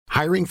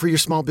Hiring for your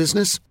small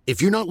business?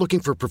 If you're not looking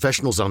for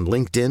professionals on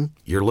LinkedIn,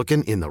 you're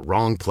looking in the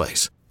wrong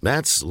place.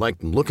 That's like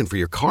looking for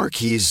your car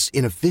keys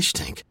in a fish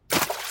tank.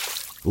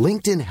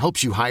 LinkedIn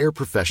helps you hire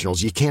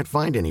professionals you can't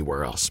find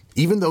anywhere else,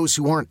 even those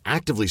who aren't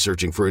actively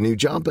searching for a new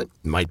job but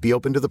might be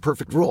open to the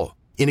perfect role.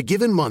 In a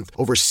given month,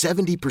 over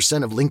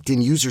 70% of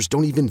LinkedIn users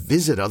don't even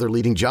visit other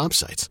leading job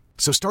sites.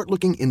 So start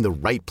looking in the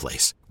right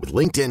place. With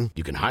LinkedIn,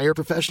 you can hire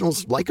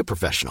professionals like a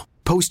professional.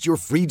 Post your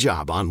free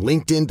job on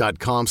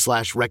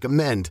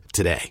linkedin.com/recommend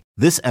today.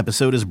 This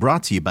episode is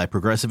brought to you by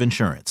Progressive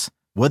Insurance.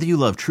 Whether you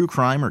love true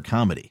crime or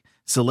comedy,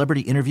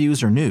 celebrity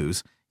interviews or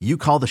news, you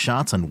call the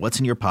shots on what's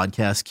in your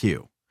podcast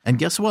queue. And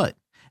guess what?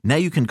 Now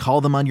you can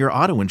call them on your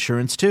auto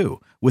insurance too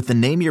with the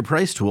Name Your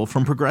Price tool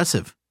from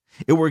Progressive.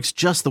 It works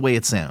just the way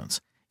it sounds.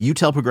 You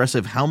tell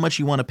Progressive how much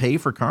you want to pay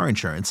for car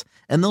insurance,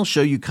 and they'll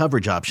show you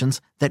coverage options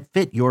that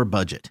fit your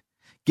budget.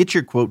 Get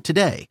your quote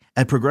today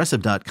at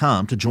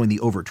Progressive.com to join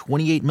the over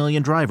 28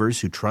 million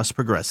drivers who trust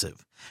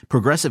Progressive.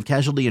 Progressive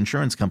Casualty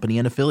Insurance Company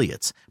and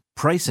Affiliates.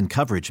 Price and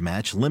coverage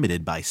match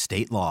limited by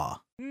state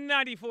law.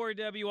 94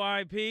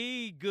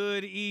 WIP.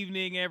 Good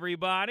evening,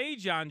 everybody.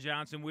 John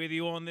Johnson with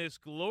you on this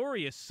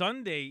glorious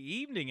Sunday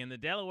evening in the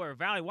Delaware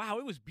Valley. Wow,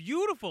 it was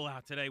beautiful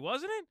out today,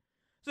 wasn't it?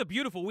 It's a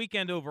beautiful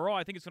weekend overall.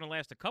 I think it's going to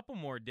last a couple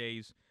more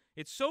days.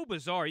 It's so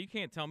bizarre. You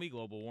can't tell me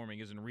global warming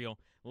isn't real.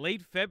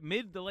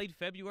 Mid to late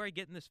February,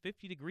 getting this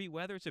 50-degree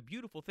weather. It's a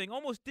beautiful thing.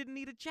 Almost didn't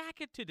need a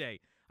jacket today.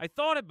 I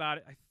thought about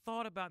it. I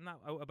thought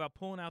about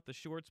pulling out the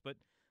shorts, but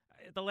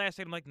at the last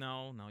second, I'm like,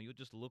 no, you'll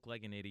just look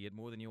like an idiot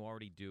more than you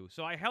already do.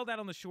 So I held out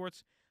on the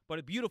shorts, but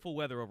a beautiful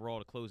weather overall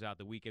to close out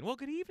the weekend. Well,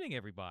 good evening,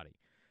 everybody.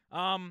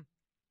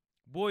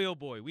 Boy, oh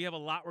boy, we have a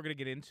lot we're going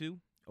to get into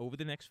over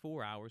the next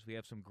 4 hours. We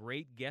have some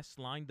great guests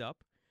lined up.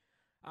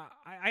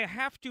 I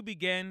have to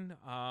begin.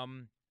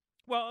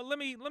 Well, let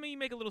me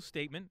make a little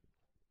statement.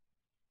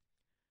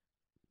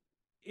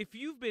 If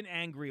you've been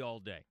angry all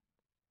day,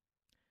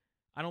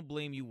 I don't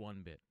blame you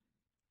one bit.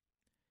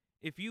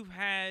 If you've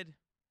had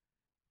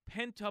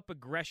pent-up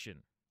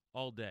aggression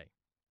all day,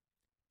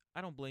 I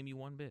don't blame you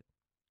one bit.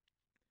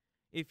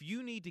 If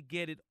you need to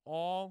get it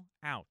all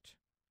out,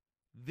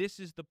 this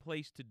is the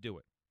place to do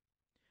it.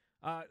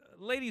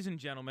 Ladies and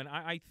gentlemen,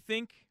 I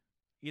think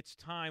it's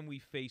time we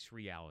face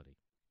reality.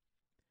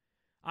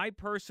 I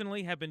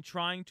personally have been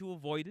trying to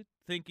avoid it,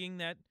 thinking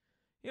that,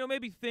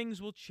 maybe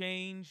things will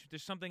change.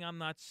 There's something I'm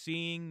not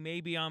seeing.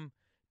 Maybe I'm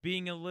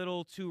being a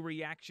little too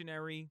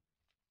reactionary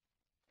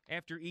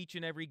after each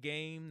and every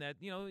game, that,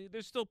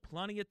 there's still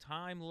plenty of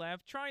time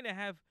left. Trying to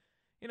have,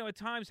 at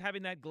times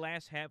having that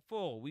glass half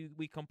full.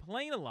 We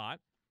complain a lot,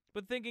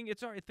 but thinking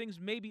it's all right, things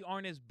maybe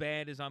aren't as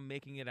bad as I'm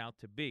making it out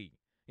to be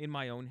in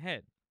my own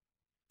head.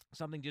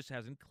 Something just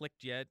hasn't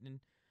clicked yet,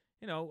 and,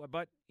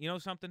 but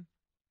something?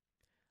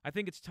 I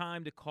think it's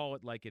time to call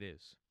it like it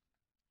is.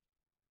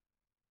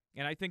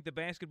 And I think the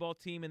basketball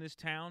team in this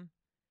town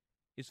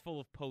is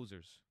full of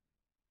posers.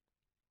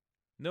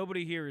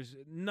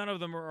 None of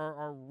them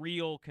are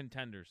real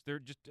contenders. They're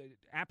just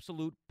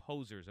absolute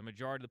posers, a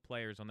majority of the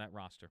players on that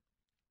roster.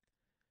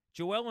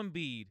 Joel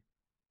Embiid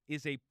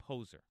is a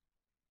poser.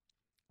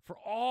 For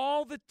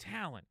all the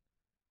talent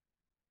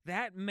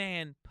that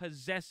man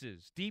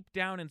possesses deep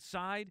down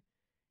inside,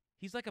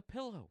 he's like a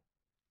pillow.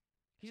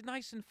 He's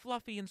nice and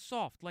fluffy and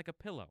soft like a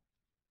pillow.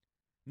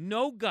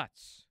 No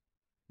guts.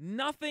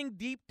 Nothing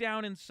deep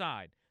down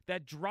inside.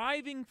 That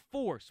driving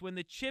force when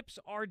the chips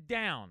are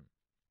down.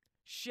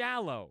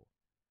 Shallow.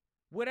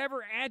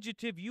 Whatever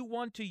adjective you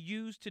want to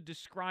use to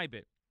describe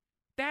it.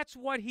 That's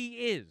what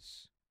he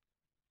is.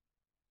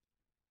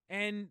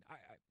 And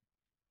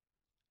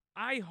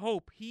I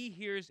hope he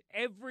hears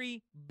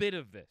every bit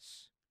of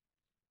this.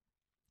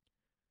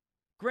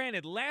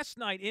 Granted, last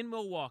night in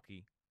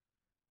Milwaukee,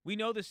 we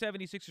know the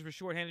 76ers were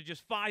shorthanded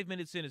just 5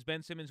 minutes in as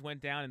Ben Simmons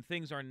went down, and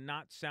things are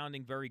not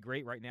sounding very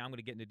great right now. I'm going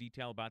to get into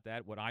detail about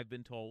that, what I've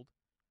been told.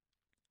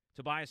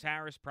 Tobias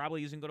Harris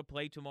probably isn't going to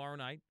play tomorrow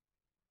night.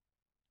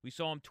 We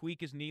saw him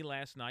tweak his knee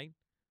last night.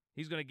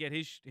 He's going to get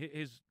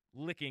his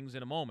lickings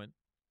in a moment.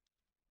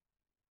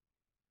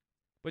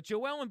 But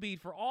Joel Embiid,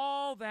 for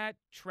all that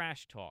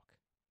trash talk,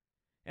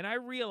 and I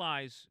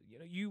realize,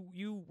 you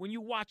when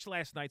you watch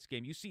last night's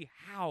game, you see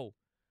how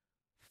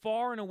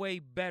far and away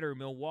better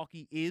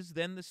Milwaukee is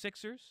than the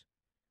Sixers.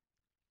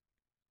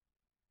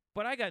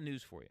 But I got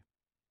news for you.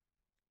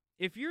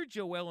 If you're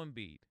Joel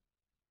Embiid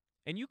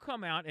and you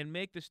come out and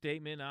make the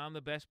statement, I'm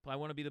the best, I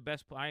want to be the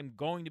best, I'm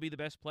going to be the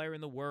best player in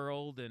the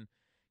world, and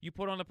you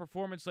put on a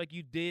performance like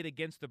you did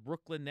against the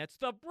Brooklyn Nets.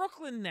 The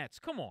Brooklyn Nets,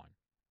 come on.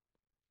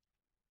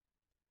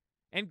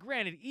 And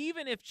granted,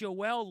 even if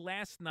Joel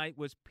last night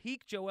was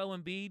peak Joel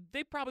Embiid,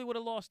 they probably would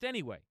have lost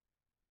anyway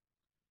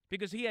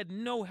because he had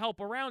no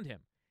help around him.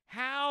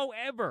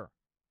 However,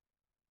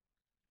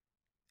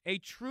 a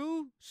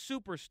true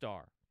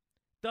superstar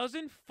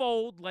doesn't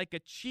fold like a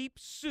cheap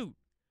suit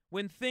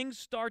when things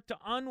start to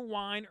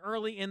unwind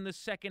early in the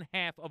second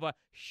half of a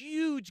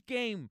huge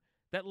game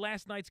that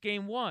last night's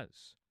game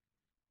was.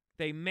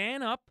 They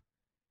man up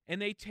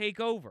and they take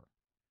over.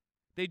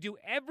 They do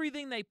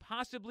everything they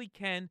possibly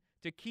can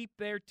to keep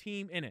their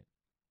team in it.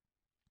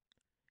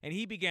 And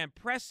he began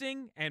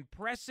pressing and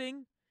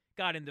pressing,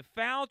 got into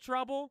foul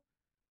trouble.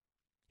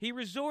 He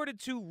resorted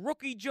to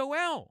rookie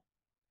Joel.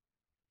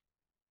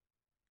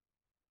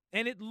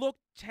 And it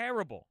looked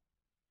terrible.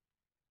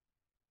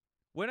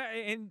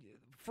 And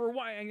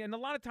a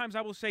lot of times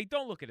I will say,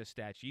 don't look at a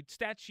stat sheet.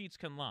 Stat sheets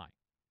can lie.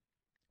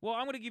 Well,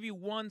 I'm going to give you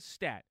one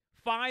stat.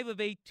 5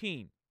 of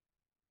 18.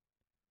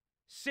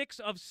 6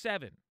 of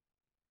 7.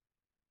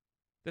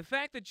 The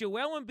fact that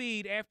Joel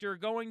Embiid, after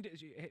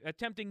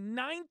attempting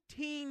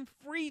 19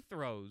 free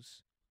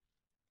throws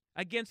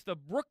against the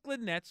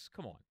Brooklyn Nets,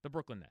 the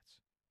Brooklyn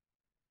Nets,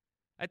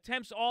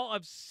 attempts all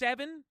of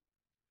 7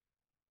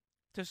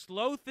 to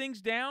slow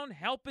things down,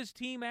 help his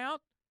team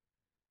out,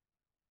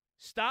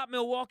 stop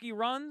Milwaukee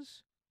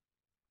runs.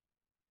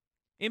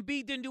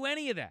 Embiid didn't do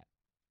any of that.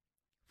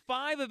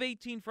 5 of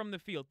 18 from the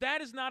field.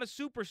 That is not a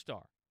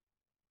superstar.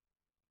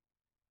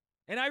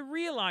 And I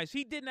realize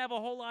he didn't have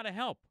a whole lot of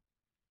help.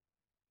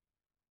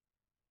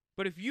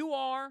 But if you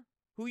are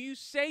who you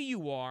say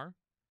you are,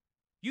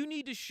 you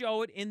need to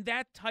show it in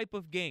that type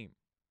of game.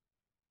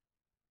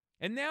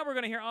 And now we're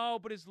going to hear,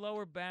 but his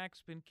lower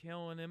back's been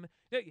killing him.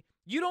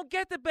 You don't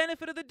get the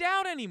benefit of the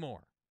doubt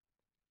anymore.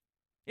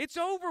 It's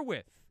over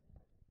with.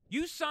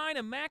 You sign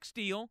a max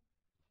deal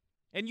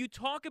and you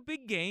talk a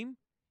big game,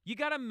 you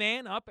got to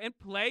man up and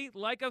play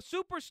like a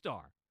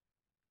superstar.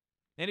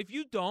 And if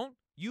you don't,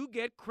 you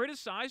get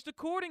criticized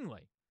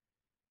accordingly.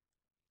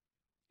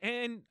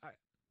 And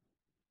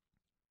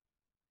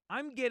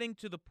I'm getting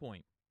to the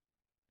point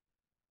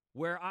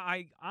where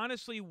I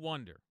honestly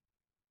wonder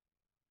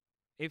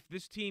if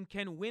this team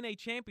can win a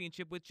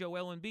championship with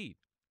Joel Embiid.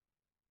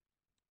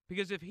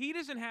 Because if he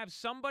doesn't have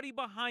somebody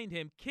behind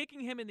him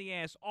kicking him in the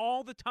ass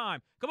all the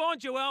time, come on,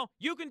 Joel,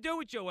 you can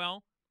do it,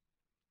 Joel.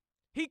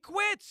 He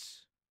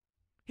quits.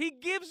 He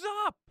gives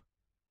up.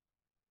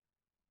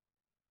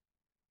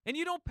 And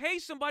you don't pay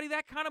somebody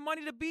that kind of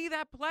money to be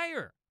that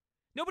player.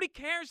 Nobody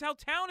cares how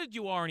talented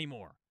you are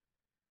anymore.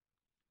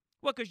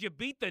 What, because you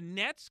beat the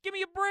Nets? Give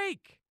me a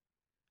break.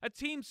 A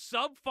team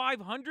sub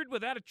 500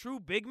 without a true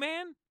big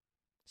man?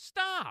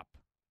 Stop.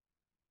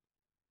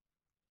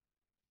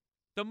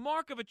 The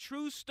mark of a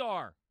true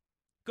star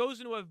goes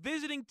into a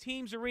visiting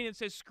team's arena and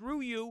says,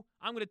 screw you,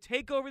 I'm going to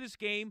take over this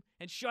game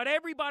and shut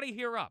everybody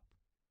here up.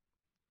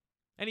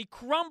 And he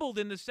crumbled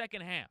in the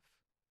second half.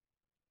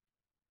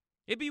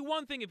 It'd be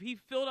one thing if he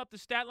filled up the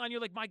stat line.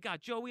 You're like, my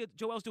God,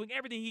 Joel's doing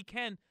everything he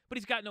can, but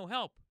he's got no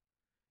help.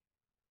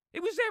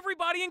 It was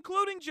everybody,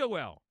 including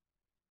Joel.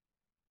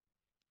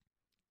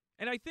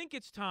 And I think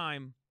it's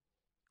time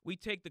we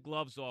take the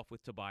gloves off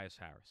with Tobias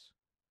Harris.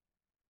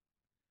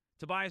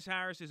 Tobias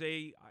Harris is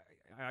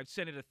I've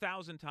said it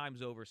 1,000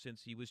 times over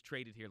since he was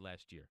traded here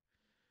last year.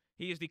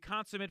 He is the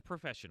consummate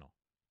professional.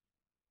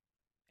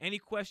 Any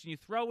question you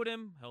throw at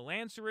him, he'll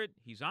answer it.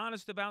 He's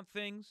honest about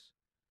things.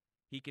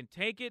 He can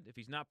take it. If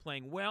he's not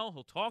playing well,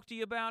 he'll talk to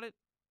you about it.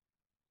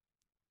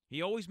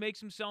 He always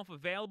makes himself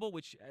available,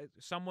 which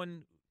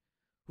someone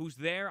who's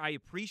there, I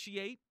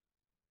appreciate.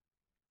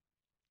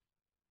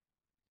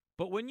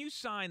 But when you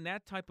sign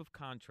that type of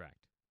contract,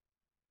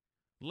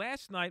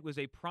 last night was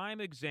a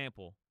prime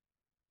example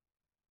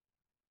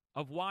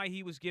of why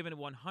he was given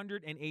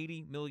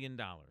 $180 million.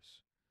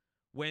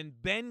 When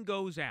Ben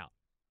goes out,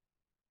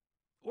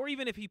 or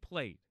even if he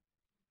played,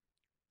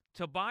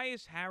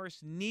 Tobias Harris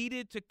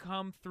needed to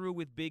come through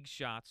with big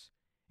shots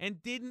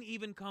and didn't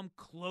even come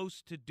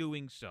close to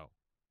doing so.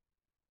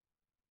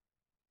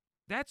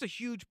 That's a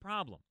huge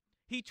problem.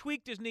 He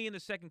tweaked his knee in the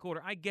second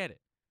quarter. I get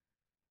it.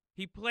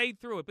 He played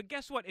through it. But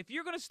guess what? If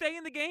you're going to stay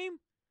in the game,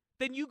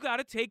 then you got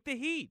to take the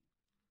heat.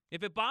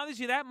 If it bothers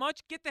you that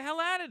much, get the hell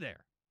out of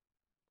there.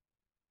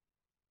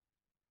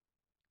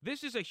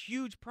 This is a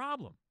huge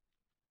problem.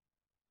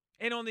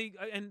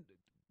 And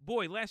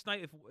boy, last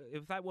night,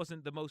 if that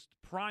wasn't the most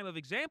prime of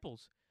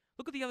examples,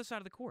 look at the other side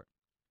of the court.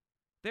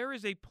 There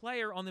is a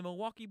player on the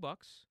Milwaukee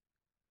Bucks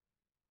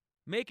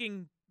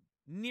making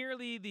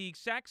nearly the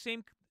exact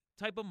same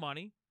type of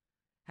money,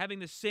 having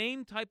the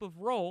same type of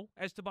role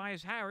as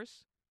Tobias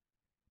Harris.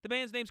 The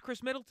man's name's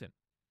Chris Middleton.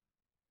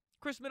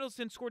 Chris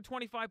Middleton scored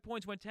 25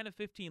 points, went 10 of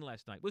 15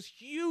 last night. Was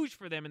huge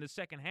for them in the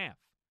second half.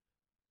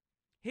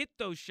 Hit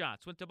those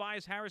shots when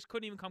Tobias Harris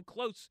couldn't even come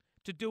close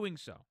to doing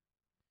so.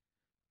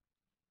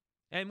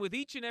 And with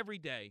each and every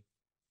day,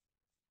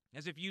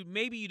 as if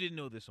maybe you didn't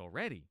know this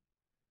already,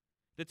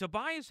 the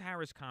Tobias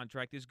Harris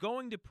contract is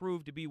going to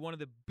prove to be one of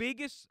the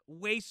biggest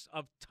wastes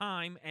of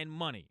time and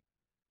money.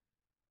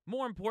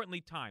 More importantly,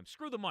 time.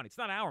 Screw the money. It's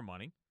not our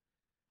money.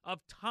 Of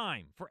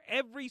time for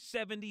every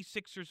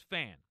 76ers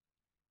fan.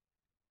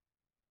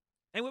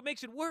 And what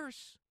makes it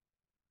worse,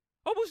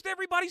 almost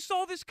everybody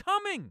saw this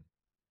coming.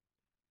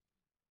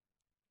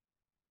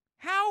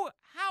 How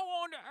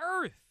on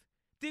earth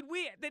did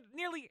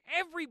nearly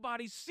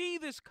everybody see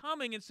this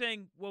coming and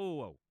saying,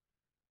 whoa.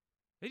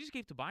 They just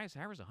gave Tobias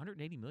Harris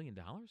 $180 million?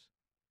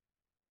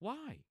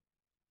 Why?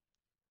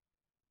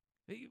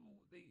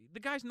 The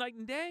guy's night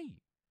and day.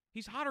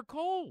 He's hot or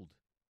cold.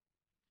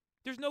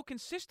 There's no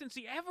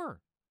consistency ever.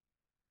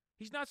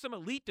 He's not some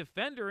elite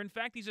defender. In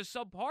fact, he's a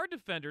subpar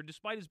defender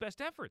despite his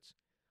best efforts.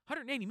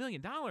 $180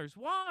 million.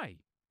 Why?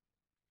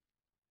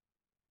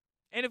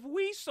 And if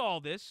we saw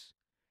this,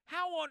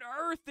 how on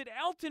earth did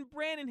Elton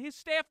Brand and his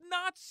staff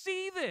not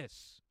see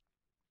this?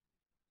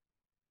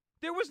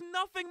 There was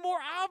nothing more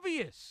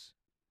obvious.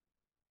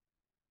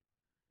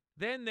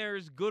 Then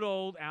there's good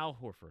old Al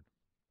Horford,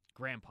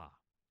 Grandpa,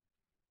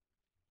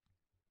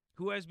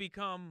 who has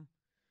become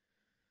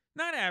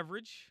not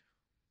average,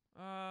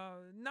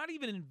 not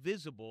even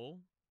invisible,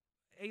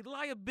 a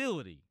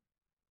liability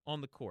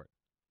on the court.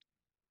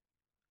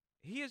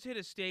 He has hit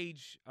a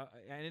stage,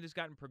 and it has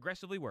gotten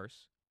progressively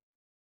worse,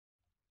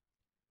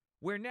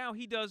 where now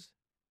he does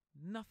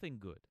nothing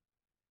good,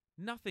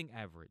 nothing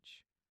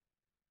average,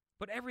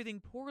 but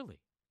everything poorly.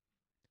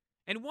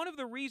 And one of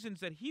the reasons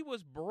that he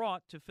was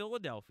brought to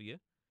Philadelphia,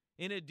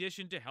 in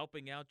addition to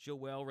helping out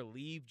Joel,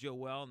 relieve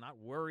Joel, not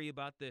worry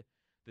about the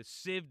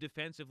sieve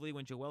defensively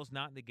when Joel's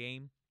not in the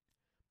game,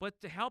 but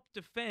to help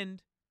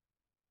defend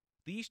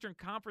the Eastern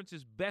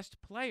Conference's best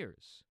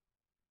players.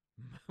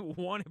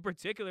 One in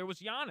particular was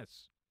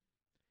Giannis.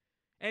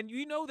 And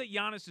you know that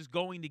Giannis is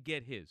going to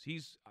get his.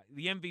 He's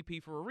the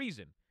MVP for a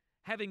reason.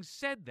 Having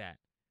said that,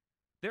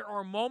 there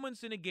are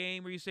moments in a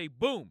game where you say,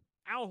 boom,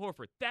 Al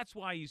Horford, that's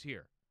why he's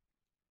here.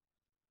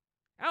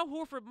 Al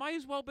Horford might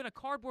as well have been a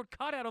cardboard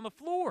cutout on the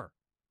floor.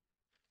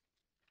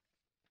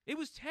 It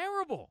was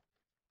terrible.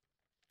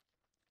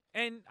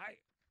 And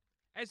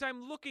as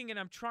I'm looking and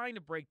I'm trying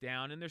to break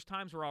down, and there's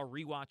times where I'll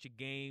rewatch a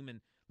game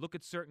and look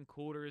at certain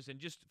quarters and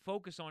just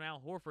focus on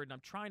Al Horford, and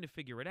I'm trying to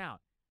figure it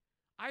out.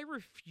 I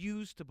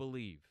refuse to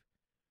believe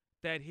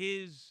that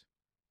his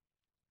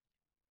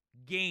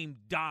game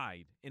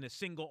died in a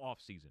single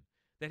offseason,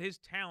 that his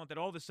talent, that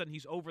all of a sudden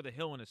he's over the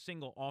hill in a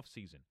single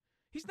offseason.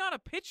 He's not a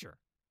pitcher.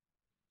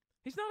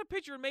 He's not a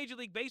pitcher in Major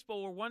League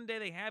Baseball where one day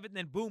they have it and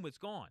then boom, it's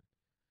gone.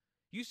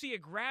 You see a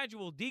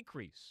gradual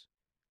decrease.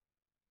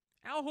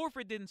 Al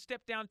Horford didn't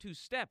step down 2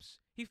 steps.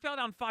 He fell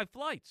down 5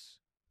 flights.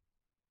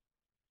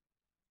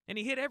 And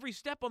he hit every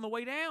step on the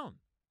way down.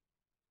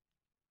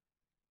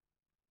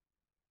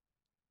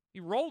 He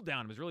rolled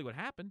down is really what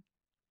happened.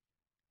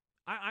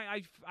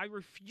 I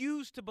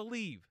refuse to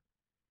believe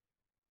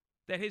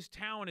that his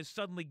talent is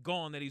suddenly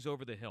gone, that he's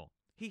over the hill.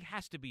 He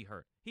has to be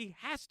hurt. He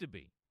has to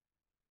be.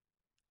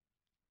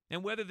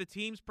 And whether the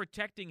team's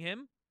protecting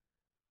him,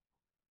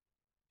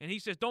 and he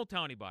says, don't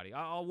tell anybody,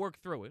 I'll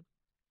work through it,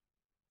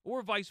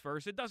 or vice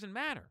versa, it doesn't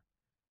matter.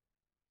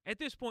 At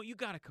this point, you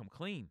got to come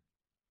clean.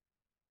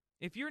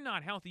 If you're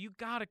not healthy, you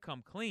got to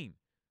come clean.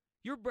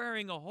 You're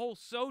burying a hole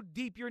so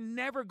deep, you're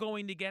never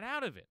going to get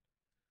out of it.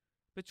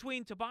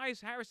 Between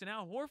Tobias Harris and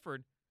Al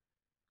Horford,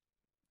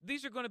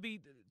 these are going to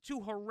be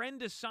 2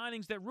 horrendous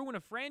signings that ruin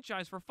a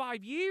franchise for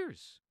 5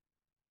 years.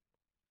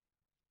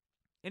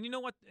 And you know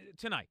what?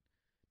 Tonight,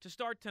 to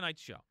start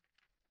tonight's show,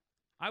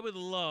 I would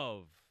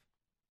love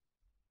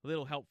a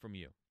little help from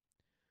you.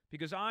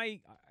 Because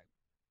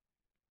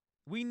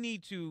we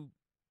need to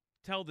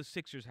tell the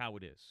Sixers how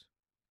it is.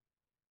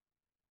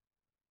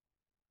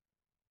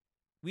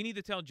 We need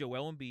to tell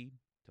Joel Embiid,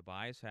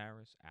 Tobias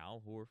Harris,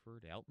 Al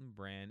Horford, Elton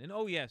Brand, and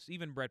oh yes,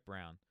 even Brett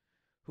Brown,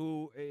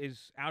 who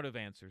is out of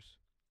answers.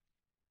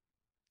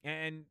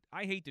 And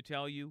I hate to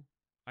tell you,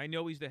 I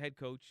know he's the head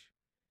coach.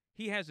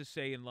 He has a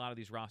say in a lot of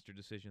these roster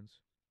decisions.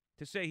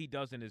 To say he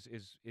doesn't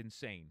is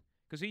insane,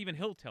 because even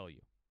he'll tell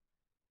you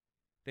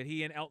that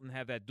he and Elton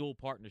have that dual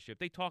partnership.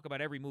 They talk about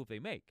every move they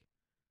make.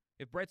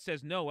 If Brett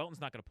says no,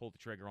 Elton's not going to pull the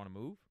trigger on a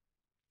move.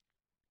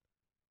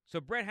 So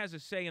Brett has a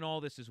say in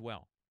all this as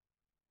well.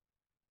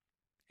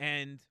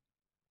 And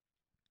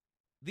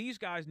these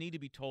guys need to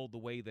be told the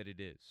way that it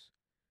is.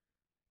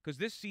 Because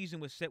this season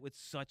was set with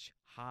such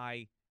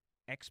high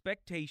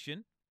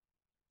expectation,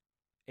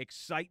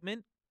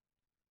 excitement,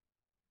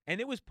 and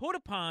it was put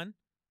upon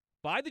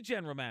by the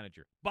general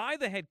manager, by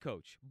the head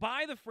coach,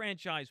 by the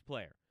franchise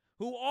player,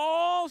 who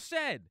all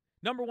said,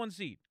 number 1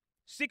 seed,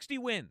 60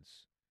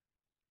 wins,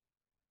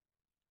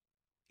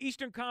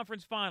 Eastern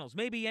Conference Finals,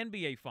 maybe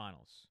NBA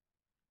Finals.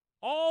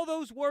 All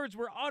those words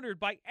were uttered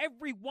by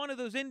every one of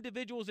those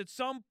individuals at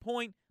some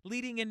point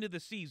leading into the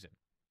season.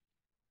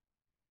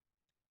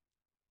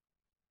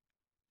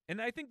 And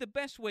I think the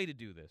best way to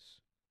do this,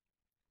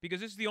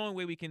 because this is the only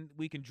way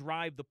we can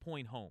drive the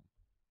point home,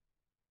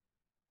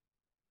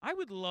 I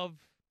would love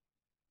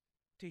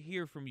to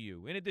hear from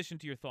you, in addition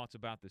to your thoughts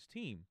about this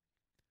team,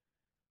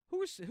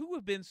 who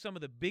have been some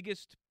of the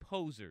biggest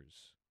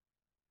posers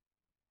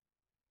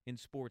in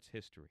sports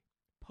history.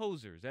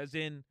 Posers, as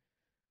in,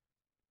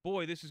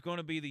 boy, this is going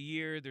to be the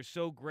year, they're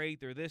so great,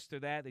 they're this, they're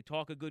that, they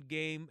talk a good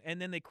game, and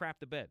then they crap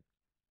the bed.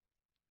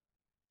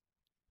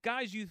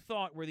 Guys you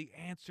thought were the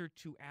answer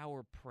to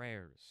our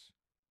prayers.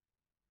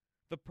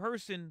 The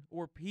person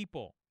or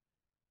people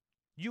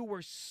you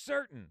were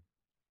certain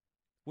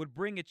would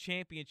bring a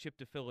championship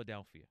to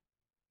Philadelphia.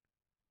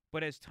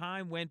 But as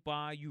time went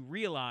by, you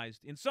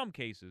realized, in some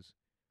cases,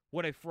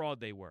 what a fraud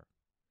they were.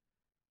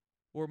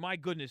 Or, my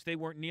goodness, they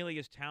weren't nearly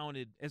as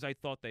talented as I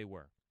thought they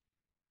were.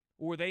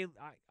 Or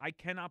I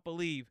cannot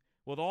believe,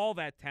 with all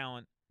that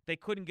talent, they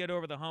couldn't get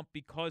over the hump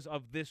because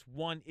of this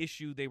one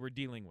issue they were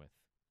dealing with.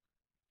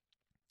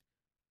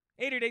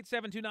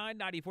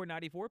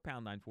 888-729-9494,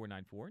 pound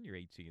 9494, and your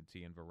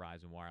AT&T and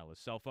Verizon wireless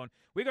cell phone.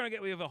 We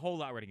have a whole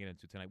lot we're going to get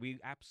into tonight. We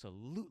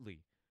absolutely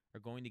are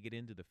going to get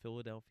into the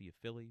Philadelphia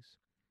Phillies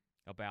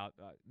about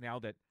now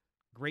that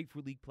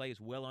Grapefruit League play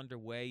is well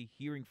underway,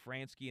 hearing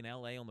Fransky in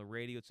L.A. on the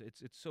radio.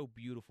 It's so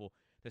beautiful.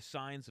 The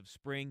signs of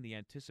spring, the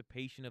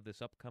anticipation of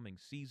this upcoming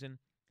season.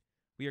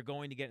 We are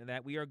going to get into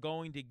that. We are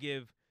going to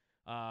give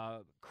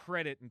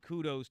credit and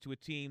kudos to a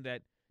team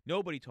that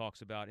nobody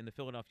talks about in the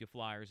Philadelphia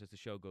Flyers as the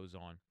show goes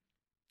on.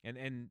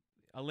 And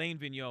Alain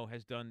Vigneault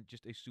has done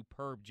just a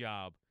superb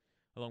job,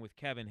 along with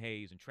Kevin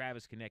Hayes and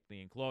Travis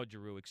Konecny and Claude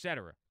Giroux,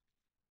 etc.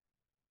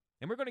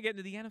 And we're going to get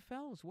into the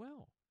NFL as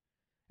well.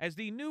 As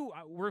the new,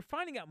 we're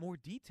finding out more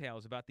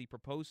details about the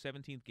proposed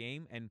 17th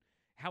game and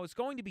how it's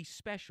going to be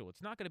special.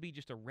 It's not going to be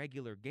just a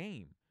regular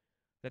game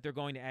that they're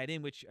going to add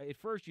in, which at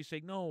first you say,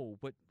 no,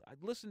 but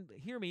listen,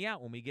 hear me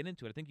out when we get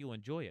into it. I think you'll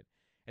enjoy it.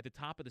 At the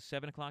top of the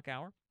 7 o'clock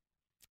hour,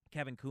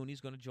 Kevin Cooney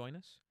is going to join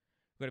us.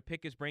 We're going to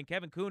pick his brain.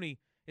 Kevin Cooney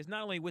is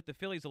not only with the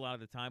Phillies a lot of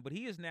the time, but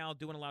he is now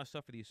doing a lot of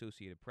stuff for the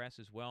Associated Press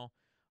as well.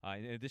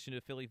 In addition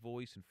to Philly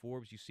Voice and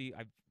Forbes, you see,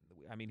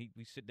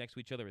 we sit next to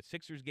each other at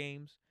Sixers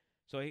games.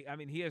 So,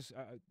 he has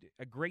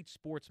a great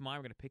sports mind.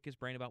 We're going to pick his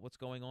brain about what's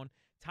going on.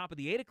 Top of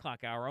the 8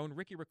 o'clock hour, our own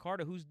Ricky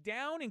Ricardo, who's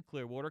down in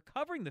Clearwater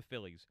covering the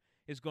Phillies,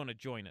 is going to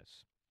join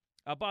us.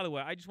 By the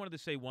way, I just wanted to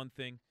say one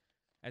thing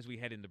as we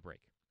head into break.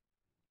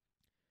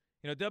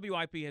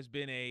 WIP has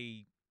been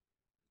a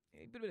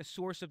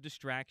source of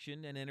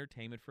distraction and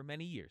entertainment for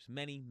many years,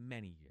 many,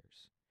 many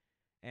years.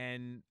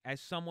 And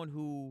as someone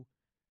who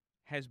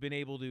has been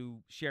able to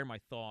share my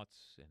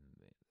thoughts and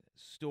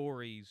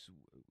stories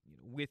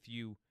with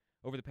you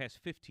over the past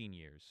 15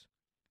 years,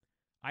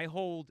 I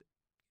hold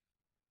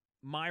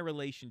my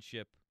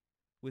relationship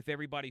with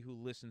everybody who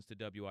listens to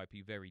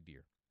WIP very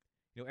dear.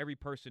 Every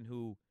person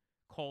who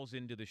calls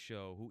into the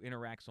show, who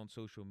interacts on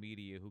social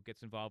media, who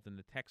gets involved in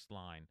the text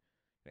line,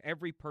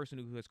 every person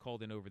who has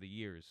called in over the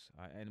years,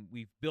 and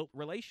we've built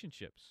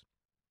relationships,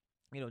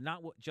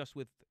 not just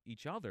with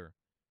each other,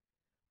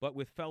 but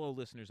with fellow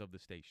listeners of the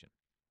station.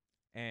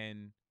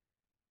 And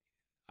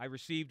I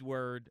received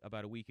word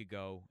about a week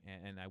ago,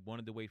 and I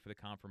wanted to wait for the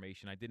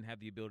confirmation. I didn't have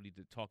the ability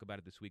to talk about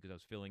it this week because I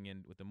was filling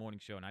in with the morning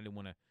show, and I didn't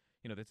want to,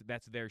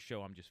 that's their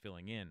show. I'm just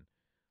filling in.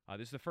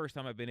 This is the first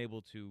time I've been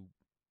able to,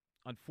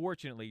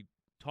 unfortunately,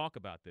 talk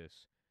about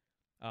this.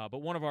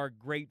 But one of our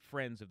great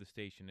friends of the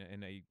station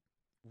and a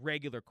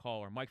regular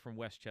caller, Mike from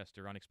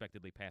Westchester,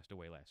 unexpectedly passed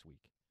away last week.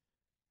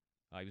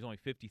 He was only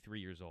 53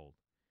 years old.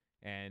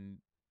 And,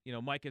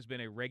 Mike has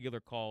been a regular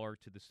caller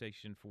to the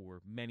station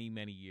for many,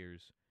 many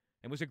years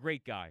and was a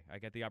great guy. I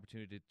got the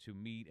opportunity to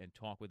meet and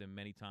talk with him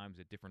many times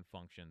at different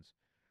functions.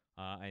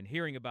 And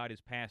hearing about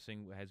his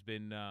passing has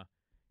been,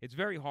 it's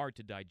very hard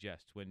to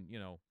digest when,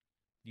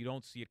 you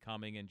don't see it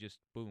coming and just,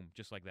 boom,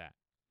 just like that.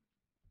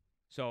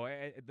 So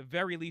at the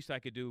very least I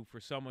could do for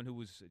someone who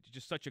was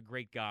just such a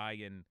great guy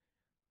and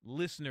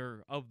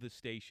listener of the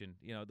station,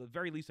 the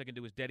very least I can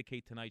do is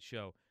dedicate tonight's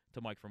show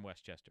to Mike from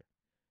Westchester.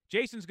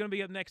 Jason's going to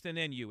be up next, and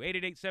then you.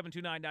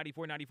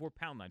 888-729-9494,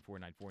 pound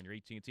 9494 on your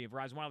AT&T and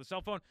Verizon wireless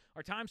cell phone.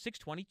 Our time,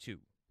 6:22.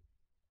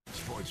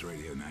 Sports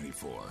Radio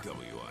 94,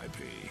 WIP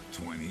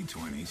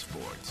 2020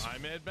 Sports.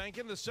 I'm Ed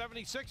Benkin. The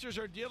 76ers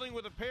are dealing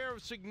with a pair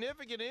of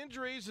significant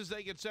injuries as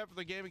they get set for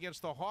the game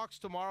against the Hawks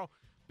tomorrow.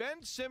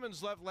 Ben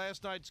Simmons left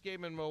last night's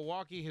game in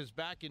Milwaukee. His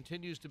back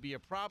continues to be a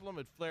problem.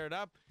 It flared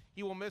up.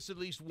 He will miss at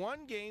least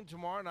one game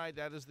tomorrow night.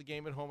 That is the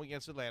game at home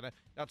against Atlanta.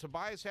 Now,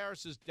 Tobias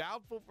Harris is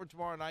doubtful for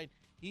tomorrow night.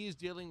 He is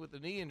dealing with a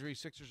knee injury.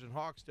 Sixers and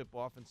Hawks tip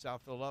off in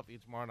South Philadelphia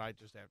tomorrow night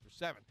just after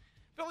 7.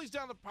 Phillies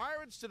down the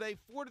Pirates today,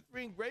 4-3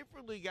 in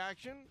Grapefruit League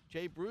action.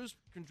 Jay Bruce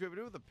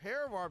contributed with a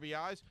pair of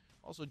RBIs.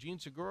 Also, Gene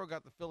Segura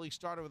got the Phillies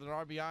started with an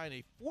RBI in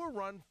a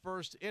 4-run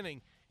first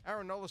inning.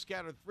 Aaron Nola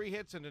scattered 3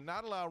 hits and did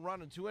not allow a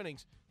run in 2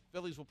 innings.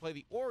 Phillies will play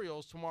the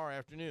Orioles tomorrow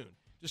afternoon.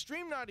 To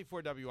stream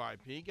 94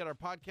 WIP, get our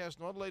podcast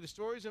and all the latest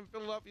stories in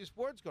Philadelphia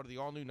sports, go to the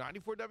all-new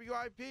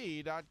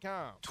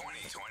 94WIP.com.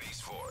 2020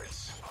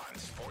 Sports on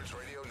Sports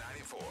Radio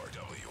 94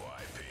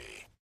 WIP.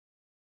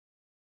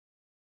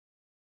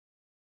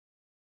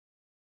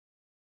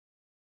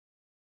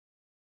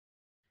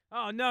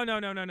 Oh,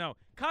 no.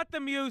 Cut the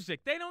music.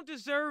 They don't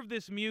deserve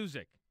this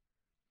music.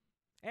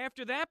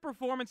 After that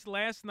performance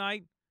last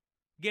night,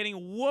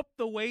 getting whooped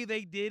the way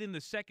they did in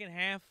the second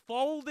half,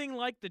 folding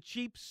like the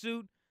cheap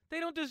suit, they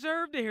don't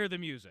deserve to hear the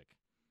music.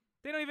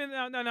 They don't even,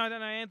 no,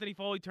 Anthony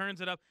Foley turns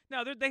it up.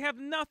 No, they have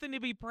nothing to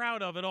be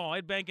proud of at all.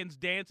 Ed Benkin's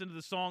dancing to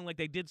the song like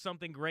they did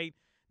something great.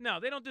 No,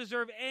 they don't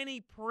deserve any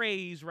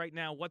praise right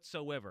now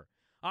whatsoever.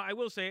 I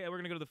will say, we're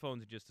going to go to the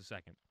phones in just a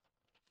second.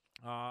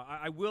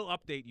 I will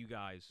update you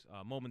guys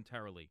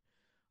momentarily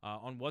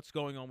on what's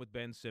going on with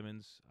Ben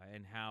Simmons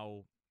and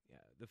how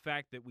the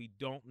fact that we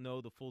don't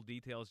know the full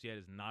details yet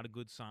is not a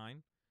good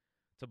sign.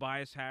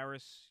 Tobias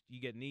Harris,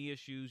 you get knee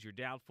issues, you're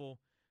doubtful.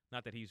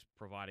 Not that he's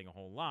providing a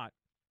whole lot,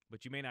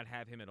 but you may not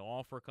have him at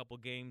all for a couple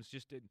games.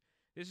 Just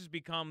This has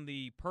become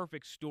the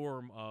perfect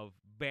storm of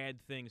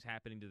bad things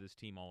happening to this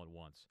team all at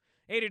once.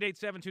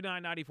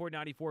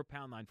 888-729-9494,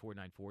 pound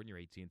 9494 in your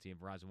AT&T and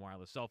Verizon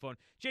wireless cell phone.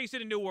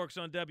 Jason in Newark's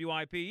on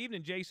WIP.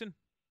 Evening, Jason.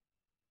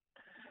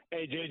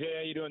 Hey, JJ,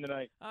 how you doing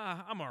tonight?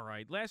 I'm all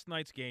right. Last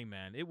night's game,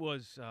 man, it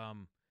was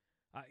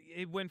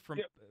it went from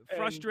Yeah,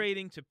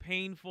 frustrating to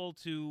painful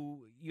to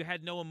you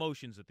had no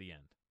emotions at the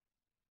end.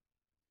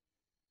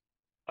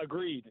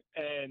 Agreed.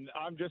 And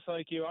I'm just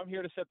like you. I'm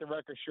here to set the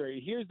record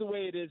straight. Here's the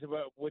way it is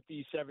about with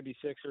these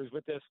 76ers,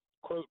 with this,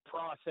 quote,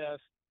 process,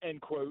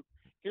 end quote.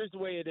 Here's the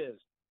way it is.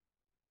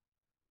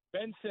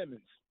 Ben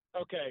Simmons,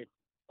 okay.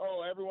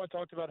 Oh, everyone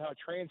talked about how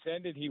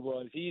transcendent he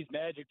was. He's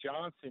Magic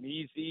Johnson.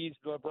 He's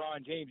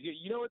LeBron James.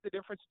 You know what the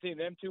difference between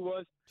them two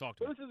was? Talk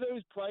to me. Both of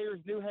those players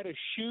knew how to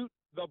shoot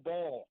the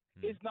ball.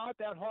 It's not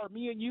that hard.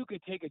 Me and you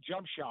could take a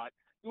jump shot.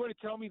 You want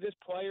to tell me this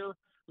player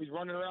who's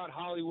running around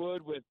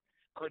Hollywood with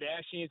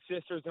Kardashian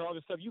sisters and all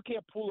this stuff, you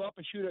can't pull up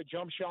and shoot a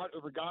jump shot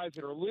over guys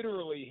that are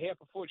literally half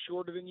a foot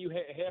shorter than you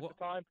half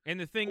the time? And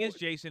the thing is,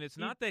 Jason, it's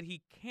not that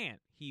he can't.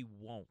 He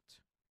won't.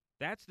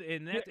 That's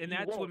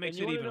what makes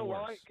it even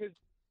worse. Because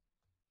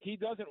he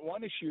doesn't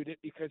want to shoot it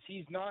because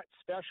he's not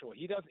special.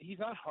 He's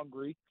not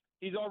hungry.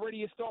 He's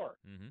already a star.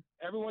 Mm-hmm.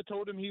 Everyone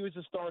told him he was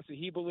a star, so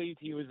he believed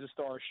he was a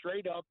star.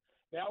 Straight up.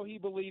 Now he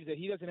believes that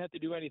he doesn't have to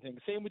do anything.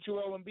 Same with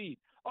Joel Embiid.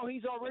 Oh,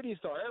 he's already a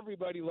star.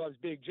 Everybody loves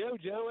Big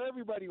JoJo.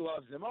 Everybody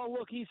loves him. Oh,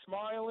 look, he's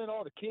smiling.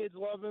 All the kids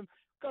love him.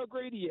 Look how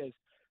great he is.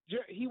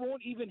 He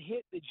won't even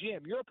hit the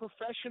gym. You're a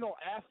professional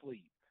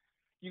athlete.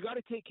 You got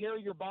to take care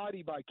of your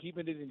body by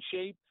keeping it in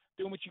shape,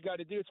 doing what you got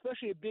to do,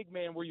 especially a big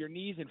man where your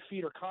knees and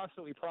feet are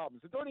constantly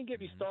problems. So don't even get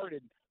me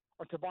started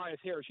on Tobias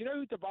Harris. You know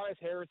who Tobias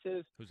Harris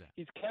is? Who's that?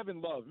 He's Kevin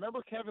Love.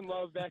 Remember Kevin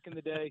Love back in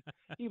the day?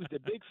 He was the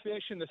big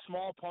fish in the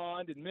small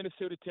pond in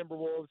Minnesota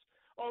Timberwolves.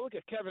 Oh, look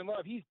at Kevin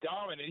Love. He's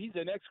dominant. He's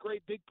the next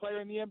great big player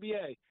in the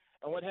NBA.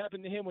 And what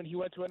happened to him when he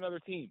went to another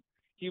team?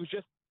 He was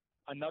just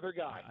another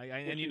guy.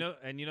 And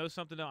you know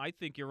something? I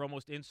think you're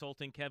almost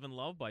insulting Kevin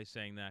Love by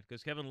saying that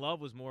because Kevin Love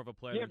was more of a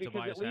player than Tobias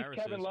Harris is. Yeah, because at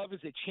least Kevin Love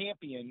is a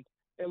champion.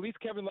 At least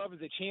Kevin Love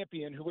is a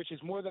champion, which is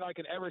more than I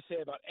can ever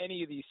say about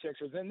any of these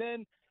Sixers. And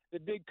then the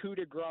big coup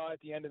de grace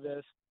at the end of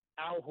this,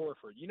 Al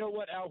Horford. You know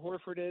what Al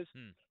Horford is?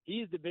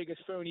 He's the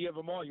biggest phony of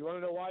them all. You want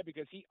to know why?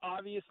 Because he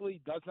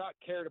obviously does not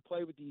care to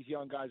play with these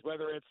young guys,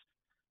 whether it's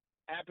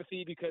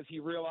apathy because he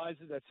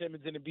realizes that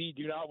Simmons and Embiid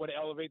do not want to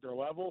elevate their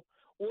level,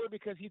 or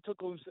because he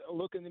took a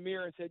look in the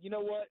mirror and said, you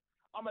know what,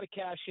 I'm going to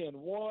cash in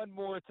one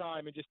more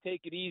time and just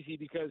take it easy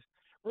because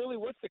really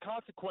what's the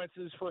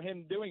consequences for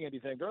him doing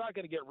anything? They're not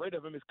going to get rid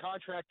of him. His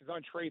contract is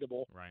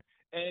untradeable. Right.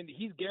 And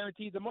he's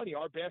guaranteed the money.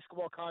 Our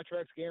basketball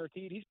contract's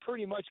guaranteed. He's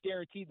pretty much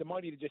guaranteed the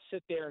money to just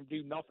sit there and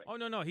do nothing. Oh,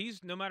 no.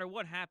 He's no matter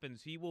what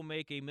happens, he will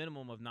make a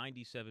minimum of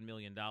 $97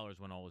 million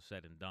when all is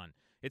said and done.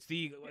 It's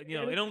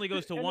it only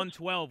goes to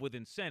 112 with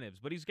incentives,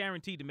 but he's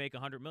guaranteed to make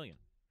 $100 million.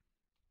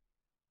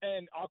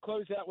 And I'll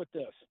close out with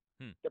this.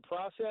 The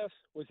process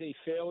was a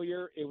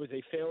failure. It was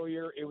a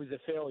failure. It was a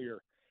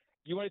failure.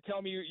 You want to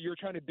tell me you're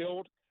trying to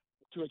build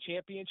to a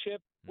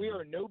championship? We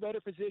are in no better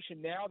position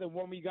now than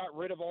when we got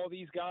rid of all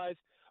these guys.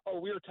 Oh,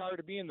 we were tired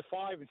of being the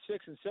 5 and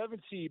 6 and 7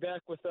 seed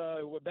back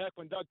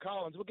when Doug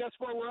Collins. Well, guess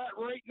where we're at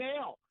right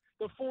now?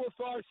 The 4,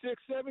 5,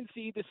 6, 7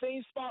 seed, the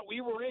same spot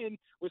we were in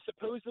with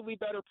supposedly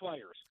better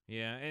players.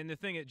 Yeah, and the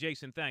thing,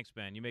 Jason, thanks,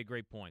 man. You made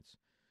great points.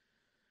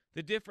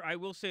 I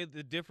will say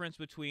the difference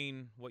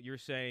between what you're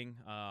saying,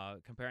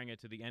 comparing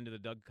it to the end of the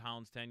Doug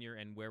Collins tenure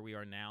and where we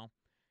are now,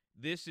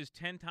 this is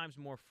 10 times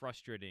more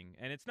frustrating.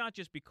 And it's not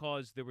just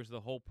because there was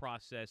the whole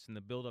process and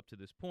the build-up to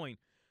this point,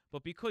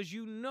 but because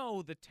you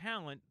know the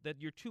talent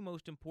that your two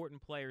most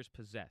important players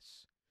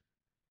possess.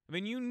 I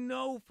mean, you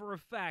know for a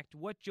fact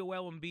what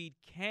Joel Embiid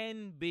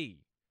can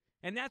be.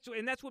 And that's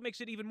what makes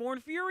it even more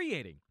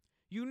infuriating.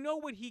 You know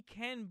what he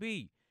can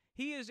be.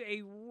 He is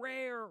a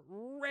rare,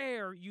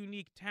 rare,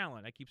 unique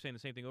talent. I keep saying the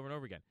same thing over and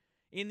over again.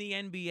 In the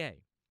NBA.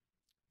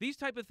 These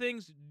type of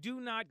things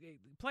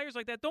players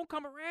like that don't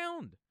come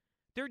around.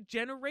 They're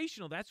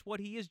generational. That's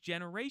what he is,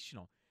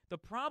 generational. The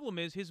problem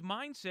is his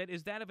mindset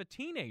is that of a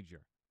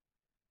teenager.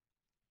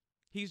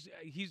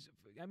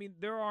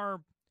 There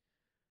are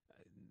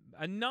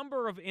a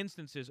number of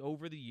instances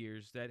over the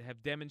years that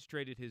have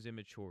demonstrated his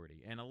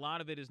immaturity, and a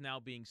lot of it is now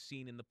being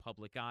seen in the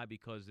public eye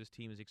because this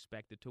team is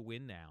expected to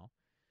win now.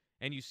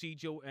 And you see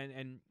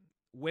and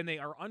when they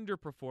are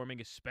underperforming,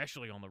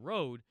 especially on the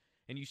road,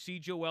 and you see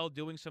Joel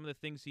doing some of the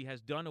things he has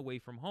done away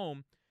from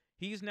home,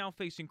 he's now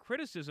facing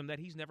criticism that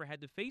he's never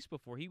had to face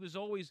before. He was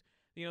always,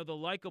 the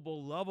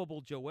likable,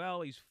 lovable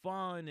Joel. He's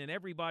fun, and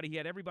he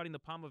had everybody in the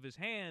palm of his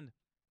hand.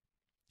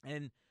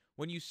 And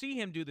when you see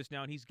him do this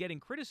now and he's getting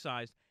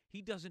criticized,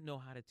 he doesn't know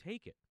how to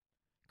take it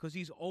because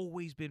he's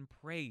always been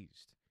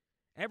praised.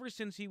 Ever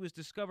since he was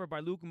discovered by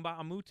Luc Mbah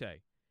a Moute,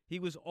 he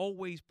was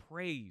always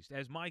praised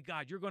as, my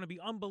God, you're going to be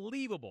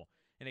unbelievable.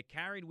 And it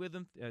carried with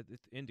him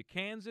into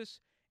Kansas,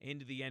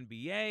 into the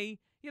NBA.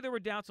 Yeah, there were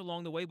doubts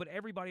along the way, but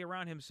everybody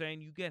around him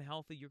saying, you get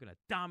healthy, you're going to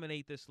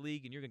dominate this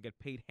league, and you're going to get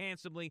paid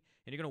handsomely,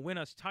 and you're going to win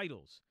us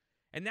titles.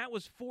 And that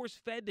was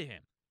force-fed to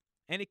him.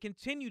 And it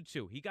continued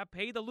to. He got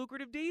paid the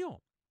lucrative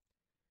deal.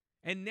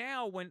 And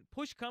now when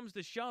push comes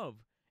to shove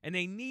and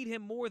they need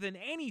him more than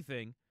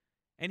anything,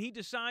 and he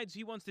decides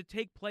he wants to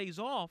take plays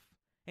off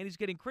and he's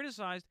getting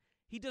criticized,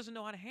 he doesn't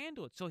know how to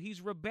handle it. So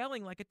he's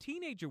rebelling like a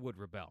teenager would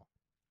rebel.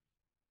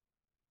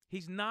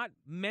 He's not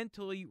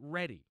mentally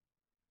ready.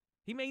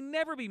 He may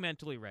never be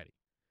mentally ready.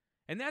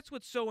 And that's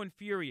what's so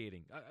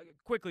infuriating.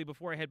 Quickly,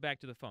 before I head back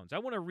to the phones, I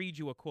want to read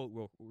you a quote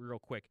real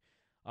quick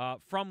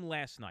from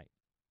last night.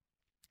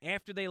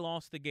 After they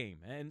lost the game,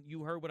 and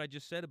you heard what I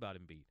just said about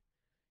Embiid.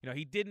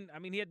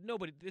 He had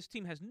nobody. This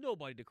team has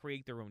nobody to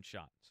create their own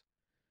shots.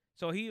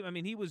 So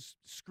he was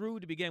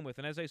screwed to begin with.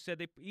 And as I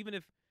said, even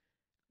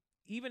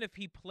if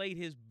he played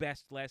his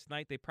best last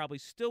night, they probably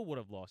still would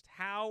have lost.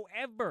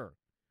 However,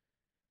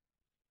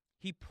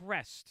 he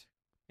pressed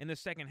in the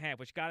second half,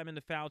 which got him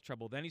into foul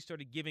trouble. Then he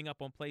started giving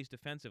up on plays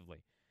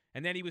defensively.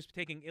 And then he was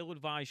taking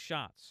ill-advised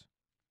shots.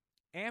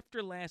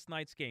 After last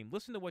night's game,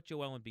 listen to what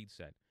Joel Embiid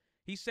said.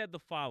 He said the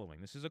following.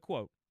 This is a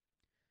quote.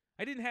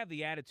 "I didn't have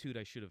the attitude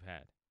I should have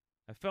had.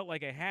 I felt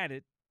like I had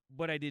it,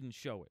 but I didn't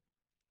show it."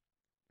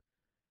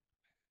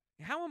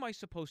 How am I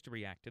supposed to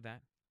react to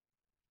that?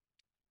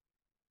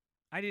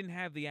 I didn't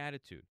have the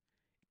attitude.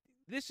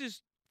 This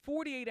is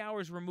 48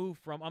 hours removed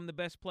from I'm the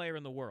best player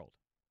in the world.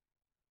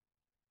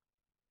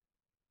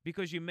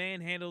 Because you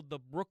manhandled the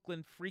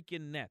Brooklyn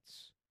freaking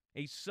Nets,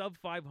 a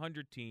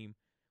sub-500 team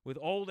with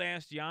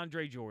old-ass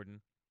DeAndre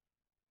Jordan.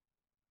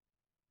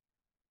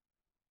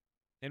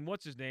 And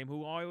what's his name?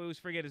 Who I always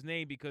forget his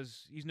name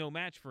because he's no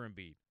match for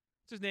Embiid.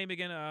 What's his name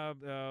again?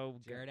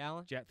 Jared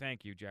Allen?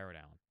 Thank you, Jared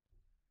Allen.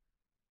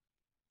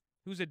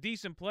 Who's a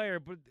decent player,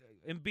 but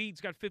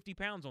Embiid's got 50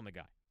 pounds on the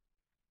guy.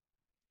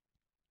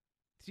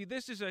 See,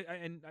 this is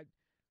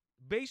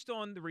based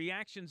on the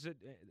reactions that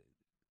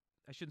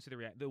I shouldn't say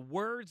the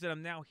words that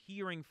I'm now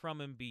hearing from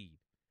Embiid.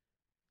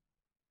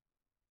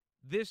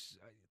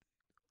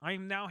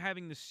 I'm now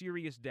having the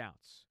serious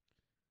doubts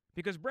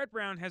because Brett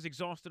Brown has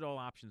exhausted all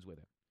options with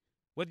him.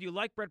 Whether you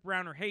like Brett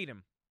Brown or hate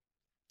him,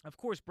 of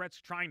course, Brett's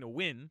trying to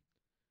win,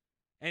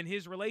 and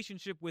his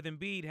relationship with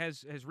Embiid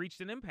has reached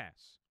an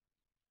impasse.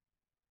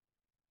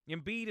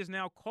 Embiid is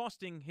now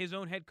costing his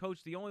own head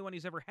coach, the only one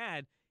he's ever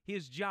had,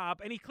 his job,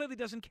 and he clearly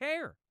doesn't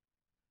care.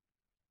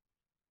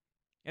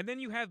 And then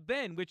you have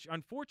Ben, which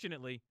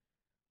unfortunately,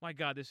 my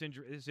God, this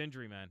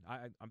injury, man,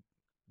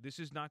 this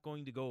is not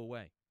going to go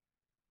away.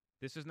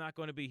 This is not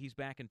going to be he's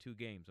back in 2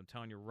 games. I'm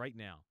telling you right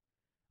now.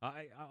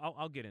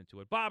 I'll get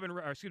into it. Rob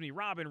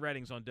in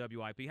Redding's on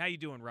WIP. How you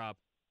doing, Rob?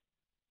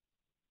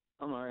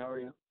 I'm all right. How are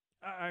you?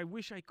 I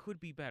wish I could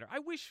be better. I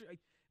wish,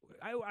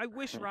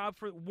 Rob,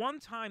 for one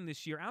time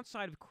this year,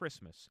 outside of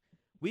Christmas,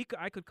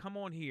 I could come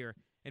on here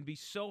and be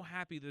so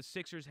happy the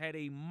Sixers had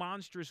a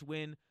monstrous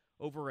win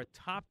over a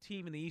top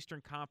team in the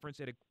Eastern Conference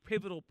at a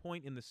pivotal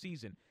point in the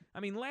season. I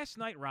mean, last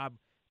night, Rob,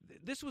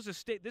 this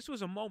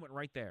was a moment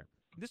right there.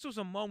 This was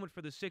a moment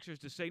for the Sixers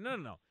to say,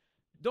 no.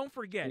 Don't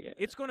forget,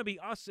 It's going to be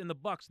us and the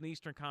Bucks in the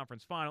Eastern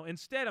Conference Final.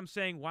 Instead, I'm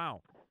saying,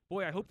 wow,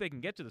 boy, I hope they can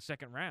get to the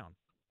second round.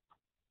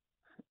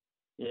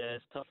 Yeah,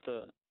 it's tough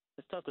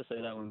to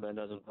say that when Ben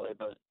doesn't play,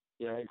 but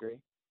yeah, I agree.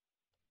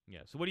 Yeah.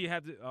 So what do you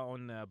have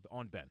on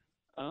Ben?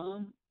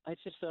 I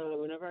just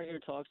whenever I hear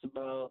talks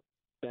about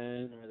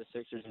Ben or the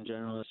Sixers in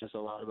general, it's just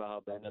a lot about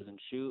how Ben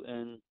doesn't shoot,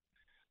 and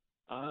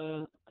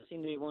I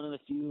seem to be one of the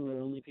few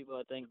or only people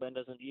that think Ben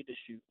doesn't need to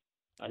shoot.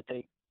 I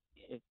think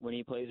when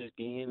he plays his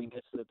game and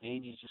gets to the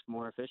paint, he's just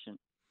more efficient.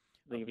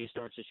 I think if he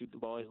starts to shoot the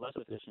ball, he's less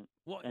efficient.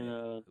 Well,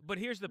 and, but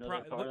here's the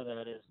part of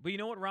that is. But you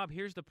know what, Rob?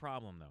 Here's the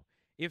problem, though.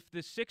 If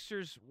the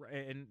Sixers,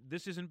 and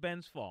this isn't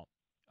Ben's fault,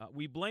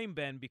 we blame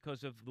Ben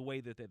because of the way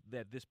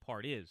that this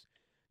part is.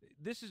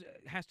 This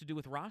has to do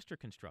with roster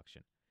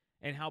construction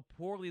and how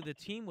poorly the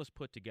team was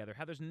put together.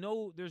 How there's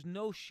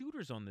no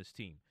shooters on this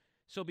team.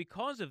 So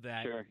because of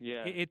that,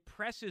 it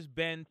presses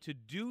Ben to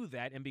do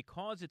that, and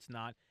because it's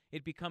not,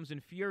 it becomes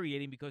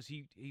infuriating because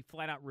he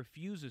flat out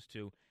refuses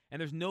to,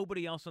 and there's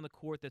nobody else on the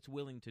court that's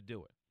willing to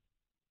do it.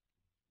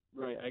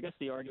 Right. I guess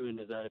the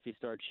argument is that if he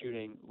starts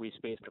shooting, we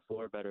space the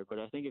floor better. But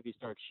I think if he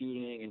starts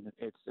shooting and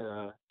it's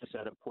just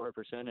at a poor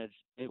percentage,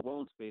 it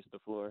won't space the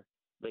floor.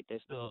 Like the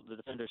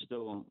defenders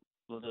still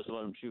will just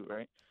let him shoot,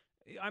 right?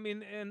 I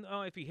mean, and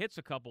if he hits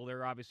a couple, they're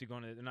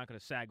not going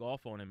to sag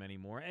off on him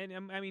anymore.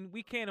 And I mean,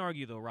 we can't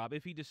argue though, Rob.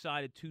 If he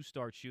decided to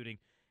start shooting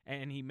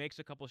and he makes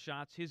a couple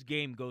shots, his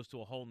game goes to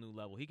a whole new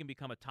level. He can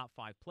become a top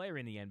 5 player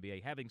in the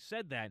NBA. Having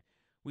said that,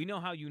 we know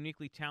how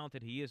uniquely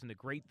talented he is and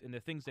the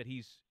things that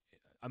he's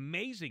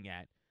amazing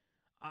at.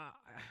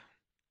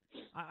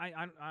 I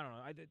don't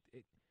know.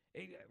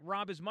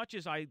 Rob, as much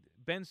as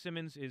Ben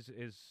Simmons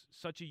is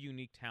such a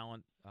unique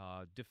talent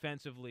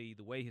defensively,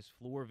 the way his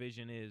floor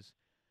vision is,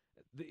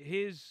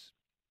 his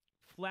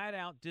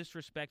flat-out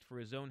disrespect for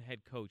his own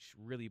head coach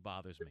really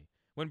bothers me.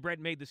 When Brett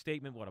made the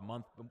statement,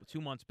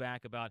 2 months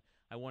back about,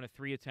 I want a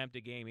 3-attempt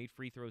a game, 8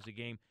 free throws a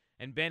game,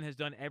 and Ben has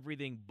done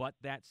everything but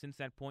that since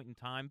that point in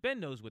time. Ben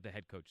knows what the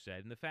head coach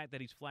said, and the fact that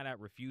he's flat-out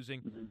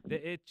refusing,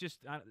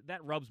 that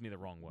rubs me the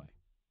wrong way.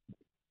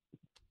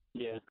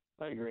 Yeah,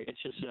 I agree.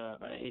 It's just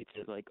I hate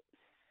to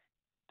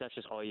that's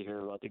just all you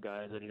hear about the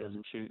guy, that he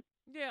doesn't shoot.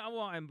 Yeah,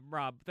 well,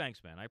 Rob,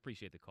 thanks, man. I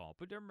appreciate the call.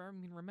 But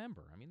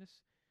remember,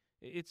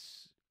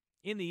 it's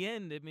in the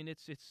end,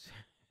 it's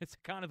it's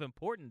kind of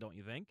important, don't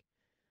you think?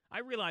 I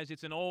realize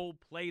it's an old,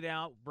 played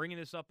out, bringing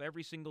this up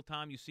every single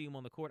time you see him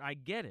on the court. I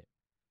get it.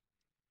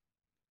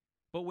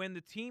 But when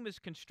the team is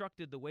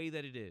constructed the way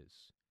that it is,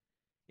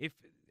 let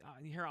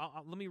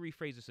me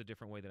rephrase this a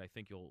different way that I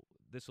think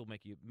this will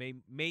make you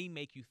may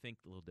make you think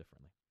a little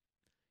differently.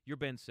 You're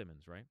Ben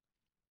Simmons, right?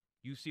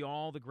 You see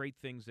all the great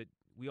things that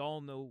we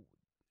all know,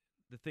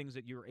 the things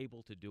that you're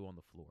able to do on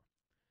the floor.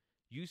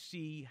 You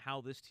see how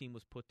this team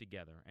was put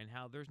together and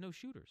how there's no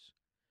shooters.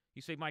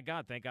 You say, my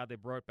God, thank God they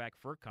brought back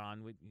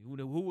Furkan.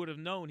 Who would have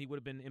known he would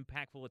have been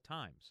impactful at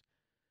times?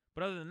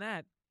 But other than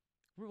that,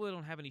 we really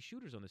don't have any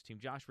shooters on this team.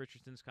 Josh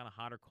Richardson's kind of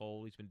hot or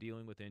cold. He's been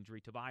dealing with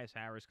injury. Tobias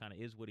Harris kind of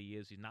is what he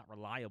is. He's not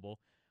reliable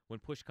when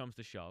push comes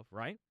to shove,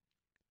 right?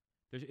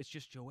 It's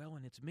just Joel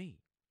and it's me.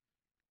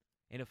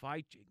 And if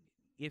I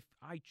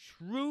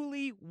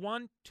truly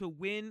want to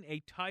win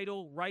a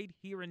title right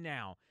here and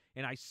now,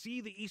 and I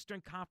see the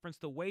Eastern Conference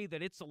the way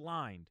that it's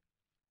aligned,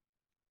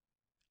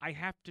 I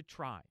have to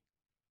try.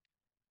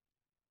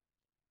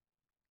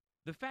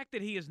 The fact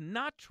that he is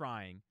not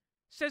trying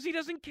says he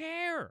doesn't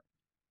care.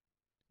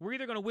 We're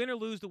either going to win or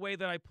lose the way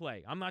that I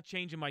play. I'm not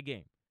changing my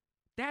game.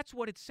 That's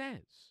what it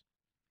says.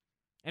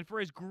 And for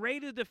as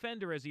great a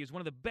defender as he is,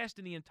 one of the best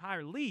in the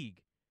entire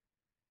league,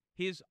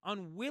 his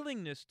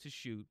unwillingness to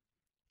shoot,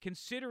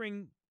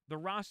 considering the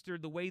roster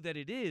the way that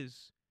it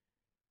is,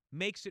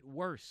 makes it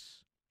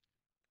worse.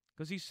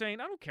 Because he's saying,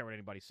 I don't care what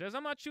anybody says.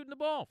 I'm not shooting the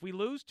ball. If we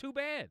lose, too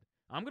bad.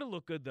 I'm going to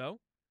look good, though.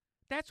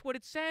 That's what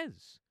it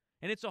says.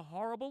 And it's a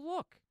horrible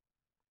look.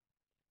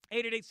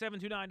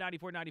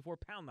 888-729-9494,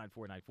 pound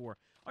 9494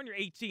 on your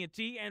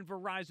AT&T and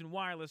Verizon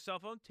wireless cell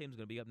phone. Tim's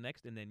going to be up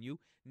next, and then you.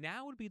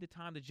 Now would be the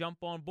time to jump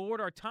on board.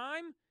 Our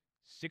time,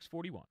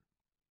 6:41.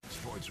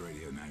 Sports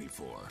Radio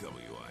 94,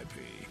 WIP,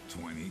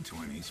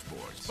 2020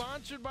 Sports.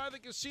 Sponsored by the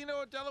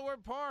Casino at Delaware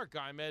Park.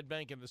 I'm Ed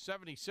Bank, and the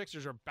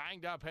 76ers are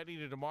banged up heading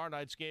to tomorrow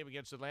night's game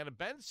against Atlanta.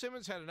 Ben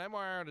Simmons had an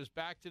MRI on his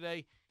back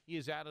today. He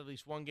is out at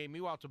least one game.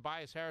 Meanwhile,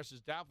 Tobias Harris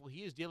is doubtful. He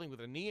is dealing with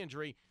a knee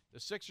injury. The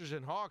Sixers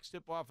and Hawks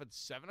tip off at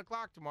 7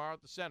 o'clock tomorrow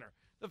at the Center.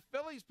 The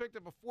Phillies picked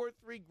up a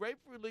 4-3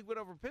 Grapefruit League win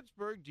over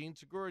Pittsburgh. Gene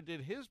Segura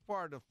did his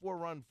part of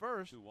 4-run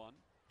first. 2-1.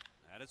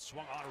 And it's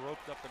swung on,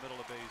 roped up the middle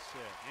of base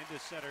hit. Into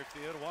center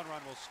field. One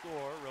run will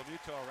score.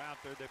 Realmuto around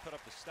third. They put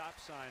up the stop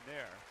sign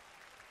there.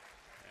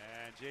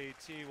 And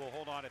JT will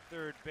hold on at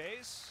third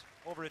base.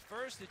 Over at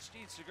first, it's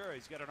Gene Segura.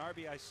 He's got an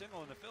RBI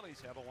single, and the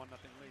Phillies have a 1-0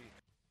 lead.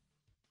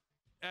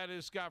 That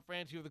is Scott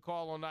Franti with the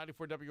call on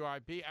 94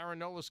 WIP. Aaron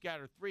Nola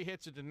scattered 3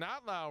 hits and did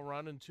not allow a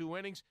run in 2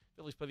 innings.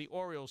 Phillies play the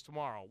Orioles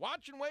tomorrow.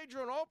 Watch and wager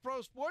on all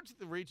pro sports at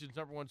the region's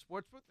 #1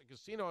 sportsbook, the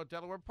Casino at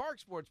Delaware Park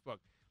Sportsbook.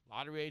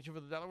 Lottery agent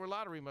for the Delaware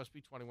Lottery must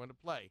be 21 to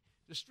play.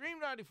 To stream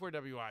 94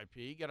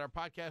 WIP, get our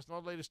podcast and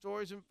all the latest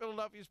stories in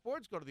Philadelphia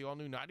sports, go to the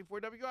all-new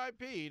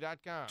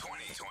 94WIP.com.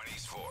 2020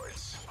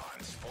 Sports on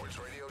Sports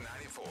Radio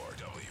 94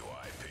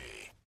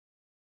 WIP.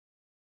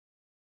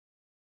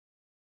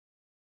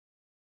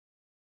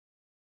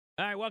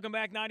 All right, welcome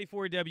back,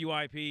 94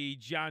 WIP.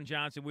 John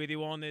Johnson with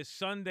you on this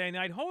Sunday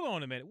night. Hold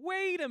on a minute.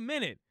 Wait a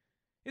minute.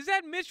 Is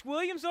that Mitch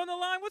Williams on the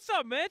line? What's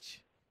up,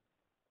 Mitch?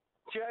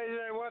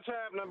 JJ, what's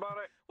happening,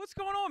 buddy? What's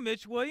going on,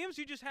 Mitch Williams?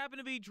 You just happen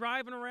to be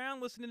driving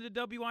around listening to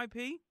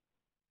WIP?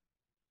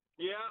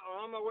 Yeah,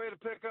 on my way to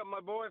pick up my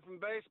boy from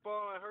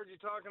baseball. I heard you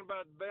talking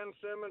about Ben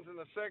Simmons and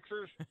the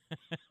Sixers.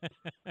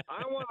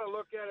 I want to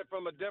look at it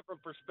from a different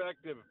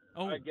perspective,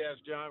 I guess,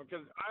 John,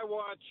 because I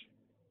watch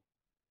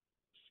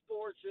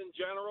sports in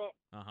general.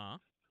 Uh-huh.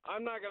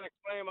 I'm not going to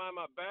claim I'm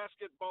a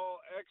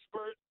basketball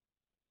expert,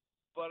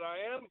 but I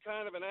am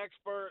kind of an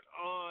expert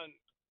on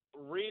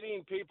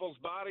reading people's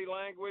body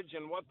language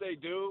and what they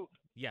do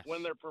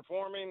when they're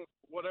performing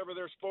whatever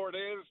their sport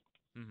is.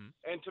 Mm-hmm.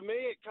 And to me,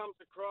 it comes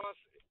across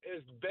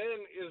as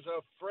Ben is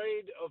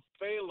afraid of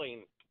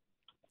failing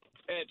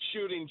at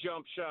shooting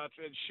jump shots,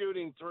 at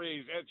shooting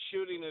threes, at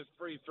shooting his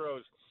free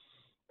throws.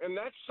 And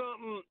that's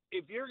something,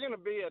 if you're going to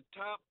be a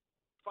top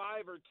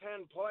 5 or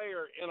 10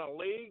 player in a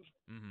league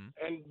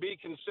and be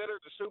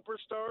considered a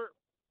superstar,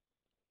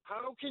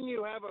 how can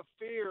you have a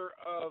fear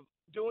of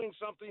doing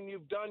something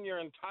you've done your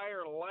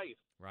entire life?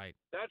 Right.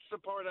 That's the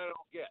part I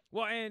don't get.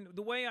 Well, and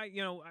the way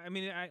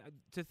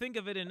to think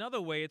of it another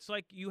way, it's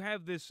like you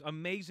have this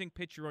amazing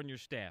pitcher on your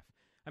staff.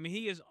 I mean,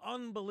 he is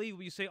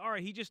unbelievable. You say, all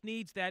right, he just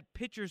needs that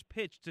pitcher's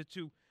pitch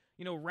to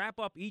wrap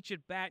up each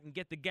at bat and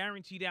get the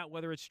guaranteed out,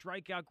 whether it's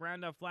strikeout,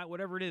 ground out, flat,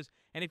 whatever it is.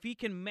 And if he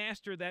can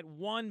master that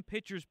one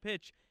pitcher's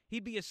pitch,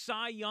 he'd be a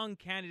Cy Young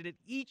candidate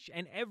each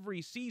and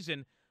every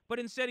season. But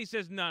instead he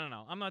says,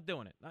 no, I'm not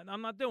doing it.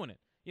 I'm not doing it.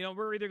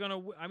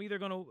 I'm either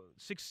gonna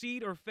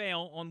succeed or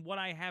fail on what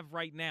I have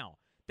right now.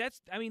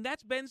 That's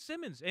Ben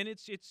Simmons, and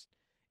it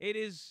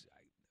is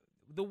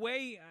the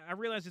way I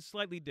realize it's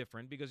slightly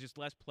different because it's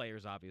less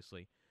players,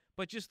 obviously,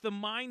 but just the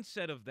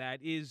mindset of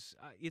that is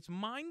it's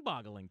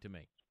mind-boggling to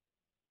me.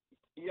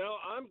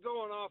 I'm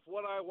going off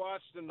what I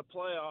watched in the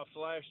playoffs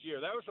last year.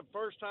 That was the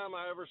first time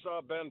I ever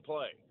saw Ben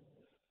play.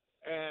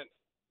 And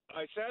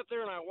I sat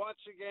there and I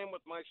watched the game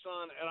with my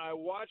son, and I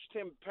watched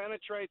him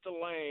penetrate the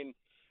lane,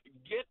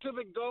 get to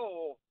the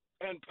goal,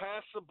 and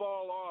pass the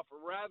ball off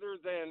rather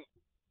than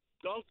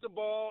dunk the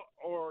ball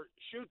or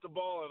shoot the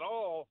ball at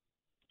all,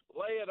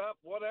 lay it up,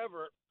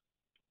 whatever.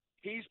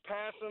 He's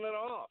passing it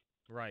off.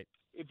 Right.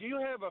 If you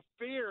have a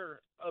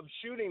fear of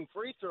shooting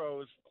free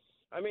throws,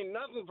 I mean,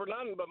 nothing for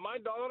nothing, but my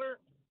daughter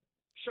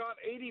shot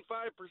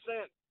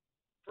 85%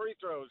 free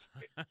throws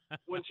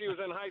when she was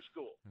in high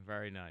school.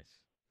 Very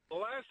nice. The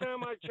last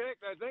time I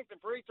checked, I think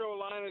the free throw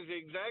line is the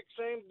exact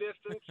same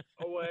distance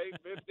away,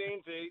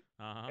 15 feet,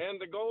 and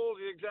the goal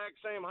is the exact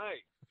same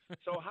height.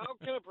 So how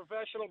can a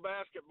professional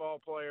basketball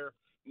player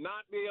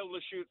not be able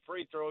to shoot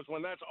free throws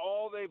when that's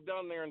all they've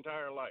done their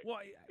entire life?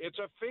 Well, it's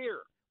a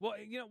fear. Well,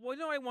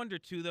 I wonder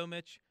too, though,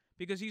 Mitch,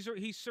 because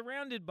he's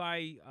surrounded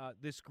by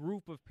this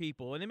group of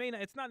people, and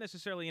it's not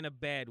necessarily in a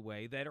bad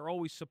way, that are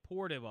always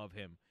supportive of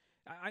him.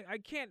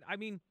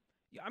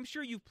 I'm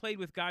sure you've played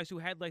with guys who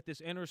had like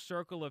this inner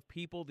circle of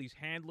people, these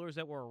handlers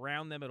that were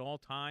around them at all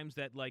times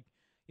that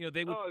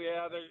they would. Oh,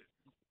 yeah.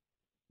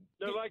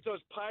 They're like those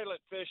pilot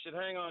fish that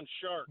hang on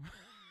sharks.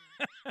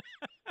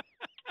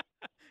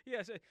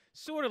 Yes,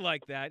 sort of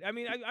like that. I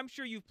mean, I'm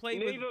sure you've played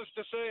Needless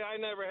to say, I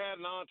never had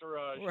an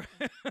entourage.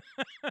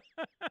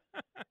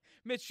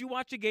 Mitch, you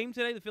watch a game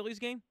today, the Phillies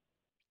game?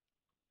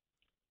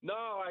 No,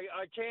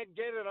 I can't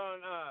get it on.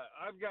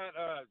 I've got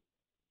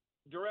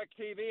Direct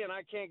TV, and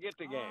I can't get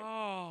the game.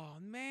 Oh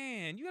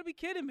man, you gotta be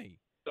kidding me!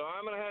 So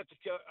I'm gonna have to.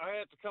 I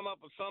have to come up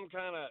with some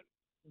kind of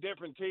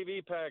different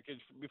TV package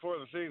before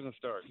the season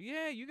starts.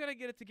 Yeah, you got to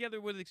get it together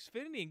with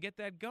Xfinity and get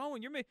that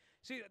going. Let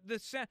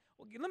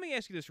me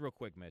ask you this real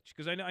quick, Mitch,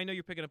 because I know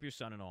you're picking up your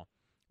son and all.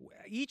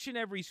 Each and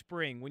every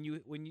spring,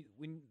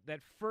 when that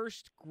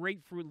first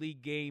Grapefruit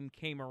League game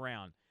came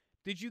around,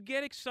 did you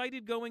get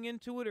excited going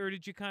into it, or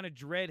did you kind of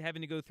dread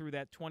having to go through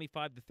that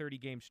 25 to 30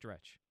 game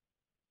stretch?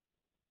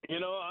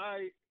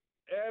 I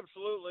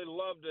absolutely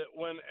loved it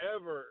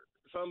whenever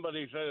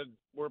somebody said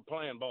we're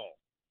playing ball.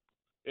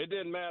 It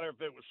didn't matter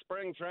if it was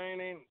spring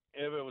training,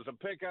 if it was a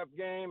pickup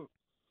game,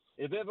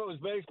 if it was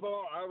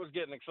baseball, I was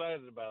getting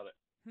excited about it.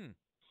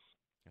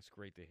 That's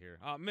great to hear.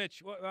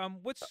 Mitch,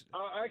 what's...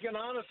 I can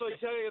honestly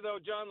tell you, though,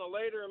 John, the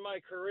later in my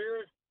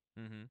career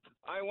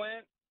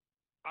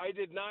I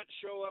did not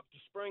show up to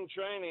spring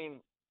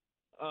training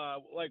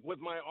with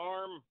my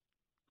arm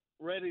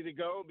ready to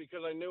go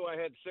because I knew I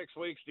had 6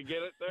 weeks to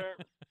get it there.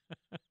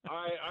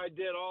 I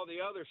did all the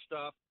other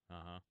stuff,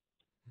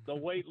 the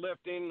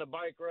weightlifting, the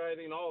bike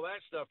riding, all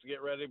that stuff to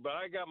get ready, but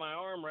I got my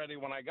arm ready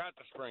when I got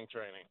to spring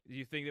training. Do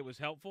you think it was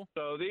helpful?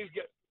 So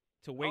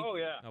to wait? Oh,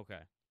 yeah.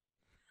 Okay.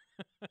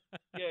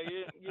 Yeah,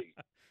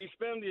 you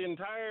spend the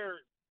entire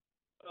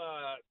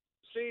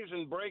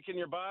season breaking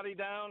your body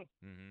down,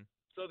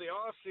 so the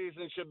off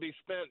season should be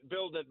spent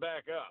building it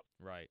back up.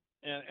 Right.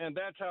 And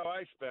that's how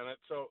I spent it.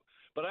 So,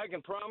 but I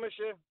can promise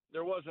you,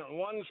 there wasn't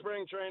one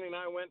spring training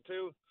I went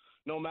to,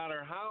 no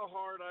matter how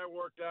hard I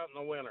worked out in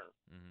the winter.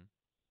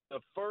 The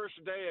first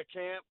day of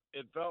camp,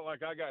 it felt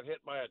like I got hit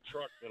by a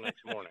truck the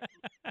next morning.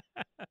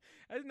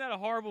 Isn't that a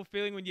horrible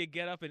feeling when you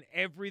get up and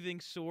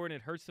everything's sore and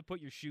it hurts to put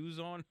your shoes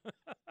on?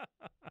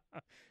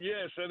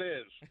 Yes, it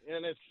is.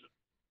 And it's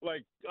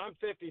like I'm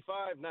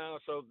 55 now,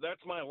 so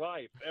that's my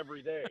life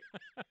every day.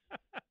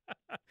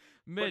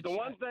 Mitch, but the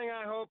one thing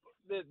I hope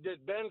that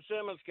Ben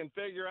Simmons can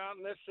figure out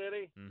in this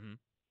city,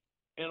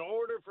 in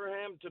order for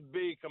him to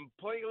be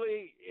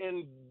completely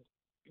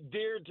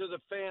endeared to the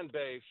fan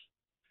base,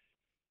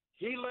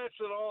 he lets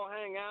it all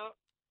hang out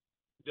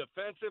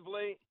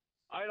defensively.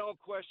 I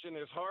don't question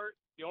his heart.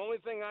 The only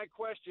thing I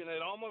question,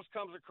 it almost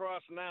comes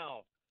across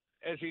now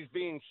as he's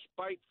being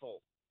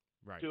spiteful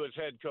to his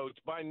head coach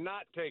by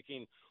not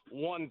taking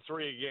 1-3 a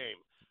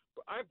game.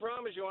 I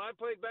promise you, when I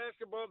played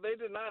basketball, they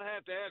did not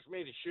have to ask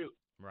me to shoot.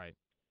 Right.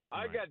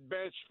 I got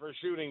benched for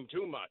shooting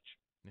too much.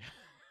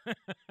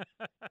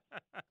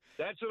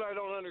 That's what I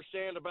don't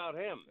understand about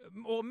him.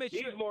 Well, Mitch,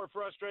 he's more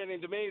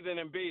frustrating to me than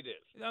Embiid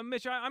is.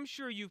 Mitch, I'm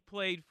sure you've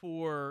played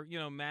for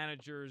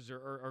managers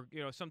or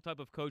some type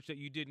of coach that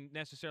you didn't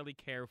necessarily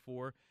care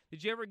for.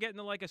 Did you ever get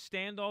into like a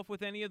standoff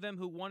with any of them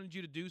who wanted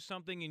you to do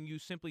something and you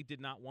simply did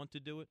not want to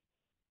do it?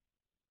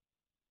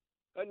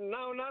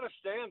 No, not a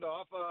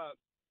standoff.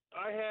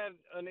 I had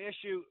an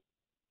issue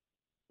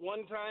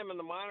one time in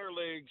the minor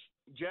leagues.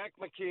 Jack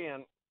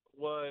McKeon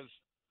was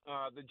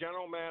the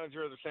general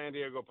manager of the San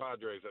Diego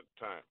Padres at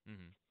the time.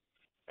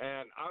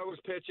 And I was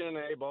pitching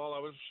an A-ball. I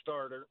was a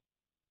starter.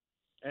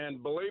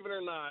 And believe it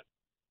or not,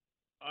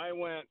 I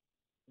went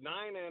 9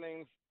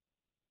 innings.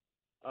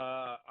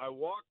 I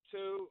walked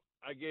 2.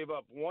 I gave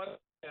up 1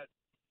 hit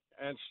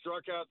and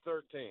struck out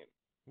 13.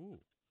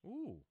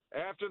 Ooh.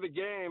 After the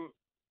game,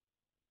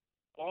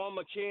 Paul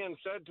McKeon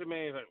said to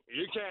me that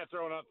you can't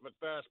throw nothing but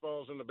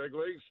fastballs in the big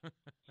leagues.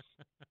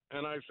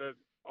 And I said,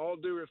 all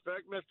due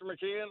respect, Mr.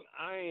 McKeon,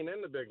 I ain't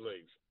in the big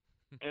leagues.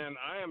 And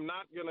I am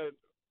not going to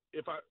 –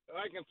 if I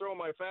can throw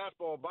my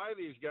fastball by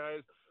these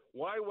guys,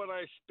 why would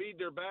I speed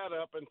their bat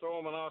up and throw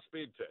them an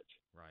off-speed pitch?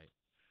 Right.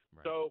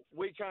 So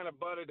we kind of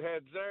butted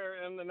heads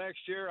there, and the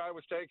next year I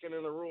was taken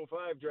in the Rule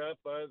 5 draft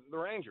by the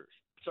Rangers.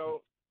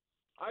 So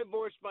I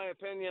voiced my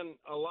opinion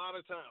a lot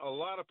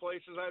of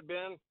places I've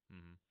been,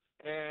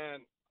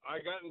 and I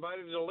got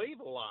invited to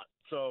leave a lot.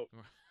 So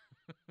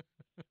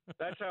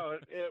that's how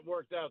it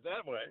worked out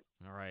that way.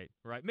 All right.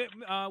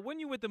 When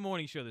you with the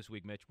morning show this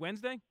week, Mitch?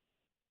 Wednesday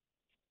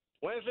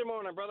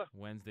morning, brother.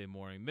 Wednesday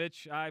morning.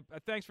 Mitch,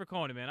 thanks for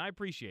calling, man. I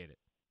appreciate it.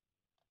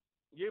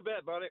 You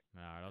bet, buddy.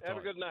 All right, Have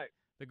a good night.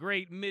 The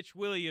great Mitch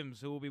Williams,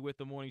 who will be with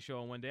the morning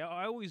show on Wednesday.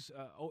 I always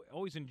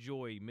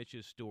enjoy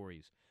Mitch's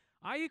stories.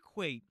 I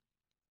equate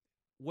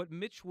what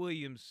Mitch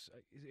Williams.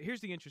 Here's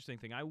the interesting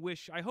thing.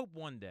 I hope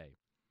one day,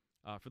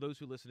 for those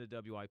who listen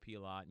to WIP a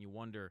lot, and you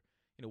wonder,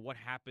 what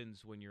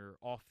happens when you're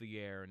off the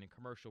air and in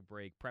commercial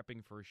break,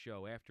 prepping for a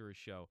show, after a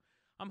show.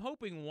 I'm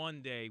hoping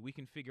one day we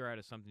can figure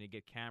out something to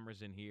get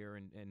cameras in here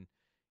and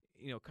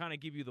kind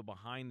of give you the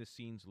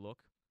behind-the-scenes look.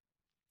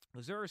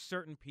 Because there are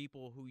certain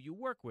people who you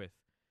work with.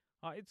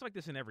 It's like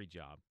this in every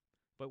job,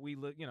 but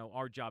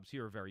our jobs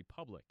here are very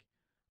public,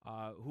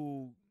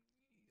 who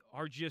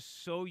are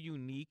just so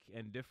unique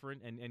and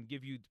different and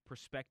give you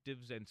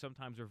perspectives and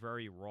sometimes are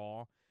very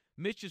raw.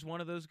 Mitch is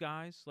one of those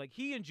guys. Like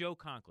he and Joe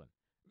Conklin.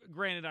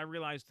 Granted, I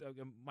realized,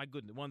 my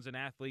goodness, one's an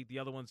athlete, the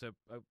other one's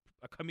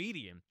a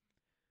comedian.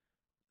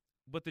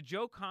 But the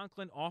Joe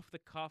Conklin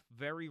off-the-cuff,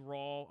 very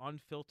raw,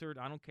 unfiltered,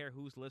 I don't care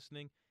who's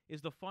listening,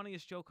 is the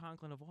funniest Joe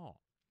Conklin of all.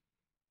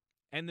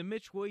 And the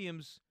Mitch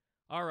Williams,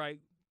 all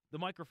right, the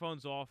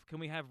microphone's off. Can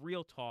we have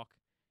real talk?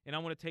 And I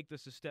want to take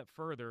this a step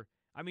further.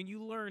 I mean,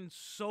 you learn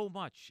so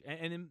much,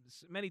 and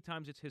many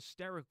times it's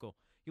hysterical.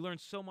 You learn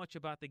so much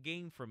about the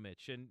game from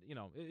Mitch. And,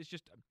 it's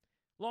just,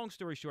 long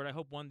story short, I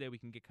hope one day we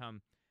can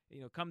come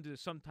to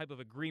some type of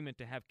agreement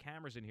to have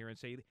cameras in here and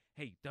say,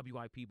 hey,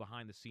 WIP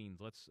behind the scenes,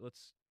 let's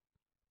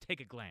take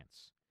a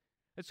glance.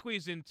 Let's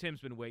squeeze in.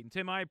 Tim's been waiting.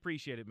 Tim, I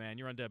appreciate it, man.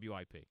 You're on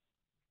WIP.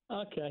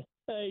 Okay.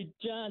 Hey,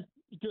 John,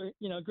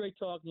 great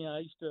talking. I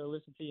used to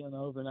listen to you on the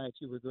overnights.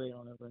 You were great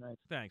on overnights.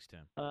 Thanks,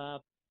 Tim.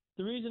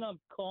 The reason I'm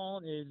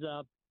calling is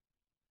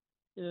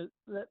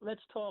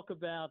let's talk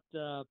about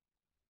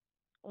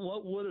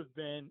what would have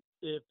been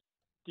if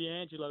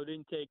D'Angelo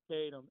didn't take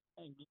Tatum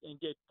and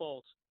get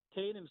Fultz.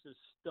 Tatum's a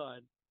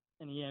stud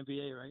in the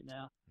NBA right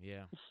now.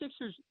 Yeah. The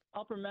Sixers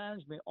upper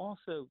management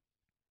also,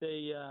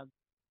 they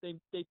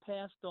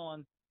passed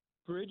on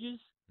Bridges.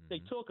 They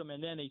took him,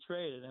 and then they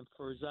traded him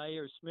for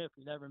Zaire Smith,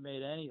 who never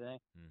made anything.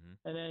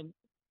 And then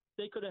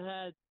they could have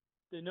had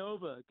the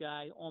Nova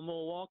guy on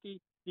Milwaukee,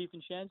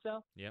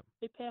 DiVincenzo. Yep.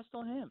 They passed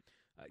on him,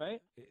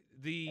 right?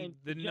 The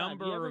John,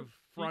 number of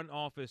front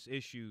office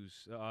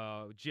issues,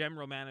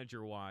 general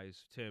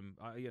manager-wise, Tim,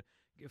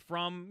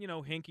 from,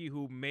 Hinkie,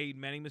 who made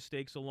many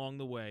mistakes along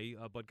the way,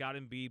 but got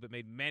Embiid, but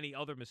made many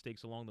other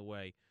mistakes along the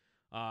way,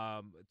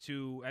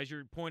 to, as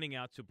you're pointing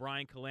out, to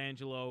Brian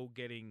Colangelo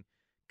getting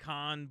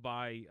conned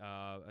by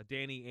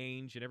Danny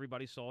Ainge, and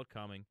everybody saw it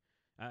coming,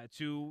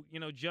 to,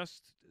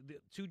 just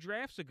 2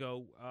 drafts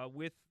ago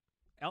with,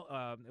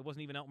 it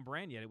wasn't even Elton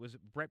Brand yet. It was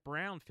Brett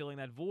Brown filling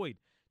that void,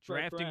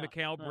 drafting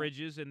Mikal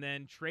Bridges and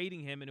then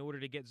trading him in order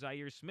to get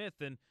Zaire Smith.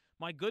 And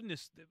my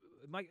goodness,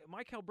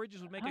 Mikal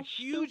Bridges would make a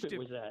huge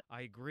difference.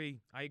 I agree.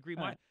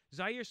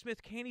 Zaire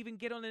Smith can't even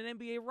get on an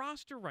NBA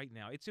roster right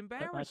now. It's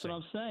embarrassing. That's what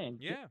I'm saying.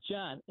 Yeah.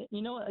 John,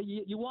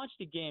 you watch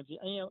the games.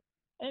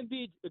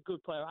 Embiid's a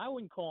good player. I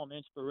wouldn't call him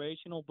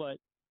inspirational, but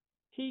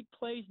he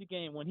plays the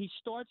game. When he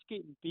starts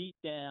getting beat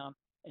down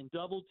and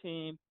double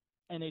teamed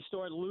and they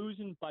start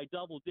losing by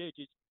double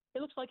digits,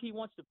 it looks like he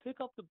wants to pick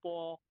up the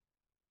ball,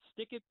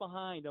 stick it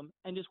behind him,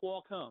 and just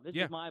walk home. This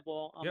is my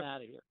ball. I'm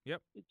out of here.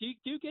 Yep. Do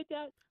you get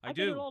that? I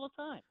do. Get it all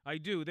the time. I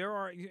do. There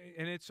are,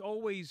 and it's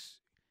always,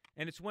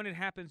 and it's when it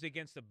happens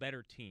against a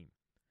better team,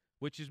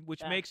 which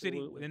makes it,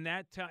 and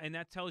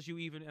that tells you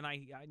even, and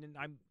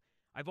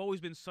I've always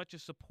been such a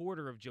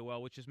supporter of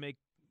Joel,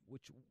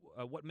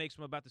 what makes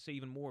him about to say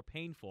even more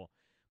painful.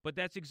 But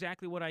that's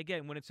exactly what I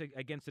get when it's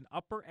against an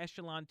upper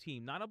echelon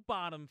team, not a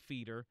bottom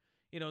feeder.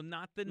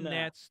 Not the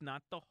Nets,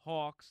 not the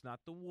Hawks, not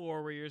the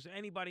Warriors,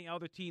 anybody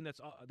other team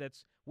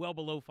that's well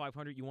below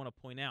 500. You want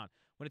to point out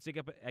when it's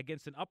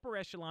against an upper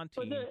echelon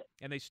team,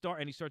 and he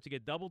starts to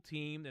get double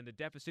teamed, and the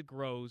deficit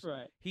grows.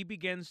 Right. He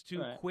begins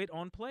to quit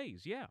on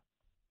plays. Yeah.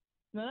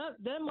 Now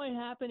that might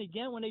happen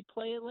again when they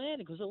play Atlanta,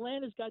 because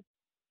Atlanta's got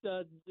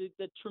the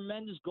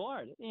tremendous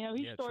guard.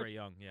 He starts Trae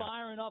Young,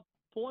 firing up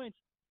points.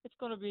 It's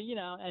going to be,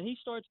 and he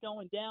starts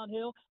going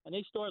downhill, and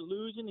they start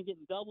losing and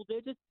getting double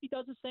digits. He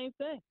does the same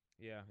thing.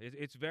 Yeah,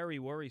 it's very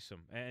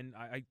worrisome, and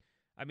I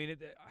mean,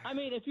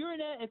 if you're an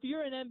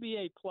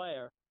NBA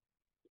player,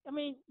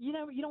 you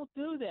don't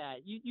do that.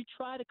 You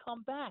try to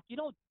come back. You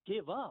don't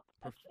give up.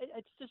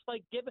 It's just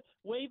like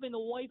waving the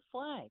white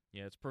flag.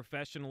 Yeah, it's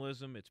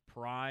professionalism. It's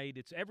pride.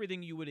 It's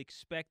everything you would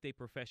expect a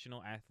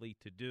professional athlete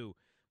to do,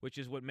 which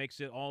is what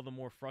makes it all the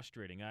more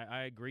frustrating.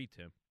 I agree,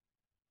 Tim.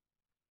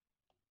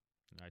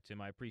 All right,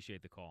 Tim, I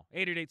appreciate the call.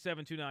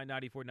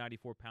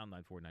 888-729-9494, pound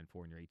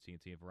 9494 in your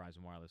AT&T and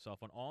Verizon Wireless cell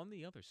phone. On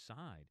the other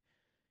side,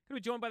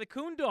 Going to be joined by the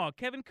Coon Dog,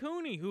 Kevin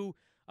Cooney, who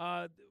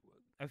a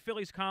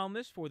Phillies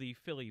columnist for the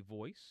Philly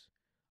Voice,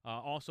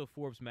 also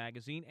Forbes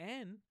magazine,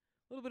 and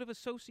a little bit of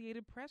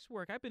Associated Press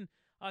work. I've been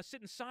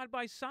sitting side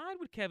by side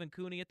with Kevin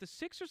Cooney at the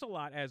Sixers a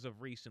lot as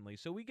of recently,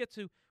 so we get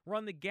to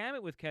run the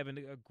gamut with Kevin,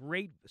 a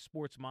great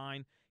sports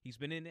mind. He's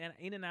been in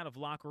and out of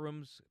locker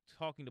rooms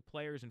talking to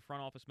players and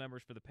front office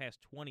members for the past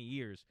 20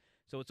 years,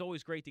 so it's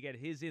always great to get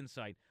his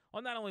insight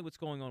on not only what's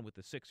going on with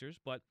the Sixers,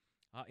 but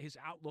his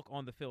outlook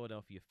on the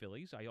Philadelphia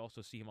Phillies. I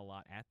also see him a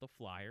lot at the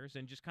Flyers,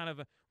 and just kind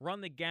of run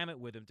the gamut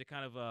with him to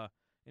kind of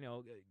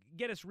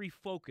get us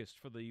refocused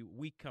for the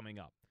week coming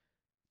up.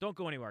 Don't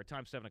go anywhere.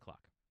 Time 7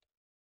 o'clock.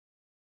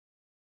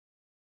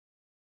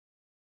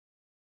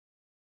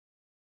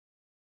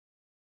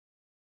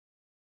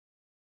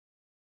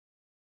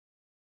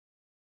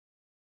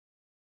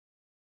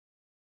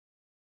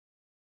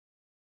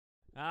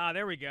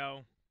 There we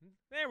go.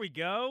 There we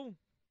go.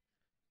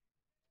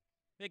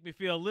 Make me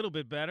feel a little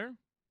bit better.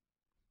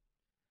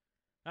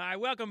 All right,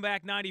 welcome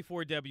back,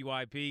 94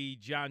 WIP.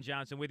 John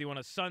Johnson with you on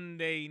a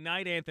Sunday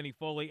night. Anthony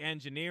Foley,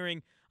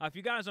 engineering. If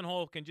you guys on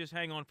hold can just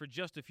hang on for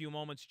just a few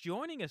moments.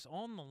 Joining us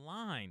on the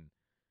line,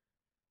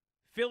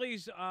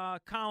 Phillies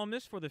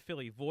columnist for the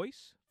Philly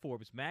Voice,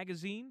 Forbes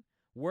magazine,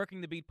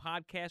 Working the Beat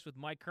podcast with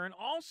Mike Kern.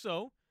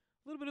 Also,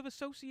 a little bit of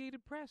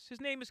Associated Press.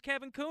 His name is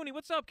Kevin Cooney.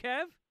 What's up,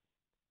 Kev?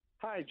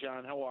 Hi,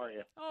 John. How are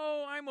you?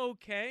 Oh, I'm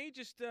okay.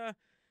 Just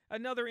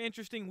another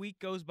interesting week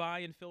goes by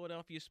in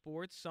Philadelphia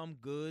sports. Some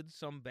good,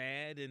 some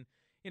bad. And,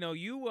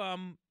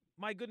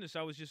 my goodness,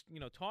 I was just,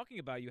 talking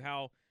about you,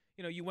 how,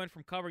 you went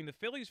from covering the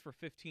Phillies for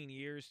 15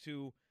 years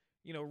to,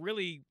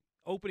 really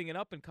opening it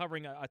up and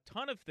covering a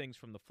ton of things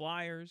from the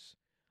Flyers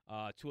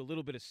to a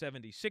little bit of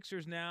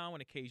 76ers now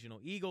and occasional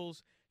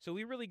Eagles. So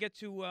we really get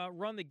to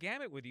run the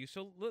gamut with you.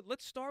 So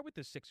let's start with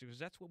the Sixers.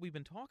 That's what we've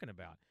been talking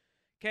about.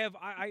 Kev,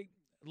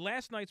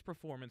 last night's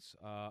performance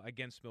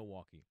against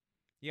Milwaukee.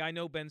 Yeah, I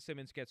know Ben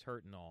Simmons gets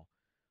hurt and all,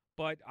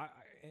 but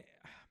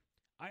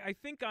I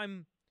think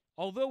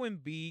although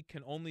Embiid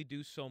can only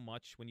do so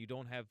much when you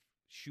don't have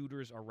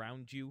shooters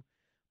around you,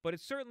 but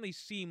it certainly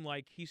seemed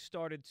like he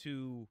started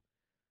to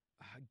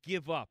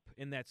give up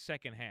in that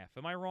second half.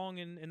 Am I wrong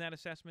in that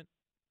assessment?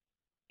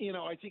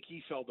 I think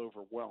he felt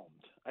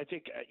overwhelmed. I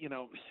think,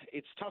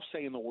 it's tough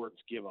saying the words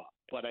give up,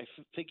 but I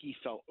think he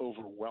felt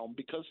overwhelmed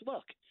because,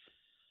 look,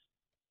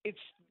 it's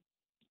 –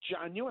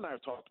 John, you and I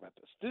have talked about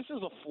this. This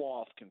is a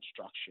flaw of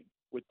construction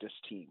with this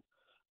team.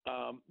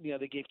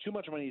 They gave too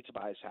much money to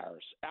Tobias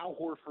Harris. Al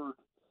Horford,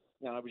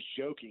 I was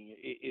joking,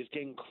 is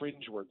getting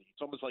cringeworthy.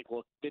 It's almost like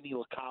Vinny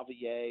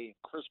LeCavier and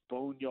Chris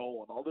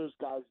Boniol and all those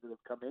guys that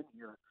have come in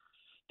here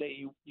that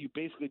you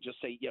basically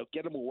just say,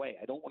 get them away.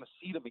 I don't want to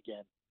see them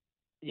again,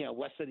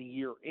 less than a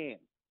year in.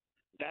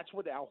 That's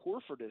what Al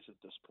Horford is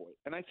at this point.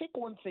 And I think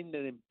one thing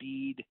that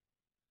Embiid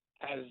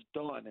has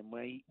done, and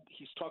when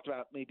he's talked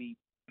about maybe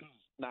 –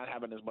 not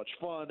having as much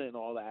fun and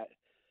all that,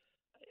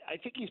 I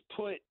think he's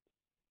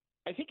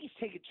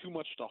taken too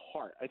much to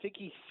heart. I think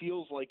he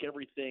feels like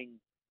everybody's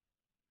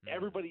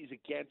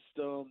against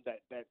him,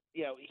 that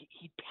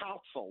he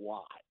pouts a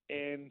lot.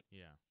 And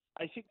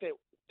I think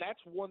that's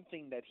one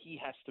thing that he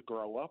has to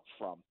grow up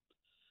from.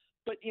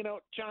 But,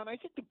 John, I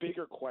think the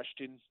bigger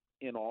question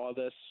in all of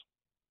this,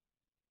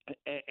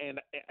 and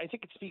I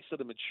think it speaks to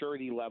the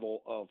maturity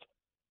level of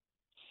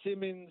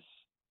Simmons,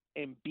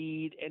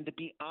 Embiid, and to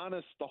be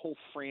honest, the whole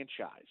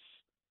franchise,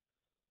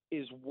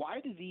 is why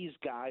do these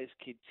guys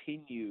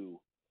continue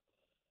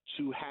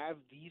to have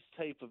these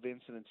type of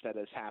incidents that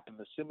has happened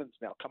to Simmons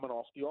now coming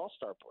off the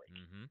All-Star break?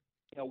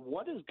 Mm-hmm.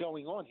 What is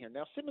going on here?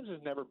 Now, Simmons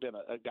has never been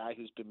a guy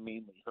who's been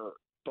mainly hurt,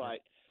 but,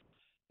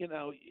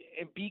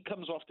 Embiid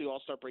comes off the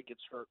All-Star break, gets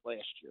hurt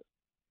last year.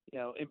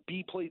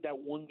 Embiid played that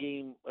one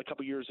game a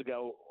couple years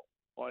ago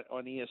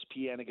on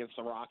ESPN against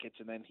the Rockets,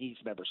 and then he's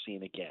never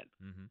seen again.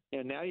 Mm-hmm.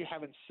 And now you're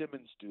having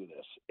Simmons do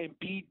this.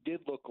 Embiid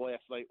did look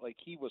last night like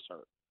he was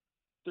hurt.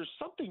 There's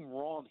something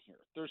wrong here.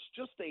 There's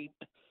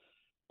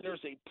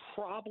a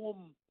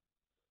problem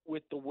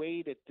with the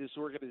way that this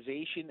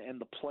organization and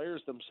the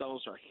players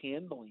themselves are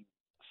handling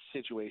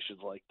situations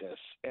like this.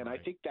 And right.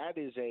 I think that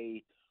is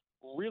a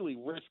really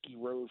risky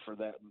road for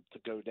them to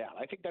go down.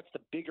 I think that's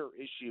the bigger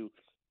issue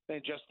than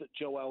just that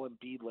Joel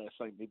Embiid last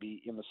night,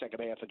 maybe in the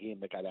second half of the game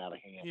that got out of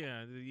hand.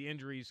 Yeah, the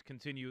injuries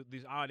continue.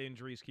 These odd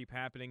injuries keep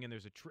happening, and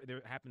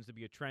there happens to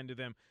be a trend to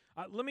them.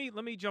 Let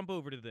me jump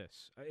over to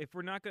this. If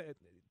we're not going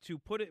to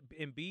put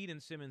Embiid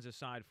and Simmons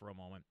aside for a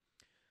moment,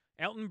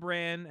 Elton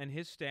Brand and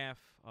his staff,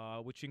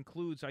 which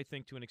includes, I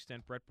think, to an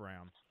extent, Brett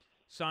Brown,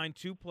 signed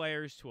two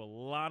players to a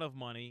lot of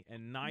money,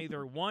 and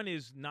neither one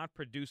is not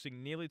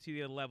producing nearly to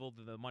the level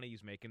that the money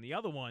he's making. The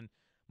other one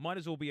might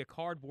as well be a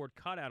cardboard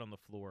cutout on the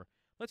floor.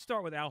 Let's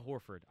start with Al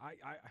Horford.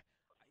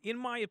 In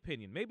my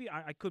opinion, maybe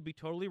I could be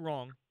totally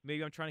wrong.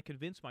 Maybe I'm trying to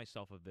convince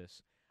myself of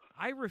this.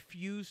 I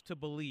refuse to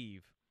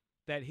believe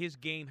that his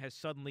game has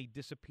suddenly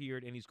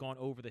disappeared and he's gone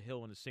over the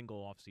hill in a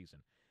single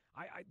offseason.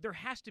 There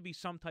has to be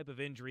some type of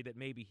injury that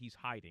maybe he's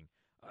hiding.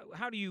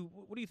 What do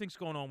you think's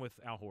going on with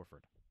Al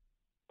Horford?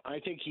 I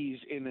think he's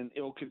in an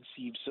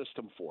ill-conceived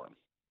system for him.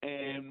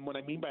 And what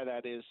I mean by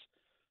that is,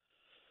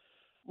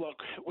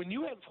 look, when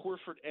you have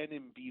Horford and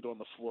Embiid on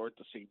the floor at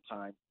the same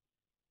time,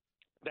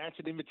 that's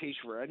an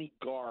invitation for any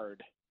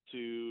guard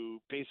to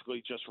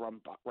basically just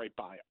run right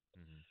by them.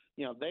 Mm-hmm.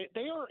 You know,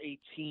 they are a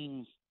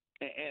team,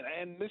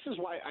 and this is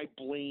why I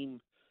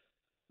blame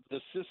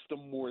the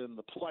system more than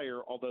the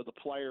player, although the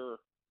player,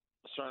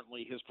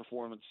 certainly his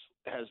performance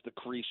has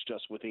decreased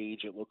just with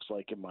age, it looks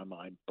like, in my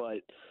mind.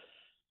 But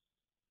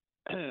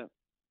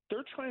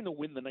they're trying to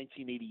win the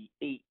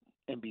 1988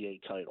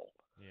 NBA title.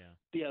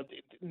 Yeah,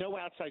 no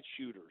outside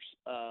shooters.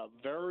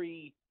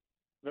 Very,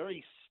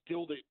 very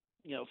stilled,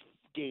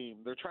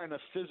 game. They're trying to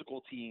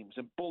physical teams,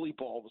 and bully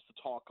ball was the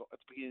talk at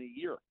the beginning of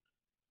the year.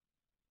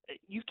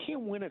 You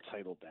can't win a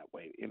title that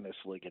way in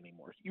this league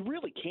anymore. You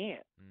really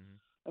can't. Mm-hmm.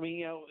 I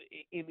mean,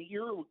 in the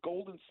era with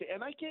Golden State,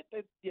 and I get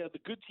that, the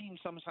good teams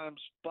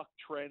sometimes buck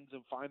trends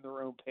and find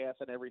their own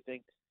path and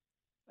everything.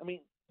 I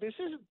mean, this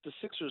isn't the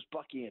Sixers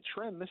bucking a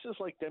trend. This is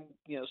like them,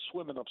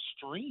 swimming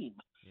upstream.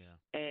 Yeah.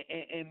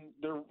 And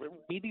they're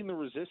meeting the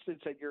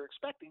resistance that you're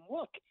expecting.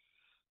 Look,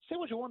 say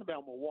what you want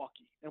about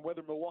Milwaukee and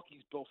whether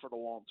Milwaukee's built for the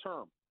long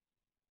term.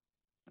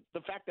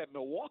 The fact that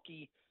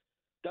Milwaukee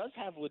does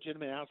have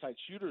legitimate outside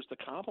shooters to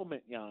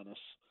complement Giannis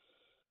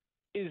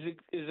is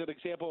an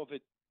example of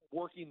it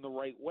working the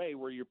right way,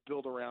 where you're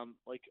built around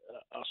like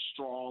a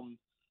strong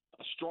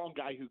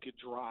guy who could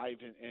drive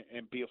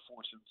and be a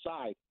force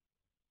inside.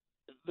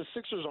 The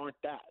Sixers aren't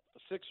that.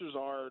 The Sixers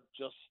are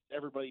just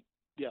everybody,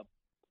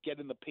 get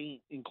in the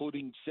paint,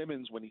 including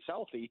Simmons when he's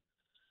healthy,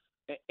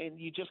 and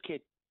you just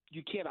can't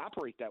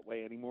operate that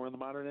way anymore in the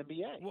modern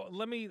NBA. Well,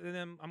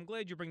 I'm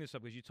glad you bring this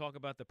up, because you talk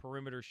about the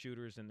perimeter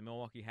shooters and the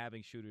Milwaukee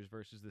having shooters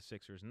versus the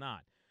Sixers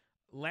not.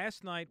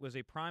 Last night was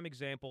a prime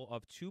example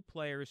of two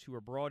players who were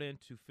brought in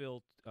to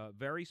fill a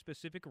very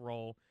specific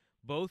role,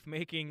 both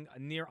making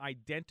near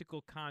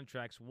identical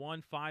contracts,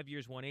 one 5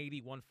 years,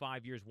 180, one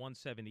 5 years,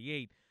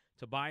 178,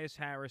 Tobias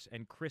Harris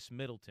and Chris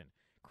Middleton.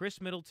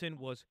 Chris Middleton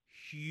was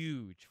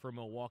huge for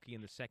Milwaukee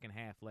in the second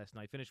half last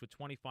night, finished with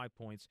 25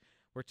 points,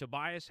 where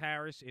Tobias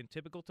Harris, in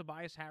typical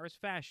Tobias Harris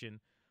fashion,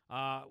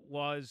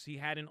 he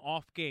had an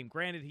off game.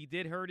 Granted, he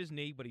did hurt his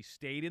knee, but he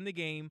stayed in the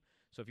game.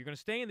 So if you're going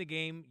to stay in the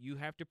game, you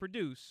have to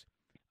produce.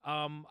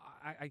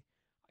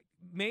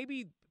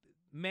 Maybe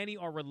many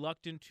are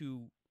reluctant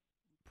to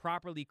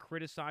properly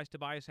criticize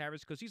Tobias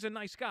Harris because he's a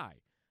nice guy.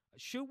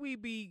 Should we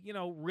be,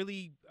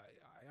 really,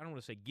 I don't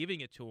want to say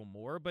giving it to him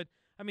more, but,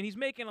 I mean, he's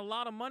making a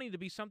lot of money to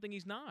be something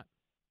he's not.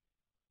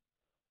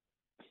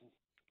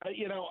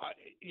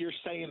 You're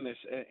saying this,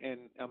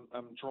 and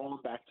I'm drawing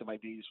back to my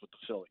days with the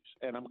Phillies,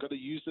 and I'm going to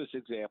use this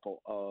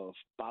example of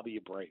Bobby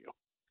Abreu.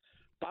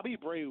 Bobby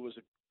Abreu was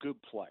a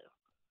good player,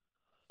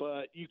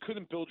 but you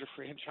couldn't build your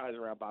franchise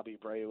around Bobby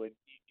Abreu, and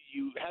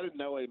you had to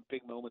know in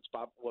big moments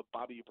what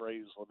Bobby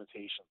Abreu's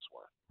limitations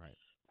were. Right.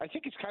 I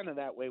think it's kind of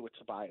that way with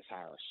Tobias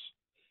Harris.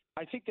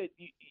 I think that,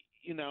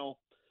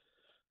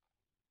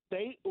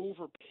 they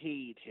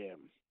overpaid him,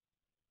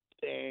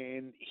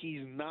 and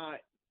he's not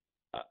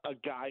a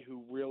guy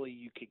who really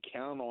you could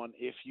count on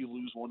if you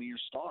lose one of your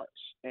stars.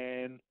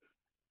 And,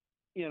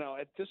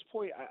 at this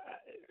point,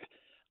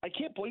 I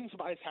can't blame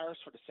Tobias Harris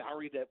for the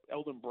salary that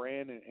Elton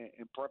Brand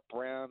and Brett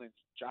Brown and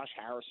Josh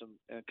Harrison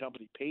and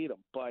company paid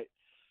him. But,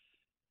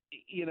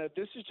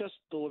 this is just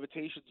the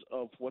limitations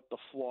of what the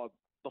flawed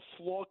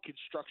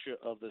construction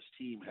of this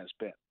team has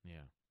been.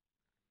 Yeah.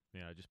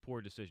 Yeah, just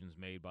poor decisions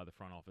made by the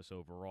front office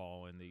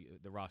overall and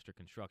the roster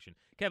construction.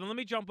 Kevin, let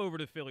me jump over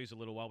to the Phillies a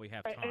little while we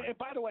have time. And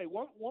by the way,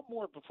 one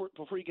more before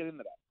you get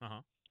into that.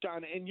 Uh-huh.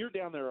 John, and you're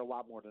down there a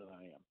lot more than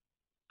I am.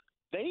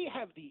 They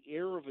have the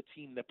air of a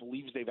team that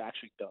believes they've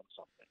actually done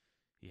something.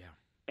 Yeah.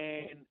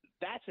 And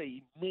that's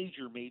a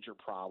major, major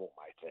problem,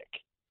 I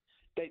think.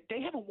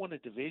 They haven't won a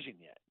division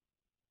yet.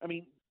 I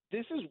mean,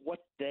 this is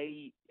what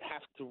they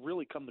have to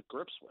really come to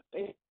grips with. They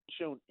haven't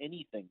shown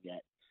anything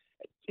yet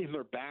in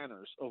their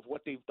banners of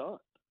what they've done.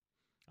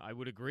 I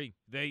would agree.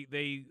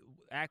 They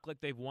act like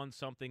they've won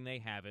something they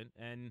haven't,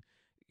 and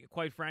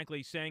quite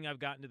frankly, saying I've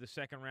gotten to the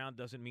second round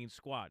doesn't mean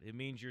squat. It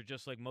means you're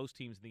just like most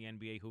teams in the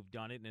NBA who've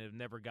done it and have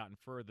never gotten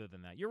further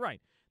than that. You're right.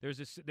 There's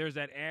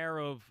that air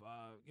of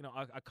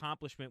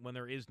accomplishment when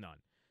there is none.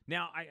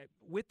 Now,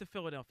 with the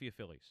Philadelphia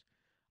Phillies,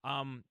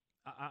 I'm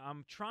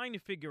trying to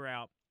figure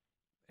out.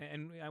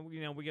 And,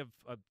 we have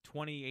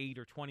 28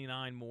 or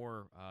 29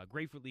 more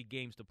Grapefruit League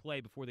games to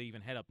play before they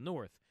even head up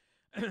north.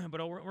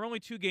 But we're only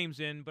 2 games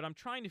in, but I'm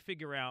trying to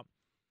figure out,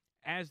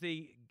 as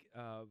they,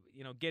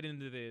 get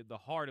into the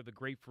heart of the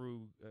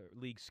Grapefruit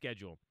League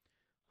schedule,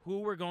 who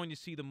we're going to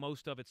see the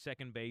most of at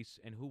second base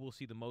and who we'll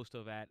see the most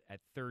of at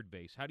third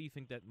base. How do you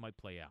think that might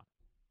play out?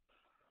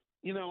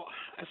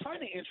 I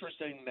find it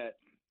interesting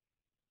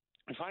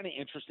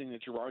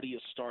that Girardi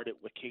has started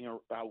with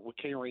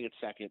Kingery at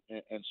second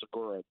and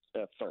Segura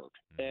at third.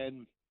 Mm-hmm.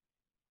 And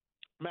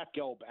Matt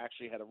Gelb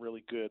actually had a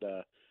really good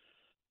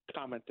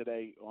comment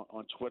today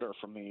on Twitter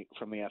from the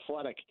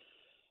Athletic.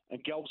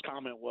 And Gelb's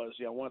comment was,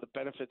 one of the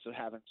benefits of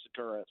having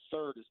Segura at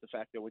third is the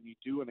fact that when you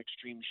do an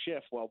extreme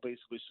shift,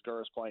 basically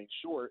Segura's playing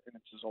short and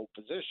it's his old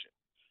position.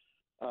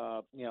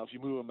 If you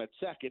move him at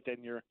second, then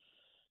you're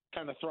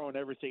kind of throwing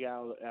everything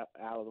out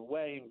of the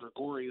way, and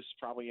Gregorius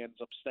probably ends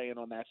up staying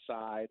on that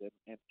side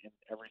and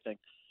everything.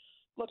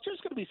 Look, there's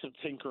going to be some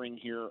tinkering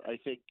here. I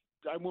think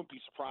I wouldn't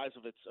be surprised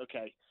if it's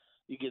okay.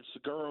 You get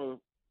Segura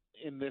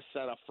in this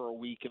setup for a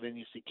week, and then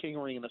you see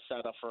Kingery in the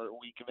setup for a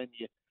week, and then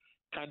you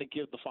kind of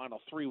give the final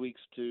 3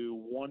 weeks to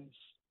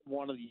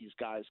one of these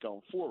guys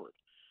going forward.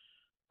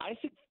 I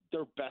think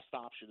their best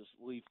option is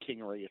to leave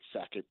Kingery at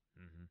second.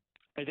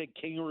 Mm-hmm. I think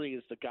Kingery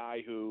is the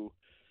guy who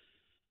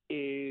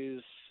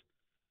is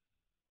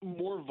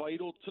more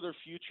vital to their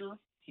future.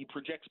 He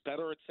projects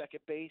better at second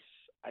base.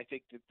 I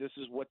think that this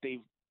is what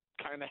they've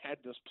kind of had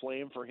this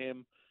plan for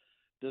him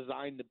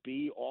designed to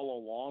be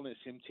all along, is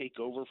him take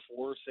over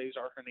for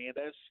Cesar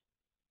Hernandez.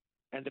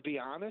 And to be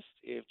honest,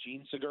 if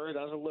Gene Segura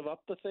doesn't live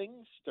up to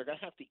things, they're going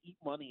to have to eat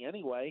money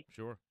anyway.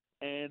 Sure.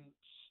 And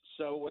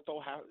so what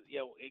they'll have,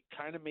 it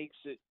kind of makes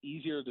it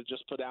easier to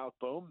just put Alec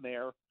Bohm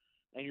there,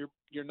 and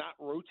you're not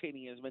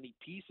rotating as many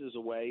pieces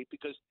away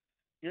because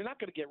you're not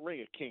going to get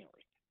rid of Kingery.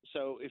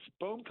 So if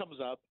Bohm comes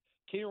up,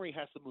 Kingery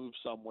has to move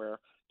somewhere.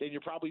 Then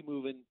you're probably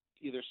moving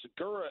either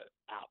Segura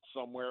out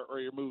somewhere, or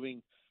you're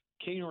moving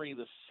Kingery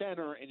the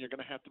center, and you're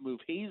going to have to move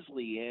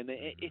Hazley in.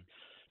 Mm-hmm.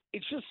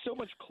 It's just so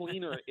much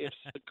cleaner if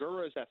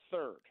Segura is at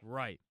third.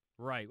 Right.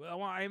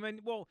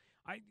 Well,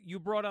 you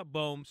brought up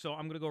Bohm, so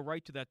I'm going to go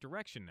right to that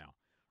direction now.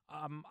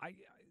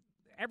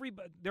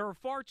 There are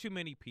far too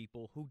many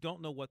people who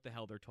don't know what the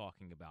hell they're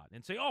talking about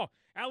and say, "Oh,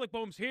 Alec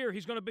Bohm's here.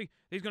 He's going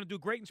to do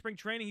great in spring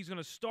training. He's going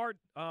to start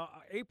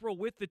April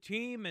with the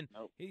team, and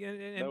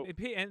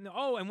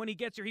and when he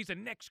gets here, he's the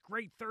next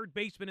great third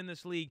baseman in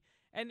this league."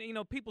 And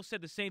people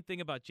said the same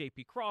thing about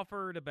J.P.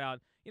 Crawford, about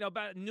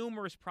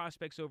numerous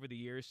prospects over the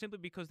years, simply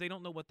because they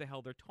don't know what the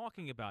hell they're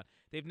talking about.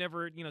 They've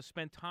never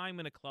spent time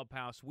in a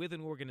clubhouse with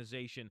an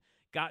organization,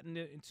 gotten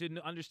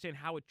to understand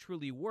how it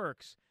truly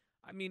works.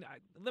 I mean,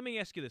 let me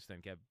ask you this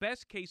then, Kev.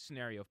 Best case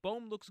scenario, if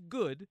Bohm looks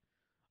good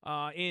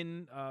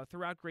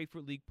throughout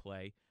Grapefruit League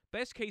play,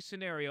 best case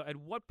scenario, at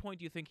what point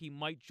do you think he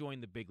might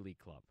join the big league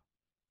club?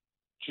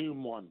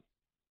 June 1.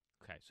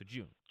 Okay, so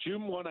June.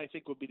 June 1, I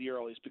think, would be the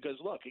earliest because,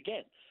 look,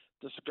 again,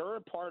 the Segura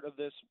part of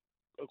this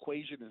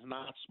equation is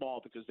not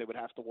small because they would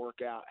have to work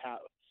out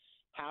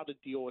how to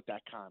deal with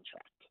that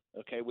contract,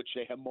 okay, which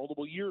they have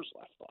multiple years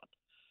left on.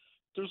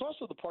 There's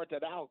also the part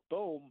that Alec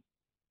Bohm,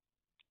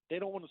 they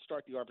don't want to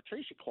start the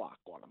arbitration clock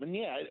on him. And,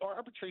 our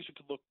arbitration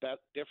could look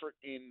different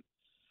in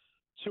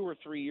 2 or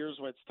 3 years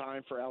when it's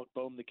time for Alec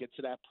Bohm to get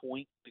to that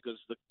point because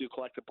the new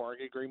collective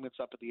bargaining agreement's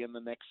up at the end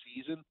of the next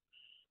season.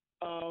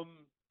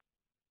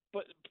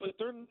 But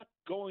they're not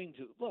going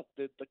to – look,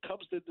 the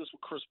Cubs did this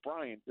with Chris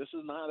Bryant. This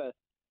is not an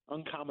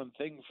uncommon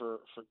thing for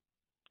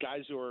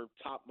guys who are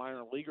top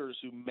minor leaguers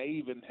who may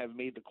even have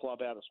made the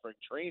club out of spring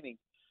training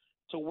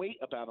to wait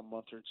about a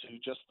month or two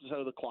just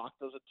so the clock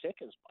doesn't tick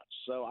as much.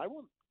 So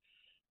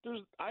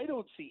I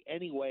don't see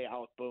any way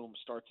Alec Bohm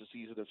starts the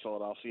season in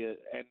Philadelphia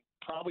and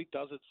probably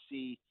doesn't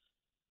see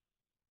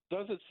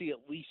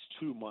at least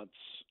 2 months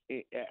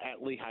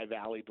at Lehigh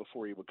Valley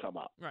before he would come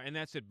up. Right, and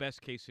that's the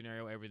best case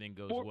scenario. Everything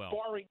goes well,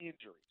 barring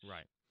injuries.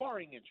 Right,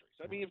 barring injuries.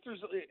 I mean,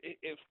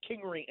 if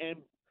Kingery and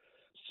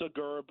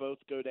Segura both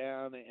go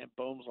down and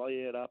Bohm's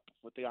lay it up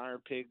with the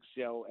Iron Pigs,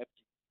 at the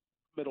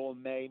middle of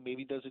May,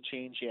 maybe does it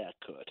change? Yeah, it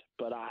could,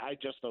 but I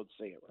just don't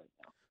see it right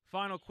now.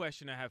 Final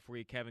question I have for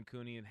you, Kevin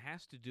Cooney, and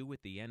has to do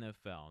with the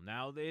NFL.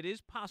 Now, it is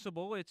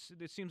possible. It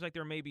seems like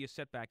there may be a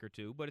setback or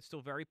two, but it's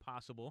still very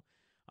possible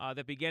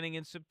that beginning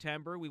in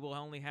September, we will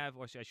only have,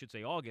 or I should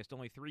say August,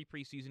 only 3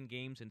 preseason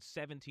games and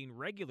 17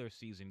 regular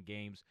season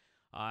games.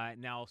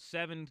 Now,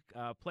 7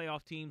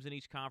 playoff teams in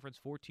each conference,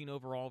 14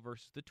 overall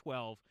versus the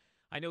 12.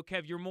 I know,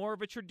 Kev, you're more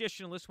of a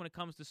traditionalist when it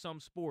comes to some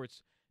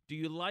sports. Do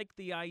you like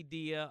the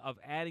idea of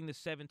adding the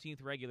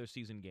 17th regular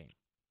season game?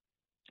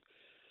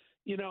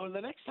 And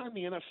the next time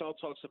the NFL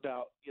talks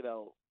about,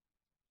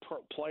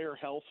 player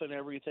health and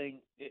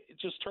everything,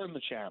 just turn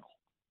the channel.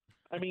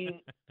 I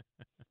mean,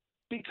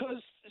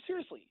 because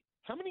seriously,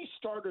 how many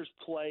starters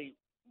play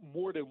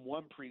more than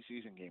 1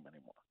 preseason game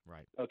anymore?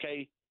 Right.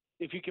 Okay.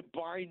 If you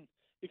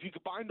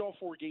combined all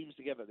 4 games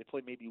together, they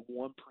play maybe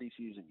 1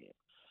 preseason game.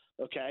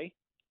 Okay.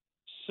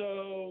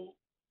 So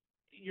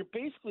you're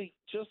basically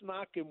just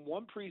knocking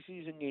 1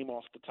 preseason game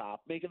off the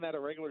top, making that a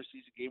regular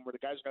season game where the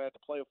guys are going to have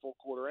to play a full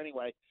quarter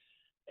anyway.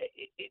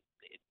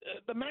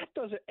 The math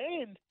doesn't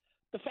end.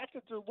 The fact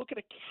that they're looking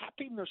at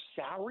capping their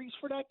salaries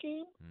for that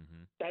game,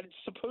 that it's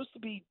supposed to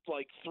be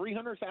like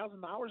 $300,000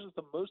 is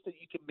the most that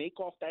you can make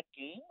off that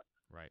game.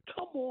 Right.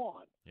 Come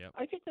on. Yep.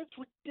 I think that's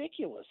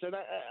ridiculous. And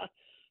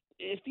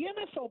if the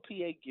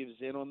NFLPA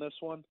gives in on this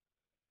one,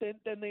 then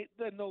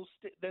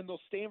they'll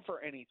stand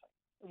for anything,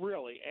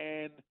 really.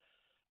 And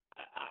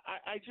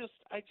I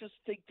just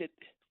think that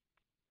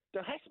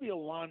there has to be a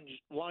line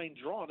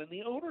drawn, and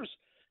the owners.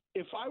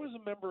 If I was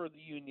a member of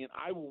the union,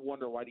 I would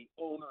wonder why the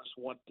owners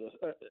want this.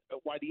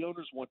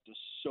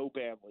 So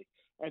badly.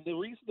 And the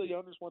reason the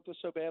owners want this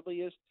so badly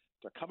is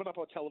they're coming up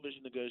on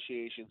television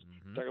negotiations.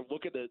 They're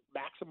looking to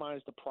maximize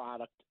the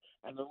product,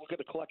 and they're looking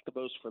to collect the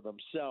most for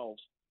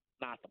themselves.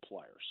 not the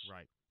players.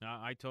 Right.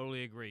 I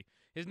totally agree.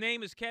 His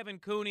name is Kevin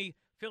Cooney,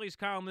 Phillies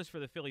columnist for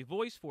the Philly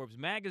Voice, Forbes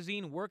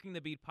Magazine, Working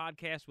the Beat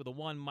podcast with a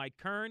one Mike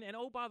Kern, and,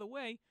 oh, by the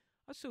way,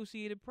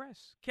 Associated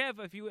Press. Kev,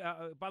 if you,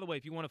 by the way,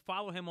 if you want to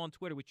follow him on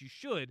Twitter, which you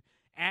should,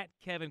 at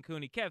Kevin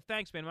Cooney. Kev,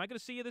 thanks, man. Am I going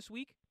to see you this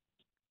week?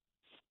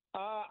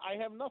 I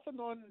have nothing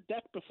on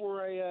deck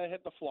before I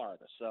head to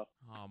Florida, so.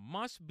 Oh,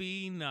 must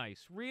be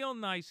nice. Real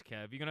nice,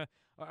 Kev. You're going to...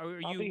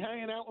 I'll be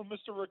hanging out with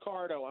Mr.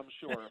 Ricardo, I'm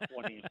sure,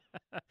 one evening.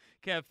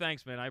 Kev,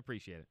 thanks, man. I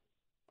appreciate it.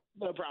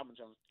 No problem,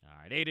 John. All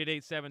right,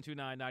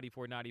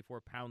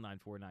 888-729-9494, pound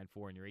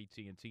 9494 in your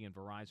AT&T and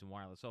Verizon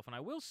wireless cell phone. I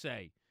will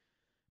say,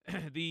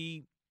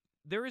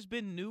 there has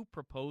been new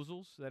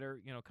proposals that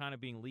are, kind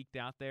of being leaked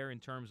out there in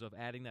terms of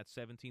adding that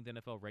 17th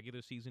NFL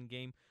regular season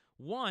game.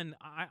 One,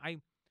 I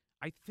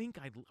think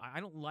I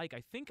don't like.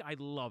 I think I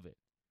love it,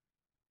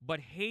 but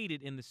hate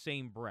it in the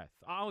same breath.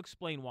 I'll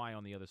explain why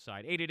on the other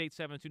side.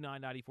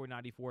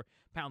 888-729-9494,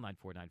 pound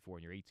 9494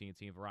 in your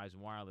AT&T and Verizon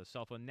wireless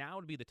cell phone. Now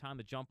would be the time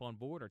to jump on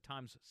board. Our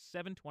time's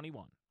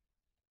 7:21.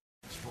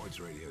 Sports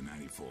Radio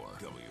 94,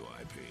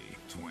 WIP,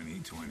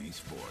 2020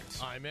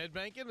 Sports. I'm Ed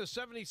Bankin. The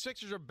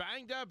 76ers are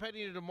banged up heading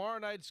into tomorrow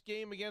night's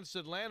game against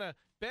Atlanta.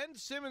 Ben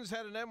Simmons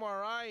had an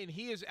MRI, and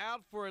he is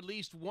out for at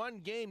least one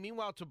game.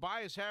 Meanwhile,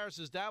 Tobias Harris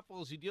is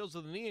doubtful as he deals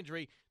with a knee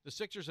injury. The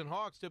Sixers and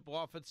Hawks tip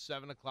off at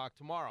 7 o'clock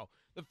tomorrow.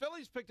 The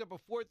Phillies picked up a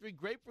 4-3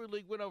 Grapefruit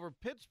League win over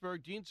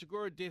Pittsburgh. Gene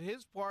Segura did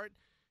his part,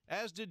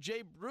 as did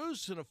Jay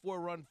Bruce in a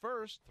 4-run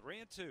first.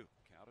 3-2.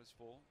 Count is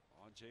full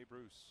on Jay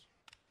Bruce.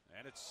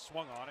 And it's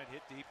swung on and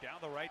hit deep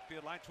down the right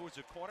field line towards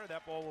the corner.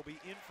 That ball will be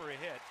in for a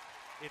hit.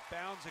 It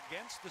bounds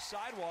against the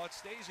sidewall. It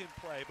stays in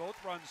play.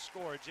 Both runs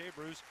scored. Jay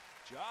Bruce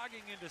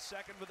jogging into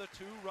second with a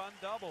 2-run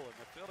double. And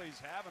the Phillies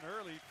have an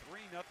early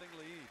 3-0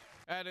 lead.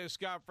 That is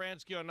Scott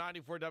Fransky on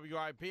 94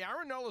 WIP.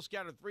 Aaron Nola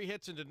scattered 3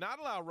 hits and did not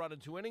allow a run in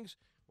 2 innings,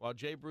 while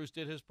Jay Bruce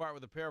did his part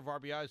with a pair of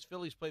RBIs.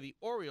 Phillies play the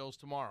Orioles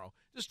tomorrow.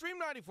 To stream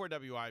 94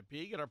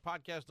 WIP, get our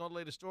podcast and all the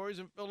latest stories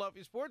in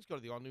Philadelphia sports, go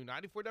to the all-new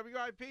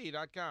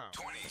 94WIP.com.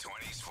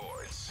 2020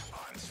 Sports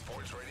on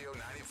Sports Radio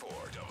 94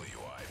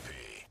 WIP.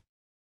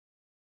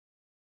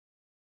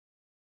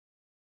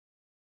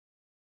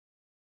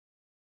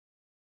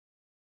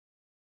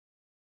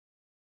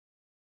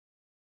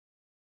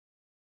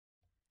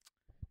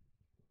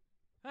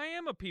 I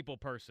am a people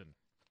person.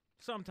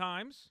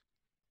 Sometimes.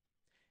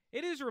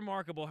 It is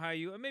remarkable how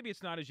maybe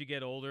it's not as you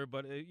get older,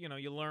 but,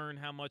 you learn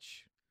how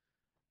much,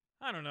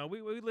 I don't know,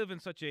 we live in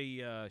such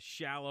a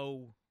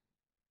shallow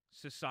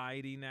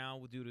society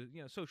now due to,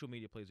 social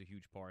media plays a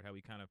huge part, how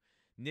we kind of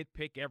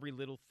nitpick every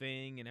little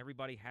thing, and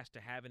everybody has to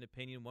have an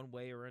opinion one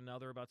way or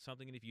another about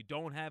something, and if you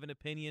don't have an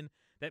opinion,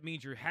 that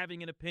means you're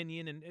having an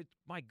opinion, and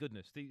my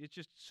goodness, it's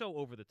just so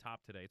over the top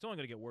today. It's only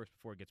going to get worse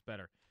before it gets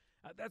better.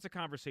 That's a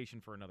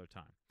conversation for another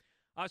time.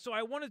 So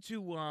I wanted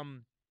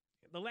to,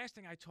 the last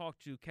thing I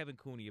talked to Kevin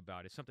Cooney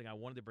about is something I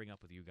wanted to bring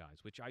up with you guys,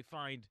 which I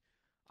find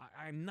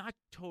I'm not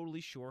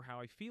totally sure how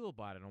I feel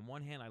about it. On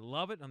one hand, I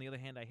love it. On the other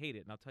hand, I hate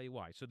it, and I'll tell you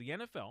why. So the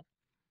NFL,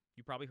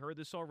 you probably heard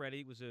this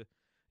already.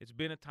 It's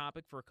been a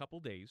topic for a couple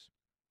days.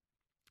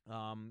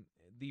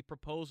 The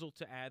proposal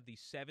to add the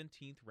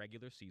 17th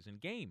regular season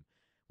game,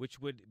 which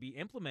would be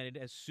implemented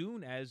as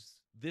soon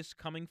as this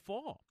coming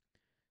fall.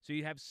 So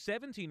you have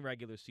 17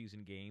 regular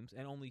season games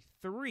and only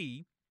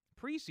 3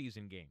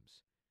 preseason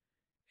games.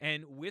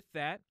 And with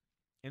that,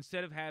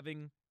 instead of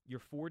having your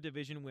 4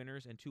 division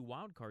winners and 2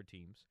 wild card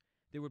teams,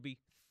 there would be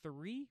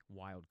 3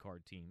 wild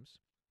card teams,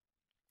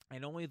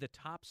 and only the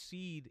top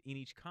seed in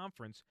each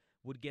conference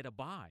would get a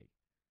bye,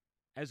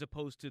 as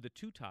opposed to the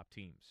 2 top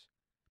teams.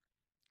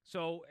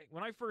 So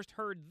when I first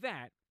heard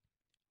that,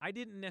 I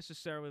didn't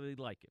necessarily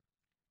like it.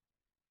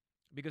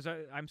 Because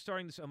I'm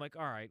starting to, I'm like,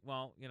 all right,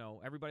 well,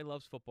 everybody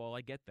loves football.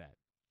 I get that.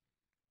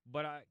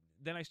 But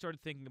then I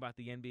started thinking about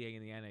the NBA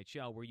and the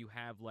NHL, where you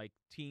have like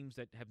teams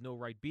that have no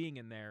right being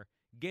in there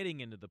getting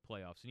into the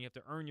playoffs, and you have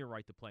to earn your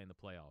right to play in the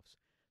playoffs.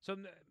 So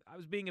I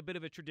was being a bit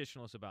of a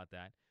traditionalist about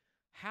that.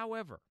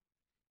 However,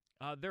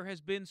 there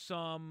has been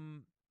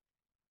some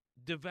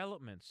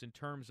developments in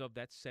terms of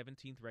that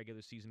 17th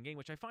regular season game,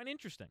 which I find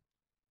interesting.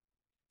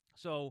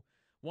 So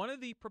one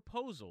of the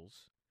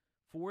proposals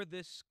for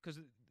this, because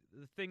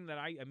the thing that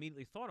I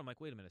immediately thought, I'm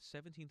like, wait a minute,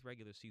 17th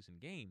regular season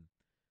game.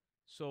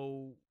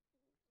 So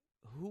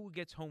who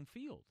gets home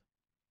field?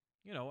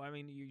 You're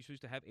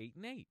supposed to have 8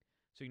 and 8.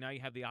 So now you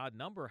have the odd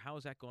number. How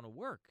is that going to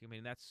work? I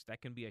mean,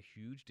 that can be a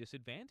huge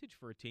disadvantage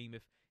for a team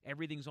if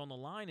everything's on the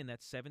line in that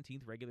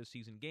 17th regular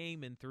season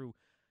game, and through,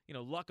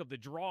 luck of the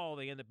draw,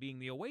 they end up being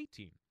the away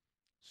team.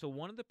 So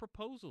one of the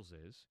proposals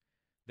is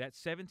that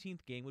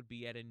 17th game would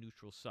be at a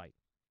neutral site.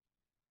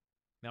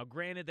 Now,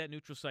 granted, that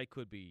neutral site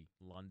could be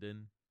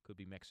London, could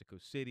be Mexico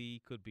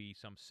City, could be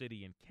some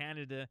city in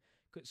Canada,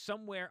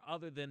 somewhere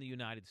other than the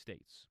United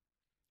States,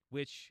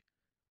 which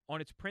on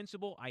its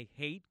principle I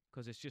hate,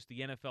 because it's just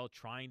the NFL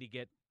trying to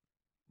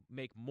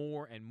make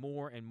more and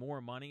more and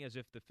more money, as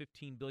if the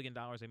 $15 billion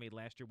they made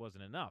last year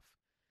wasn't enough.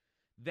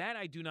 That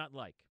I do not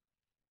like.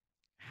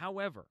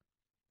 However,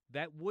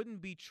 That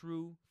wouldn't be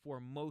true for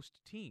most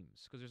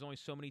teams because there's only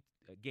so many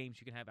games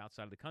you can have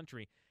outside of the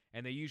country,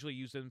 and they usually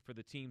use them for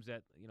the teams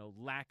that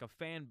lack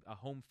a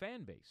home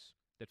fan base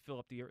that fill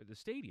up the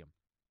stadium.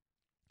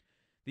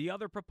 The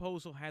other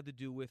proposal had to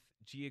do with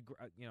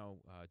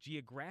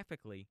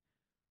geographically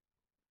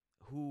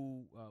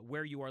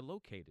where you are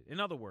located. In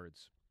other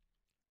words,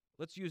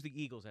 let's use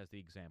the Eagles as the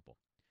example.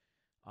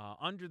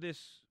 Under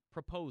this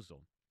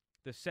proposal,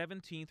 the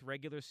 17th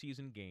regular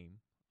season game,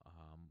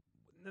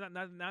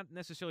 not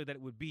necessarily that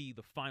it would be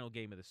the final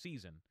game of the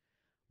season,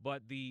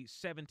 but the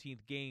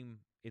 17th game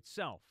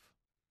itself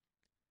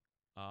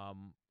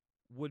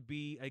would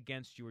be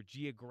against your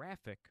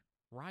geographic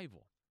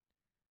rival,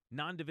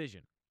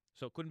 non-division.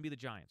 So it couldn't be the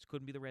Giants,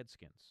 couldn't be the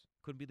Redskins,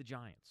 couldn't be the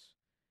Giants.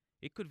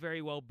 It could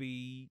very well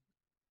be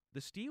the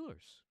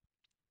Steelers.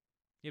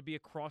 It'd be a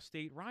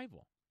cross-state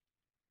rival.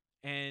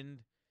 And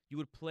you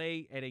would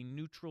play at a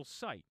neutral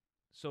site.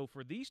 So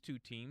for these two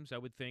teams, I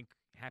would think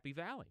Happy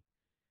Valley.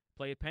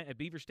 Play at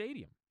Beaver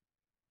Stadium.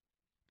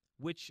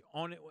 Which,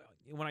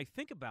 when I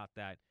think about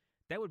that,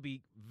 that would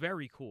be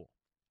very cool.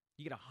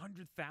 You get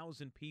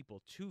 100,000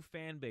 people, two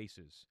fan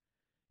bases.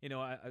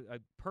 A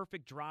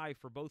perfect drive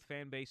for both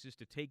fan bases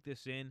to take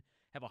this in,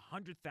 have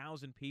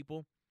 100,000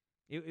 people.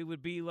 It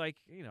would be like,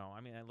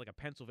 like a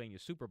Pennsylvania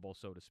Super Bowl,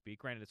 so to speak.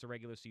 Granted, it's a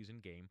regular season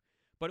game.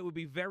 But it would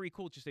be very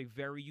cool, just a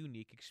very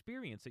unique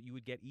experience that you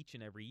would get each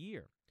and every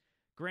year.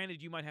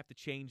 Granted, you might have to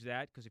change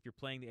that because if you're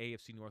playing the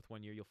AFC North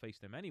one year, you'll face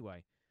them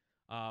anyway.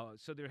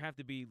 So there have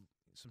to be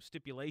some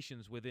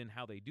stipulations within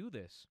how they do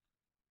this.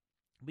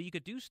 But you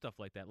could do stuff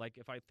like that. Like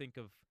if I think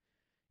of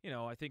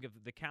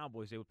the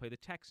Cowboys, they would play the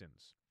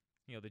Texans.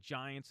 The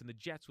Giants and the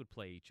Jets would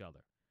play each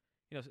other.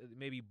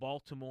 Maybe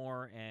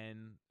Baltimore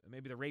and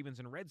maybe the Ravens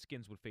and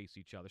Redskins would face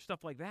each other.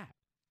 Stuff like that.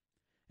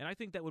 And I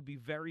think that would be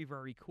very,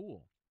 very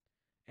cool.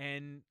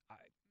 And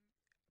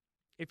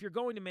if you're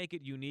going to make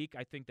it unique,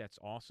 I think that's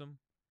awesome.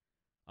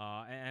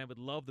 And I would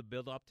love the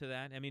build-up to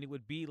that. I mean, it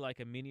would be like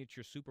a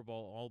miniature Super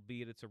Bowl,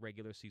 albeit it's a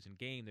regular season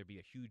game. There'd be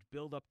a huge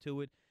build-up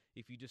to it.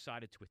 If you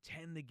decided to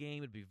attend the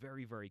game, it'd be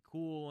very, very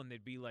cool. And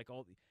there'd be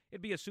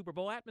it'd be a Super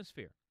Bowl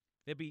atmosphere.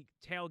 There'd be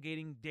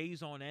tailgating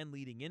days on end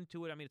leading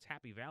into it. I mean, it's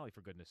Happy Valley,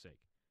 for goodness sake.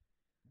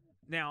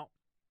 Now,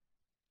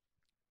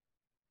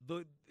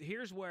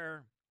 here's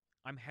where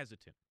I'm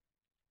hesitant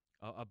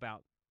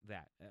about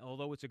that.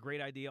 Although it's a great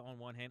idea on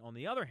one hand. On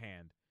the other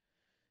hand,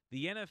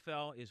 the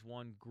NFL is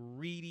one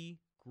greedy,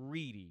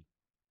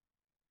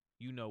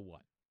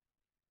 you-know-what.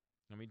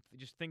 I mean,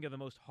 just think of the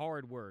most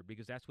hard word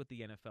because that's what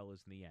the NFL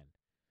is in the end.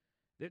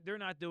 They're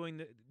not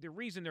doing the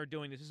reason they're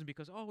doing this isn't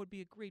because, it would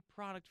be a great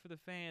product for the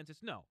fans.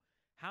 It's no.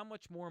 How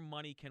much more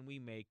money can we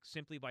make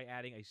simply by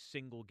adding a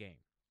single game?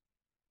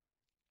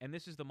 And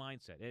this is the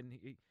mindset. And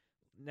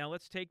now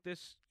let's take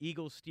this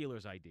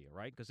Eagles-Steelers idea,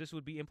 right? Because this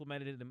would be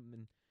implemented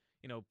in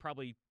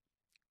probably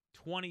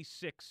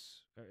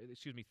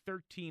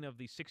 13 of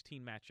the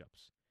 16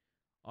 matchups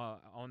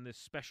on this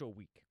special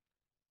week.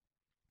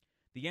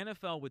 The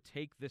NFL would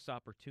take this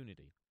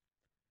opportunity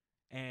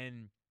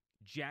and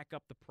jack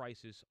up the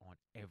prices on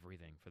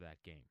everything for that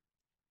game.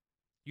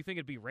 You think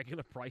it'd be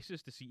regular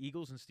prices to see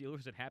Eagles and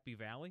Steelers at Happy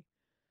Valley?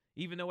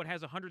 Even though it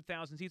has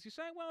 100,000 seats, you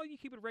say, well, you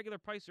keep it regular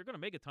price, they're going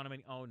to make a ton of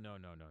money. Oh, no.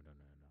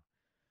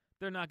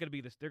 They're not going to be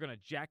this. They're going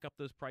to jack up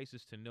those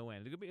prices to no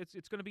end.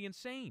 It's going to be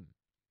insane.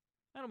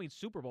 I don't mean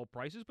Super Bowl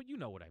prices, but you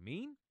know what I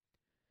mean.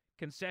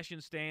 Concession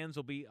stands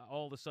will be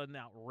all of a sudden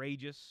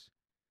outrageous.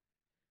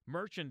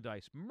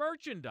 Merchandise.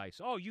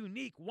 Oh,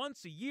 unique,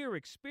 once-a-year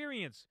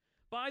experience.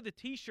 Buy the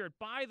T-shirt,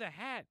 buy the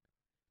hat.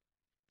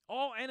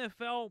 All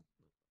NFL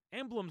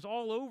emblems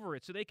all over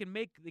it so they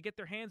get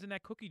their hands in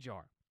that cookie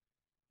jar.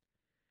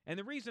 And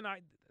the reason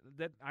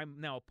I'm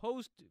now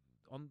opposed,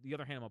 on the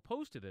other hand, I'm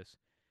opposed to this,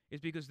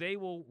 is because they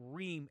will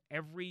ream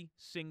every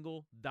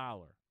single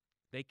dollar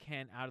they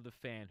can out of the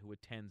fan who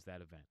attends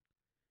that event.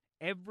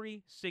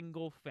 Every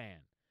single fan.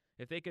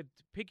 If they could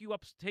pick you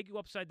up, take you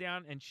upside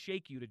down, and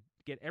shake you to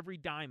get every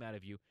dime out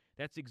of you,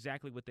 that's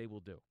exactly what they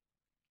will do.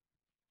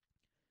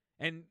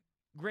 And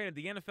granted,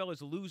 the NFL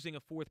is losing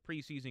a fourth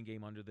preseason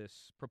game under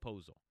this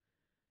proposal.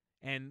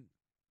 And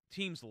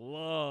teams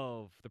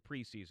love the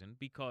preseason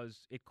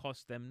because it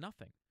costs them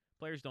nothing.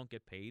 Players don't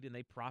get paid, and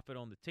they profit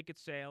on the ticket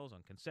sales,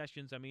 on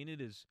concessions. I mean, it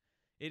is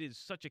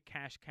such a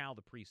cash cow,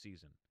 the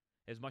preseason,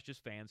 as much as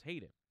fans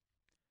hate it.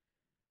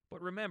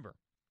 But remember,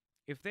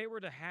 if they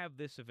were to have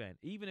this event,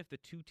 even if the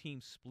two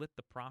teams split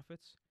the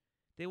profits,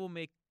 they will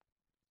make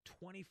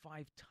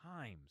 25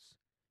 times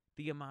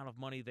the amount of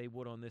money they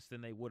would on this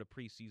than they would a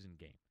preseason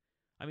game.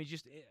 I mean,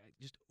 just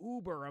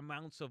uber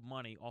amounts of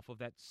money off of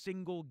that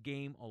single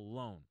game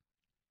alone.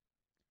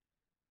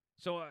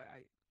 So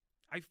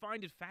I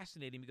find it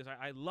fascinating because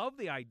I love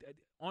the idea.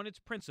 On its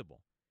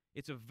principle,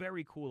 it's a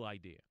very cool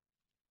idea.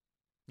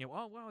 If you're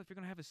going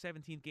to have a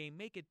 17th game,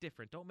 make it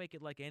different. Don't make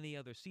it like any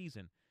other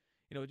season.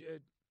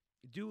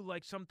 Do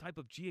like some type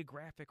of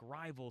geographic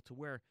rival to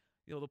where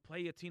they'll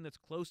play a team that's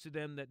close to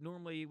them that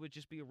normally would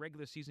just be a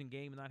regular season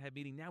game and not have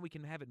meaning. Now we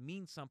can have it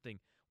mean something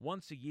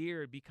once a year.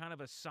 It'd be kind of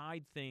a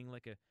side thing,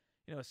 like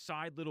a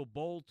side little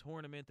bowl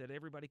tournament that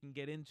everybody can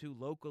get into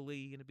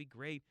locally, and it'd be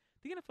great.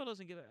 The NFL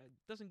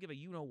doesn't give a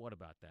you-know-what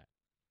about that.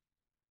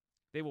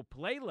 They will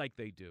play like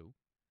they do,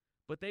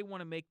 but they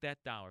want to make that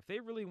dollar. If they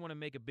really want to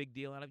make a big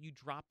deal out of it, you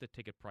drop the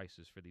ticket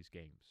prices for these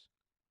games.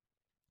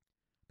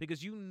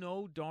 Because you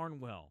know darn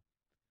well,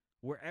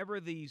 wherever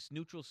these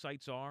neutral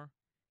sites are,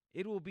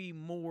 it will be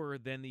more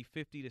than the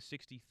 50 to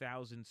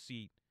 60,000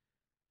 seat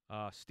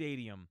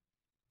stadium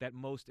that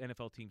most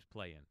NFL teams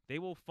play in. They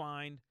will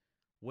find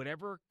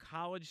whatever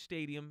college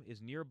stadium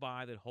is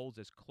nearby that holds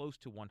as close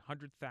to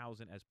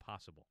 100,000 as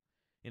possible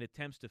in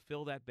attempts to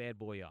fill that bad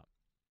boy up.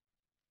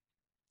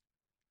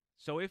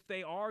 So if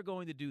they are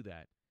going to do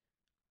that,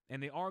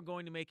 and they are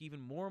going to make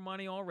even more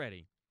money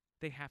already,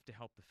 they have to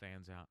help the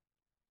fans out.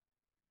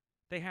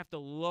 They have to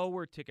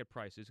lower ticket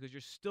prices because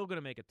you're still going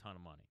to make a ton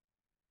of money.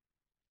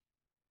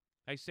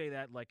 I say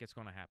that like it's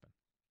going to happen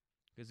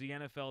because the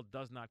NFL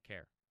does not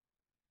care.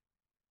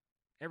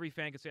 Every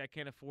fan could say, I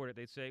can't afford it.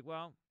 They'd say,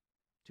 well,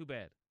 too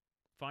bad.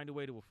 Find a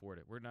way to afford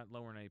it. We're not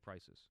lowering any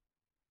prices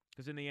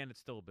because in the end, it's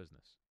still a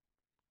business.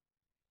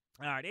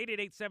 All right,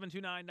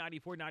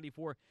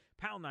 888-729-9494,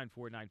 pound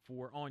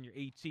 9494 on your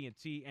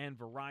AT&T and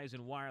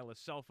Verizon wireless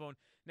cell phone.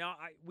 Now,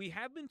 we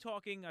have been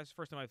talking, as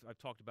first time I've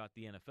talked about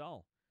the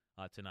NFL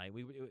tonight.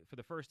 For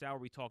the first hour,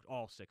 we talked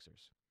all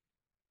Sixers.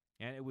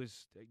 And it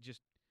was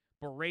just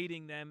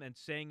berating them and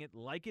saying it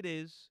like it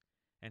is,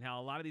 and how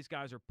a lot of these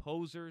guys are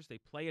posers. They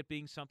play at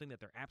being something that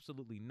they're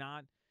absolutely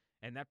not.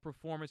 And that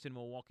performance in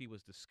Milwaukee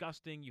was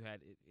disgusting. You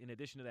had, in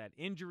addition to that,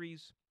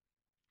 injuries.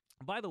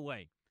 By the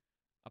way,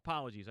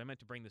 apologies. I meant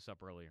to bring this up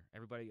earlier.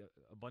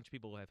 A bunch of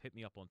people have hit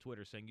me up on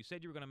Twitter saying, you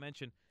said you were going to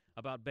mention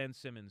about Ben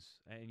Simmons,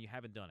 and you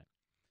haven't done it.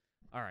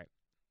 All right.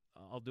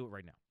 I'll do it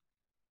right now.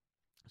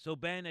 So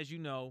Ben, as you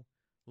know,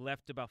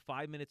 left about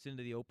 5 minutes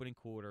into the opening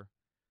quarter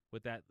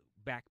with that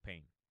back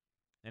pain.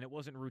 And it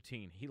wasn't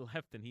routine. He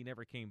left and he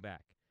never came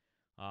back.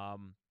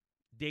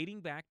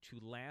 Dating back to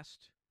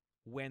last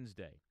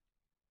Wednesday,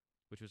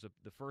 which was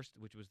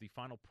the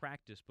final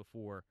practice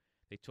before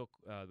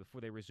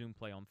they resumed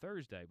play on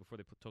Thursday, before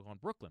they took on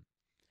Brooklyn.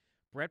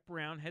 Brett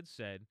Brown had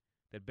said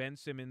that Ben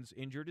Simmons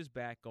injured his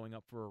back going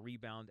up for a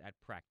rebound at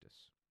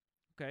practice.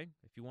 Okay,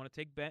 if you want to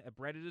take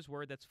Brett at his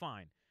word, that's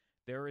fine.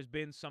 There has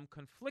been some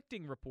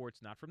conflicting reports,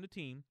 not from the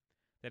team,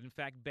 that in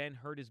fact Ben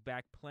hurt his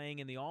back playing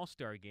in the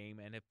All-Star game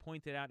and have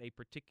pointed out a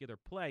particular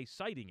play,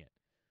 citing it.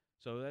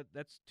 So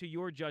that's to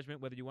your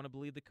judgment whether you want to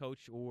believe the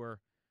coach or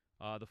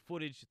the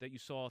footage that you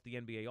saw at the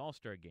NBA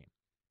All-Star game.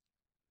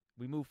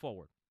 We move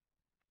forward.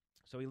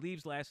 So he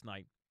leaves last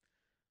night.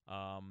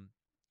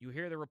 You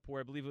hear the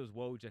report. I believe it was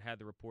Woj that had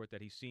the report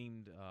that he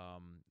seemed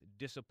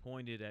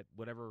disappointed at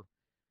whatever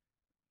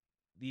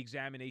the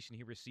examination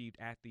he received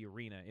at the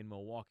arena in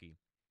Milwaukee.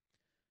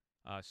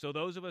 So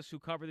those of us who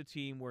cover the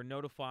team were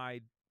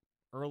notified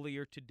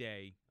earlier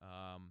today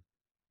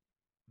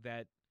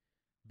that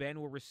Ben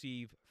will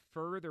receive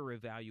further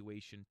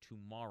evaluation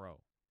tomorrow,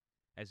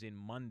 as in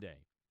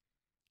Monday.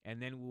 And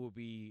then we will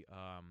be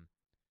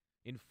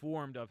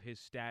informed of his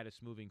status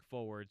moving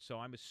forward. So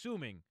I'm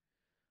assuming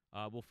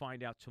we'll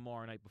find out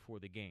tomorrow night before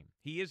the game.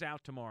 He is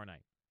out tomorrow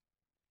night.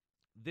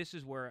 This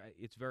is where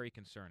it's very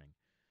concerning.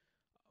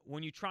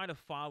 When you try to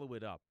follow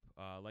it up,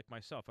 like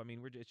myself, I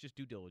mean, it's just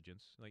due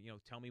diligence. Like,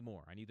 tell me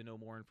more. I need to know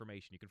more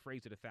information. You can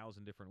phrase it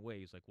 1,000 different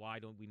ways. Like, why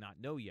don't we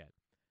not know yet?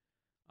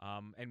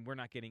 And we're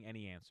not getting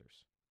any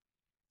answers.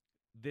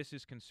 This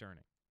is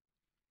concerning.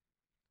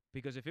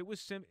 Because if it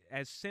was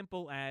as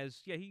simple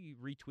as, he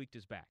retweaked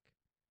his back,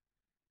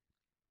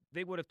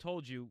 they would have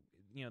told you,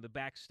 the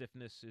back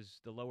stiffness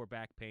is the lower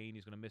back pain.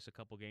 He's going to miss a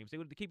couple games. They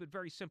would keep it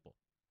very simple.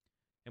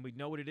 And we'd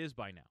know what it is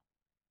by now.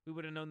 We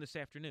would have known this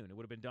afternoon. It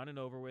would have been done and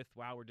over with.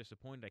 Wow, we're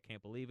disappointed. I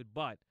can't believe it.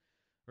 But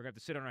we're going to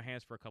have to sit on our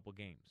hands for a couple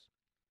games.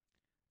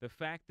 The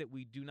fact that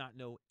we do not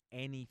know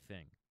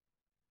anything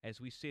as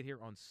we sit here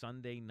on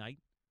Sunday night,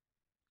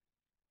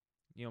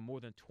 more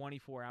than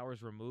 24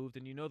 hours removed,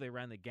 and they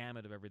ran the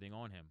gamut of everything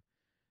on him.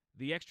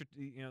 The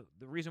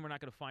reason we're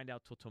not going to find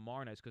out till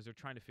tomorrow night is because they're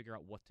trying to figure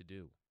out what to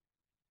do.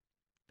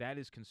 That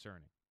is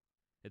concerning.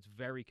 It's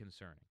very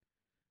concerning.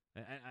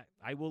 And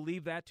I will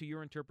leave that to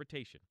your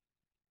interpretation.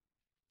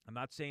 I'm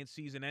not saying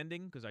season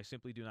ending because I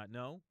simply do not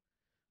know.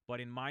 But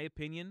in my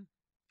opinion,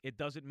 it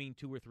doesn't mean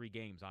 2 or 3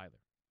 games either.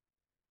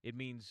 It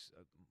means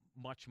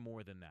much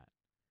more than that.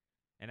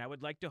 And I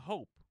would like to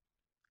hope,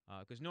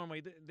 because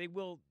normally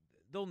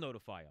they'll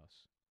notify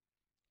us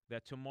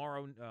that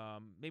tomorrow,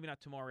 maybe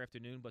not tomorrow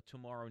afternoon, but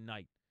tomorrow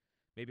night,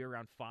 maybe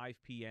around 5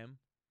 p.m.,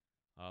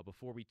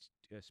 before we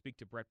speak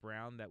to Brett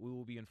Brown, that we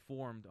will be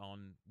informed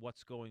on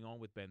what's going on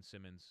with Ben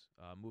Simmons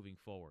moving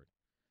forward.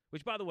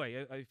 Which, by the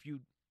way, if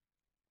you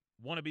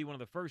want to be one of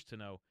the first to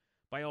know,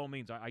 by all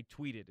means, I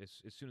tweet it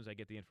as soon as I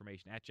get the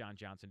information at John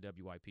Johnson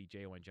WIP,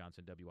 Jon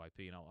Johnson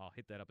WIP, and I'll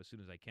hit that up as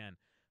soon as I can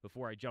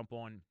before I jump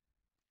on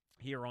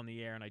here on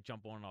the air. And I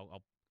jump on,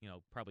 I'll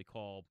probably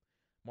call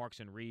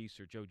Marks and Reese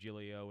or Joe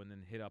Giglio, and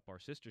then hit up our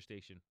sister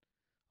station,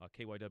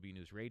 KYW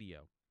News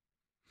Radio.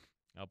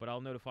 But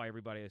I'll notify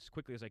everybody as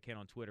quickly as I can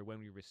on Twitter when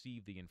we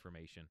receive the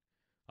information.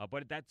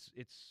 But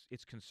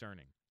it's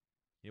concerning.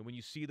 When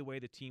you see the way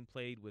the team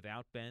played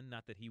without Ben,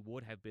 not that he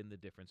would have been the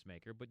difference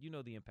maker, but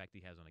the impact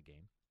he has on a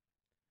game.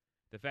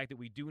 The fact that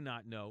we do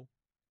not know,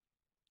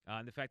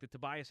 and the fact that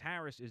Tobias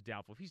Harris is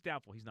doubtful. If he's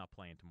doubtful, he's not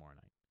playing tomorrow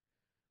night.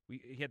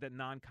 He had that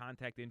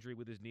non-contact injury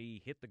with his knee.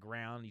 He hit the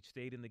ground. He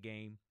stayed in the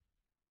game.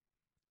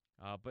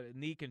 But a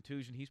knee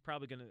contusion, he's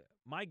probably going to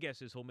 – my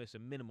guess is he'll miss a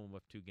minimum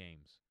of 2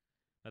 games.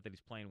 Not that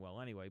he's playing well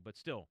anyway, but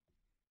still.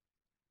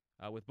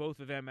 With both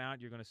of them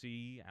out, you're going to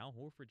see Al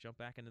Horford jump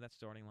back into that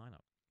starting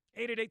lineup.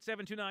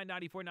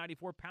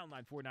 888-729-9494, pound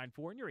line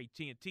 494, and your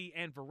AT&T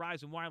and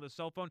Verizon wireless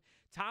cell phone.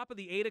 Top of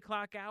the 8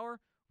 o'clock hour,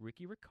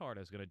 Ricky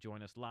Ricardo is going to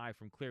join us live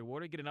from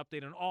Clearwater, get an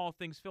update on all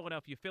things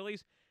Philadelphia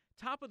Phillies.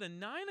 Top of the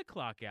 9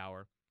 o'clock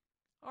hour,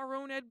 our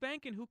own Ed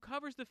Benkin, who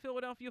covers the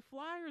Philadelphia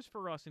Flyers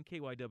for us in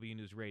KYW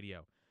News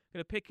Radio.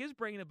 Going to pick his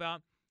brain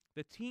about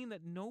the team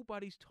that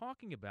nobody's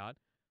talking about,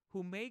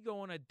 who may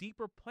go on a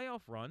deeper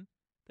playoff run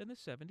than the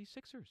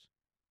 76ers.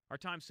 Our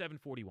time,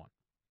 7:41.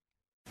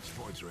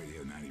 Sports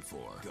Radio 94,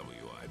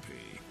 WIP,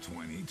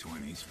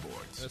 2020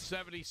 Sports. The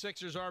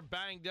 76ers are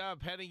banged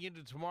up heading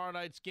into tomorrow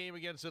night's game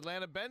against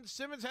Atlanta. Ben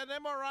Simmons had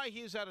an MRI.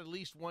 He's had at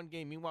least 1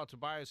 game. Meanwhile,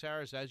 Tobias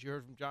Harris, as you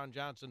heard from John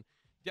Johnson,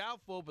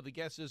 doubtful, but the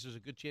guess is there's a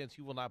good chance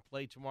he will not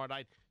play tomorrow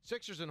night.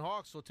 Sixers and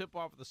Hawks will tip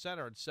off at the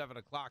center at 7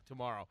 o'clock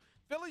tomorrow.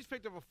 Phillies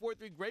picked up a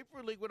 4-3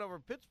 Grapefruit League win over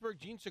Pittsburgh.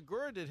 Gene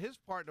Segura did his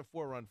part in a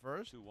 4-run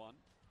first. 2-1.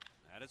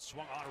 And it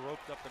swung on,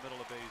 roped up the middle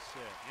of base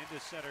hit.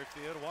 Into center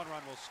field. 1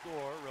 run will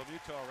score.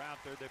 Realmuto around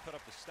third. They put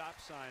up the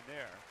stop sign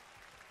there.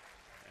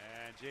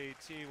 And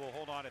JT will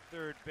hold on at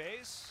third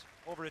base.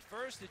 Over at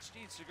first, it's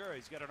Gene Segura.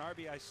 He's got an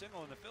RBI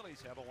single, and the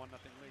Phillies have a 1-0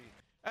 lead.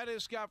 That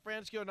is Scott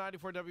Franzio,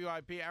 94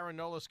 WIP. Aaron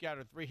Nola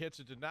scattered 3 hits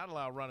and did not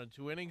allow a run in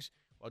 2 innings.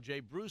 While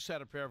Jay Bruce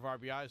had a pair of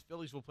RBIs.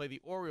 Phillies will play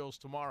the Orioles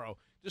tomorrow.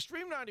 To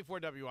stream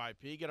 94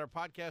 WIP, get our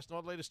podcast and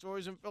all the latest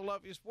stories in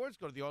Philadelphia sports,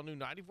 go to the all-new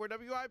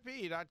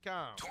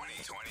 94WIP.com.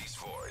 2020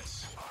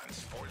 Sports on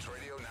Sports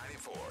Radio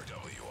 94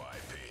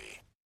 WIP.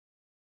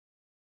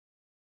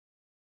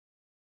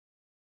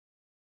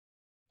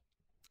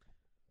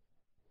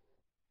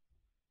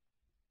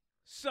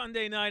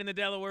 Sunday night in the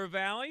Delaware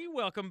Valley.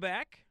 Welcome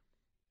back.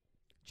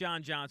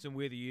 John Johnson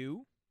with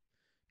you.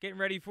 Getting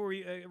ready for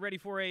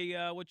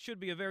a what should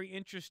be a very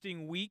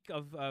interesting week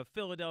of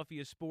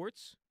Philadelphia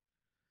sports.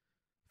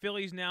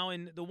 Phillies now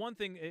in the one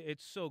thing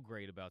it's so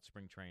great about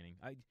spring training.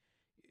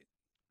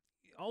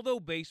 Although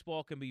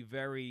baseball can be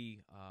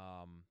very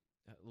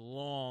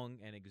long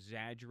and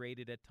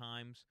exaggerated at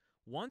times,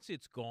 once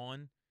it's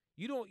gone,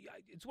 you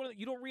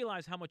don't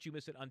realize how much you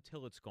miss it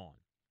until it's gone.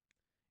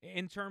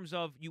 In terms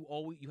of you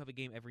have a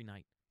game every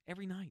night.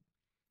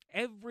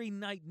 Every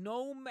night,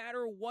 no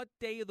matter what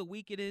day of the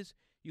week it is,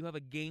 you have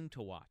a game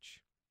to watch.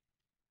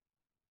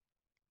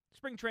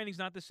 Spring training's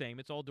not the same.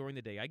 It's all during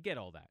the day. I get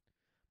all that.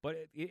 But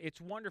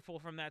it's wonderful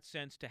from that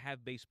sense to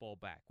have baseball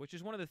back, which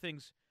is one of the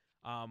things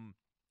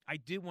I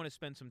did want to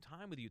spend some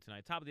time with you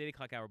tonight. Top of the 8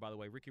 o'clock hour, by the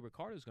way, Ricky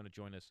Ricardo is going to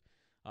join us.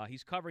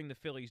 He's covering the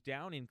Phillies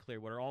down in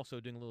Clearwater, also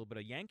doing a little bit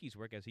of Yankees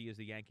work as he is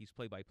the Yankees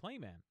play-by-play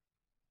man.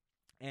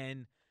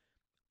 And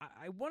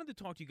I wanted to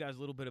talk to you guys a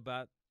little bit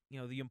about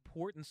the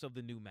importance of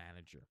the new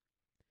manager.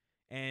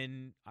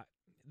 And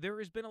there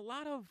has been a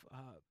lot of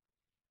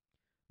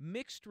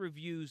mixed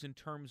reviews in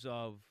terms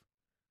of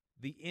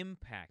the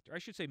impact, or I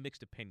should say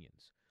mixed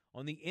opinions,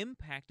 on the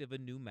impact of a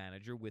new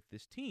manager with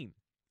this team.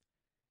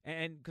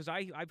 And because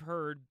I've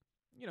heard,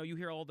 you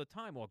hear all the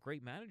time, well, a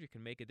great manager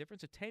can make a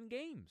difference at 10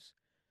 games.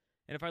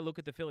 And if I look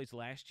at the Phillies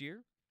last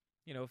year,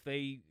 if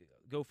they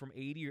go from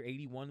 80 or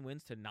 81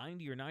 wins to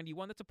 90 or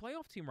 91, that's a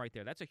playoff team right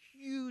there. That's a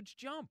huge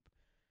jump,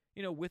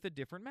 with a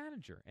different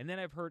manager. And then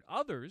I've heard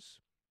others,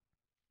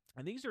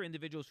 and these are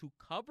individuals who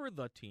cover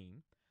the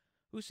team,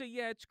 who say,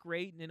 yeah, it's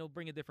great, and it'll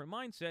bring a different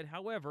mindset.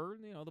 However,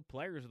 the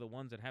players are the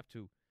ones that have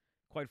to,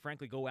 quite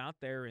frankly, go out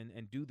there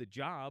and do the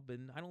job.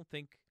 And I don't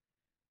think,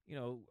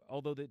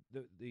 although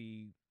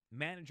the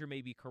manager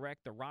may be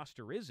correct, the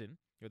roster isn't,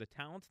 or the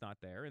talent's not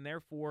there, and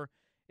therefore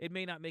it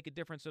may not make a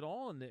difference at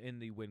all in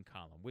the win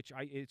column, which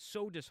it's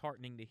so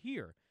disheartening to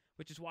hear,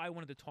 which is why I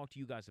wanted to talk to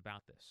you guys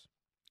about this.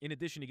 In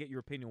addition to get your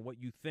opinion on what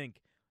you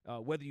think,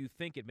 whether you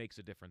think it makes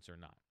a difference or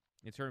not,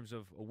 in terms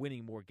of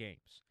winning more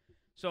games.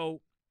 So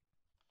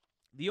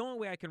the only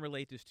way I can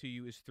relate this to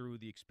you is through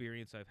the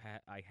experience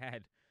I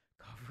had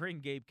covering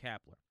Gabe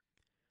Kapler.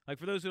 Like,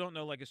 for those who don't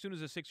know, like, as soon as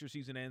the Sixers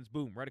season ends,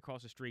 boom, right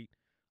across the street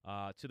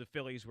to the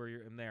Phillies, where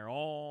you're in there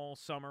all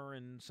summer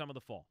and some of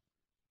the fall.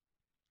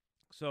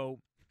 So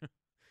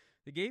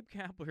the Gabe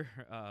Kapler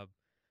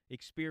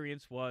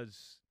experience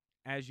was,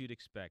 as you'd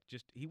expect,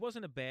 he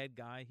wasn't a bad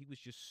guy. He was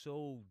just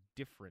so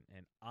different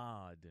and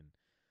odd. And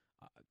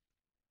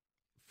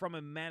from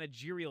a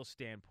managerial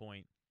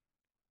standpoint,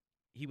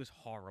 he was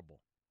horrible.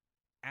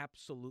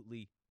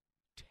 Absolutely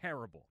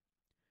terrible.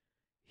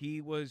 He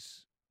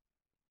was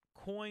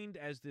coined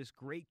as this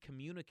great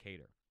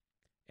communicator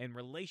and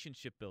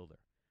relationship builder.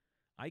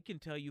 I can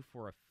tell you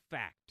for a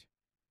fact,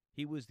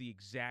 he was the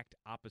exact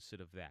opposite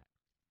of that.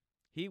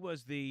 He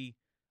was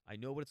I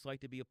know what it's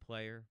like to be a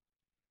player.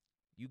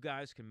 You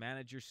guys can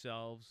manage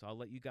yourselves. I'll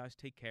let you guys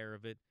take care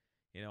of it.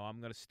 I'm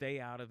going to stay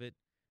out of it,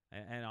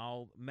 and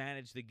I'll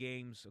manage the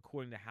games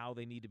according to how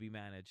they need to be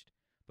managed.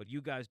 But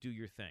you guys do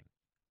your thing.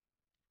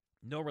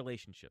 No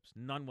relationships,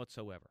 none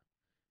whatsoever.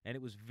 And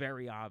it was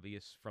very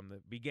obvious from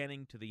the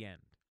beginning to the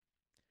end.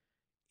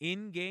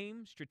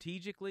 In-game,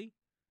 strategically,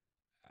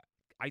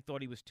 I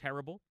thought he was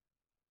terrible.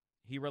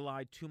 He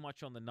relied too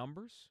much on the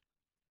numbers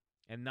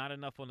and not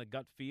enough on the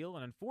gut feel.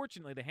 And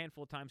unfortunately, the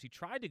handful of times he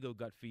tried to go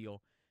gut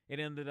feel,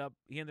 he ended up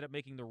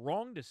making the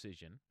wrong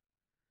decision.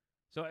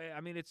 So,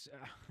 I mean, it's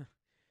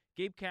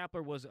Gabe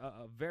Kapler was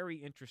a very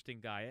interesting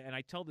guy. And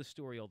I tell this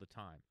story all the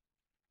time.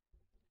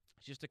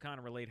 It's just to kind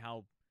of relate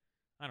how,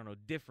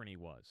 different he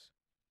was.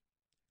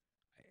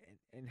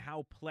 And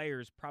how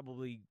players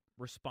probably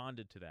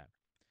responded to that.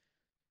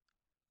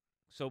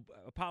 So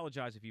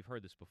apologize if you've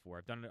heard this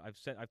before.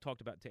 I've talked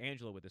about to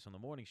Angela with this on the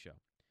morning show.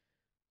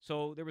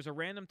 So there was a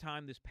random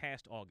time this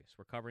past August.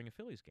 We're covering a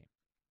Phillies game.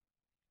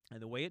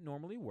 And the way it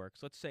normally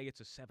works, let's say it's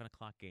a 7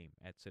 o'clock game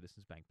at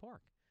Citizens Bank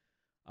Park.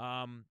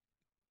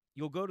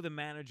 You'll go to the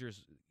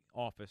manager's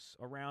office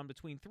around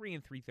between 3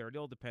 and 3:30. It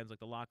all depends. Like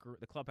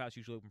the clubhouse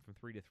usually open from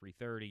 3 to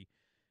 3:30.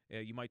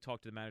 You might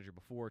talk to the manager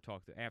before,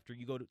 talk to after.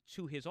 You go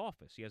to his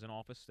office. He has an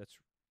office that's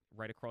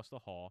right across the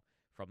hall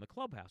from the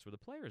clubhouse where the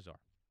players are.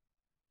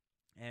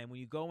 And when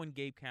you go in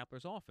Gabe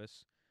Kapler's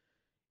office,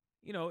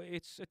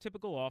 it's a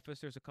typical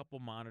office. There's a couple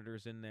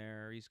monitors in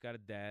there. He's got a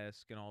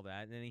desk and all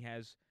that. And then he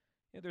has,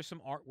 there's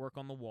some artwork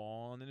on the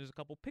wall, and then there's a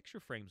couple picture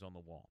frames on the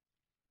wall.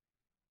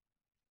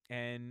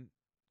 And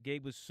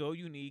Gabe was so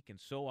unique and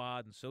so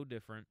odd and so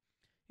different.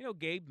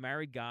 Gabe,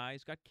 married guy,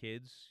 he's got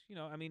kids.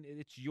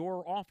 It's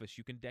your office.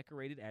 You can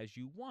decorate it as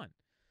you want.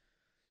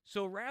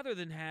 So rather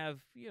than have,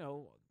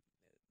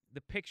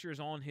 the pictures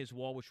on his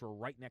wall, which were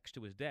right next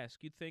to his desk,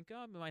 you'd think,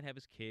 he might have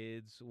his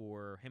kids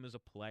or him as a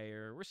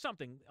player or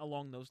something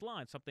along those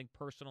lines, something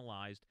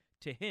personalized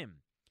to him.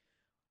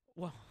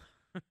 Well,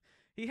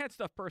 he had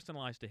stuff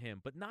personalized to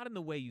him, but not in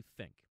the way you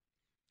think.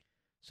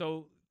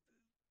 So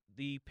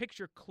the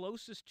picture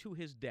closest to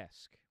his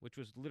desk, which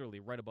was literally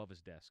right above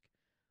his desk,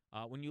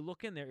 when you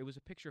look in there, it was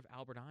a picture of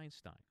Albert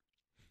Einstein,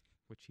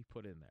 which he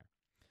put in there.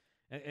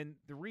 And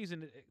the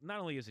reason, not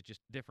only is it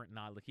just different,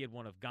 like he had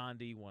one of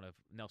Gandhi, one of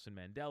Nelson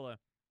Mandela.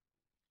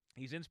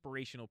 These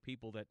inspirational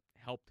people that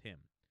helped him.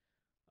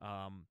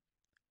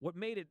 What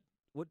made it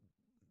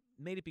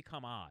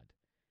become odd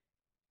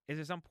is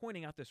as I'm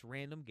pointing out this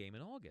random game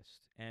in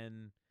August,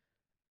 and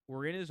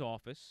we're in his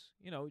office.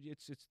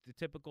 It's the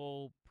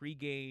typical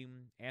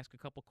pregame, ask a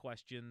couple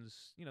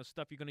questions,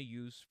 stuff you're going to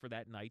use for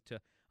that night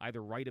to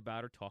either write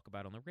about or talk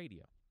about on the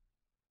radio.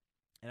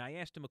 And I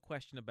asked him a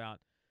question about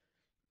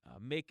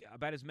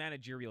his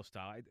managerial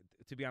style.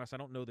 To be honest,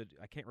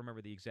 I can't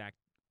remember the exact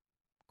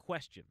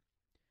question.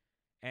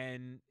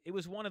 And it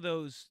was one of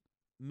those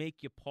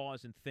make you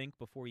pause and think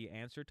before you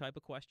answer type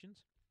of questions.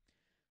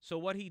 So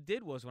what he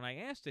did was when I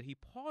asked it, he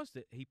paused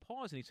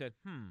and he said,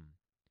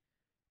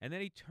 And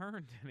then he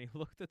turned and he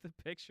looked at the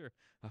picture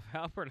of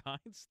Albert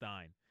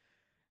Einstein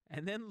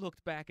and then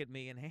looked back at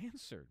me and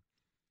answered.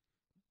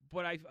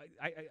 But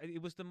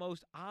it was the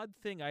most odd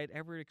thing I had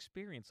ever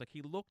experienced. Like,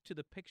 he looked to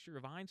the picture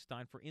of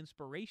Einstein for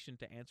inspiration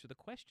to answer the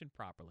question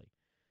properly.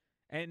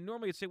 And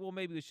normally you'd say, well,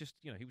 maybe it was just,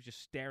 he was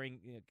just staring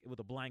with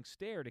a blank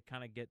stare to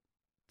kind of get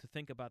to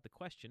think about the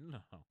question.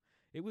 No,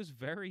 it was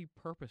very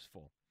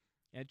purposeful.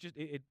 And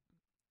it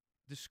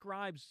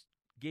describes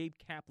Gabe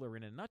Kapler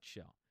in a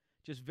nutshell.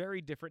 Just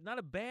very different. Not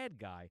a bad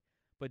guy,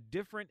 but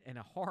different and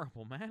a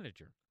horrible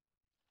manager.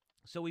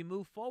 So we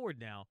move forward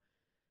now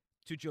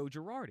to Joe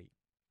Girardi.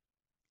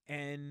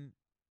 And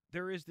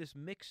there is this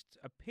mixed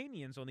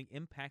opinions on the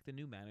impact the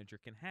new manager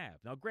can have.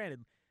 Now,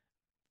 granted,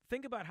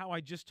 think about how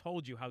I just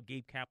told you how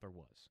Gabe Kapler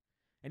was.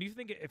 And you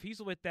think if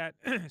he's with that,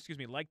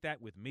 like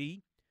that with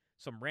me,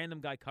 some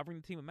random guy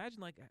covering the team,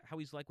 imagine how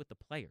he's like with the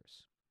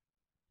players.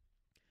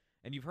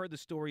 And you've heard the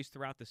stories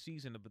throughout the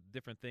season of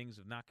different things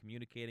of not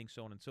communicating,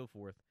 so on and so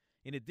forth,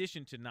 in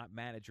addition to not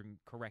managing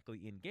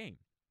correctly in game.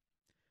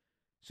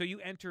 So you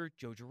enter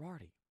Joe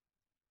Girardi.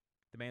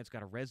 The man's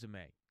got a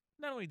resume.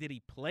 Not only did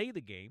he play the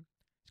game,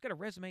 he's got a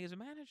resume as a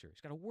manager.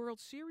 He's got a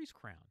World Series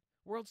crown,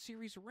 World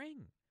Series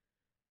ring.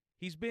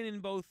 He's been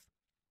in both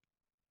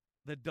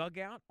the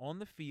dugout, on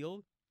the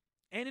field,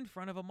 and in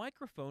front of a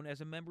microphone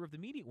as a member of the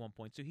media at one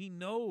point. So he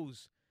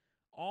knows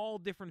all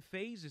different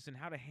phases and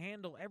how to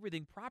handle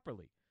everything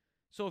properly.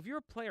 So if you're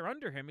a player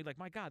under him, you're like,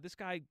 my God, this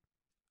guy,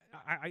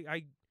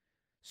 I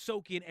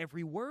soak in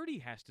every word he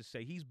has to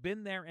say. He's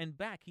been there and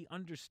back. He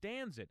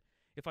understands it.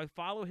 If I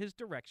follow his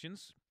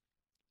directions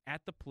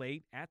at the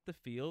plate, at the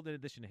field, in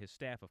addition to his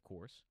staff, of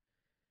course,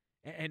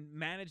 and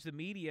manage the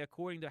media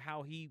according to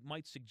how he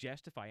might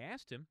suggest if I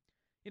asked him,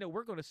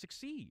 we're going to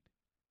succeed.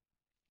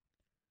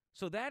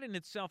 So that in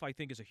itself, I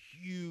think, is a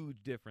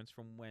huge difference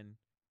from when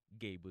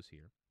Gabe was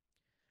here.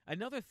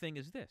 Another thing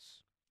is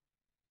this.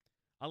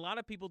 A lot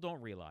of people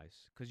don't realize,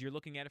 because you're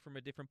looking at it from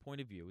a different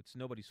point of view, it's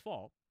nobody's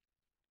fault.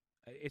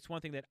 It's one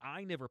thing that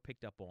I never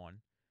picked up on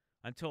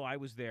until I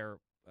was there.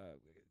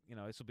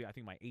 This will be, I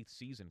think, my 8th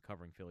season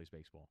covering Phillies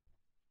baseball.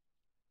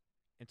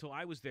 until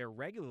I was there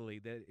regularly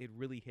that it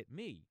really hit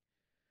me.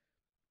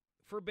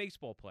 For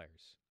baseball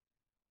players,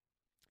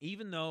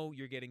 even though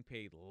you're getting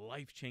paid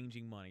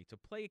life-changing money to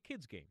play a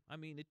kid's game, I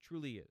mean, it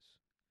truly is.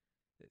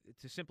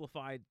 To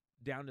simplify it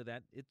down to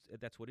that,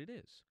 that's what it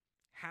is.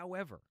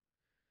 However,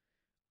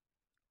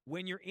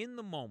 when you're in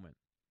the moment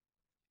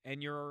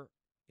and you're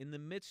in the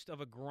midst of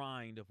a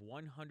grind of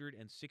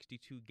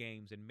 162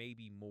 games and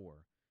maybe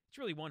more, it's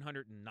really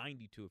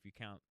 192 if you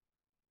count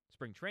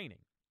spring training.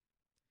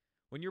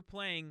 When you're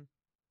playing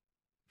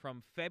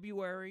from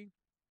February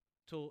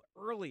till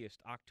earliest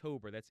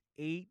October, that's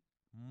 8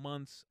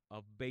 months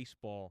of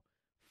baseball,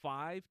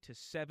 5 to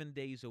 7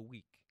 days a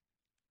week.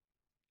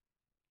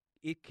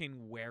 It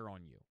can wear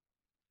on you.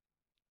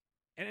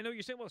 And I know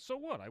you're saying, well, so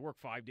what? I work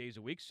 5 days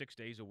a week, 6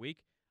 days a week.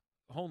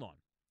 Hold on.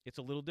 It's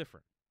a little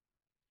different.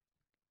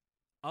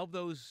 Of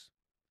those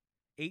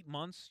 8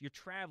 months, you're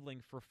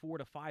traveling for 4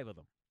 to 5 of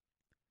them.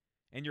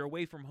 And you're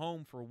away from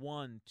home for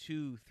 1,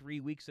 2, 3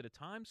 weeks at a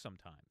time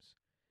sometimes.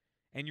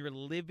 And you're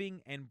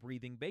living and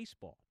breathing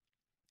baseball.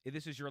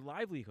 This is your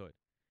livelihood.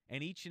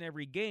 And each and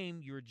every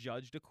game, you're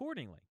judged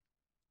accordingly.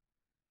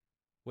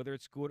 Whether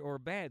it's good or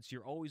bad, so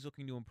you're always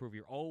looking to improve.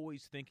 You're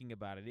always thinking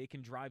about it. It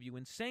can drive you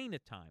insane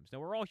at times. Now,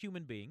 we're all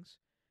human beings.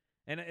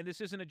 And this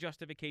isn't a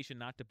justification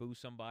not to boo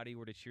somebody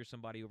or to cheer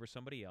somebody over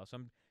somebody else.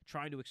 I'm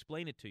trying to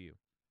explain it to you.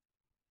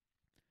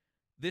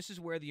 This is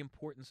where the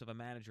importance of a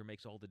manager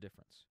makes all the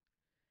difference.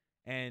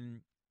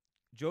 And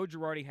Joe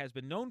Girardi has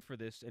been known for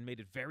this and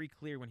made it very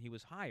clear when he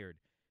was hired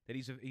that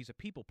he's a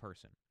people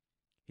person.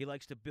 He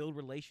likes to build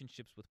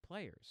relationships with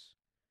players.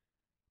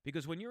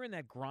 Because when you're in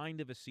that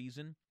grind of a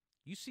season,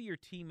 you see your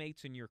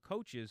teammates and your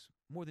coaches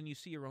more than you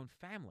see your own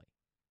family,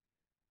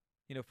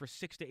 for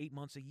 6 to 8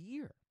 months a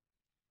year.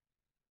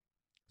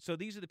 So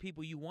these are the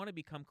people you want to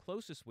become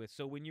closest with.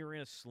 So when you're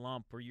in a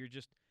slump or you're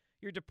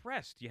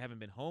depressed, you haven't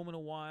been home in a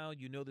while,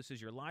 this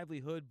is your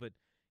livelihood, but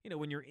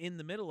when you're in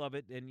the middle of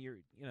it and you're,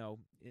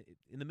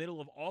 in the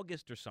middle of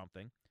August or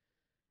something,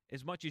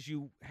 as much as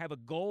you have a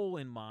goal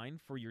in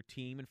mind for your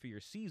team and for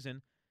your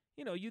season,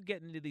 you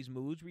get into these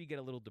moods where you get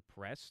a little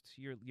depressed.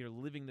 You're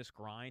living this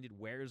grind. It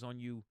wears on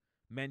you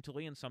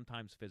mentally and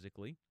sometimes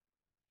physically.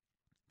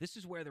 This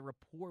is where the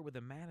rapport with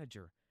a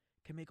manager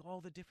can make all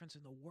the difference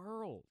in the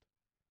world.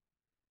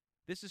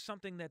 This is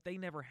something that they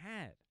never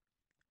had.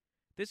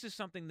 This is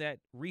something that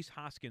Rhys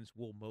Hoskins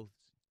will most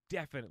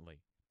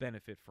definitely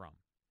benefit from.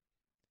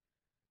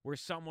 Where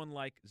someone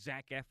like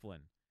Zach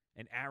Eflin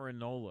and Aaron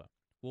Nola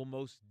will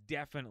most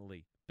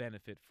definitely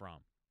benefit from.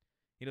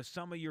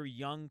 Some of your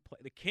young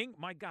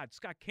my God,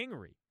 Scott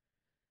Kingery.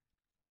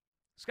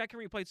 Scott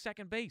Kingery played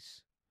second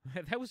base.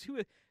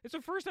 It's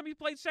the first time he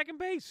played second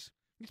base.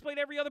 He's played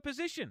every other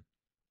position.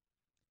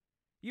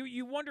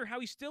 You wonder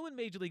how he's still in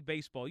Major League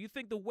Baseball. You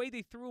think the way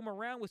they threw him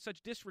around with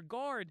such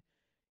disregard,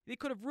 they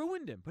could have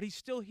ruined him, but he's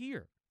still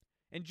here.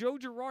 And Joe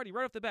Girardi,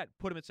 right off the bat,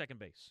 put him at second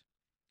base.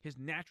 His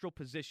natural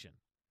position.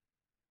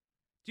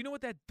 Do you know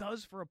what that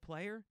does for a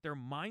player? Their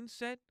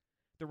mindset,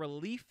 the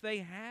relief they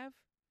have,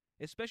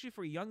 especially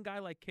for a young guy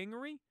like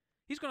Kingery,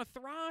 he's going to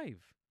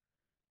thrive.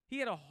 He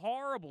had a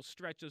horrible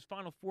stretch those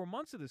final 4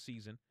 months of the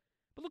season,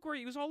 but look where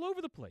he was all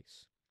over the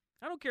place.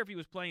 I don't care if he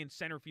was playing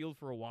center field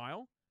for a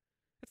while.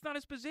 It's not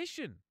his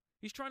position.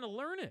 He's trying to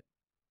learn it.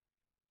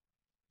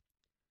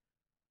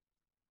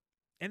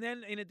 And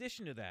then in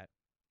addition to that,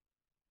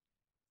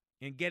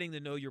 and getting to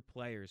know your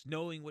players,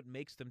 knowing what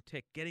makes them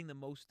tick, getting the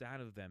most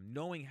out of them,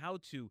 knowing how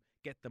to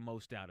get the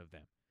most out of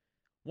them.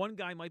 One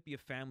guy might be a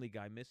family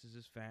guy, misses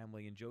his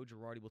family, and Joe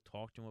Girardi will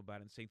talk to him about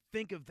it and say,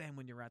 think of them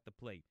when you're at the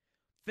plate.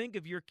 Think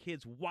of your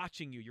kids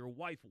watching you, your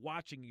wife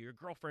watching you, your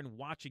girlfriend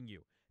watching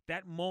you.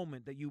 That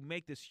moment that you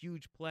make this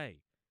huge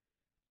play.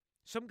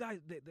 Some guys,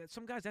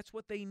 that's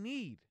what they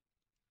need.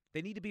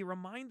 They need to be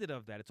reminded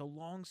of that. It's a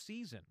long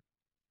season.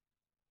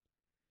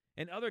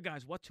 And other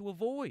guys, what to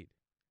avoid.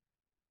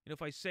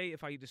 If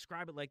I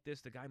describe it like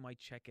this, the guy might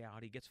check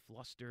out. He gets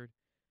flustered.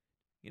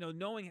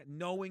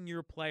 Knowing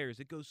your players,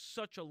 it goes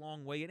such a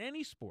long way in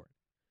any sport,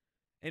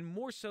 and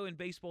more so in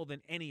baseball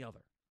than any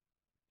other.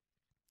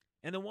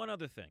 And then one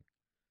other thing.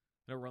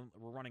 We're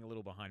running a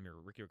little behind here.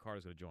 Ricky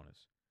Ricardo's going to join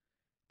us.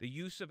 The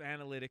use of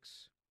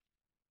analytics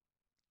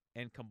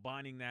and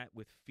combining that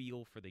with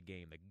feel for the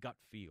game, the gut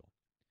feel.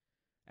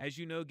 As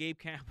you know, Gabe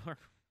Kapler,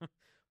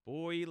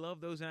 boy, he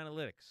loved those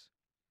analytics.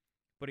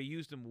 But he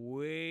used them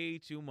way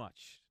too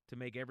much to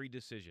make every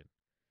decision.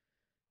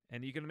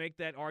 And you can make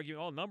that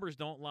argument, numbers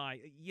don't lie.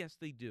 Yes,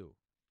 they do.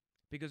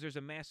 Because there's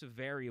a massive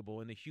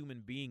variable in the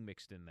human being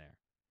mixed in there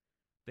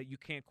that you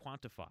can't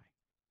quantify.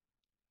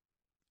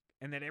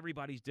 And that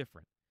everybody's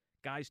different.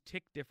 Guys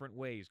tick different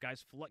ways.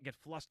 Guys get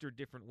flustered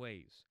different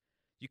ways.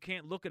 You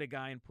can't look at a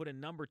guy and put a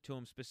number to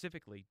him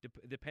specifically,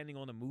 depending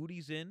on the mood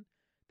he's in,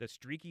 the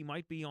streak he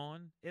might be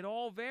on. It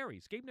all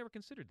varies. Gabe never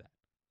considered that.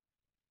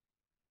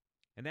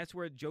 And that's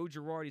where Joe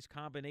Girardi's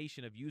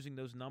combination of using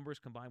those numbers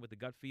combined with the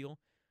gut feel,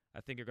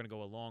 I think are going to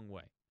go a long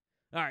way.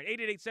 All right,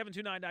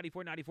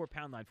 888-729-9494,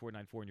 pound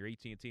 9494 in your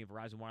AT&T and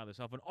Verizon Wireless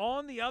cell phone.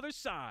 On the other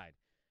side,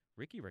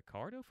 Ricky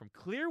Ricardo from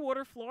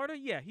Clearwater, Florida.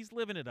 Yeah, he's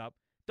living it up.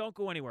 Don't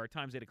go anywhere.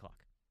 Time's 8 o'clock.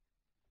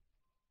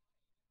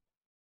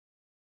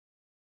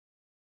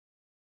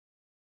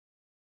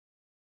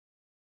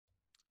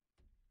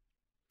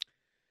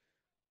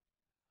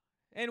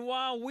 And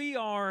while we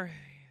are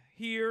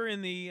here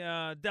in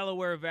the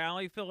Delaware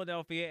Valley,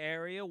 Philadelphia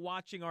area,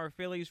 watching our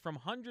Phillies from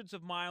hundreds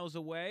of miles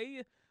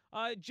away,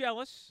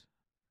 jealous,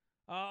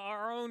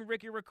 our own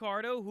Ricky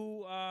Ricardo,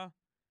 who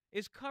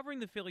is covering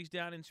the Phillies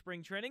down in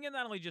spring training, and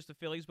not only just the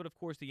Phillies, but of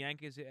course the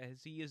Yankees,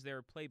 as he is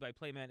their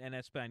play-by-play man in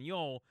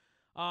Espanol,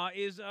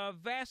 is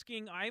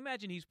vasking. I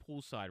imagine he's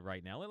poolside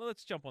right now.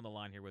 Let's jump on the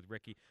line here with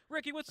Ricky.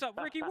 Ricky, what's up?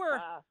 Ricky,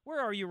 where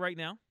are you right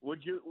now?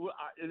 Would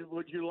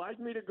you like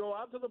me to go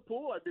out to the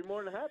pool? I'd be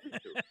more than happy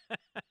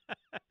to.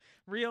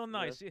 Real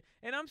nice. Yeah.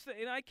 And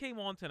I came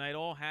on tonight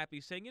all happy,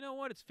 saying, you know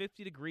what? It's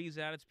 50 degrees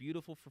out. It's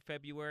beautiful for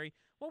February.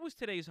 What was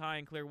today's high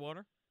in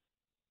Clearwater?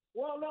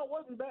 Well, no, it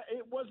wasn't bad.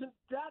 It wasn't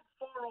that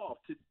far off.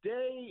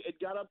 Today, it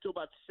got up to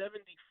about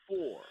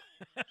 74.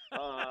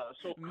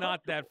 So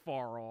not that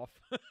far off.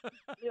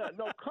 Yeah,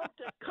 no,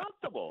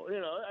 comfortable. You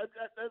know,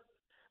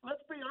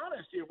 let's be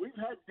honest here. We've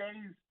had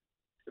days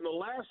in the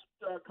last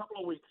couple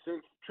of weeks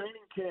since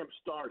training camp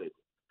started.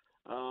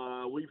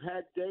 We've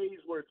had days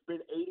where it's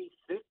been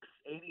 86,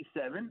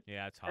 87.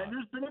 Yeah, it's hot. And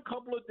there's been a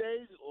couple of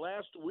days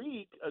last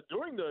week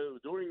during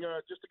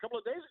just a couple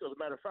of days ago, as a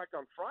matter of fact,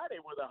 on Friday,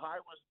 where the high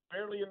was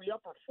barely in the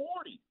upper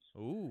 40s.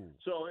 Ooh.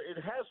 So it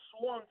has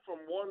swung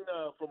from one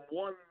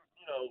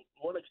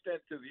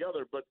extent to the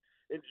other, but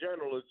in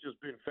general, it's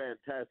just been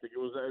fantastic.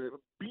 It was a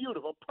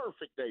beautiful,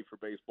 perfect day for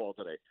baseball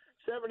today.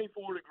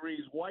 74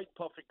 degrees, white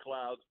puffy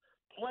clouds.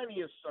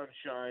 Plenty of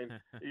sunshine,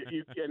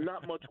 and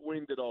not much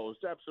wind at all.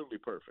 It's absolutely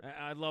perfect.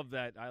 I love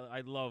that.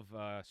 I love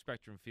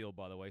Spectrum Field,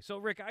 by the way. So,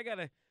 Rick, I got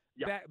to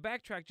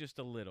backtrack just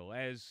a little.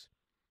 As,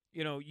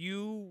 you know,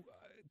 you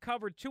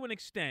covered to an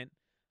extent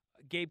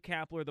Gabe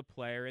Kapler, the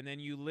player, and then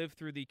you lived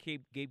through the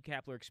Gabe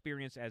Kapler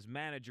experience as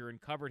manager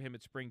and covered him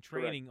at spring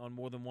training for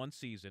more than one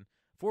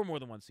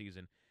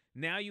season.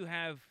 Now you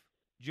have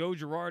Joe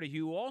Girardi, who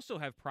you also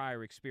have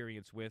prior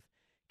experience with.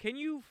 Can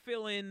you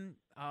fill in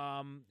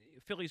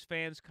Phillies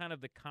fans kind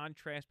of the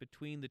contrast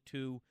between the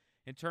two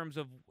in terms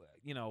of,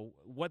 you know,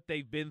 what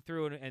they've been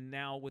through and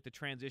now with the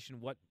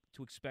transition, what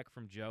to expect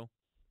from Joe?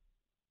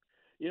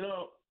 You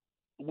know,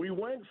 we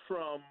went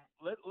from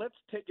let's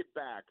take it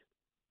back.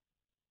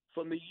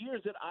 From the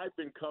years that I've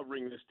been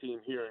covering this team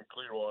here in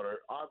Clearwater,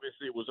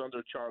 obviously it was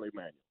under Charlie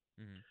Manuel.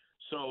 Mm-hmm.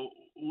 So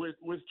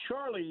with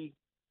Charlie,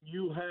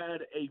 you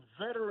had a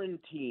veteran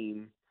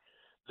team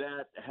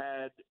that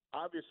had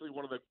obviously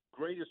one of the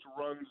greatest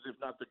runs, if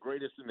not the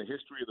greatest in the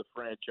history of the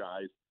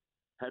franchise,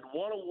 had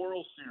won a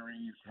World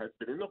Series, had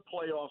been in the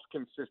playoffs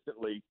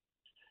consistently.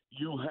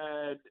 You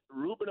had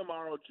Ruben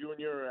Amaro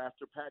Jr.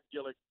 after Pat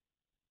Gillick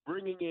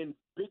bringing in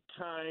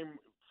big-time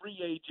free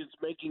agents,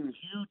 making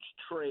huge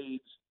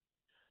trades.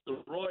 The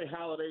Roy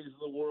Halladay's of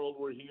the world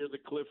were here. The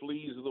Cliff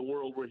Lees of the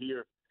world were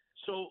here.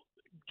 So,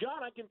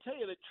 John, I can tell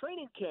you that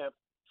training camp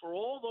for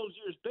all those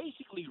years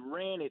basically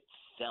ran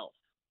itself.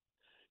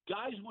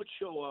 Guys would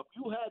show up.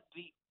 You had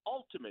the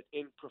ultimate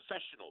in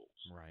professionals.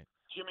 Right.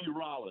 Jimmy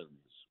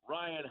Rollins,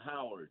 Ryan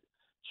Howard,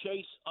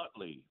 Chase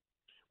Utley.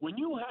 When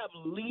you have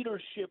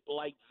leadership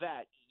like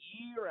that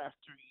year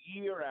after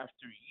year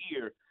after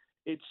year,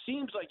 it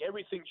seems like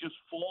everything just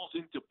falls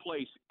into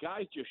place.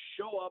 Guys just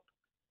show up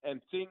and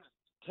things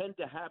tend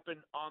to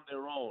happen on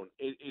their own.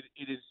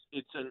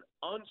 It's an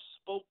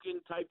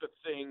unspoken type of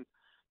thing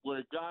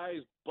where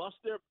guys bust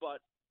their butt.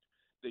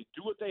 They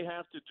do what they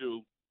have to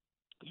do.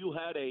 You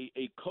had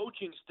a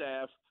coaching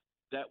staff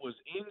that was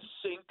in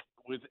sync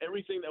with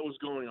everything that was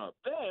going on.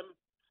 Then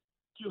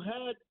you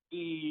had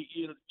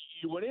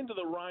you went into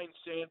the Ryne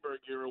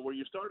Sandberg era where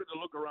you started to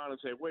look around and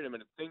say, wait a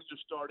minute, things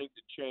are starting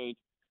to change.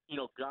 You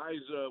know,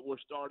 guys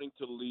were starting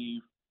to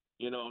leave.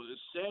 You know,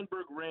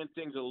 Sandberg ran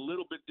things a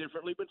little bit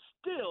differently, but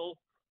still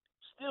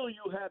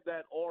you had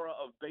that aura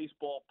of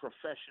baseball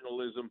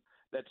professionalism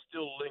that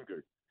still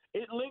lingered.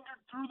 It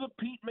lingered through the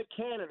Pete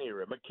Mackanin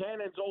era.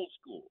 Mackanin's old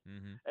school,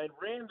 and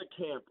ran the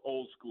camp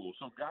old school.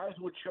 So guys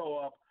would show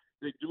up,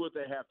 they do what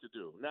they have to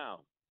do.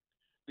 Now,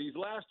 these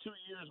last 2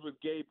 years with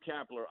Gabe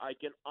Kapler, I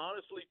can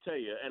honestly tell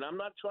you, and I'm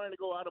not trying to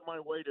go out of my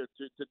way to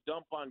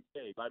dump on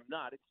Gabe. I'm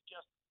not.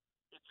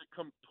 It's a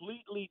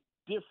completely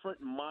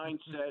different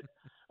mindset,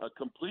 a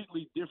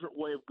completely different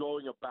way of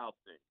going about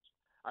things.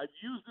 I've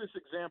used this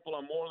example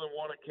on more than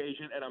one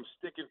occasion, and I'm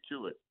sticking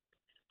to it.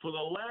 For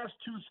the last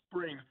 2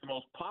 springs, the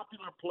most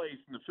popular place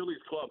in the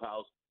Phillies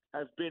clubhouse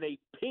has been a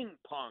ping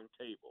pong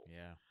table.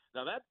 Yeah.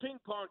 Now, that ping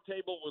pong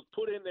table was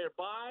put in there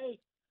by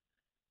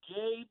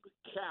Gabe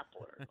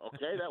Kapler,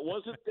 okay? That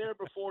wasn't there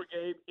before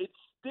Gabe. It's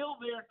still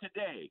there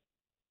today.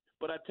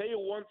 But I tell you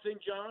one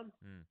thing, John,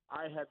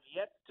 I have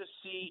yet to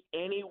see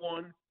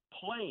anyone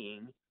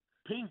playing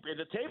ping pong.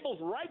 The table's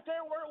right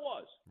there where it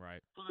was. Right.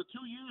 For the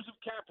 2 years of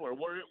Kapler,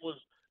 where it was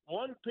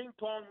one ping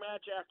pong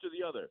match after the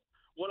other.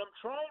 What I'm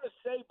trying to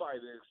say by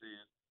this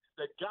is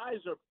that guys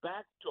are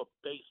back to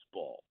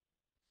baseball.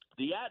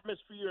 The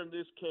atmosphere in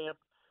this camp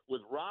with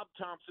Rob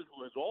Thompson,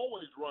 who has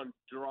always run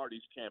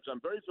Girardi's camps.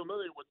 I'm very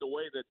familiar with the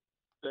way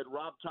that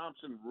Rob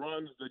Thompson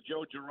runs the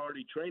Joe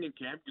Girardi training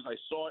camp because I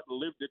saw it and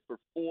lived it for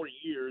 4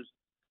 years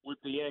with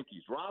the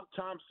Yankees. Rob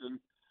Thompson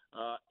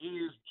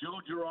is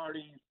Joe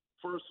Girardi's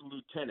first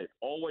lieutenant,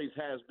 always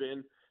has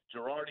been.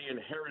 Girardi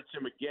inherits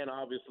him again,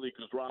 obviously,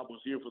 because Rob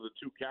was here for the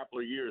 2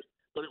 Kapler years.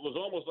 But it was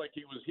almost like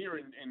he was here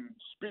in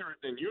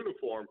spirit and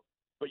uniform,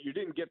 but you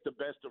didn't get the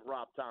best of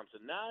Rob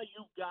Thompson. Now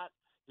you've got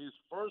his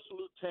first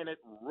lieutenant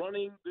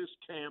running this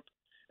camp,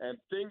 and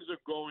things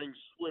are going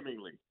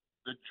swimmingly.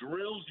 The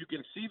drills, you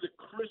can see the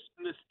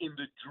crispness in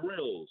the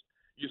drills.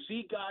 You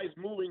see guys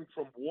moving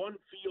from one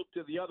field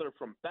to the other,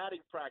 from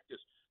batting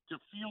practice to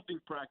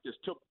fielding practice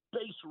to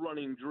base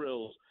running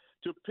drills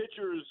to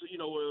pitchers,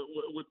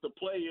 with the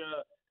play,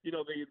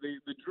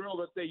 the drill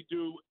that they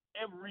do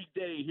every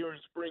day here in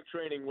spring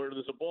training where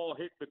there's a ball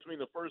hit between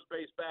the first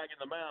base bag and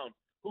the mound.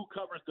 Who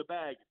covers the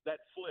bag? That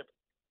flip.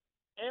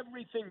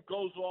 Everything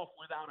goes off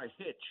without a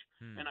hitch.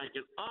 And I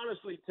can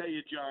honestly tell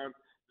you, John,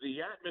 the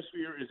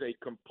atmosphere is a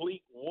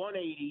complete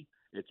 180.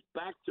 It's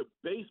back to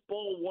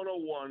baseball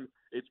 101.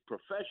 It's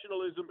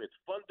professionalism. It's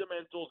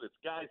fundamentals. It's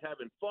guys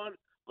having fun,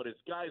 but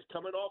it's guys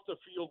coming off the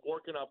field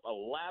working up a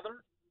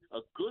lather, a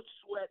good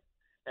sweat,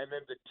 and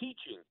then the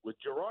teaching. With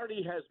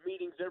Girardi has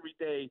meetings every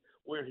day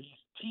where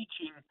he's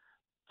teaching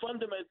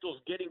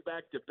fundamentals, getting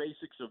back to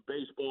basics of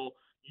baseball.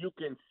 You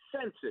can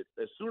sense it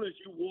as soon as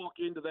you walk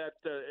into that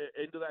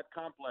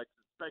complex,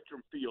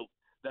 Spectrum Field,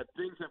 that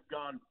things have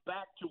gone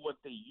back to what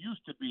they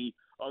used to be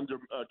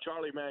under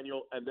Charlie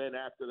Manuel, and then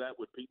after that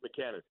with Pete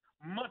Mackanin.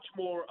 Much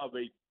more of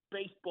a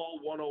baseball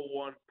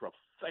 101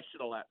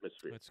 professional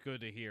atmosphere. That's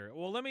good to hear.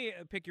 Well, let me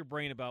pick your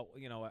brain about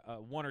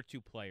one or two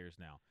players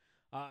now.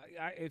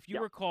 If you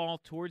recall,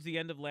 towards the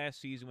end of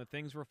last season when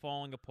things were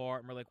falling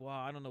apart and we're like,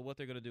 wow, I don't know what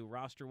they're going to do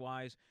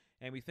roster-wise,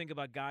 and we think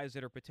about guys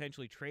that are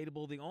potentially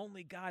tradable, the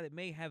only guy that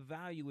may have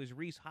value is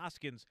Rhys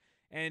Hoskins.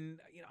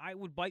 And I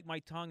would bite my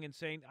tongue and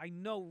say, I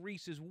know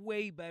Rhys is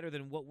way better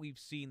than what we've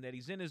seen, that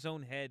he's in his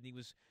own head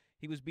and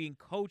he was being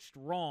coached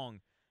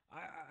wrong.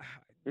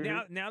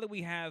 Now that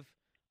we have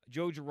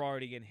Joe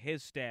Girardi and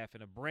his staff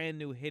and a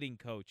brand-new hitting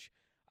coach,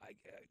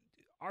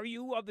 are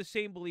you of the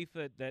same belief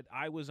that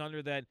I was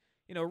under, that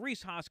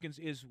Rhys Hoskins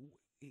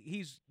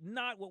he's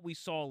not what we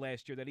saw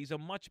last year, that he's a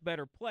much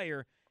better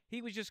player?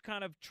 He was just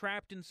kind of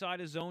trapped inside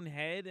his own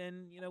head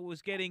and,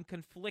 was getting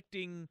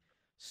conflicting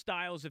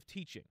styles of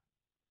teaching.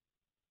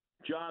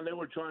 John, they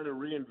were trying to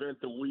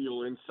reinvent the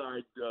wheel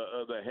inside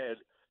the head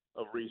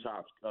of Rhys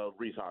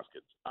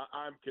Hoskins.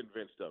 I'm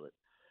convinced of it.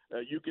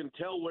 You can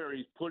tell where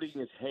he's putting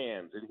his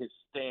hands in his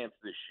stance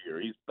this year.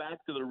 He's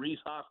back to the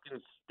Rhys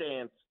Hoskins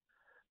stance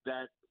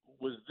that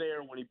was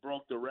there when he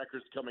broke the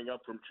records coming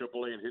up from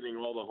AAA and hitting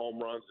all the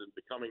home runs and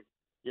becoming,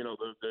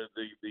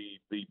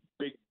 the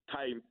big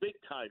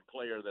time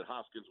player that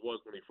Hoskins was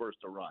when he first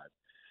arrived.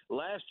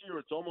 Last year,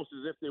 it's almost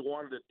as if they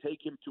wanted to take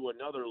him to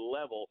another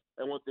level,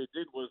 and what they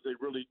did was they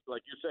really,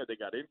 like you said, they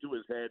got into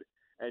his head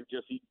and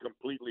he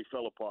completely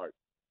fell apart.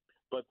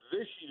 But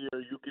this year,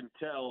 you can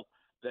tell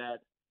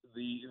that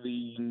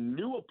the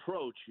new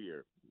approach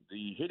here,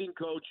 the hitting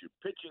coach, your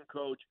pitching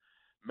coach,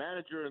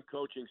 manager and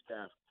coaching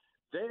staff,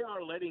 they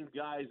are letting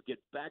guys get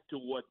back to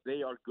what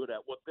they are good at,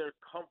 what they're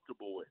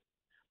comfortable with.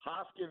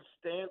 Hoskins'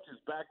 stance is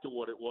back to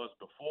what it was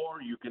before.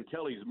 You can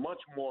tell he's much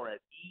more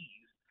at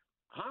ease.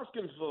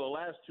 Hoskins, for the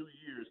last 2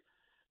 years,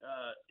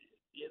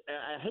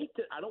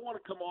 I don't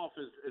want to come off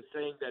as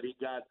saying that he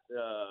got,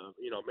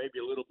 maybe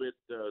a little bit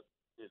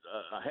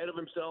ahead of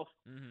himself.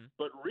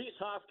 But Rhys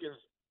Hoskins,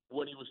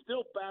 when he was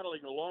still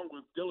battling along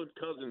with Dylan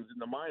Cousins in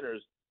the minors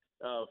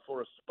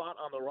for a spot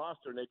on the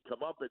roster, and they'd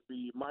come up and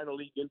be minor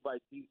league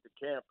invitees to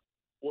camp,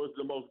 was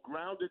the most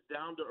grounded,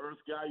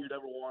 down-to-earth guy you'd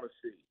ever want to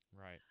see.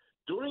 Right.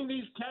 During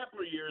these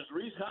Kapler years,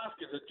 Rhys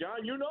Hoskins, and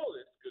John, you know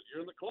this because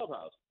you're in the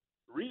clubhouse,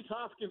 Rhys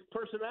Hoskins'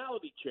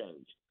 personality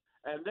changed.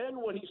 And then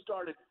when he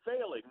started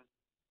failing,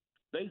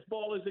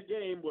 baseball is a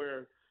game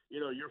where,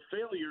 your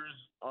failures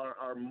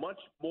are much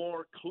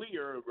more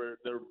clear.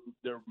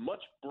 They're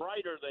much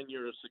brighter than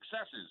your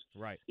successes.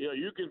 Right.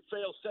 You can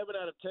fail 7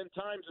 out of 10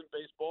 times in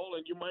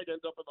baseball, and you might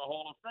end up in the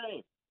Hall of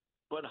Fame.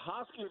 But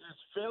Hoskins'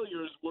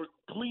 failures were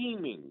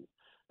gleaming,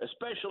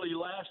 especially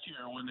last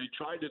year when they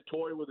tried to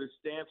toy with his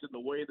stance and the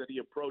way that he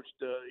approached,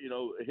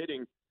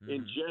 hitting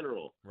in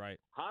general. Right.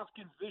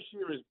 Hoskins this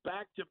year is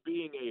back to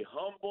being a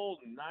humble,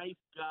 nice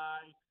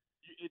guy.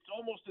 It's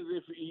almost as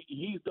if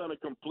he's done a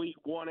complete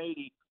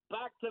 180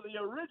 back to the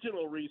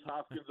original Rhys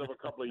Hoskins of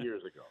a couple of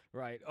years ago.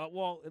 Right.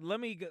 Well,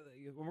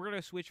 we're going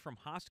to switch from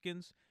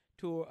Hoskins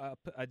to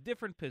a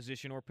different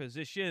position or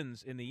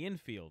positions in the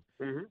infield.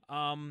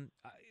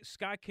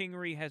 Scott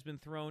Kingery has been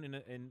thrown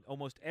in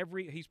almost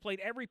he's played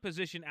every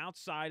position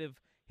outside of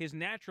his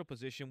natural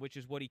position, which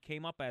is what he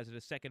came up as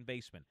a second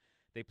baseman.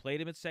 They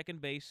played him at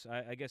second base.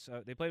 I guess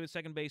they played him at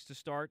second base to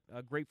start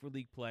great for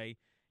league play,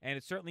 and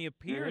it certainly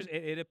appears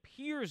it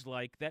appears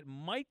like that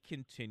might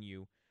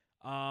continue,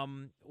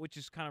 which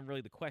is kind of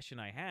really the question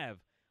I have.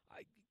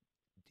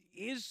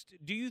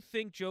 Do you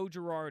think Joe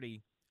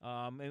Girardi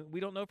and we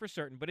don't know for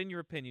certain, but in your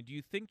opinion, do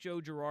you think Joe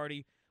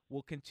Girardi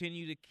will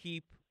continue to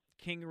keep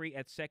Kingery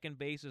at second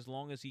base as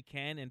long as he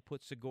can and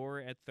put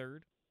Segura at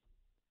third?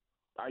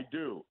 I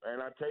do.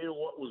 And I'll tell you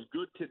what was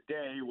good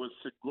today was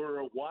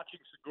watching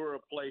Segura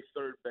play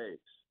third base.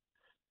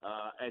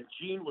 And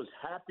Gene was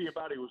happy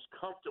about it. He was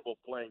comfortable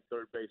playing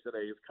third base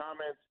today. His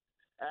comments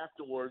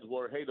afterwards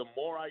were, hey, the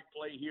more I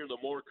play here,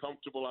 the more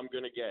comfortable I'm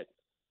going to get.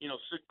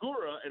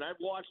 Segura, and I've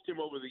watched him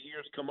over the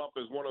years come up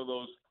as one of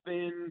those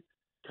thin,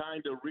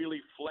 kind of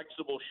really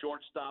flexible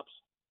shortstops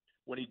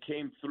when he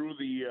came through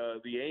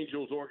the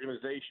Angels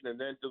organization and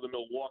then to the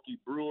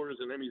Milwaukee Brewers,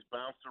 and then he's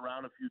bounced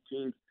around a few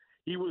teams.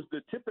 He was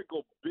the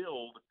typical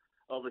build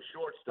of a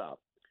shortstop.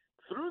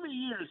 Through the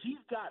years,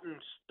 he's gotten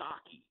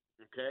stocky.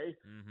 Okay,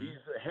 He's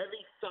a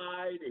heavy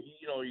side.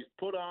 He's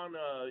put on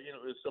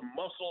some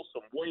muscle,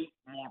 some weight,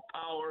 more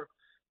power,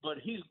 but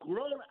he's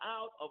grown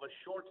out of a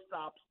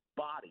shortstop's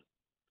body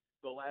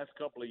the last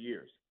couple of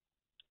years.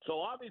 So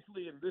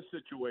obviously, in this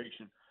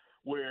situation,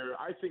 where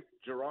I think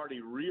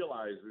Girardi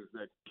realizes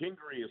that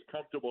Kingery is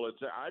comfortable, as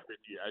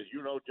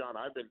you know, John,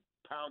 I've been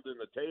pounding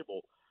the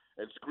table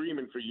and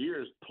screaming for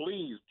years,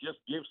 please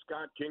just give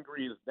Scott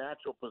Kingery his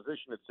natural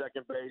position at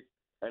second base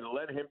and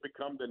let him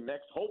become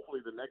hopefully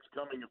the next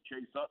coming of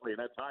Chase Utley. And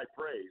that's high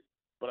praise,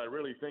 but I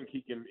really think he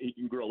can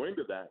grow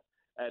into that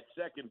at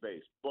second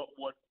base. But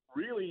what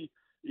really,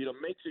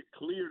 makes it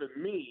clear to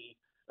me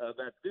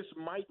that this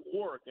might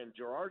work, and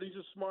Girardi's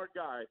a smart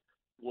guy,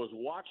 was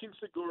watching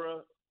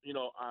Segura,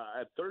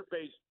 at third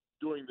base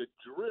during the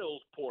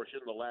drills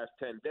portion the last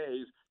 10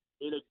 days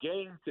in a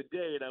game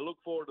today, and I look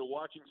forward to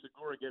watching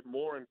Segura get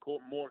more and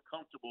more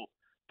comfortable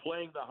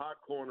playing the hot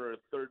corner at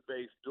third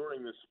base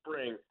during the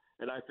spring,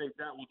 and I think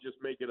that will just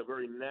make it a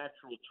very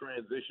natural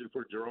transition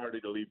for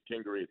Girardi to leave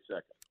Kingery at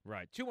second.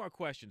 Right. Two more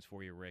questions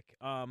for you, Rick.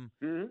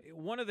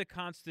 One of the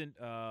constant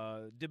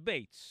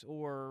debates,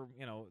 or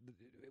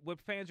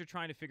what fans are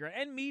trying to figure out,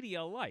 and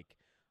media alike,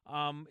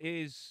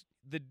 is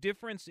the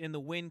difference in the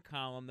win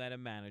column that a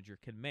manager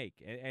can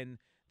make. And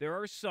there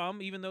are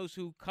some, even those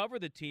who cover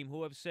the team,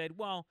 who have said,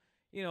 well,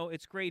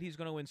 it's great he's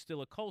going to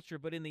instill a culture,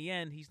 but in the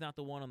end, he's not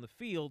the one on the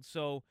field.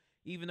 So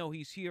even though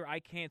he's here, I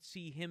can't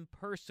see him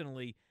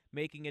personally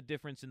making a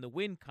difference in the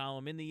win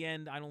column. In the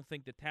end, I don't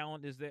think the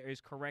talent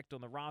is correct on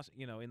the roster,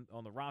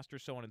 on the roster,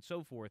 so on and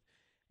so forth.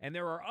 And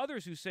there are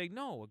others who say,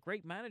 no, a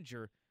great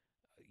manager,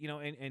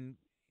 in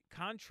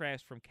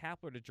contrast from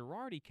Kapler to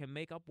Girardi, can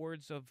make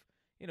upwards of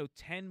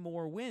 10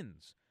 more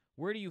wins.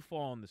 Where do you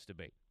fall in this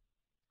debate?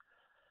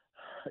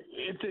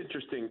 It's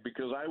interesting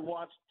because I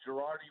watched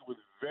Girardi with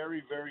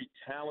very, very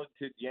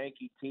talented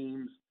Yankee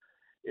teams,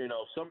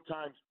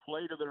 sometimes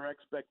play to their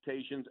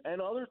expectations,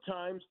 and other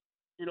times,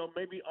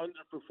 maybe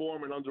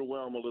underperform and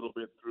underwhelm a little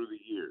bit through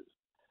the years.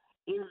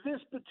 In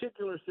this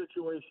particular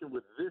situation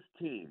with this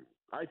team,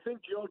 I think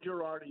Joe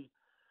Girardi,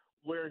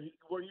 where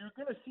you're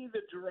going to see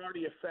the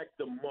Girardi effect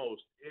the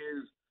most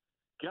is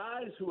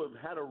guys who have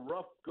had a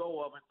rough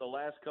go of it the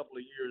last couple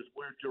of years,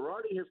 where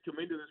Girardi has come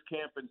into this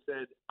camp and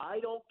said, I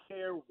don't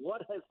care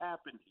what has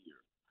happened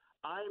here.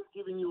 I'm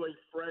giving you a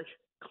fresh,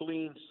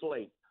 clean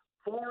slate.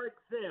 For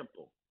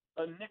example,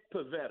 a Nick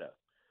Pivetta,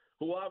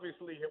 who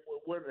obviously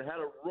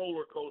had a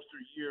roller coaster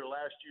year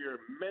last year,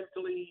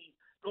 mentally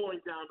going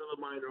down to the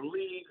minor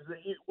leagues.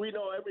 We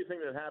know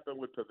everything that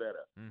happened with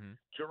Pivetta.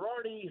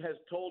 Girardi has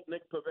told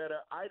Nick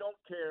Pivetta, I don't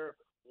care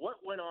what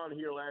went on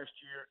here last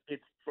year.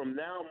 It's from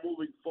now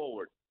moving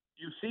forward.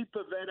 You see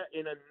Pivetta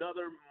in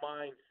another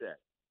mindset.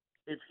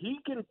 If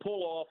he can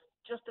pull off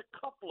just a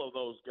couple of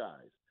those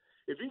guys,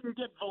 if he can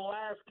get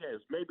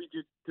Velasquez maybe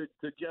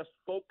to just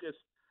focus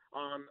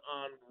on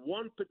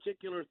one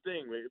particular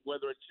thing,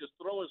 whether it's just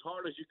throw as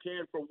hard as you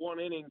can for one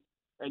inning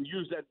and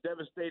use that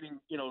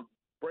devastating,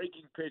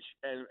 breaking pitch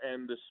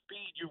and the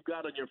speed you've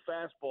got on your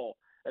fastball,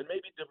 and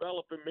maybe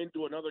develop him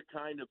into another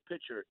kind of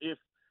pitcher. If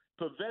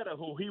Pivetta,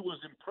 who he was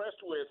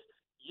impressed with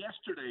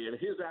yesterday in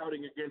his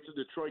outing against the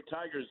Detroit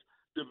Tigers,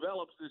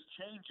 develops this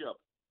changeup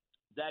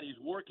that he's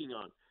working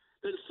on,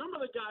 then some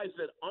of the guys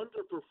that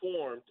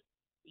underperformed,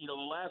 the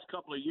last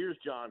couple of years,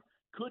 John,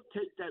 could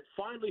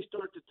finally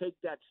start to take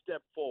that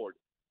step forward.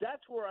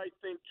 That's where I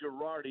think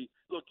Girardi,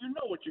 look, you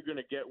know what you're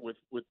going to get with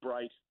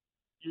Bryce.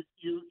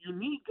 You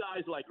need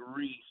guys like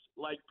Reese,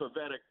 like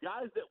Pivetta,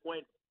 guys that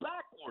went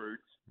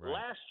backwards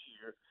last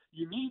year.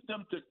 You need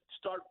them to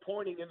start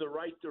pointing in the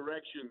right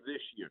direction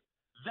this year.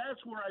 That's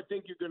where I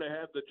think you're going to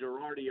have the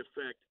Girardi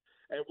effect,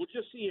 and we'll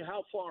just see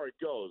how far it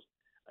goes.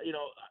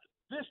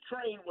 This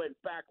train went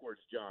backwards,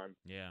 John,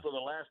 for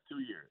the last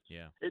 2 years.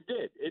 Yeah. It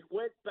did. It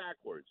went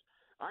backwards.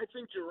 I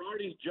think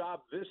Girardi's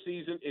job this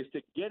season is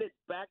to get it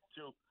back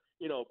to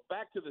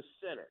the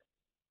center.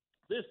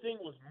 This thing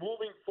was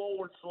moving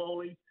forward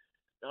slowly.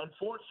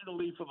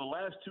 Unfortunately, for the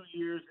last 2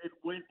 years, it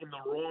went in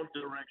the wrong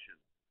direction.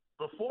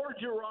 Before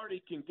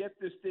Girardi can get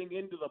this thing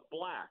into the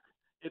black,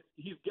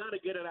 he's got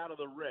to get it out of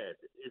the red,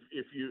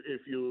 if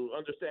you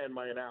understand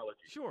my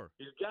analogy. Sure.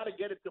 He's got to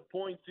get it to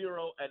 .0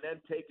 and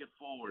then take it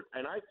forward.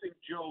 And I think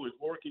Joe is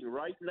working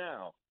right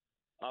now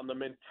on the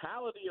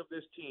mentality of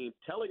this team,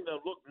 telling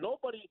them, look,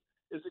 nobody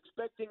is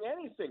expecting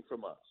anything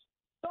from us.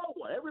 No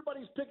one.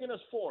 Everybody's picking us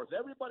fourth.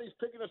 Everybody's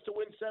picking us to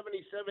win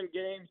 77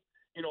 games.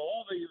 You know,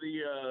 all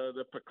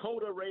the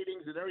PECOTA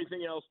ratings and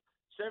everything else,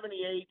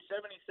 78,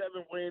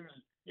 77 wins.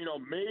 You know,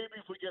 maybe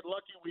if we get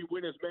lucky, we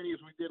win as many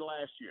as we did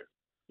last year.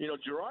 You know,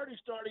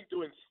 Girardi's starting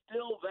to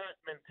instill that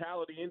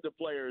mentality into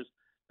players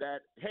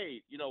that,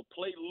 hey, you know,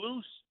 play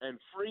loose and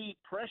free,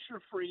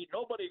 pressure-free.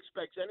 Nobody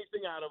expects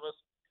anything out of us.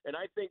 And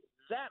I think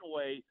that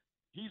way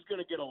he's going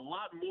to get a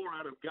lot more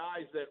out of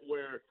guys that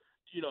where,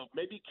 you know,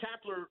 maybe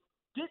Kapler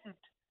didn't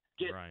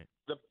get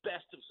the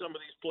best of some of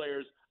these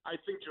players.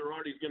 I think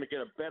Girardi's going to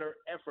get a better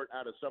effort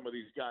out of some of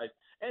these guys.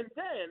 And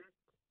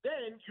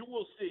then you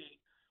will see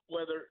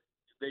whether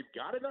they've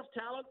got enough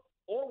talent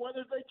or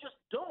whether they just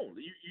don't.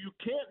 You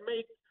can't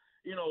make,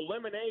 you know,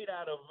 lemonade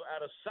out of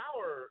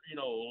sour, you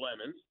know,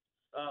 lemons.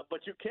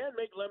 But you can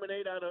make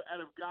lemonade out of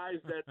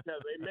guys that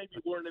maybe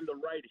weren't in the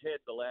right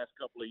head the last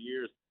couple of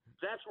years.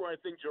 That's where I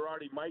think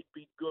Girardi might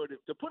be good.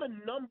 To put a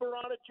number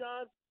on it,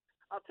 John,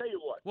 I'll tell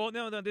you what. Well,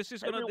 no, this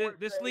is going to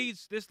this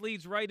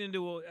leads right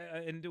into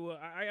a.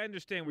 I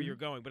understand where you're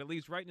going, but it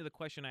leads right into the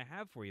question I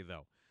have for you,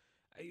 though.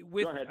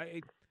 Go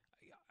ahead.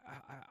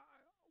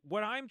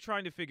 What I'm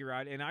trying to figure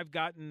out, and I've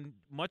gotten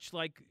much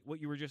like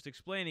what you were just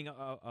explaining,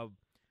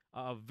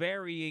 a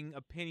varying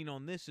opinion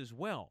on this as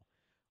well.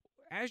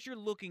 As you're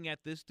looking at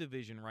this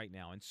division right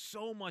now, and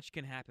so much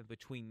can happen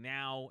between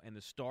now and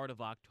the start of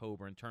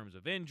October in terms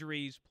of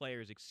injuries,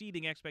 players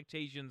exceeding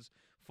expectations,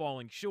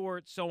 falling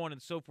short, so on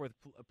and so forth,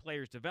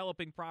 players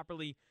developing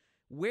properly.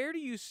 Where do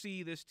you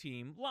see this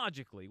team,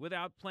 logically,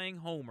 without playing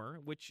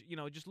homer, which, you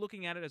know, just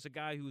looking at it as a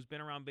guy who's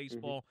been around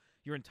baseball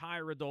your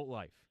entire adult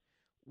life,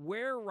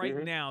 where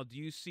right now do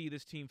you see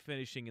this team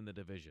finishing in the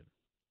division?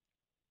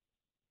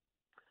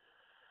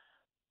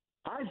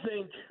 I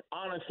think,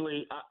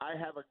 honestly,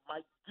 my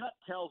gut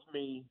tells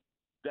me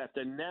that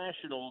the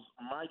Nationals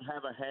might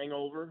have a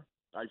hangover.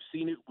 I've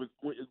seen it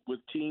with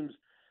teams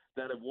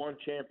that have won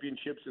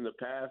championships in the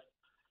past.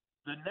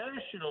 The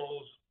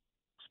Nationals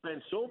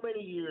spent so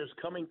many years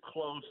coming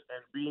close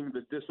and being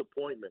the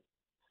disappointment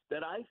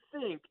that I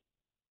think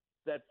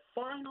that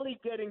finally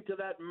getting to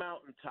that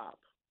mountaintop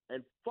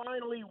and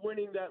finally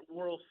winning that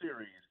World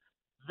Series,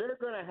 they're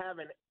going to have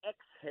an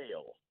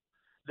exhale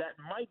that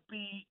might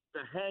be the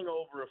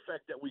hangover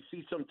effect that we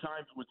see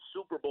sometimes with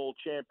Super Bowl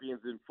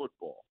champions in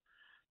football.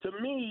 To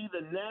me,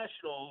 the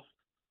Nationals,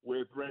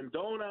 with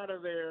Rendon out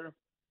of there,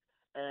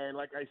 and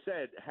like I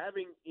said,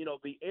 having, you know,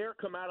 the air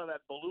come out of that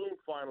balloon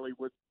finally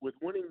with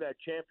winning that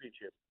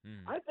championship,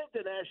 I think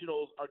the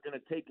Nationals are going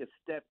to take a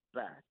step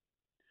back.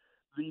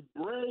 The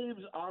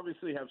Braves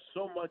obviously have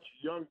so much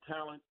young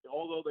talent,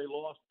 although they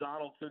lost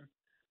Donaldson.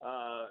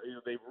 You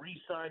know, they've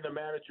re-signed the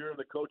manager and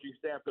the coaching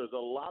staff. There's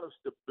a lot of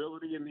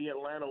stability in the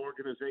Atlanta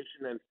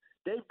organization, and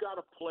they've got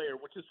a player,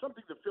 which is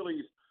something the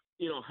Phillies,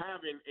 you know,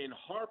 have in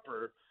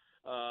Harper,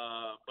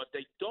 but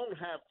they don't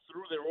have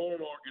through their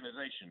own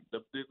organization.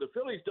 The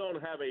Phillies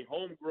don't have a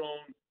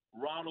homegrown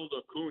Ronald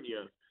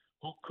Acuna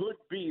who could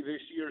be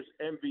this year's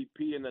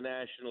MVP in the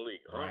National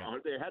League. Right.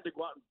 They had to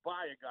go out and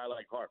buy a guy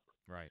like Harper.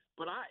 Right.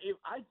 But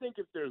I think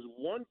if there's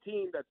one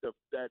team that the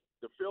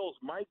Phils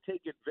might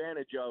take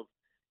advantage of,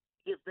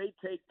 if they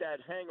take that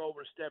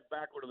hangover step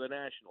backward to the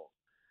Nationals,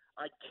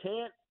 I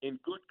can't in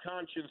good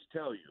conscience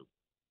tell you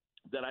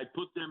that I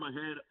put them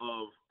ahead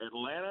of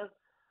Atlanta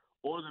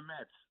or the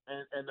Mets.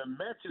 And the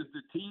Mets is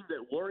the team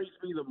that worries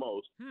me the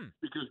most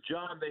because,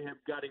 John, they have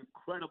got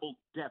incredible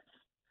depth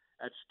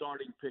at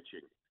starting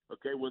pitching.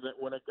 Okay,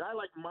 when a guy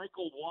like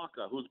Michael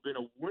Wacha, who's been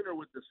a winner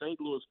with the St.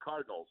 Louis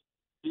Cardinals,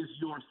 is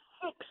your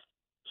sixth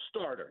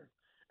starter,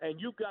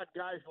 and you've got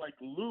guys like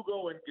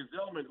Lugo and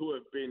Gazelman who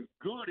have been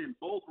good in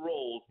both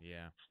roles,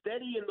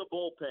 steady in the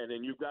bullpen,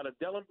 and you've got a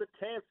Dylan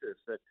Betances,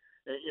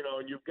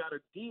 and you've got a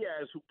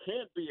Diaz who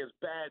can't be as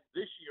bad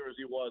this year as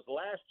he was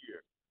last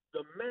year.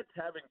 The Mets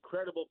have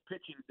incredible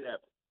pitching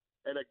depth,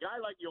 and a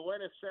guy like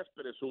Yoenis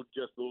Cespedes who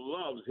just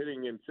loves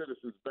hitting in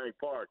Citizens Bank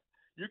Park.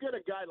 You get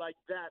a guy like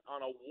that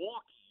on a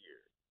walk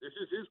year. This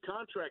is his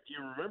contract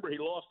year. Remember,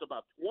 he lost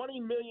about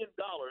 $20 million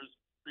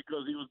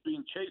because he was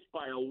being chased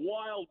by a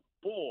wild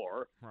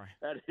boar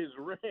at his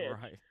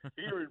ranch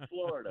here in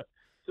Florida.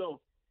 So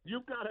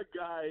you've got a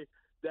guy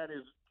that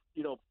is,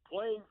 you know,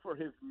 playing for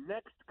his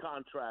next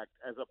contract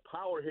as a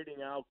power-hitting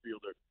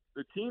outfielder.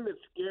 The team that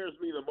scares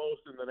me the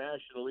most in the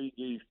National League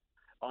East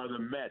are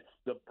the Mets.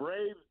 The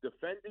Braves,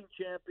 defending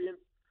champions.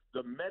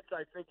 The Mets,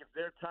 I think, it's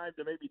their time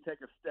to maybe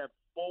take a step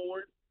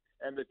forward.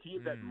 And the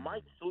team that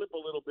might slip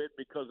a little bit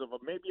because of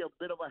maybe a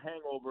bit of a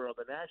hangover of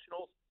the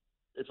Nationals.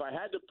 If I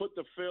had to put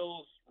the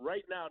Phils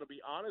right now, to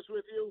be honest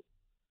with you,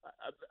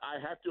 I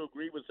have to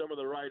agree with some of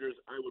the writers.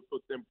 I would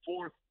put them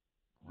fourth,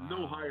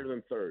 no higher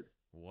than third.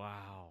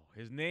 Wow.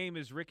 His name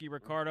is Ricky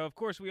Ricardo. Of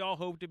course, we all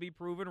hope to be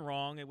proven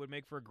wrong. It would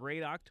make for a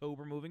great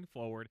October moving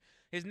forward.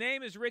 His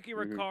name is Ricky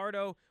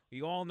Ricardo.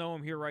 We all know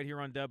him right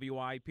here on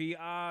WIP.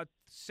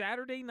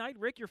 Saturday night,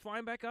 Rick, you're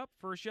flying back up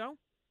for a show?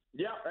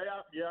 Yeah.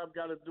 I've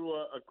got to do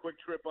a quick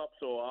trip up,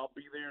 so I'll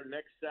be there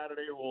next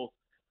Saturday. We'll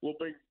We'll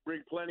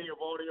bring plenty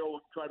of audio.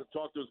 We'll try to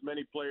talk to as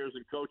many players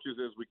and coaches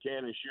as we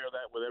can and share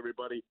that with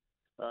everybody.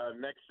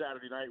 Next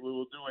Saturday night, we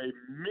will do a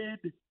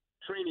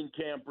mid-training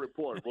camp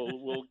report.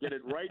 We'll get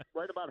it right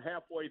about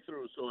halfway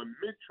through. So a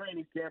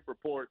mid-training camp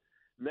report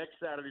next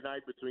Saturday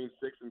night between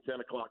 6 and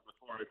 10 o'clock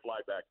before I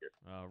fly back here.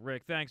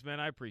 Rick, thanks,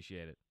 man. I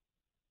appreciate it.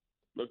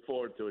 Look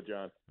forward to it,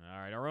 John. All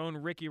right, our own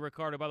Ricky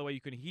Ricardo. By the way, you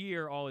can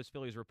hear all his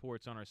Phillies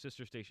reports on our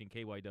sister station,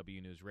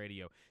 KYW News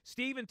Radio.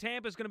 Steve in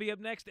Tampa is going to be up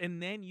next,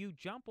 and then you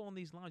jump on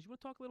these lines. You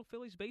want to talk a little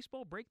Phillies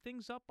baseball? Break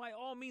things up? By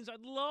all means,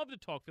 I'd love to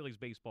talk Phillies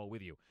baseball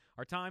with you.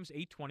 Our time's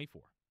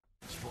 8:24.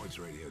 Sports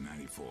Radio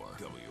 94,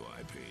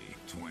 WIP,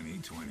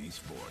 2020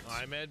 Sports.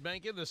 I'm Ed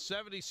Benkin. The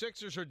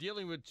 76ers are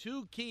dealing with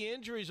two key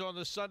injuries on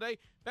this Sunday.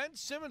 Ben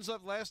Simmons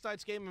left last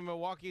night's game in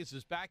Milwaukee as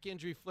his back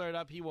injury flared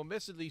up. He will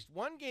miss at least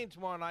one game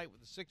tomorrow night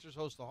with the Sixers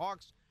host the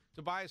Hawks.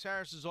 Tobias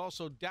Harris is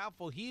also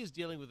doubtful. He is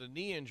dealing with a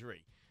knee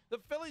injury. The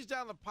Phillies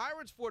down the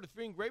Pirates 4-3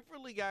 in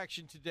Grapefruit League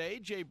action today.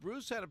 Jay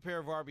Bruce had a pair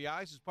of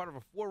RBIs as part of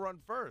a 4-run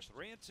first.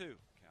 3-2.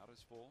 Count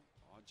is full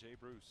on Jay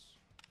Bruce.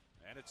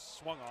 And it's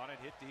swung on and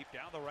hit deep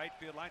down the right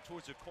field line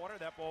towards the corner.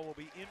 That ball will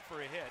be in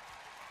for a hit.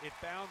 It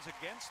bounds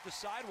against the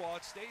sidewall.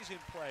 It stays in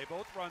play.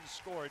 Both runs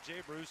scored.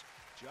 Jay Bruce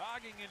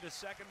jogging into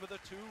second with a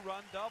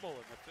 2-run double.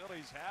 And the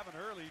Phillies have an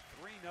early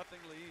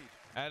 3-0 lead.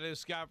 That is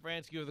Scott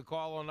Fransky with the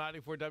call on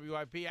 94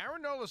 WIP.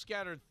 Aaron Nola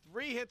scattered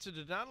 3 hits and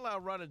did not allow a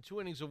run in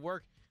 2 innings of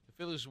work. The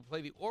Phillies will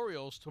play the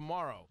Orioles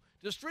tomorrow.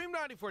 To stream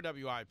 94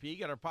 WIP,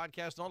 get our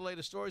podcast and all the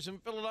latest stories in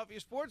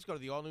Philadelphia sports. Go to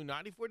the all-new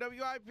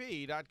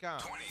 94WIP.com.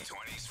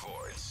 2020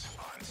 Sports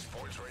on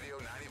Sports Radio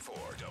 94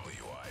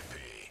 WIP.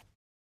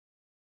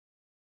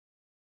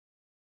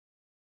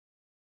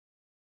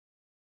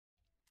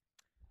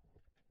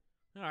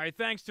 All right,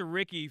 thanks to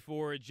Ricky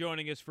for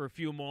joining us for a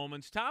few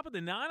moments. Top of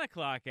the 9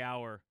 o'clock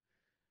hour,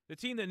 the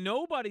team that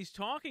nobody's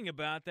talking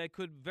about that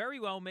could very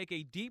well make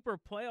a deeper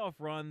playoff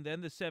run than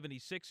the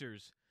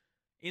 76ers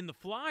in the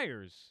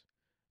Flyers.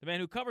 The man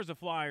who covers the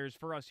Flyers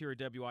for us here at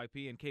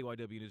WIP and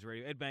KYW News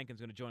Radio, Ed Bankin's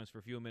going to join us for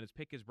a few minutes,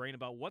 pick his brain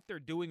about what they're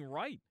doing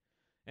right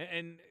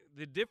and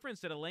the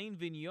difference that Alain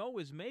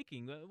Vigneault is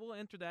making. We'll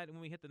enter that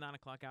when we hit the 9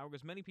 o'clock hour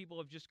because many people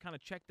have just kind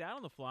of checked out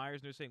on the Flyers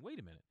and they're saying, wait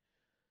a minute,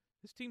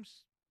 this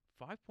team's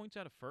 5 points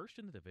out of first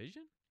in the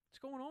division? What's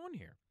going on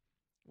here?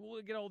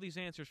 We'll get all these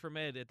answers from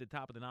Ed at the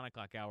top of the 9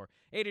 o'clock hour.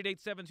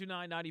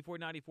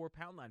 888-729-9494,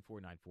 pound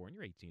 9494, and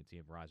your AT&T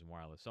and Verizon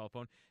wireless cell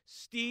phone.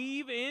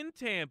 Steve in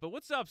Tampa.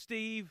 What's up,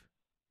 Steve?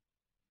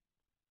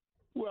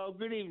 Well,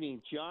 good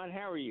evening, John.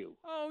 How are you?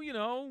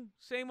 Oh,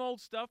 same old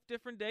stuff,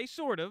 different day,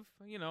 sort of.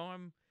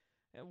 I'm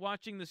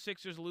watching the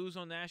Sixers lose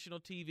on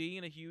national TV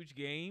in a huge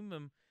game.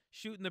 I'm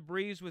shooting the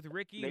breeze with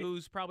Ricky,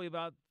 who's probably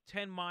about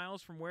 10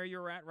 miles from where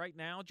you're at right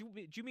now.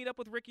 Did you meet up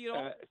with Ricky at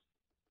all?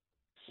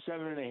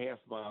 7.5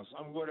 miles.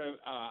 I'm going to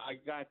I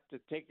got the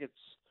tickets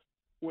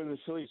when the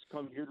Phillies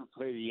come here to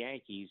play the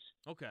Yankees.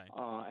 Okay.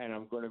 And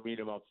I'm going to meet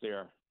them up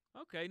there.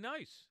 Okay,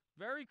 nice.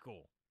 Very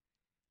cool.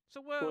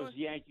 So, because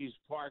the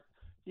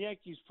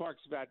Yankees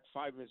Park's about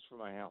 5 minutes from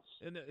my house.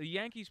 And the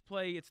Yankees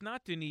play, it's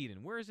not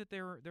Dunedin. Where is it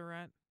they're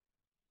at?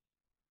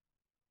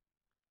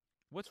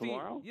 What's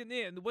tomorrow?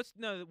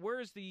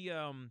 Where's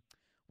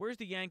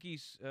the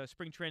Yankees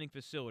spring training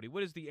facility?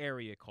 What is the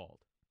area called?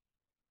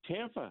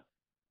 Tampa.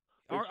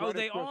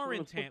 They are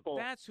in Tampa. Football.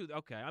 That's who.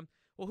 Okay.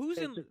 Who's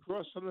it's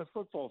across from the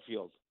football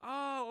field?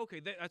 Oh, okay.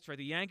 That's right.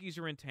 The Yankees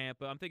are in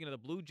Tampa. I'm thinking of the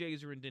Blue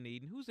Jays are in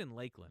Dunedin. Who's in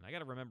Lakeland? I got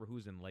to remember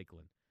who's in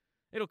Lakeland.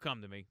 It'll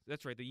come to me.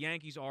 That's right. The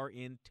Yankees are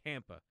in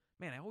Tampa.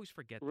 Man, I always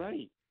forget that.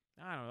 Right.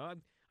 I don't know.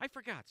 I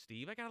forgot,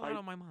 Steve. I got a lot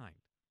on my mind.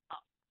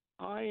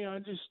 I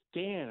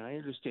understand.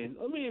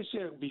 Let me ask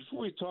you, before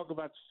we talk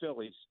about the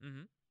Phillies,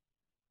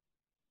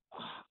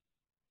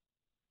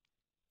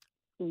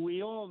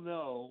 we all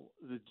know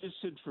the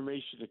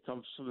disinformation that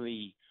comes from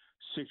the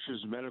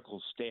Sixers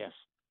medical staff.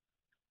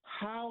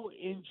 How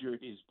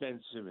injured is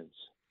Ben Simmons?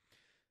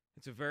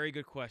 It's a very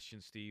good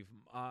question, Steve.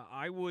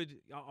 I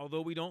would,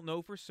 although we don't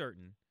know for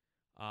certain,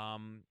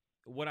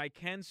 what I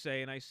can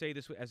say, and I say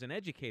this as an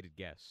educated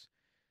guess,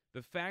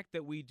 the fact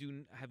that we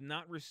have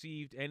not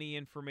received any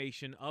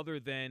information other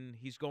than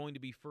he's going to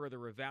be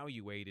further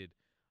evaluated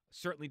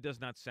certainly does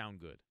not sound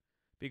good.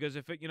 Because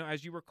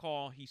as you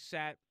recall, he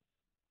sat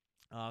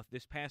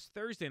this past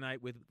Thursday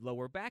night with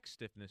lower back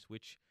stiffness,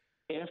 which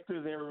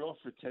after they were off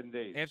for 10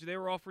 days. After they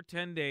were off for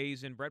 10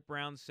 days, and Brett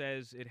Brown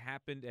says it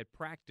happened at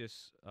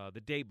practice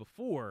the day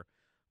before.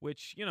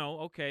 Which,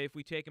 okay, if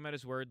we take him at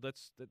his word,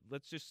 let's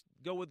just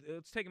go with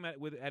let's take him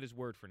at his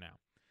word for now.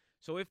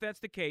 So if that's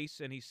the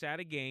case, and he sat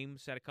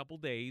a couple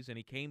days, and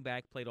he came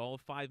back, played all of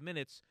 5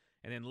 minutes,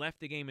 and then left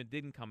the game and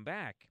didn't come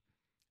back.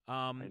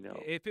 I know.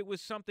 If it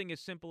was something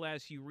as simple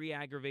as he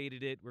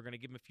re-aggravated it, we're going to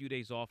give him a few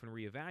days off and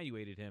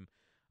reevaluated him.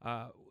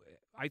 I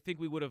think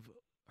we would have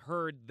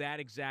heard that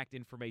exact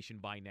information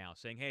by now,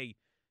 saying, hey,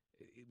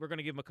 we're going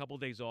to give him a couple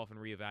days off and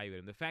reevaluate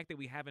him. The fact that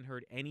we haven't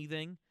heard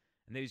anything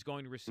and that he's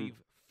going to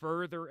receive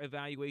further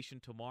evaluation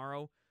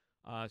tomorrow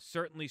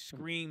certainly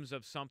screams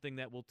of something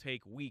that will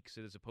take weeks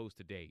as opposed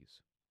to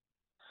days.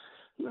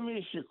 Let me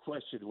ask you a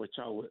question, which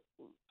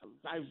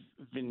I've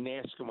been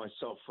asking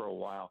myself for a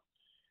while.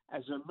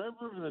 As a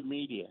member of the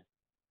media,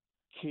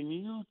 can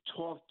you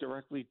talk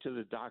directly to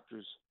the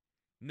doctors?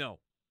 No,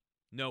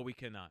 we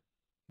cannot.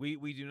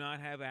 We do not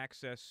have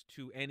access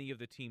to any of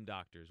the team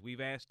doctors.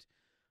 We've asked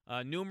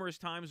numerous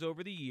times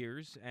over the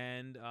years,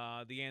 and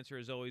the answer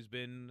has always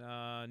been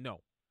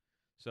no.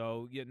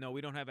 So no,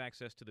 we don't have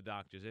access to the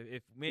doctors.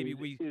 If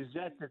maybe is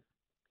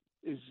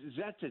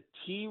that the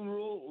team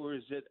rule or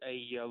is it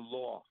a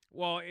law?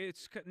 Well,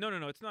 it's no.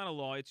 It's not a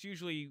law. It's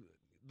usually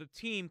the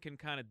team can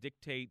kind of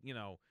dictate.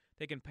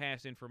 They can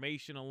pass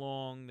information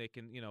along. They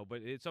can,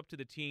 but it's up to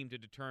the team to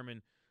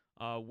determine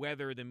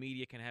whether the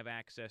media can have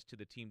access to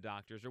the team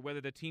doctors or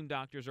whether the team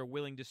doctors are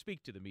willing to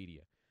speak to the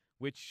media.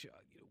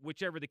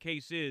 Whichever the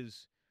case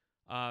is,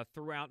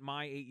 throughout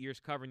my 8 years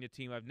covering the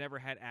team, I've never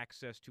had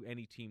access to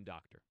any team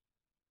doctor.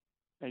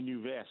 And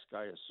you've asked,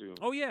 I assume.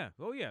 Oh yeah.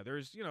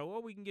 There's,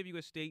 we can give you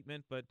a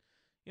statement, but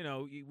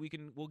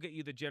we'll get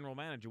you the general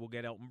manager. We'll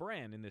get Elton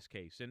Brand in this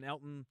case, and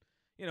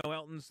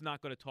Elton's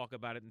not going to talk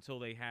about it until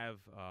they have,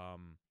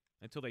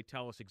 until they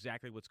tell us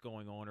exactly what's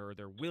going on, or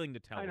they're willing to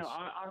tell us. I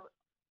know.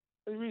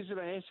 The reason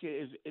I ask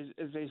you is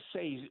they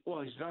say,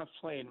 well, he's not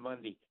playing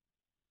Monday.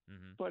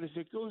 Mm-hmm. But if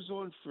it goes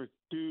on for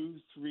 2,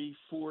 3,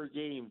 4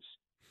 games,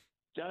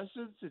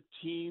 doesn't the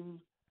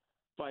team,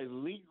 by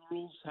league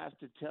rules, have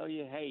to tell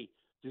you, hey,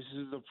 this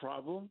is the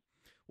problem?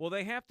 Well,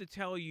 they have to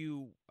tell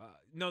you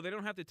no, they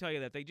don't have to tell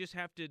you that. They just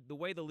have to, the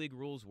way the league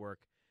rules work,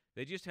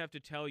 they just have to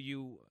tell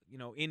you,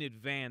 in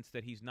advance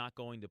that he's not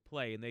going to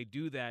play. And they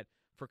do that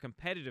for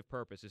competitive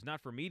purposes,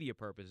 not for media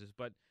purposes,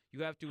 but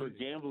you have to. For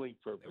gambling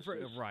purposes.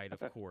 Right, of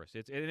course.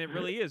 And it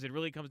really is. It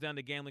really comes down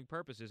to gambling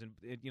purposes. And,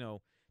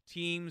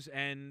 teams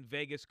and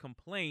Vegas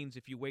complains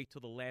if you wait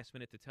till the last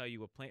minute to tell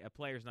you a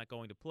player's not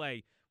going to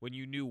play when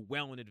you knew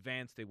well in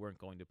advance they weren't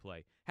going to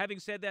play. Having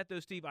said that,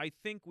 though, Steve, I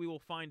think we will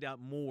find out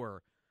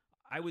more,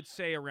 I would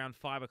say, around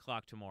 5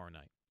 o'clock tomorrow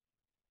night.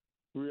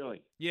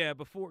 Really? Yeah,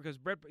 because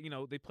Brett,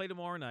 they play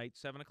tomorrow night,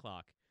 7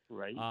 o'clock.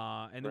 Right.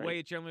 And the way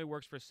it generally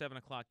works for a 7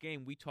 o'clock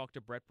game, we talk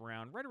to Brett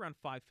Brown right around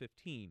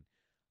 5:15.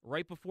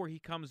 Right before he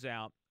comes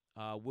out,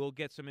 we'll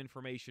get some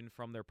information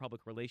from their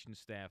public relations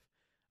staff.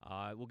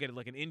 We'll get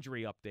like an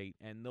injury update,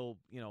 and they'll,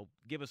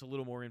 give us a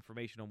little more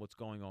information on what's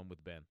going on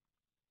with Ben.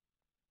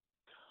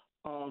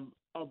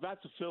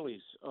 About the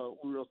Phillies,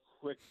 real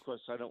quick, because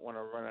I don't want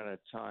to run out of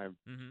time.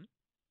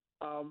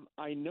 Mm-hmm.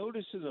 I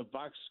noticed in the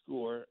box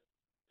score,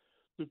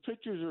 the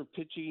pitchers are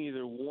pitching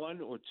either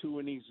 1 or 2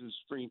 innings in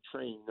spring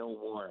training, no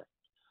more.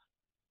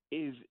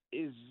 Is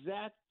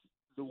that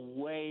the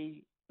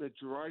way that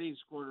Girardi is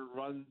going to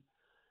run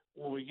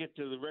when we get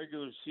to the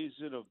regular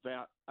season,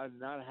 about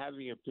not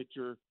having a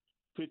pitcher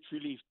pitch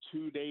relief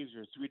 2 days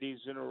or 3 days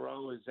in a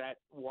row? Is that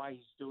why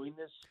he's doing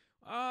this?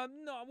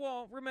 No.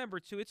 Well,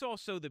 remember, too, it's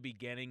also the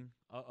beginning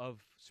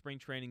of spring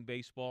training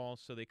baseball,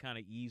 so they kind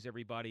of ease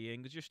everybody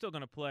in because you're still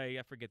going to play,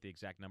 I forget the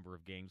exact number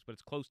of games, but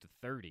it's close to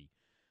 30.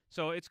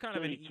 So it's kind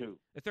 32.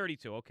 of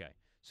 32, okay.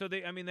 So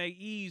they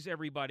ease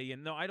everybody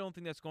in. No, I don't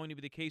think that's going to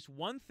be the case.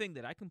 One thing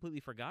that I completely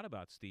forgot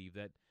about, Steve,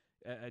 that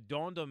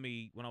dawned on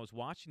me when I was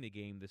watching the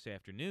game this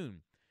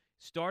afternoon,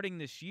 starting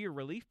this year,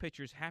 relief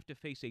pitchers have to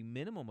face a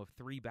minimum of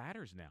 3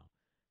 batters now.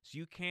 So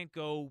you can't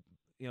go,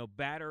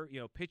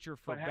 pitcher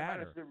for batter. But how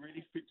about if the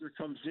relief pitcher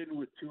comes in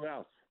with 2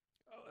 outs?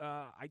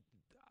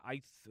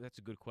 That's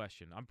a good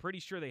question. I'm pretty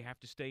sure they have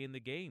to stay in the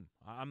game.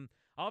 I'll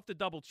have to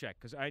double check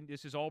because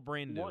this is all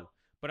brand new.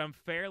 But I'm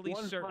fairly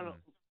certain.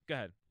 Go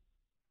ahead.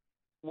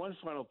 One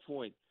final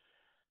point.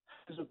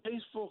 As a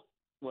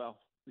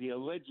the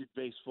alleged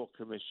baseball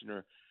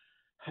commissioner,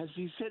 has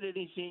he said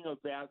anything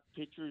about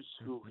pitchers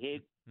who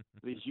hit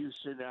the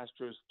Houston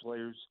Astros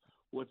players,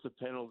 what the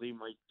penalty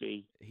might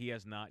be? He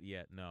has not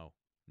yet, no.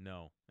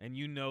 And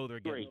they're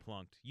getting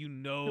plunked. They're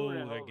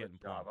getting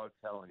plunked. I'm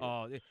telling you.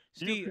 Oh,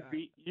 Steve,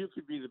 you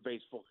could be the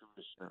baseball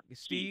commissioner.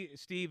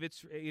 Steve,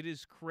 it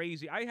is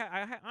crazy.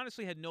 I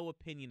honestly had no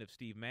opinion of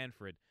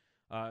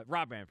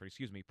Rob Manfred,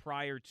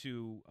 prior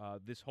to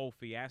this whole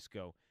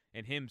fiasco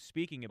and him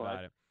speaking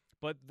about it.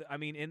 But,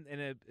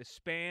 in a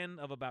span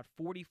of about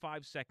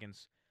 45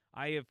 seconds,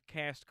 I have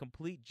cast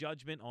complete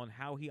judgment on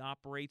how he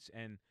operates,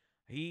 and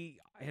he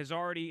has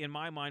already, in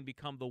my mind,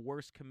 become the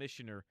worst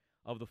commissioner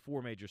of the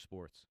 4 major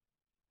sports.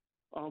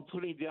 I'm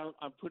putting down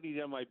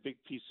my big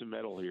piece of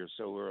metal here,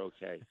 so we're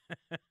okay.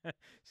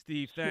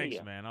 Steve,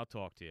 thanks, man. I'll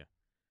talk to you.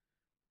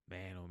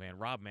 Man, oh man,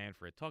 Rob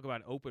Manfred. Talk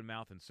about open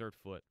mouth and cert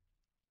foot.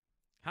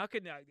 How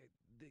can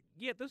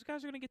those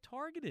guys are going to get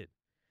targeted.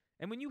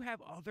 And when you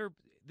have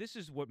this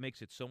is what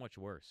makes it so much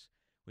worse.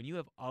 When you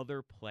have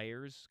other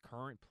players,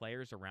 current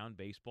players around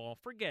baseball,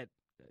 forget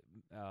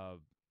a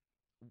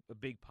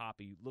Big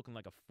Papi looking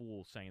like a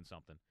fool saying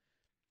something.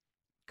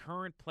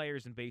 Current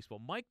players in baseball,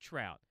 Mike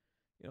Trout,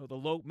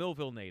 the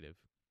Millville native,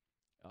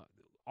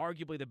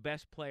 arguably the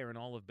best player in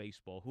all of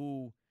baseball,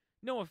 who,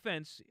 no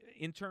offense,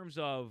 in terms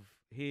of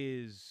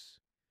his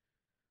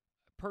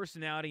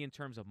personality, in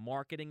terms of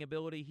marketing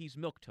ability, he's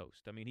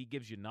milquetoast. He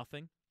gives you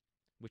nothing,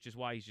 which is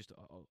why he's just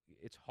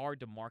it's hard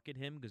to market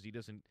him because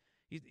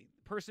he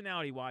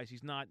personality-wise,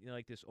 he's not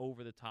like this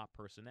over-the-top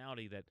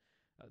personality that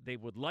they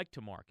would like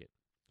to market.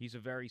 He's a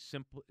very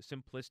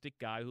simplistic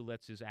guy who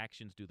lets his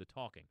actions do the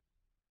talking.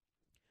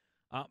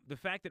 The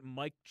fact that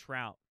Mike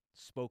Trout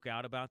spoke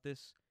out about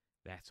this,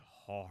 that's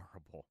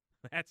horrible.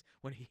 That's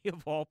when he,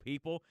 of all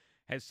people,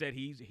 has said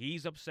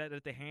he's upset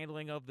at the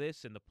handling of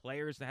this and the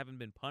players that haven't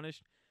been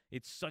punished.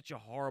 It's such a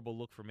horrible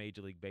look for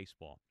Major League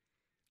Baseball.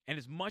 And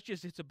as much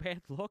as it's a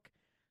bad look,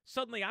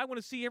 suddenly I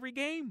want to see every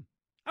game.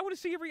 I want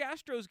to see every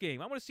Astros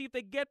game. I want to see if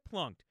they get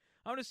plunked.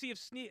 I want to see if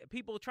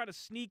people try to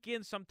sneak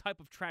in some type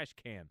of trash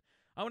can.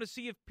 I want to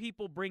see if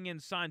people bring in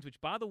signs,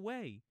 which, by the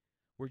way,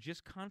 were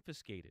just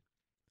confiscated.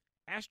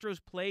 Astros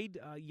played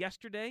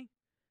yesterday.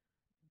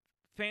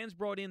 Fans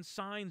brought in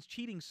signs,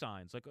 cheating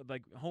signs,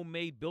 like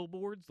homemade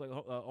billboards, like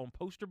on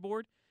poster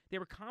board. They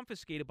were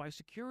confiscated by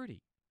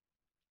security.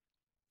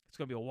 It's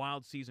going to be a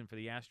wild season for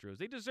the Astros.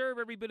 They deserve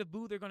every bit of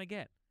boo they're going to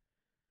get.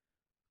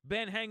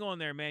 Ben, hang on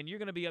there, man. You're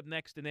going to be up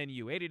next, and then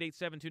you.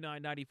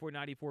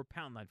 888-729-9494,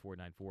 pound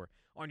 9494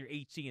 on your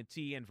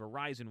AT&T and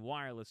Verizon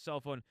wireless cell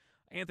phone.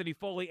 Anthony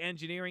Foley,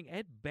 engineering.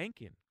 Ed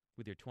Benkin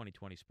with your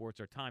 2020 sports.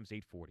 Our time's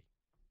 8:40.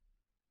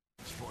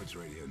 Sports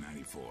Radio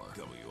 94,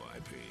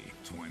 WIP,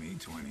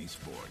 2020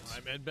 Sports.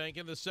 I'm Ed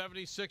Benkin. The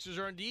 76ers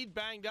are indeed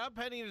banged up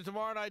heading into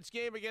tomorrow night's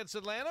game against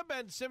Atlanta.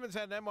 Ben Simmons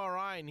had an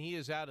MRI, and he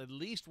is out at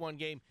least one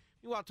game.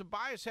 Meanwhile,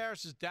 Tobias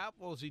Harris is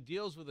doubtful as he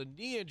deals with a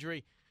knee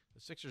injury.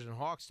 The Sixers and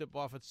Hawks tip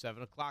off at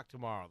 7 o'clock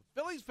tomorrow.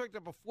 The Phillies picked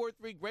up a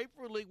 4-3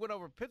 Grapefruit League win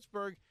over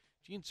Pittsburgh.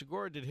 Gene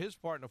Segura did his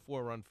part in a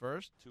 4-run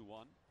first.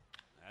 2-1.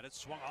 And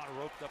it's swung on,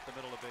 roped up the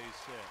middle of base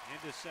hit.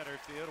 Into center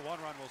field. One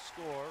run will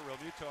score.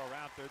 Realmuto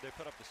around third. They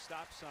put up the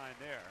stop sign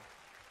there.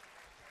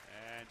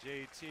 And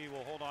JT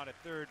will hold on at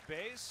third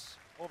base.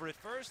 Over at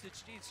first,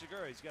 it's Gene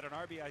Segura. He's got an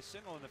RBI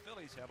single, and the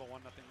Phillies have a 1-0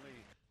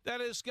 lead.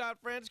 That is Scott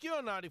Franzke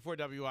on 94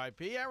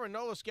 WIP. Aaron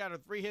Nola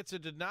scattered 3 hits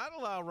and did not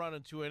allow a run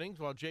in 2 innings,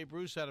 while Jay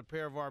Bruce had a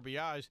pair of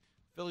RBIs.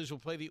 Phillies will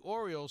play the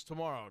Orioles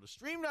tomorrow. To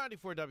stream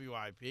 94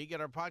 WIP, get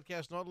our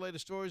podcast and all the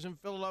latest stories in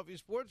Philadelphia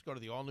sports, go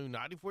to the all-new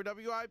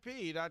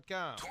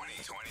 94WIP.com.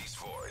 2020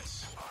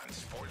 Sports on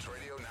Sports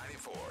Radio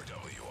 94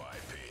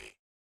 WIP.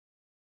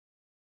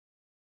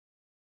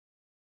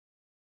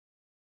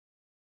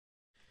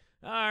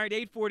 All right,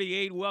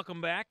 8:48.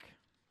 Welcome back.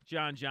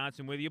 John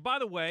Johnson with you. By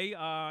the way,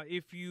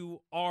 if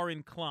you are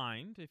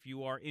inclined, if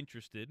you are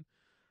interested,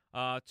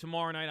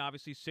 tomorrow night,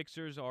 obviously,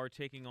 Sixers are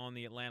taking on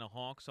the Atlanta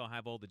Hawks. I'll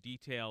have all the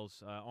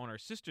details on our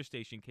sister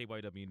station,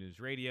 KYW News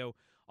Radio.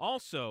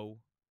 Also,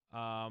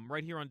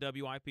 right here on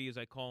WIP as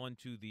I call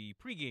into the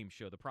pregame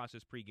show, the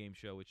Process pregame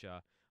show, which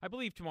I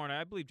believe tomorrow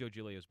night, I believe Joe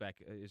Giglio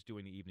is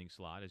doing the evening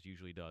slot, as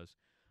usually does.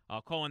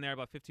 I'll call in there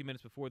about 15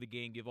 minutes before the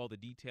game, give all the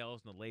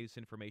details and the latest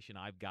information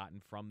I've gotten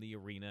from the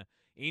arena.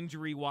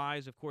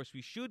 Injury-wise, of course,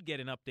 we should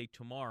get an update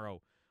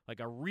tomorrow, like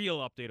a real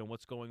update on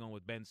what's going on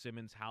with Ben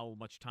Simmons, how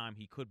much time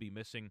he could be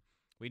missing.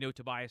 We know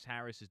Tobias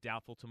Harris is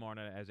doubtful tomorrow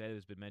night, as Ed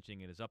has been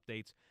mentioning in his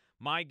updates.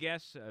 My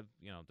guess, it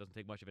doesn't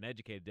take much of an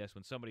educated guess.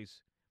 When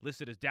somebody's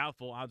listed as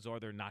doubtful, odds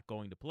are they're not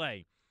going to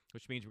play,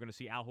 which means we're going to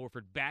see Al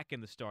Horford back in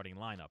the starting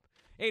lineup.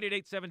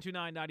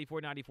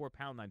 888-729-9494,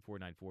 pound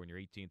 9494 on your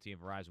AT&T and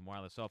Verizon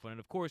wireless cell phone. And,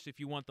 of course, if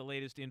you want the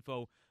latest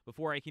info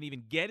before I can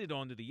even get it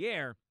onto the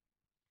air,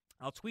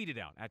 I'll tweet it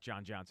out at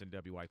John Johnson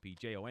WIP,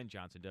 Jon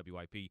Johnson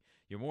WIP.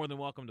 You're more than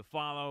welcome to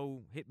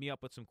follow. Hit me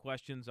up with some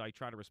questions. I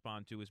try to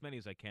respond to as many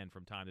as I can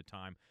from time to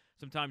time.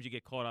 Sometimes you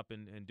get caught up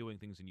in doing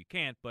things and you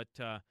can't, but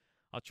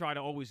I'll try to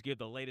always give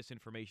the latest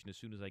information as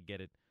soon as I get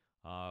it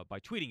by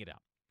tweeting it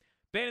out.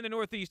 Ben in the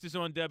Northeast is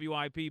on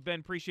WIP. Ben,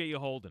 appreciate you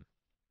holding.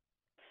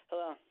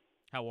 Hello.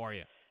 How are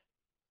you?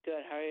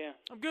 Good. How are you?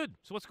 I'm good.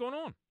 So what's going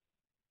on?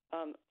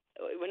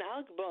 When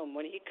Alec Bohm,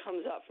 when he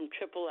comes up from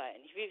AAA,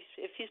 and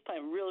if he's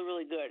playing really,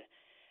 really good,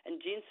 and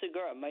Gene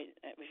Segura might,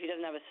 if he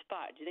doesn't have a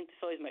spot, do you think the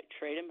Phillies might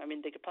trade him? I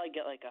mean, they could probably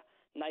get like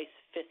a nice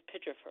fifth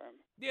pitcher for him.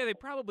 Yeah, they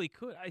probably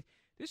could.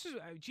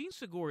 Gene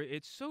Segura.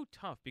 It's so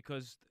tough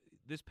because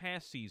this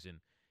past season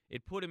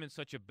it put him in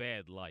such a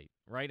bad light,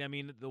 right? I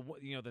mean,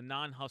 the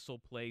non-hustle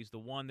plays, the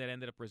one that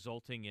ended up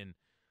resulting in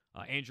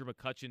Andrew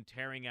McCutchen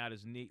tearing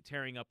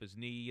up his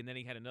knee, and then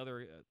he had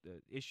another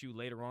issue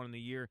later on in the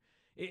year.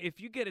 If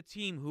you get a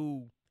team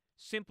who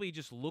simply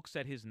just looks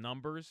at his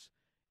numbers,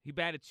 he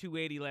batted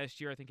 .280 last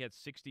year. I think he had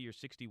 60 or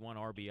 61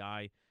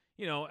 RBI.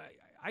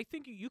 I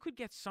think you could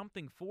get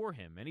something for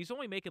him, and he's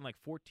only making like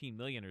 $14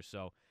 million or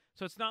so.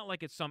 So it's not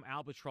like it's some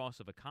albatross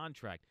of a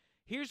contract.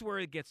 Here's where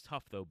it gets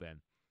tough, though,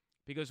 Ben,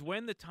 because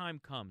when the time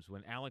comes,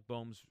 when Alec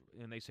Bohm's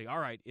and they say, "All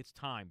right, it's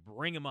time,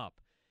 bring him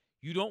up,"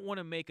 you don't want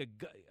to make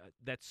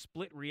that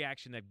split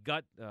reaction, that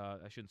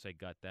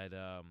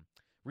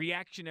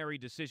reactionary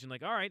decision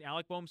like, all right,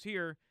 Alec Bohm's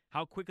here.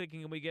 How quickly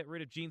can we get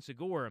rid of Gene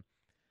Segura?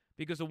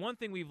 Because the one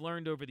thing we've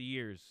learned over the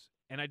years,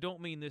 and I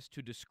don't mean this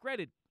to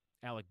discredit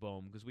Alec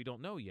Bohm because we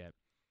don't know yet,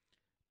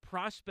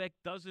 prospect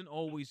doesn't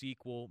always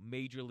equal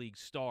major league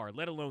star,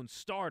 let alone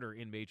starter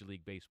in Major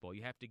League Baseball.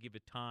 You have to give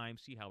it time,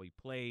 see how he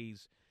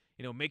plays,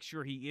 make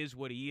sure he is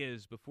what he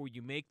is before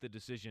you make the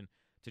decision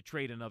to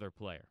trade another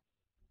player.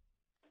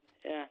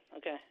 Yeah,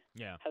 okay.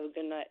 Yeah. Have a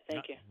good night.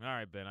 Thank you. All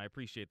right, Ben. I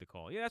appreciate the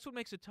call. Yeah, that's what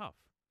makes it tough.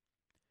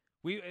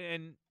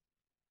 And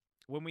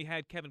when we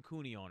had Kevin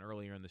Cooney on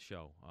earlier in the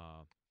show,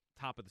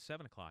 top of the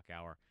 7 o'clock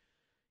hour,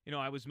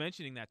 I was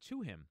mentioning that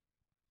to him,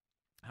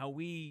 how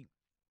we,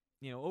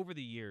 over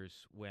the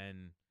years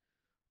when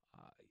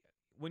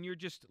you're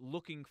just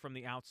looking from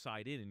the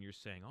outside in and you're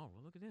saying, oh,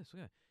 well, look at this.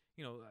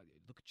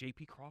 Look at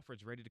J.P.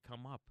 Crawford's ready to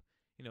come up.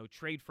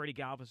 Trade Freddie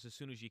Galvis as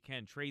soon as you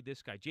can. Trade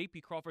this guy.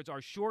 J.P. Crawford's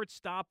our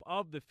shortstop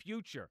of the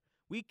future.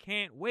 We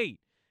can't wait.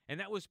 And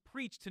that was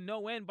preached to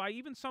no end by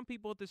even some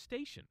people at the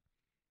station.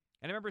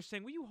 And I remember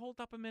saying, will you hold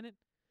up a minute?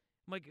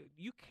 I'm like,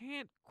 you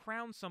can't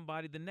crown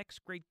somebody the next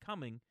great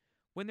coming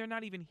when they're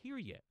not even here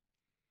yet.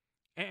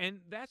 And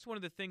that's one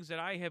of the things that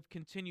I have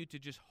continued to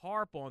just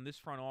harp on this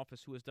front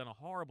office, who has done a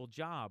horrible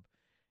job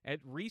at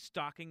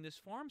restocking this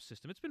farm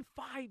system. It's been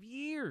 5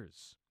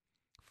 years.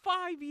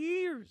 5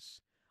 years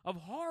of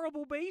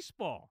horrible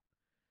baseball.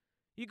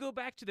 You go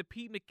back to the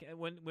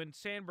when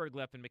Sandberg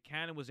left and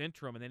McCannon was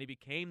interim, and then he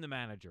became the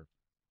manager.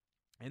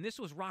 And this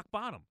was rock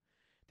bottom.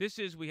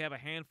 We have a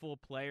handful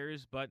of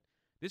players, but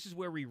this is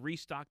where we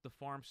restock the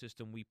farm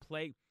system. We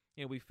play,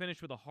 we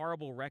finish with a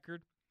horrible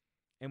record,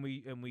 and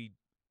we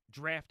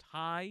draft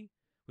high,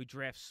 we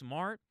draft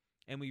smart,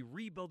 and we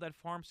rebuild that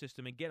farm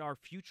system and get our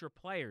future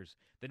players,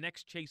 the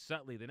next Chase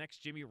Utley, the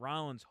next Jimmy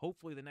Rollins,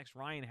 hopefully the next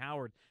Ryan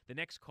Howard, the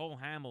next Cole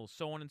Hamels,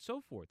 so on and so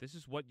forth. This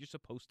is what you're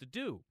supposed to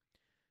do.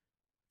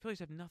 Phillies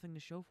have nothing to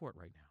show for it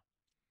right now.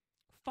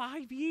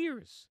 5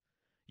 years.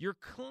 You're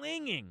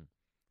clinging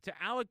to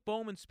Alec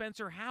Bohm,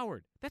 Spencer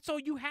Howard. That's all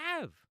you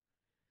have.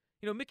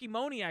 Mickey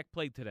Moniak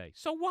played today.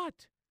 So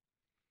what?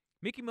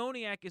 Mickey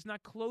Moniak is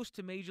not close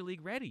to Major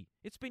League ready.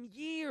 It's been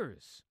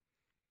years.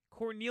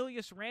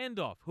 Cornelius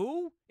Randolph.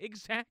 Who?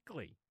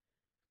 Exactly.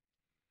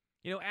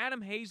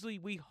 Adam Hazley,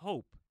 we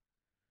hope,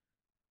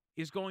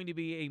 is going to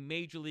be a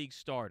Major League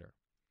starter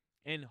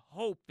and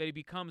hope that he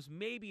becomes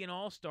maybe an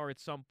all-star at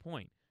some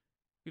point.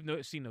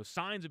 We've seen no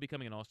signs of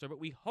becoming an all-star, but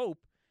we hope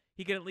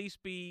he can at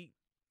least be,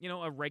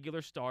 a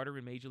regular starter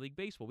in Major League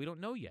Baseball. We don't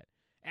know yet.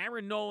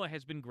 Aaron Nola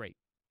has been great.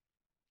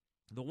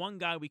 The one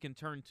guy we can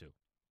turn to.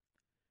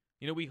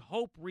 We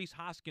hope Rhys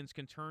Hoskins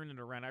can turn it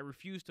around. I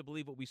refuse to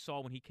believe what we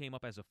saw when he came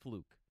up as a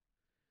fluke.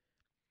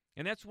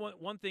 And that's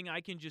one thing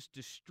I can just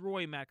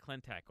destroy Matt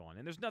Klentak on.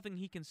 And there's nothing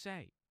he can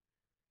say.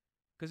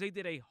 Because they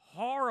did a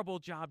horrible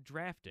job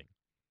drafting.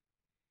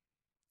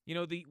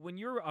 When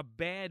you're a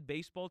bad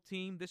baseball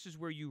team, this is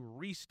where you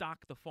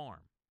restock the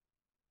farm.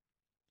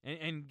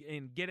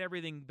 And get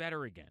everything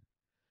better again.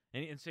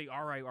 And say,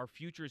 all right, our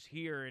future's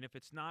here, and if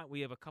it's not,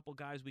 we have a couple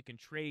guys we can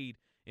trade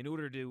in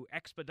order to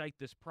expedite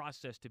this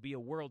process to be a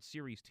World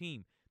Series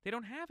team. They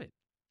don't have it.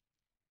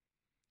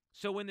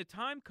 So when the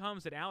time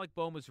comes that Alec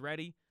Bohm is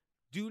ready,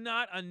 do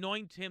not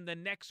anoint him the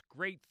next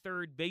great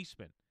third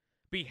baseman.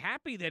 Be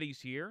happy that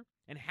he's here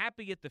and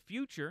happy at the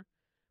future,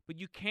 but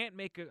you can't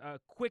make a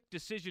quick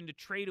decision to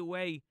trade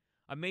away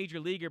a major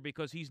leaguer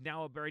because he's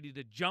now ready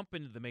to jump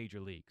into the major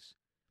leagues.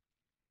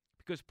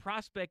 Because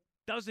prospect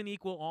doesn't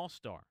equal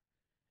all-star,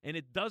 and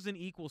it doesn't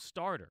equal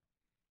starter.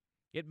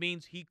 It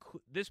means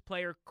this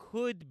player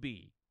could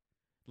be.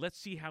 Let's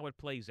see how it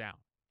plays out.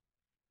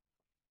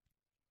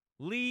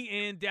 Lee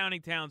in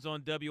Downingtown's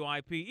on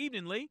WIP.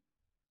 Evening, Lee.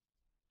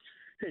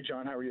 Hey,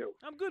 John. How are you?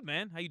 I'm good,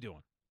 man. How you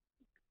doing?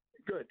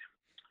 Good.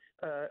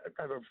 I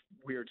have a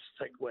weird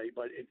segue,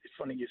 but it's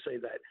funny you say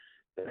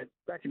that.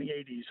 Back in the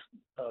 80s,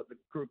 the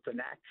group The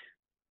Knack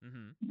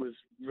was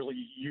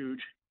really huge.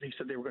 They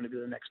said they were going to be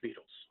the next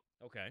Beatles.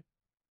 Okay.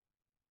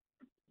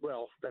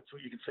 Well, that's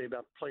what you can say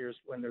about players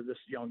when they're this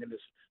young and this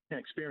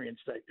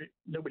inexperienced, that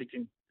nobody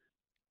can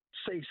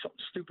say something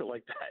stupid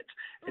like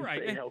that and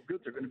say how good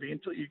they're going to be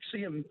until you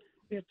see them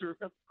after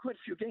quite a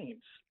few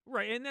games.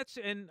 Right, and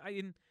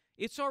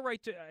it's all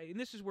right to, and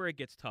this is where it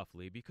gets tough,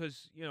 Lee,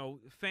 because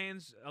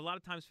fans, a lot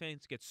of times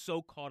fans get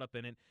so caught up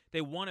in it,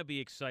 they want to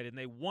be excited and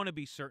they want to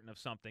be certain of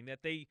something that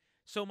they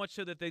so much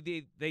so that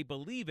they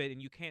believe it,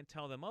 and you can't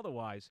tell them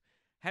otherwise.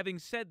 Having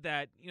said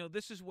that,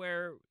 this is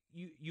where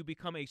you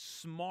become a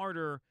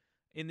smarter,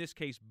 in this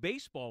case,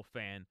 baseball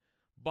fan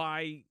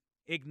by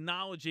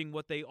acknowledging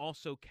what they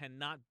also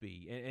cannot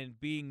be and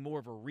being more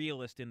of a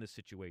realist in the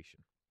situation.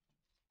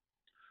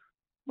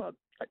 Well,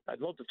 I'd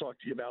love to talk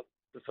to you about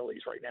the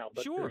Phillies right now,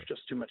 but sure. There's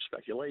just too much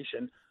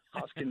speculation.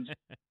 Hoskins,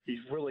 he's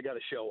really got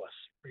to show us.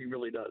 He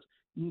really does.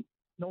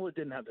 Nola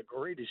didn't have the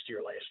greatest year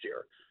last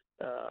year.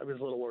 I was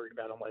a little worried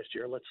about him last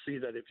year. Let's see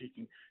that if he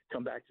can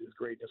come back to his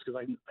greatness, because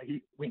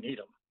we need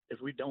him.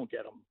 If we don't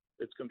get him,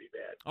 it's going to be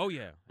bad. Oh,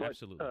 yeah,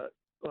 absolutely.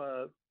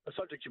 A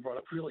subject you brought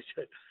up, really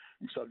good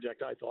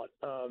subject, I thought,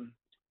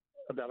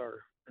 about our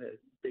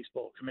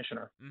baseball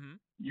commissioner. Mm-hmm.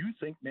 You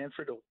think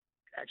Manfred will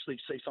actually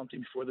say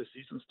something before the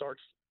season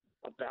starts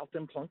about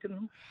them plunking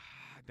him?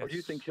 Or do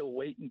you think he'll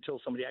wait until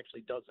somebody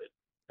actually does it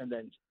and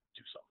then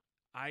do something?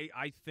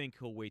 I think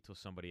he'll wait till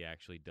somebody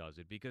actually does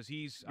it because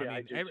he's. Yeah,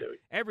 I mean,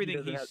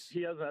 everything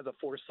he doesn't have the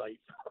foresight.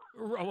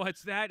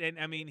 What's that? And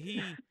I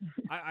mean,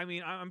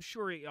 I'm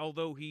sure.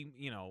 Although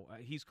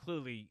he's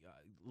clearly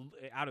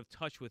out of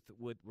touch with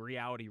what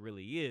reality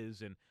really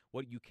is and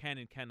what you can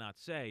and cannot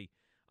say.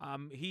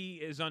 He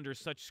is under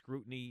such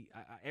scrutiny.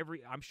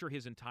 I'm sure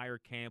his entire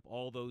camp,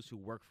 all those who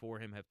work for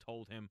him, have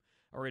told him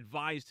or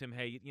advised him,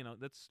 hey,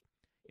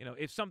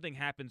 if something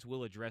happens,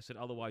 we'll address it.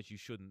 Otherwise, you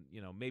shouldn't,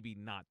 maybe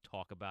not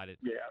talk about it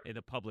in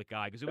the public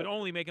eye because it would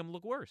only make him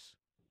look worse.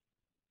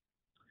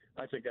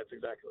 I think that's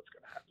exactly what's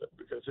going to happen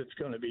because it's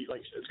going to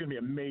be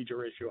a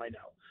major issue. I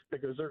know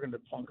because they're going to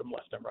plunk him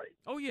left and right.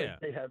 Oh yeah,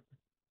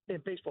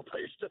 and baseball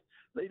players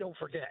they don't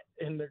forget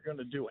and they're going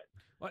to do it,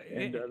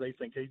 they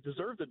think they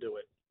deserve to do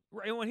it.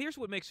 Right. And here's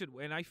what makes it,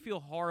 and I feel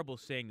horrible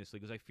saying this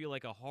because I feel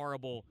like a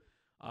horrible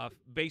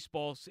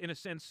baseball, in a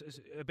sense,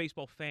 a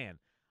baseball fan.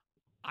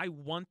 I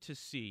want to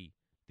see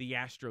the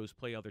Astros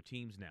play other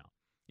teams now.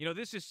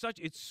 This is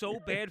it's so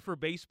bad for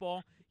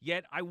baseball,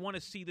 yet I want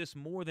to see this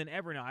more than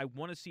ever now. I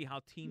want to see how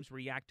teams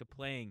react to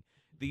playing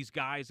these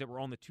guys that were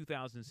on the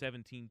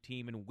 2017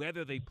 team and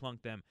whether they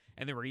plunk them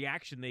and the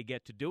reaction they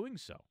get to doing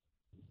so.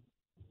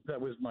 That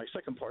was my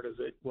second part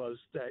of it was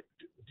that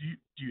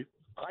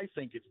I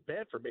think it's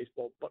bad for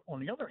baseball, but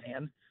on the other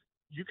hand,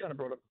 you kind of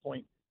brought up the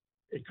point,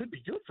 it could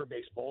be good for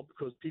baseball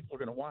because people are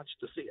going to watch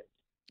to see it.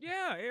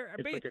 Yeah.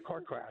 It's like a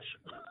car crash.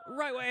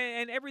 Right,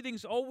 and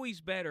everything's always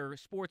better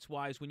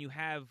sports-wise when you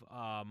have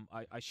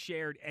a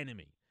shared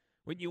enemy.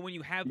 When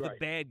you have the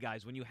bad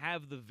guys, when you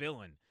have the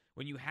villain,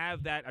 when you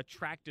have that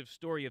attractive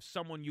story of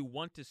someone you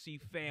want to see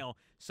fail,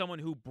 someone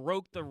who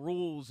broke the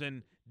rules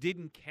and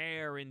didn't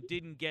care and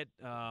didn't get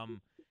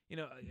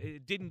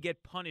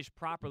punished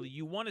properly.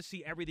 You want to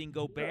see everything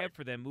go bad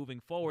for them moving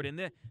forward, and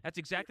that's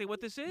exactly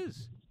what this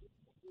is.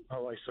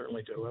 Oh, I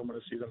certainly do. I want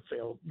to see them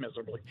fail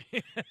miserably.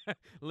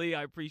 Lee,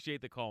 I appreciate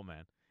the call,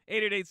 man.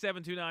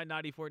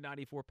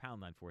 888-729-9494,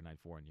 pound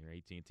 9494 on your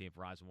AT&T and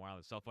Verizon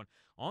Wireless cell phone.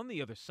 On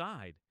the other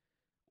side,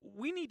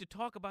 we need to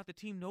talk about the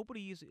team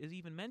nobody is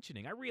even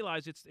mentioning. I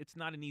realize it's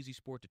not an easy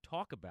sport to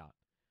talk about,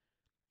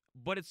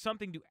 but it's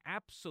something to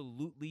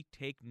absolutely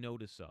take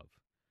notice of,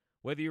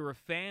 whether you're a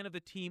fan of the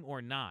team or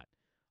not.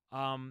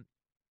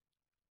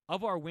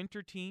 Of our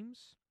winter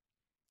teams,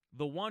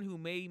 the one who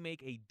may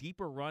make a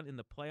deeper run in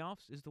the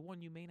playoffs is the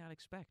one you may not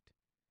expect.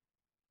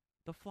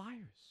 The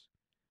Flyers.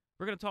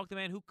 We're going to talk to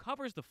the man who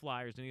covers the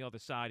Flyers on the other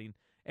side,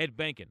 Ed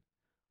Benkin.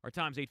 Our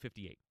time's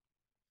 8:58.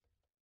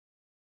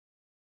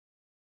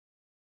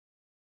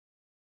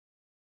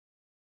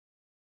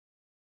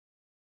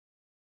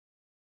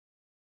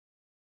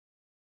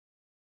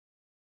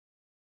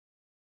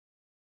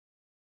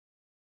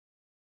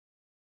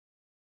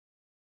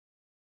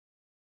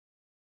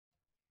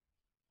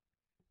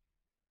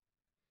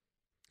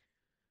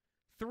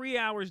 Three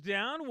hours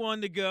down, one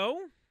to go.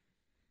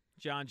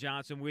 John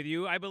Johnson with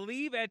you. I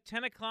believe at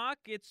 10 o'clock,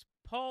 it's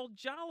Paul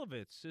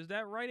Jolovitz. Is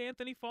that right,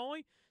 Anthony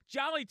Foley?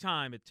 Jolly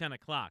time at 10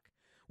 o'clock.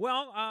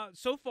 Well,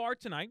 so far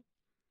tonight,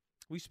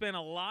 we spent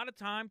a lot of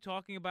time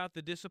talking about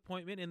the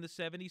disappointment in the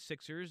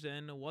 76ers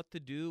and what to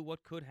do,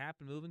 what could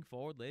happen moving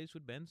forward, latest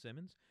with Ben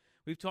Simmons.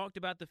 We've talked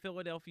about the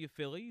Philadelphia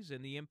Phillies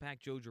and the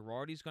impact Joe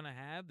Girardi's going to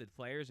have, the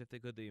players, if they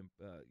could,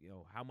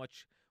 how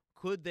much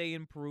could they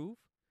improve?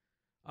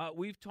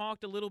 We've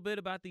talked a little bit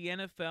about the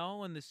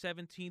NFL and the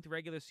 17th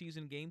regular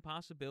season game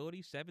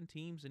possibility, 7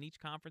 teams in each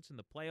conference in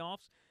the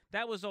playoffs.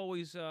 That was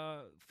always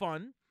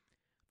fun.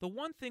 The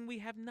one thing we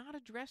have not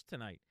addressed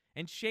tonight,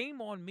 and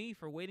shame on me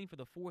for waiting for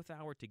the fourth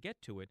hour to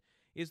get to it,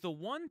 is the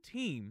one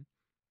team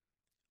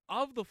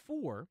of the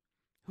 4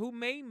 who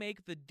may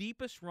make the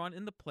deepest run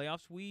in the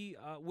playoffs we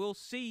will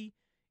see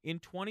in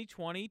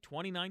 2020,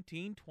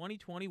 2019,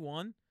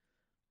 2021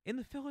 in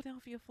the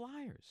Philadelphia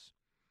Flyers.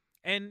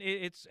 And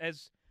it's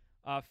as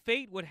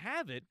fate would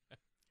have it,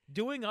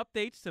 doing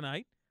updates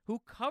tonight, who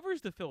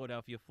covers the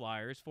Philadelphia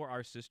Flyers for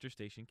our sister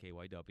station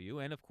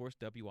KYW and, of course,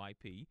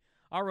 WIP,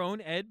 our own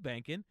Ed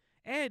Benkin.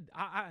 Ed,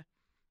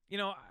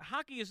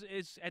 hockey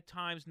is at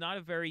times not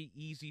a very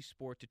easy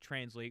sport to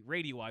translate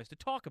radio-wise to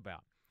talk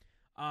about.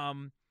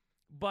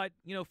 But,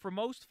 for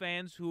most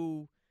fans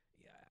who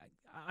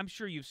I'm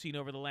sure you've seen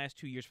over the last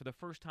 2 years for the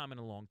first time in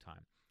a long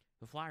time,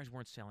 the Flyers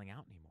weren't selling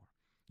out anymore.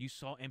 You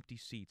saw empty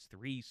seats,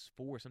 3,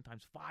 4,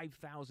 sometimes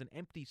 5,000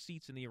 empty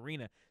seats in the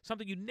arena,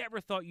 something you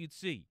never thought you'd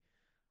see.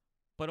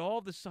 But all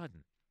of a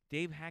sudden,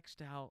 Dave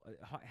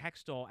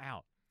Hextall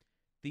out.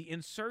 The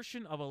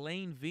insertion of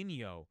Alain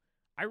Vigneault.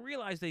 I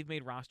realize they've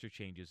made roster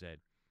changes, Ed.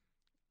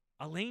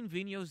 Alain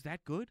Vigneault's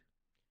that good?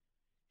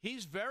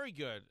 He's very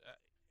good.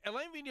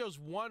 Alain Vigneault's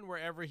won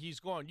wherever he's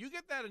gone. You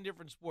get that in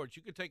different sports.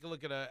 You could take a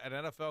look at an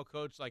NFL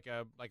coach like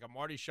a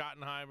Marty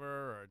Schottenheimer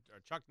or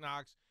Chuck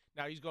Knox.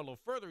 Now, he's gone a little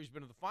further. He's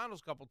been to the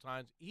finals a couple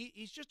times.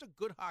 He's just a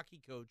good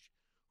hockey coach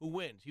who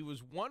wins. He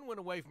was 1 win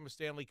away from a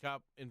Stanley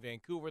Cup in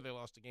Vancouver. They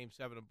lost to Game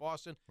 7 in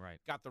Boston. Right.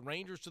 Got the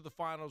Rangers to the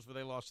finals where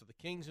they lost to the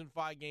Kings in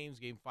 5 games,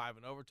 Game 5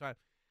 in overtime.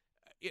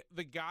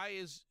 The guy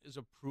is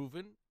a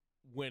proven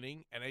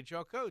winning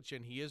NHL coach,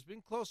 and he has been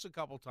close a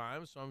couple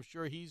times, so I'm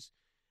sure he's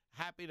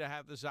happy to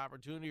have this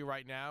opportunity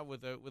right now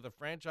with a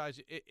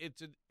franchise.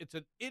 It's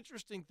an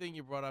interesting thing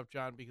you brought up,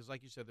 John, because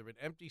like you said, there have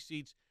been empty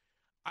seats.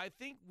 I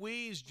think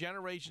we's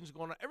generations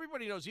going on.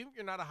 Everybody knows, even if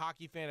you're not a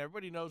hockey fan,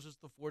 everybody knows it's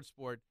the fourth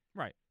sport.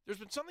 Right. There's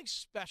been something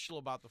special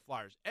about the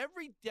Flyers.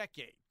 Every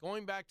decade,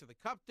 going back to the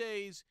Cup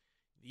days,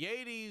 the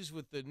 80s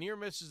with the near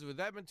misses with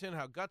Edmonton,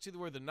 how gutsy they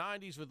were, the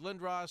 90s with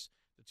Lindros,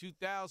 the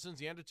 2000s,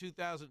 the end of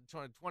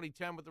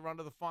 2010 with the run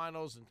to the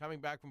finals and coming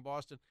back from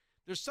Boston.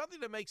 There's something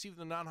that makes even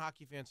the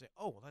non-hockey fans say,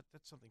 oh, well,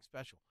 that's something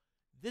special.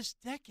 This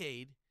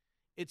decade,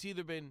 it's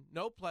either been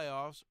no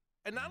playoffs,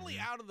 and not only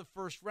out of the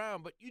first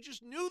round, but you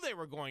just knew they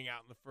were going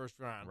out in the first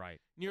round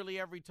nearly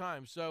every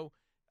time. So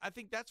I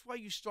think that's why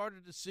you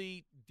started to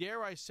see,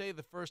 dare I say,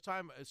 the first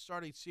time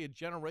started to see a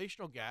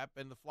generational gap,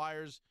 and the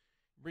Flyers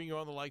bringing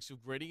on the likes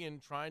of Gritty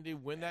and trying to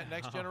win that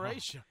next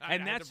generation. I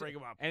had to bring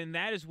them up. And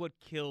that is what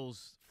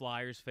kills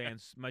Flyers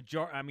fans,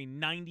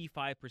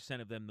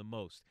 95% of them the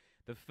most.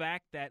 The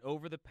fact that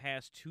over the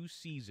past 2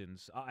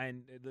 seasons,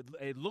 and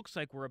it looks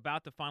like we're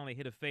about to finally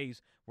hit a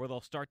phase where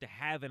they'll start to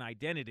have an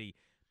identity,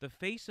 the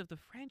face of the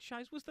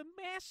franchise was the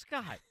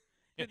mascot.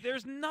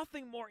 There's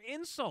nothing more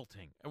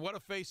insulting. And what a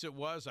face it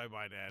was, I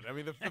might add. I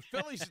mean, the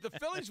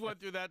Phillies went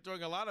through that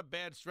during a lot of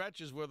bad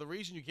stretches where the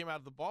reason you came out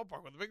of the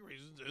ballpark, one of the big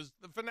reasons, is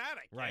the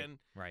fanatic. Right, and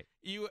right.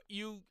 You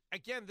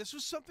again, this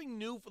was something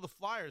new for the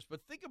Flyers,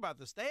 but think about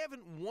this. They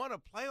haven't won a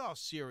playoff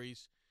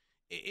series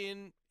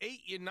in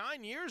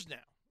 9 years now.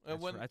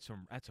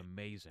 That's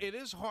amazing. It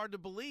is hard to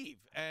believe.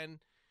 And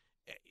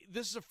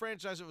this is a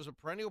franchise that was a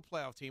perennial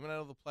playoff team, and I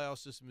know the playoff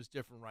system is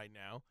different right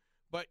now.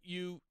 But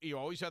you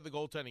always had the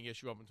goaltending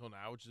issue up until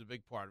now, which is a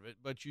big part of it.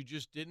 But you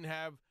just didn't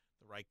have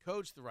the right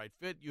coach, the right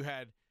fit. You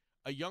had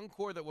a young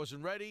core that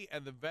wasn't ready,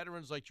 and the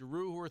veterans like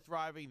Giroux who are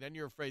thriving. Then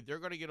you're afraid they're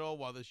going to get old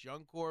while this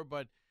young core.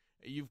 But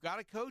you've got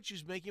a coach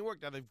who's making it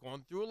work. Now, they've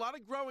gone through a lot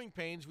of growing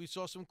pains. We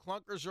saw some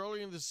clunkers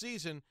earlier in the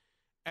season.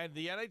 And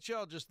the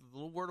NHL, just a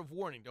little word of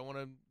warning, don't want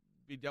to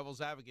be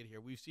devil's advocate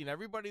here. We've seen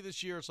everybody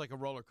this year. It's like a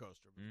roller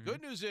coaster. But the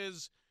good news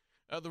is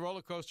the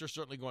roller coaster is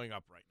certainly going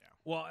up right now.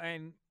 Well,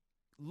 and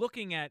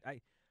looking at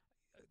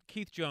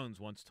Keith Jones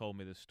once told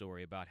me this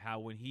story about how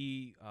when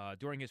he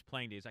during his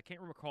playing days, I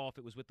can't recall if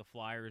it was with the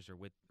Flyers or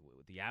with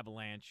the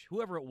Avalanche,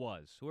 whoever it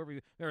was,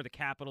 or the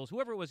Capitals,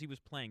 whoever it was he was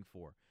playing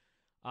for.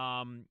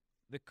 One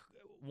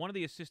of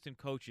the assistant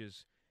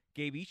coaches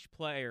gave each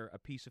player a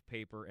piece of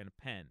paper and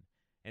a pen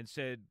and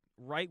said,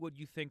 "Write what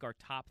you think our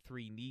top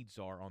 3 needs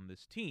are on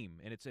this team,"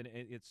 and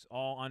it's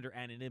all under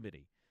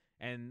anonymity.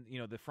 And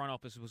the front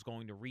office was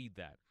going to read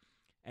that,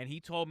 and he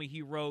told me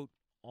he wrote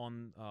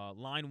on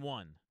line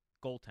 1,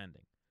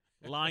 goaltending.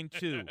 Line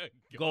 2,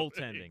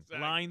 goaltending. Exactly.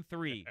 Line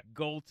 3,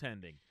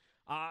 goaltending.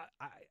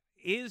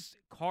 Is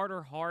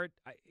Carter Hart?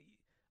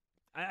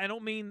 I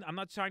don't mean. I'm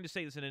not trying to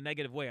say this in a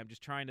negative way. I'm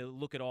just trying to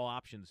look at all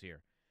options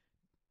here.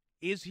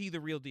 Is he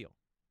the real deal?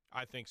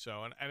 I think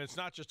so, and it's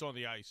not just on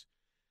the ice.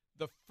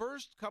 The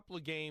first couple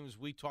of games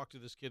we talked to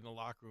this kid in the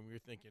locker room, we were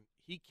thinking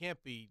he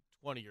can't be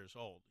 20 years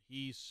old.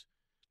 He's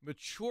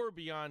mature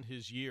beyond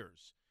his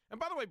years. And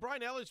by the way,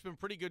 Brian Elliott's been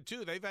pretty good,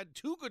 too. They've had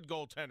 2 good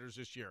goaltenders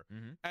this year.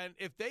 And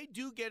if they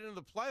do get into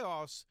the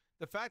playoffs,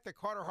 the fact that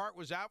Carter Hart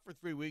was out for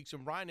 3 weeks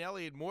and Brian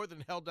Elliott more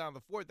than held down the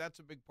fort, that's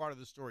a big part of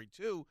the story,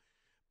 too.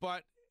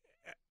 But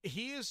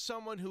he is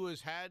someone who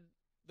has had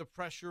the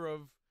pressure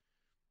of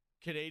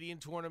Canadian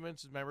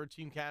tournaments. Remember,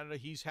 Team Canada,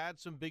 he's had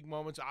some big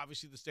moments.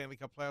 Obviously, the Stanley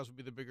Cup playoffs would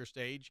be the bigger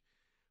stage.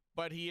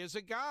 But he is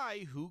a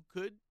guy who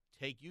could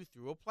take you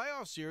through a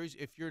playoff series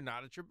if you're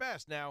not at your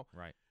best. Now,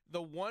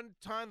 the one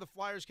time the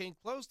Flyers came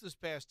close this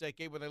past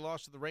decade when they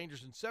lost to the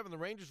Rangers in 7, the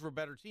Rangers were a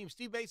better team.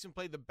 Steve Mason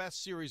played the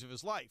best series of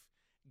his life.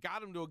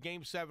 Got him to a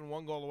Game 7,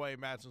 1 goal away at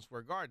Madison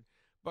Square Garden.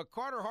 But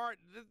Carter Hart,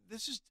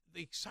 this is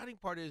the exciting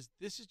part is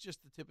this is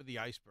just the tip of the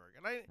iceberg.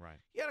 And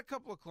he had a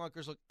couple of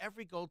clunkers. Look,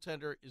 every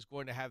goaltender is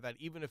going to have that,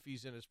 even if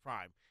he's in his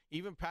prime.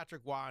 Even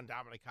Patrick Waugh and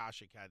Dominik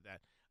Hasek had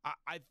that.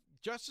 I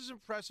just as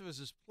impressive as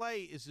his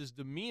play is his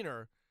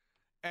demeanor,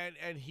 and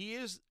he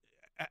is.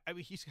 I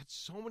mean, he's got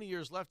so many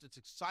years left. It's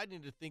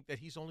exciting to think that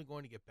he's only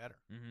going to get better.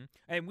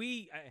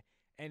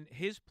 And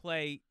his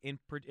play and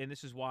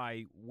this is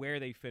why where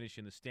they finish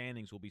in the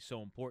standings will be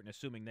so important.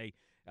 Assuming they,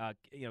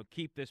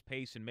 keep this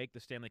pace and make the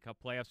Stanley Cup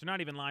playoffs. They're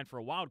not even in line for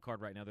a wild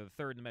card right now. They're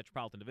the 3rd in the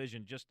Metropolitan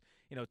Division. Just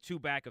 2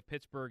 back of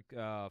Pittsburgh.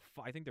 I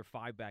think they're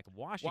 5 back of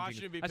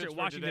Washington.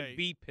 Washington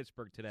beat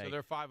Pittsburgh today. So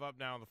they're 5 up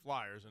now on the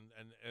Flyers,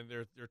 and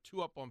they're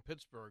 2 up on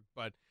Pittsburgh,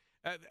 but.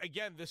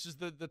 Again, this is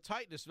the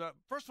tightness.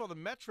 First of all, the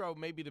Metro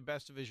may be the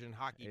best division in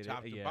hockey,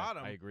 top to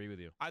bottom. I agree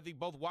with you. I think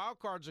both wild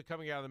cards are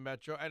coming out of the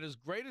Metro, and as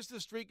great as the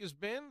streak has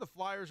been, the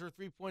Flyers are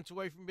 3 points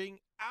away from being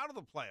out of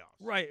the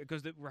playoffs. Right,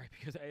 because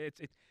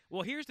it's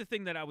well. Here's the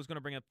thing that I was going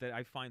to bring up that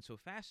I find so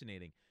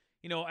fascinating.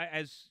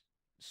 As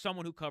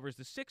someone who covers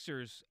the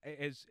Sixers,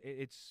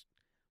 it's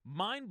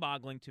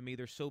mind-boggling to me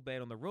they're so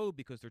bad on the road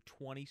because they're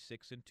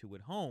 26-2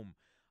 at home.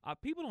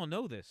 People don't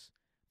know this.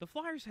 The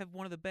Flyers have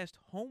one of the best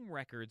home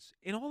records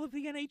in all of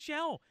the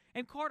NHL.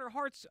 And Carter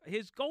Hart's,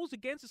 his goals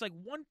against is like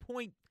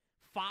 1.5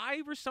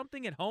 or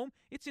something at home.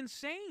 It's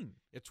insane.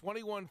 It's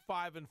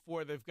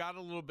 21-5-4. They've got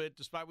a little bit,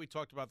 despite we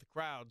talked about the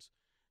crowds,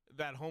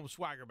 that home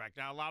swagger back.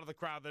 Now, a lot of the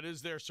crowd that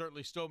is there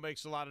certainly still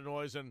makes a lot of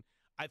noise. And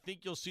I think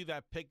you'll see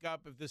that pick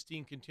up if this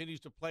team continues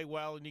to play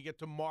well and you get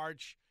to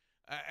March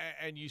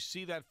and you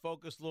see that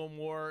focus a little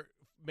more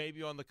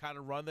maybe on the kind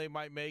of run they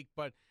might make.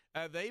 But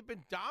they've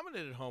been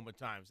dominant at home at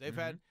times. They've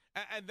had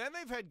 – and then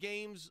they've had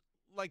games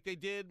like they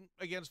did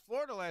against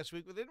Florida last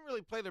week where they didn't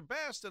really play their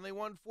best and they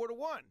won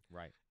 4-1.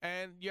 Right.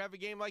 And you have a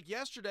game like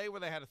yesterday where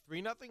they had a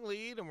 3-0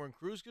 lead and we're in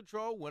cruise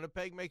control.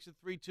 Winnipeg makes it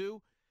 3-2.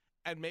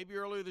 And maybe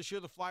earlier this year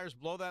the Flyers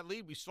blow that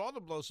lead. We saw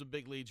them blow some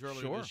big leads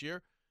earlier this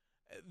year.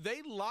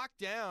 They locked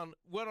down,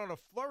 went on a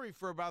flurry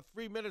for about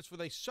 3 minutes where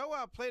they so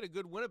outplayed a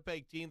good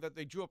Winnipeg team that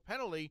they drew a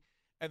penalty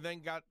and then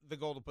got the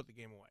goal to put the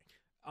game away.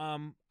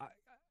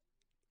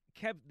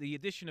 The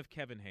addition of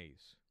Kevin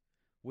Hayes,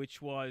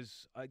 which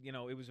was,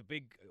 it was a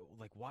big,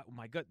 what? Oh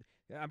my God.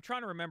 I'm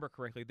trying to remember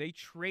correctly. They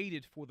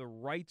traded for the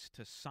rights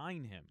to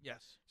sign him.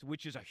 Yes.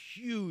 Which is a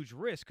huge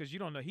risk because you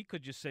don't know. He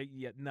could just say,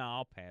 no,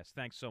 I'll pass.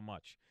 Thanks so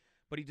much.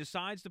 But he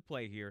decides to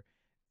play here.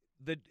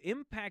 The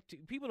impact,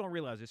 people don't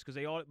realize this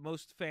because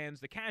most fans,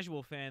 the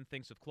casual fan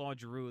thinks of Claude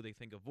Giroux, they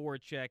think of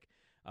Voracek,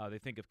 they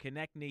think of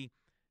Konechny.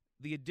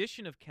 The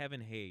addition of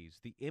Kevin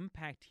Hayes, the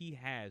impact he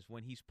has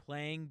when he's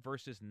playing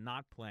versus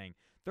not playing,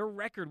 their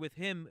record with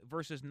him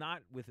versus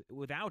not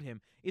without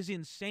him is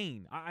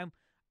insane.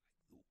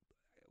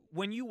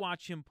 When you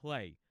watch him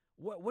play,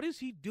 what is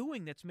he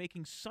doing that's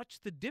making such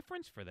the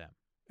difference for them?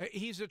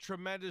 He's a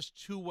tremendous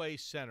two-way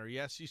center.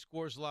 Yes, he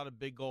scores a lot of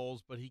big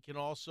goals, but he can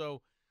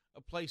also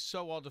play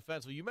so well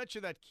defensively. You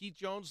mentioned that Keith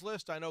Jones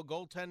list. I know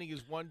goaltending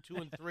is 1, 2,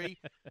 and 3.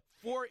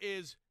 4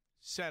 is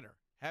center.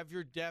 Have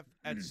your depth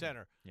at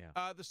center.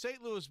 The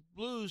St. Louis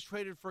Blues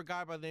traded for a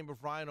guy by the name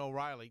of Ryan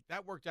O'Reilly.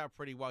 That worked out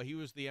pretty well. He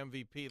was the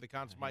MVP, the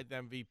consummate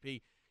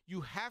MVP.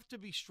 You have to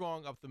be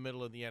strong up the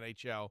middle in the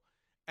NHL.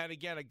 And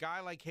again, a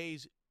guy like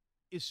Hayes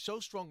is so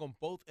strong on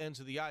both ends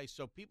of the ice.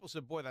 So people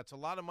said, boy, that's a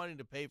lot of money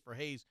to pay for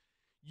Hayes.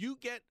 You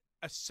get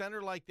a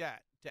center like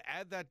that to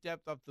add that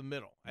depth up the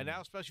middle. And now,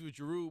 especially with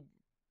Giroux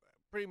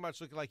pretty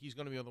much looking like he's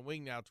going to be on the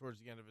wing now towards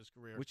the end of his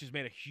career. Which has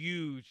made a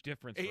huge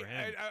difference for him.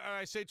 And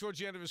I say towards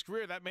the end of his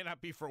career, that may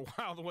not be for a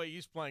while the way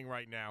he's playing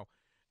right now.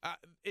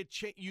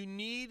 You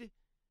need,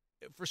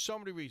 for so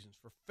many reasons,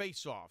 for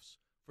face-offs,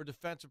 for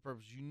defensive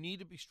purposes, you need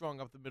to be strong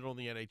up the middle in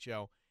the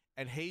NHL.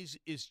 And Hayes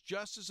is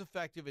just as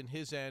effective in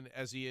his end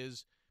as he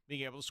is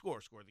being able to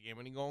score. Scored the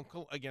game-winning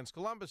goal against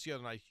Columbus the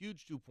other night.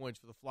 Huge 2 points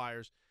for the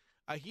Flyers.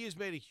 He has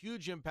made a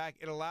huge impact.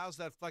 It allows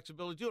that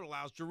flexibility to do it. It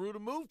allows Giroux to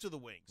move to the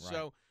wing. Right.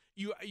 So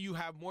you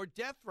have more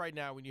depth right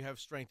now when you have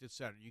strength at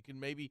center. You can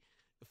maybe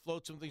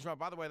float some things around.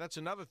 By the way, that's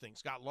another thing.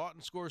 Scott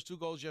Lawton scores 2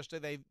 goals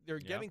yesterday. They're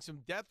getting some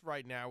depth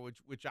right now,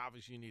 which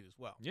obviously you need as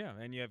well. Yeah,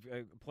 and you have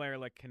a player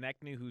like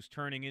Konechny who's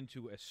turning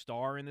into a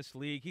star in this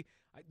league.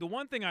 The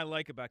one thing I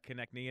like about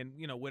Konechny,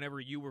 and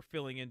whenever you were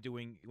filling in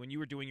when you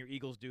were doing your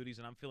Eagles duties,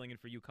 and I'm filling in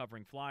for you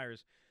covering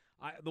Flyers,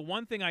 the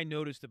one thing I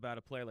noticed about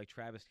a player like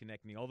Travis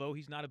Konechny, although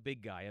he's not a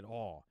big guy at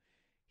all,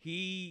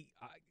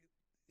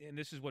 and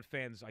this is what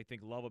fans, I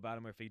think, love about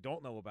him, or if they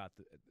don't know about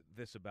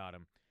this about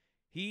him,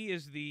 he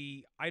is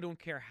I don't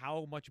care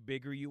how much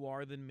bigger you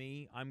are than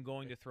me, I'm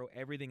going to throw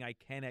everything I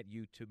can at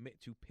you to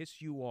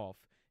piss you off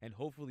and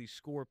hopefully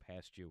score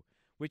past you,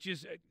 which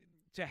is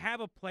to have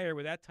a player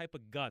with that type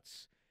of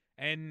guts,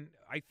 and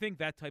I think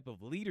that type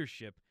of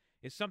leadership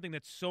is something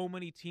that so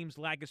many teams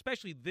lack,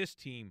 especially this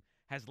team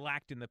has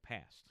lacked in the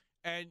past.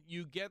 And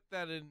you get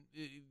that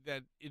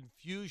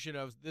infusion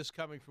of this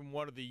coming from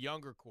one of the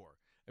younger core.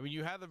 I mean,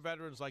 you have the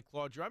veterans like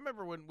Claude Giroux. I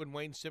remember when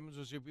Wayne Simmons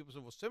was here, people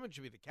said, well, Simmons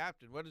should be the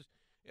captain.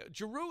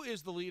 Giroux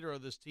is the leader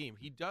of this team.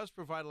 He does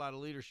provide a lot of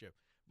leadership.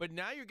 But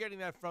now you're getting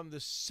that from the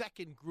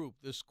second group,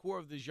 this core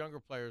of these younger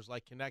players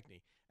like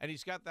Konechny. And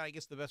he's got that, I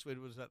guess the best way to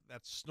do it is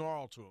that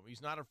snarl to him.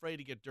 He's not afraid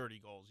to get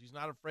dirty goals. He's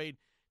not afraid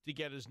to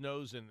get his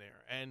nose in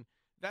there. And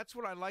that's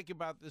what I like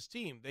about this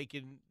team. They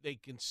can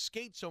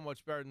skate so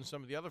much better than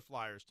some of the other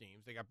Flyers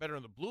teams. They got better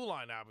in the blue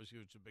line, obviously,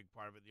 which is a big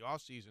part of it, the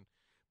offseason.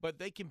 But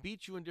they can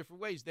beat you in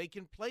different ways. They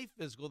can play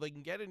physical. They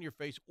can get in your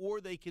face, or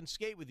they can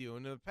skate with you.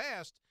 And in the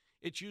past,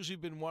 it's usually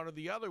been one or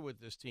the other with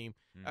this team.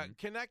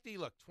 Konechny,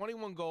 look,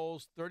 21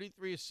 goals,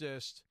 33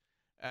 assists.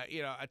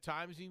 At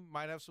times he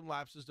might have some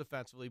lapses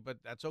defensively, but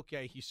that's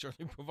okay. He's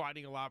certainly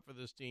providing a lot for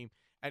this team,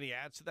 and he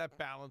adds to that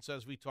balance,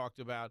 as we talked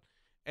about.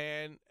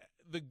 And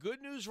the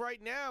good news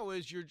right now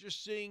is you're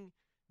just seeing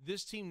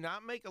this team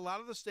not make a lot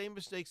of the same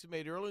mistakes they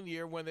made early in the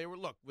year when they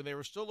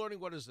were still learning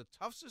what is a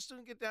tough system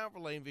to get down for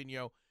Lane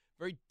Vigneault.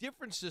 Very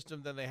different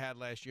system than they had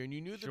last year, and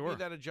you knew there'd be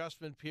that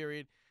adjustment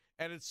period.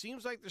 And it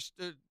seems like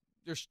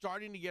they're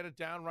starting to get it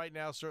down right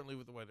now, certainly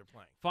with the way they're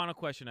playing. Final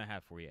question I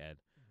have for you, Ed.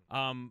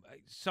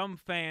 Some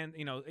fan,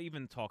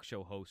 even talk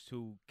show hosts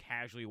who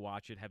casually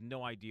watch it have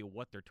no idea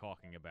what they're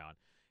talking about.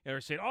 They're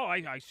saying, oh,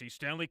 I see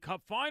Stanley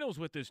Cup finals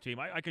with this team.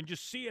 I can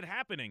just see it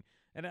happening.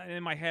 And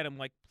in my head, I'm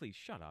like, please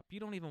shut up. You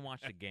don't even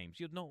watch the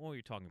games. You don't know what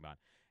you're talking about.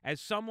 As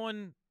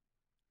someone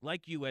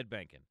like you, Ed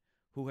Benkin,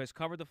 who has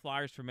covered the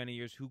Flyers for many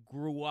years, who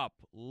grew up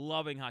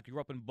loving hockey, grew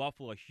up in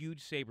Buffalo, a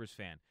huge Sabres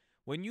fan.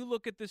 When you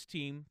look at this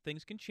team,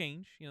 things can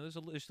change.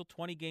 There's still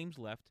 20 games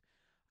left.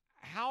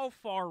 how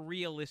far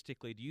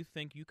realistically do you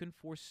think you can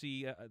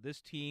foresee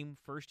this team,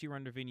 first year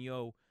under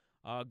Vigneault,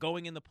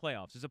 going in the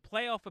playoffs? Is a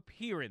playoff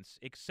appearance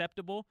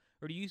acceptable,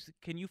 or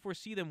can you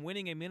foresee them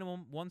winning a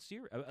minimum one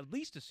series, at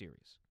least a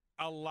series?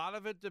 A lot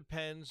of it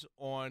depends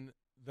on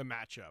the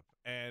matchup,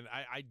 and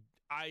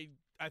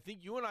I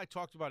think you and I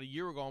talked about a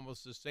year ago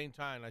almost the same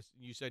time.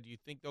 You said, do you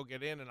think they'll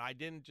get in? And I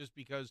didn't, just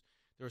because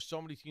there are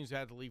so many teams that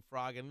had to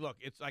leapfrog. And look,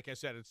 it's like I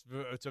said,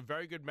 it's a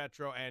very good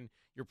Metro, and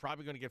you're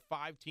probably going to get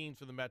 5 teams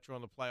for the Metro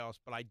in the playoffs.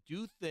 But I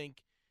do think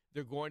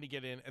they're going to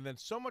get in, and then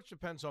so much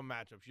depends on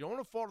matchups. You don't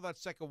want to fall to that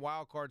second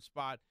wild card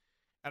spot.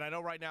 And I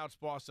know right now it's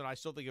Boston. I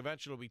still think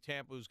eventually it'll be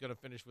Tampa who's going to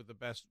finish with the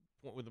best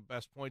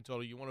point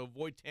total. You want to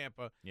avoid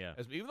Tampa,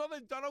 even though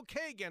they've done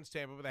okay against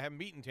Tampa, but they haven't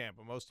beaten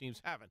Tampa. Most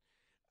teams haven't.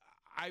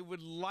 I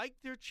would like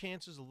their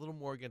chances a little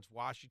more against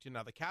Washington.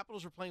 Now the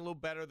Capitals are playing a little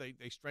better. They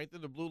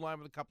strengthened the blue line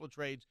with a couple of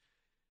trades.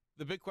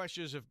 The big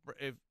question is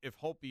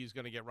if Holtby is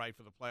going to get right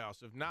for the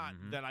playoffs. If not,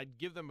 then I'd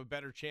give them a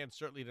better chance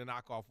certainly to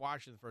knock off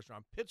Washington in the first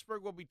round.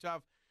 Pittsburgh will be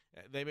tough.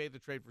 They made the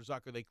trade for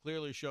Zucker. They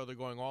clearly show they're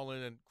going all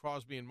in, and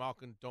Crosby and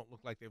Malkin don't look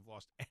like they've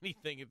lost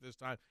anything at this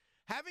time.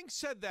 Having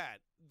said that,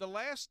 the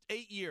last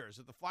 8 years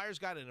that the Flyers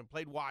got in and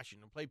played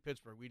Washington, played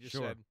Pittsburgh, we just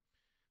said,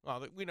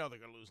 well, we know they're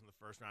going to lose in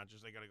the first round.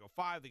 Just they got to go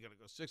 5, they got to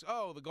go 6.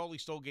 Oh, the goalie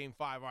stole game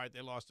 5. All right,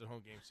 they lost at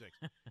home game 6.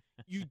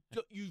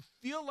 You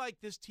feel like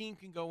this team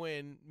can go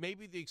in,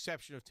 maybe the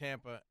exception of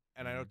Tampa,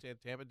 and I know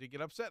Tampa did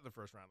get upset in the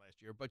first round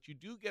last year, but you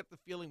do get the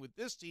feeling with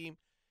this team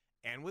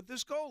and with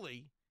this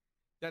goalie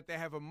that they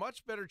have a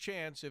much better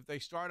chance if they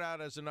start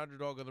out as an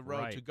underdog on the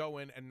road to go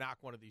in and knock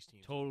one of these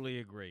teams. Totally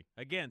agree.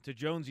 Again, to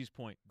Jonesy's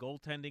point,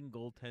 goaltending.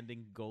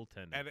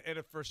 And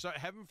if for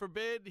heaven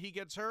forbid he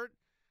gets hurt,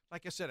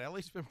 like I said,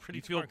 LA's been pretty.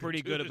 You feel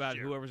pretty good about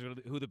year.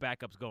 who the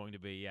backup's going to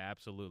be. Yeah,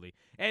 absolutely.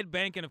 Ed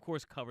Bankin, of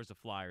course, covers the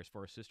Flyers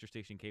for our sister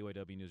station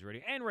KYW News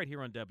Radio and right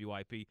here on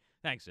WIP.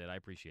 Thanks, Ed. I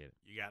appreciate it.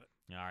 You got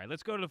it. All right,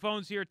 let's go to the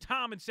phones here.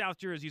 Tom in South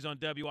Jersey's on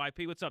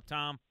WIP. What's up,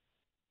 Tom?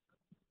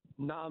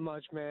 Not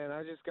much, man.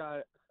 I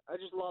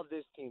just love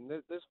this team.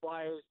 This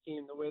Flyers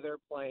team, the way they're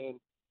playing,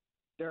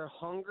 they're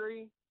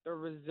hungry, they're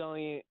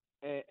resilient,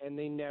 and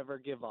they never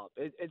give up.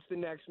 It's the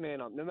next man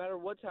up. No matter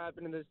what's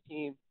happened to this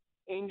team,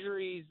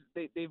 injuries,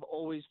 they've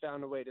always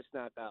found a way to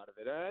snap out of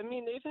it. I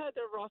mean, they've had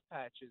their rough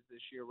patches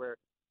this year where,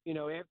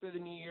 after the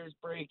New Year's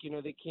break,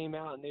 they came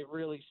out and they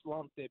really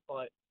slumped it.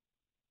 But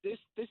this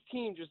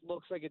team just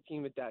looks like a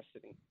team of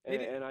destiny.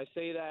 And I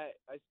say that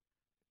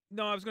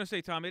No, I was going to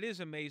say, Tom, it is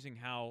amazing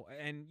how,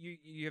 and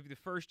you have the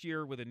first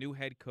year with a new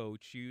head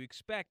coach. You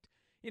expect,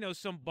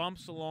 some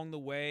bumps along the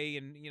way,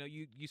 and,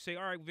 you say,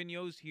 all right,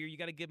 Vigneault's here. You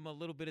got to give him a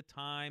little bit of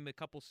time, a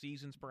couple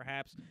seasons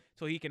perhaps,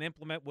 so he can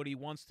implement what he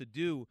wants to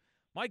do.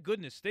 My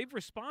goodness, they've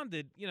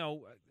responded,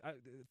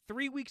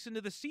 3 weeks into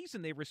the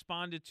season, they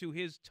responded to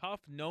his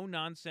tough,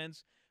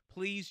 no-nonsense,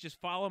 please just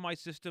follow my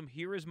system.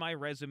 Here is my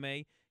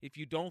resume. If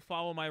you don't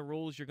follow my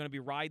rules, you're going to be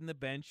riding the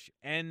bench.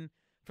 And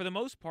for the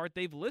most part,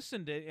 they've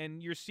listened,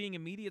 and you're seeing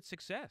immediate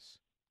success.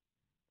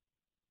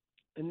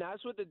 And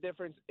that's what the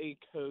difference a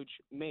coach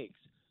makes.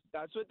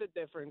 That's what the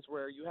difference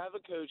where you have a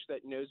coach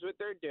that knows what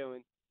they're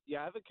doing. You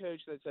have a coach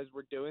that says,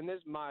 we're doing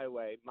this my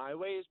way. My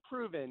way is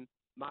proven.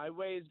 My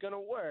way is going to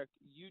work.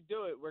 You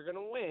do it. We're going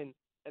to win.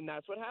 And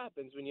that's what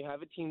happens when you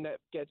have a team that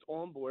gets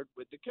on board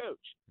with the coach.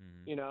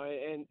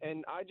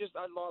 And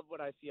I love what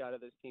I see out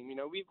of this team.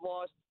 We've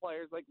lost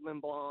players like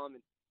Lindblom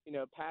and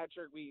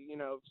Patrick,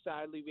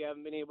 sadly we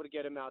haven't been able to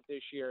get him out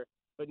this year.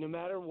 But no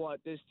matter what,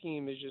 this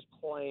team is just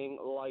playing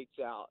lights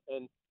out.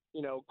 And,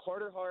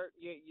 Carter Hart,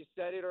 you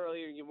said it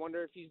earlier, you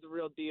wonder if he's the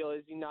real deal.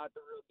 Is he not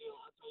the real deal?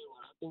 I'll tell you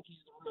what, I think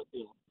he's the real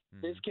deal.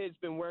 This kid's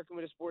been working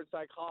with a sports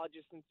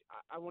psychologist since,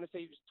 I want to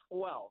say he was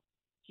 12.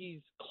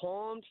 He's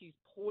calmed, he's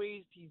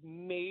poised, he's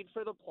made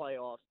for the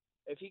playoffs.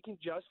 If he can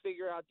just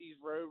figure out these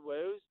road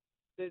woes,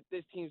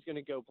 this team's going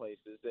to go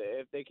places.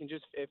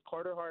 If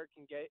Carter Hart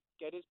can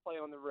get his play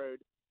on the road,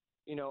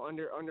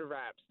 under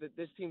wraps, that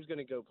this team's going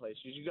to go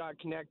places. You got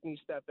Konechny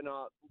stepping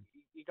up.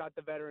 You got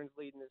the veterans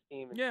leading this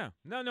team. Yeah,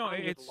 no,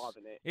 I'm it's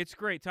loving it. It's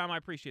great, Tom. I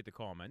appreciate the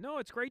call, man. No,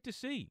 it's great to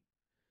see.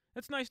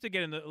 It's nice to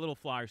get in the little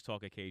Flyers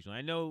talk occasionally.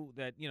 I know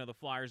that the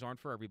Flyers aren't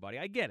for everybody.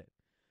 I get it.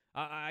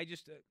 I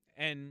just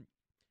and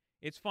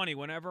it's funny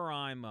whenever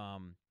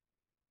I'm.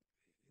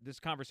 This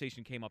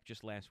conversation came up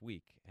just last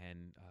week,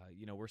 and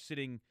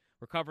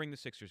we're covering the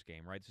Sixers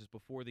game, right? This is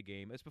before the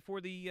game. It's before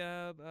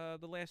the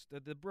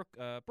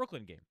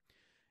Brooklyn game,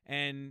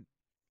 and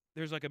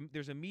there's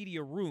a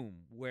media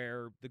room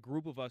where the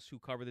group of us who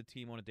cover the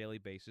team on a daily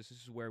basis. This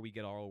is where we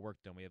get our work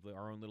done. We have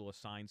our own little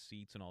assigned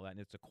seats and all that, and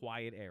it's a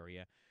quiet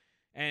area.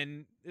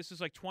 And this is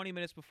like 20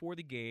 minutes before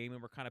the game,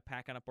 and we're kind of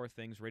packing up our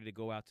things, ready to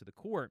go out to the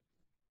court,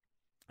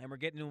 and we're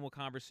getting into a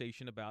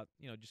conversation about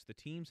just the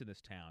teams in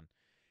this town.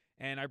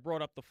 And I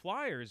brought up the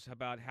Flyers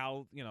about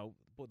how,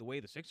 the way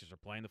the Sixers are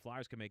playing, the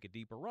Flyers can make a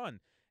deeper run.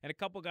 And a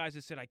couple guys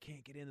have said, I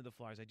can't get into the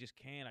Flyers. I just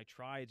can't. I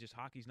try. It's just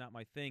hockey's not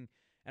my thing.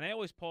 And I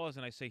always pause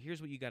and I say,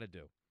 here's what you got to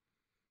do.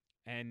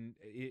 And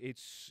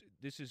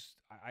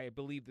I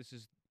believe this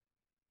is,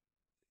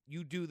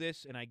 you do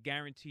this, and I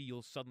guarantee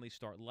you'll suddenly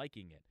start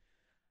liking it.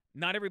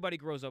 Not everybody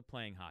grows up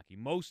playing hockey.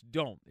 Most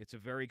don't. It's a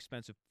very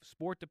expensive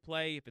sport to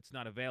play. If it's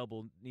not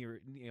available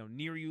near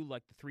you,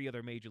 like the three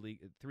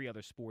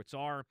other sports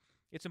are,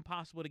 it's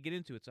impossible to get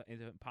into. It's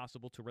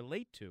impossible to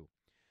relate to.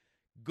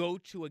 Go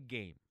to a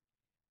game.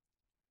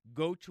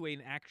 Go to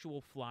an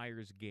actual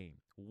Flyers game.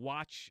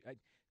 Watch.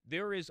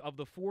 There is, of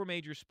the four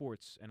major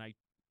sports, and I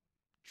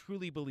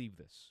truly believe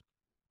this,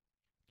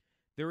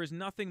 there is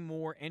nothing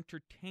more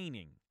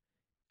entertaining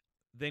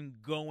than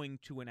going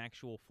to an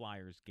actual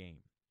Flyers game.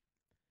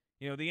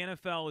 The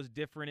NFL is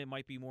different. It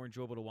might be more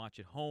enjoyable to watch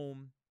at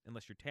home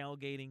unless you're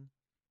tailgating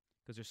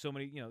because there's so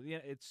many, the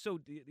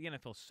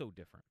NFL is so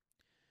different.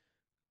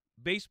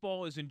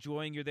 Baseball is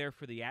enjoying. You're there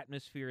for the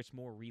atmosphere. It's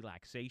more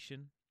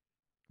relaxation,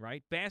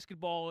 right?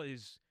 Basketball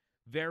is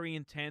very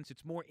intense.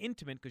 It's more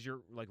intimate because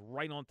you're like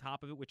right on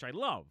top of it, which I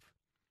love.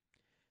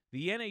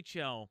 The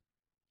NHL,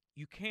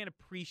 you can't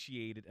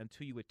appreciate it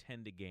until you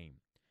attend a game,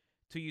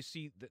 until you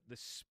see the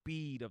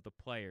speed of the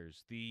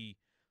players, the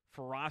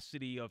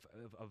ferocity of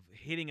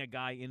hitting a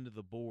guy into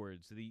the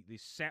boards, the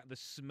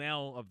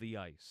smell of the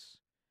ice.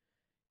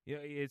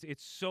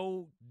 It's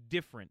so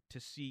different to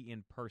see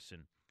in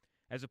person,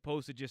 as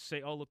opposed to just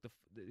say, "Oh, look,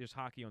 there's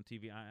hockey on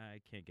TV."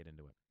 I can't get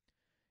into it.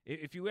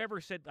 If you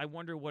ever said, "I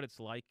wonder what it's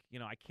like,"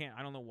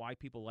 I don't know why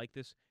people like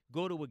this.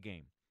 Go to a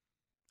game.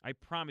 I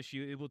promise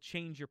you, it will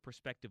change your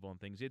perspective on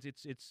things.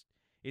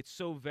 It's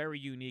so very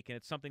unique, and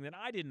it's something that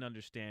I didn't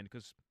understand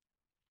because,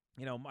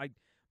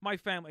 my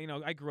family,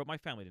 I grew up, my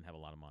family didn't have a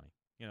lot of money.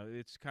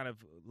 It's kind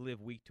of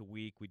live week to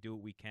week. We do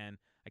what we can.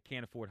 I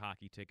can't afford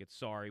hockey tickets.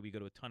 Sorry. We go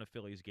to a ton of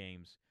Phillies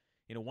games.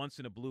 Once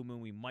in a blue moon,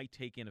 we might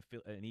take in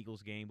an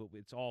Eagles game, but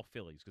it's all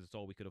Phillies because it's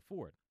all we could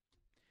afford.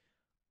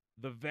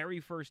 The very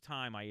first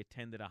time I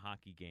attended a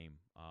hockey game,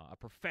 a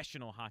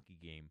professional hockey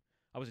game,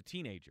 I was a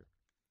teenager.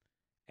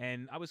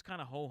 And I was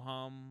kind of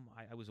ho-hum.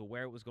 I was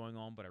aware what was going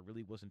on, but I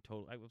really wasn't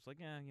total. I was like,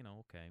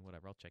 okay,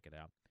 whatever. I'll check it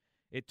out.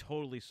 It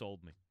totally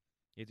sold me.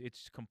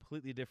 It's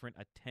completely different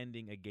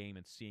attending a game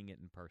and seeing it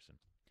in person.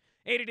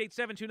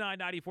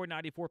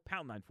 888-729-9494,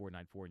 pound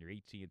 9494 on your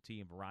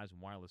AT&T and Verizon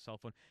wireless cell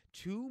phone.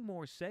 2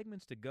 more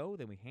segments to go,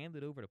 then we hand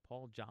it over to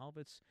Paul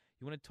Jolowitz.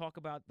 You want to talk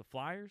about the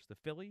Flyers, the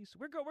Phillies?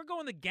 We're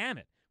going the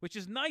gamut, which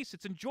is nice.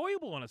 It's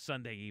enjoyable on a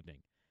Sunday evening.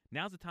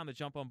 Now's the time to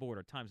jump on board.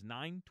 Our time's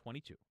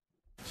 9:22.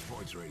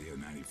 Sports Radio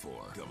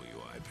 94,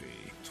 WIP,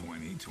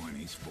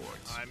 2020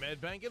 Sports. I'm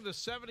Ed Benkin. The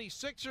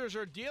 76ers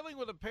are dealing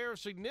with a pair of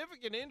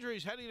significant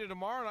injuries heading to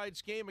tomorrow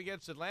night's game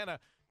against Atlanta.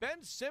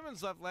 Ben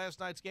Simmons left last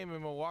night's game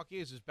in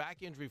Milwaukee as his back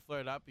injury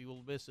flared up. He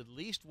will miss at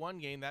least one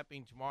game, that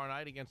being tomorrow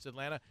night against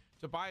Atlanta.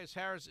 Tobias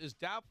Harris is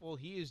doubtful.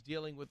 He is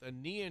dealing with a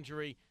knee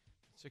injury.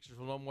 Sixers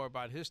will know more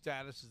about his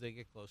status as they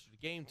get closer to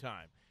game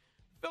time.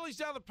 Phillies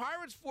down the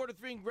Pirates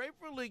 4-3 in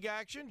Grapefruit League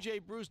action. Jay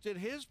Bruce did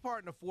his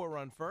part in a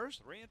 4-run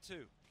first.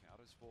 3-2. Count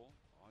is full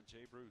on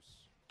Jay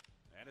Bruce.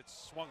 And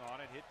it's swung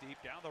on it, hit deep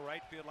down the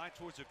right field line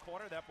towards the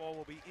corner. That ball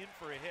will be in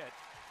for a hit.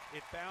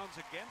 It bounds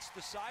against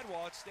the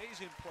sidewall. It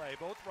stays in play.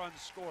 Both runs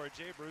scored.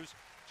 Jay Bruce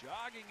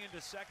jogging into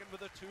second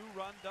with a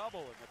 2-run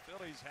double. And the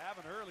Phillies have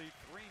an early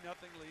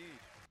 3-0 lead.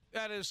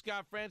 That is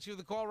Scott Franzke with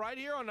the call right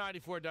here on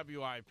 94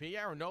 WIP.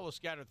 Aaron Nola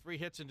scattered 3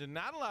 hits and did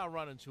not allow a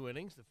run in 2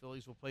 innings. The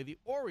Phillies will play the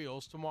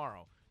Orioles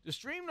tomorrow. To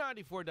stream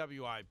 94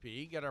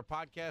 WIP, get our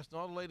podcast and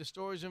all the latest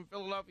stories in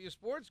Philadelphia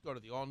sports, go to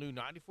the all-new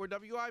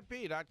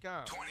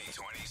 94WIP.com.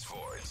 2020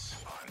 Sports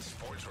on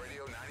Sports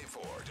Radio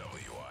 94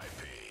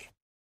 WIP.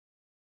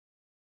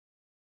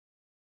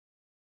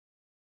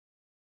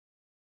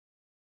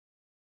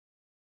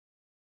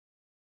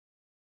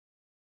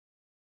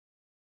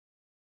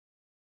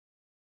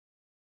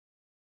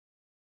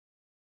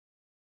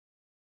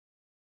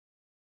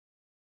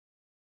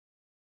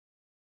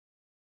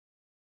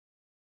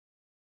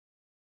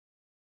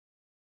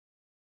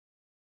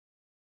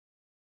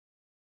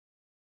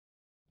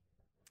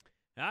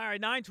 All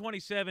right,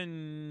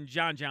 9:27,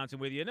 John Johnson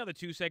with you. Another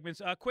 2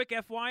 segments. Quick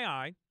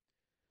FYI.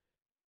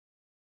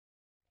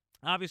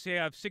 Obviously,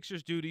 I have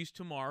Sixers duties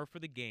tomorrow for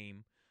the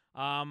game.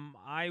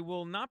 I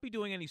will not be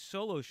doing any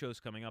solo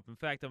shows coming up. In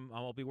fact,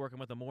 I'll be working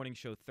with a morning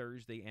show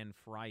Thursday and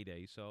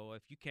Friday. So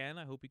if you can,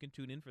 I hope you can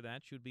tune in for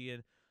that. Should be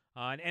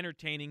an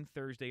entertaining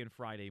Thursday and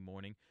Friday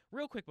morning.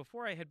 Real quick,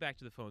 before I head back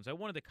to the phones, I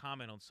wanted to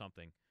comment on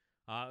something.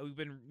 We've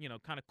been,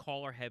 kind of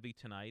caller heavy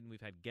tonight, and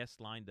we've had guests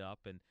lined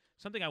up, and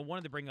something I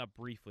wanted to bring up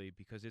briefly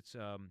because it's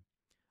a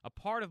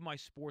part of my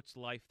sports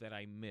life that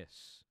I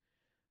miss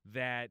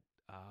that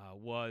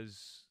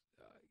was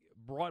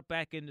brought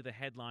back into the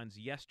headlines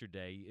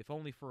yesterday, if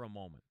only for a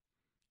moment.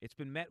 It's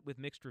been met with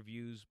mixed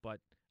reviews,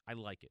 but I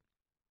like it.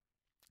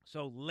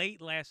 So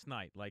late last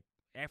night, like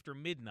after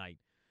midnight,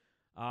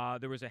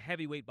 there was a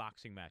heavyweight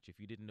boxing match, if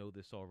you didn't know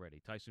this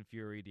already. Tyson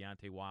Fury,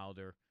 Deontay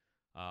Wilder.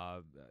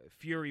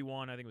 Fury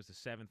won, I think it was the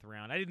 7th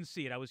round. I didn't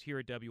see it. I was here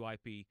at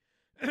WIP.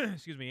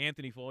 Excuse me,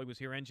 Anthony Foley was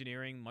here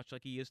engineering, much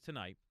like he is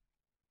tonight.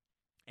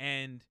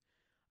 And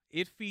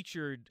it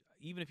featured,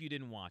 even if you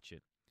didn't watch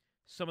it,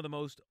 some of the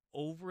most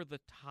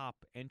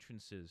over-the-top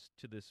entrances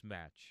to this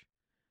match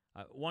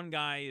One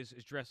guy is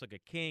dressed like a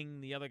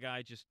king. The other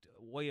guy just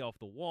way off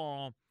the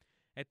wall.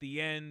 At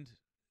the end,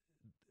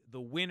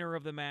 the winner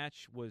of the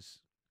match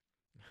was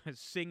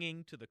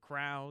singing to the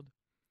crowd.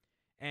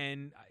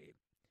 And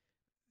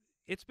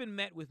it's been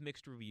met with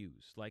mixed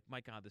reviews. Like,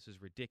 my God, this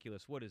is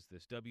ridiculous. What is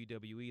this?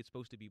 WWE? It's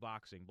supposed to be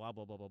boxing. Blah,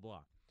 blah, blah, blah,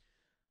 blah.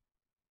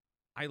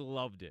 I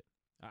loved it.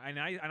 And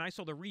I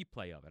saw the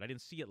replay of it. I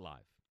didn't see it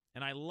live.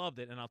 And I loved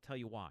it, and I'll tell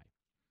you why.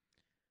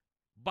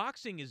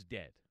 Boxing is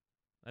dead.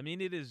 I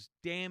mean, it is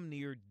damn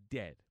near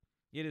dead.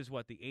 It is,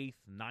 what, the 8th,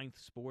 9th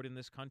sport in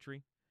this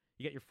country?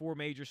 You get your 4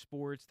 major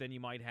sports, then you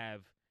might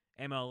have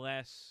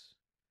MLS,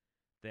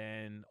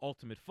 then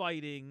Ultimate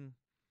Fighting,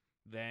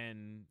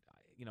 then,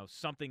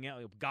 something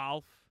else,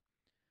 golf,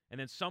 and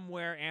then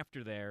somewhere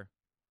after there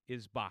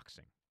is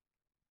boxing.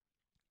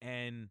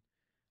 And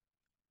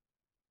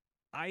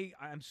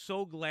I'm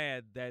so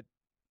glad that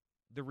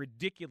the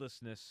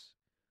ridiculousness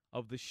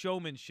of the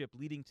showmanship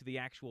leading to the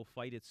actual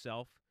fight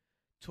itself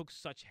took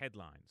such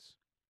headlines,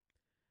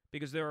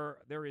 because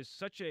there is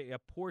such a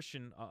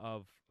portion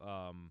of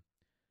and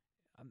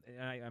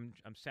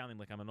I'm sounding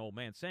like I'm an old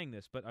man saying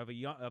this, but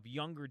of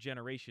younger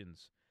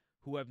generations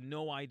who have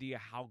no idea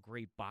how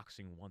great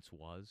boxing once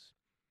was,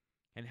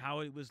 and how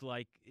it was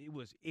like it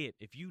was it.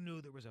 If you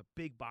knew there was a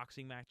big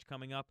boxing match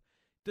coming up,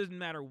 doesn't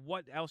matter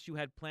what else you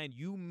had planned,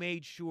 you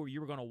made sure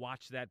you were going to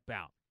watch that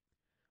bout.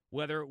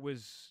 Whether it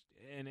was,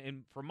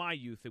 and for my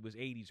youth, it was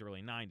 80s,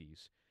 early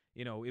 90s.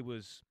 It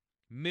was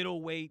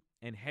middleweight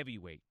and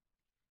heavyweight.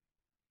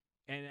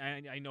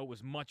 And I know it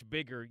was much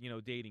bigger,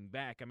 dating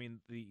back. I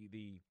mean,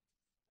 the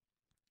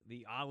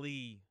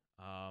Ali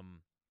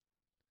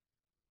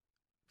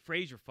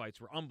Frazier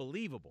fights were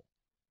unbelievable.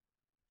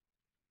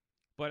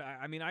 But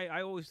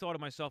I always thought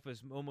of myself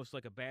as almost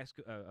like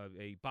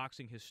a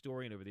boxing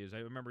historian over the years.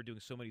 I remember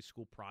doing so many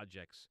school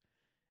projects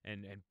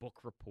and book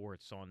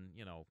reports on,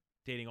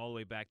 dating all the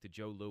way back to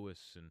Joe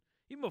Louis, and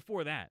even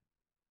before that.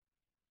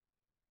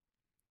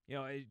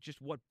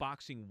 Just what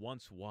boxing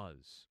once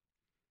was,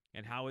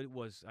 and how it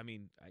was. I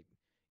mean,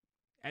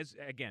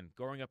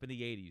 growing up in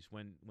the 80s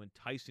when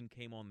Tyson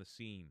came on the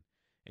scene,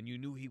 and you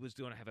knew he was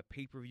going to have a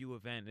pay-per-view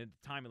event, and at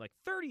the time, like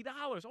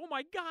 $30. Oh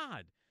my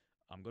God,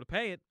 I'm going to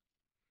pay it.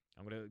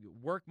 I'm going to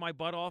work my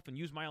butt off and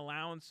use my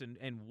allowance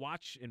and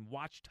watch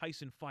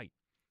Tyson fight,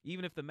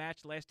 even if the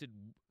match lasted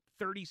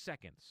 30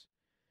 seconds.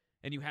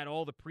 And you had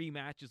all the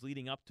pre-matches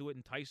leading up to it,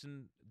 and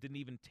Tyson didn't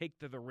even take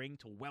to the ring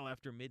till well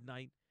after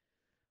midnight.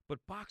 But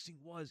boxing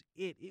was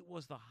it. It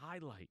was the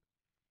highlight.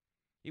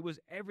 It was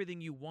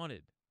everything you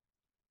wanted.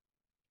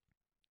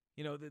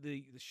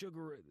 The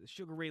Sugar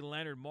Ray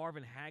Leonard,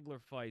 Marvin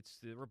Hagler fights,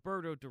 the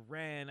Roberto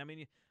Duran. I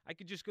mean, I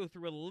could just go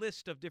through a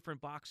list of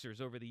different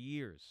boxers over the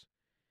years.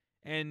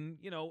 And,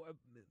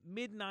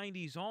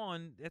 mid-90s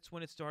on, that's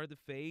when it started to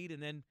fade.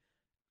 And then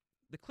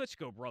the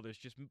Klitschko brothers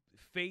just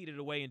faded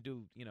away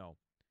into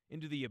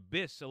the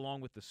abyss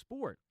along with the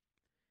sport.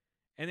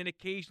 And then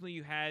occasionally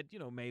you had,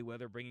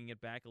 Mayweather bringing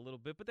it back a little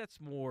bit. But that's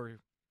more,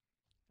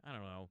 I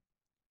don't know,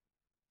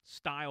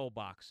 style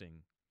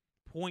boxing,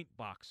 point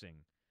boxing,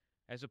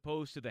 as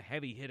opposed to the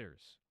heavy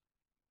hitters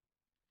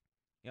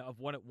of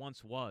what it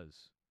once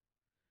was.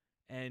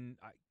 And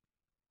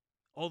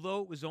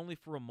although it was only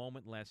for a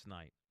moment last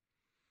night,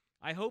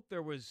 I hope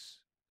there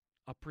was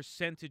a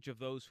percentage of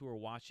those who are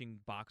watching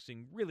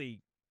boxing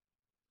really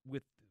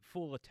with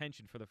full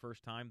attention for the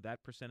first time,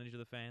 that percentage of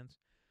the fans,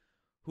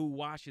 who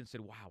watched and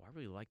said, wow, I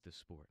really like this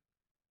sport.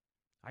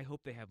 I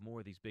hope they have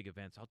more of these big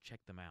events. I'll check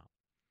them out.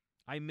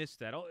 I missed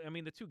that. I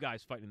mean, the two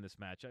guys fighting in this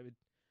match,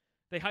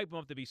 they hype them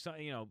up to be,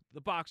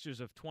 the boxers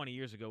of 20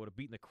 years ago would have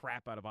beaten the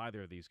crap out of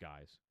either of these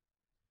guys.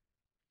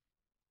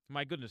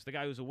 My goodness, the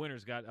guy who's a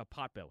winner's got a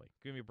potbelly.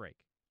 Give me a break.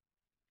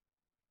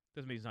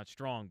 Doesn't mean he's not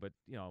strong, but,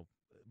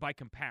 by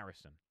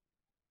comparison.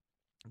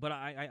 But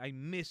I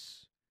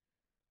miss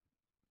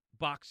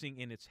boxing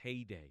in its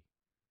heyday.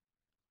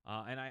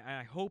 And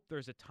I hope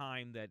there's a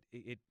time that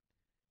if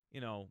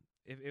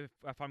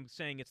I'm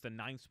saying it's the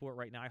 9th sport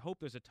right now, I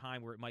hope there's a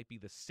time where it might be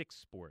the 6th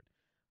sport,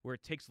 where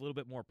it takes a little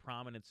bit more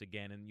prominence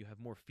again, and you have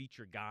more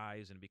feature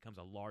guys, and it becomes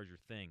a larger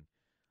thing.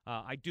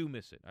 I do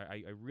miss it.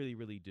 I really,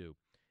 really do.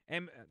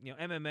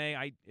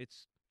 MMA.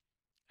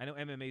 I know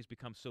MMA's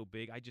become so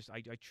big. I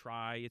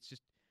try.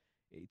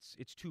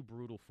 It's too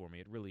brutal for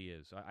me. It really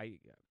is.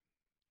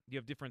 You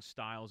have different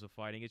styles of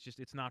fighting.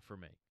 It's not for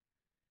me.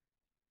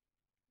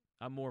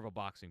 I'm more of a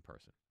boxing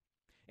person.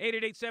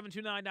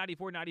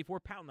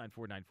 888-729-9494, pound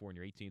 9494 on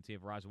your AT&T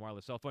and Verizon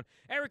Wireless cell phone.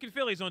 Eric and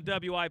Philly's on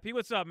WIP.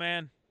 What's up,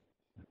 man?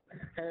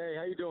 Hey,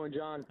 how you doing,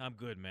 John? I'm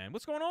good, man.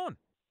 What's going on?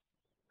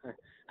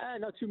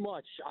 Not too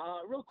much.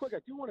 Real quick, I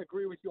do want to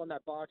agree with you on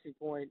that boxing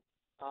point.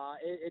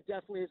 It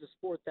definitely is a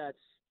sport that's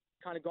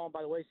kind of gone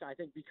by the wayside. I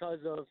think because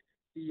of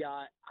the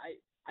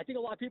I think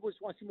a lot of people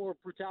just want to see more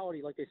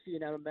brutality like they see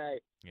in MMA,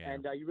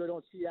 and you really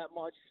don't see that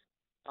much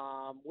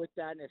with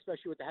that, and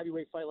especially with the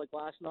heavyweight fight like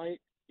last night.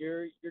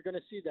 You're going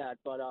to see that,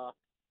 but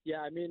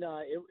yeah, I mean,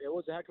 it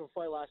was a heck of a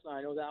fight last night.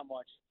 I know that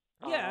much.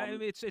 Yeah,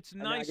 it's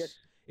nice.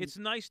 It's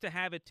nice to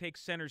have it take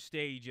center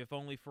stage, if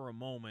only for a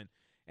moment.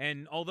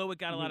 And although it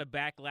got a Mm-hmm. lot of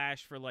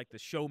backlash for like the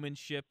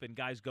showmanship and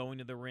guys going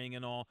to the ring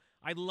and all,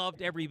 I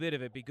loved every bit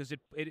of it because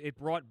it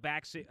brought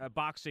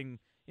boxing,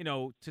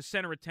 to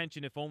center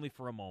attention, if only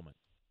for a moment.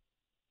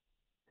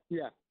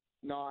 Yeah.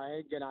 No,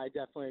 I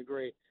definitely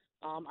agree.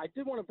 I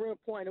did want to bring up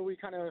a point. I know we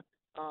kind of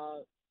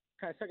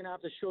second half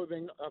of the show have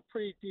been a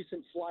pretty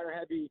decent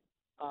flyer-heavy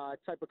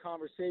type of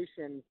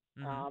conversation.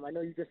 Mhm. I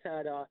know you just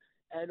had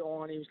Ed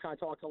on. He was kind of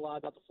talking a lot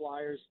about the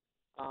Flyers,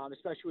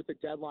 especially with the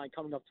deadline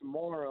coming up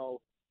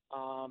tomorrow.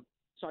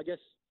 So I guess,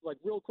 like,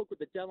 real quick with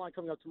the deadline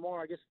coming up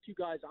tomorrow, I guess a few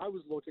guys I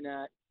was looking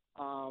at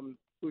who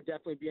would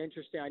definitely be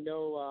interesting. I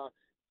know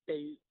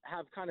they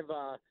have kind of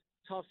a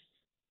tough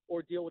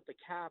ordeal with the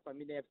cap. I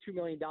mean, they have $2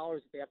 million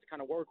that they have to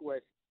kind of work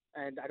with,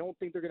 and I don't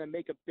think they're going to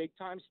make a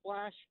big-time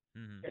splash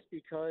just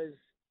because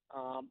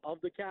of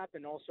the cap,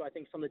 and also I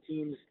think some of the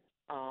teams,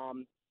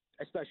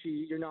 especially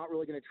you're not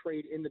really going to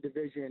trade in the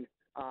division,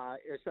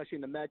 especially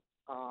in the Met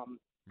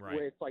Right.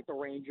 with like the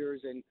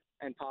Rangers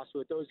and possibly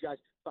with those guys.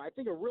 But I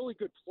think a really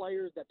good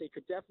player that they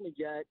could definitely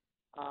get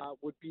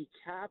would be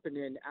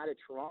Kapanen out of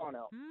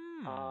Toronto.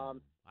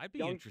 I'd be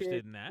Young interested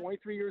kid, in that.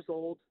 23 years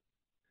old.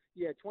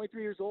 Yeah,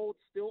 23 years old,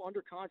 still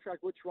under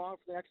contract with Toronto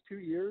for the next 2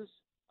 years.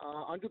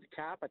 Under the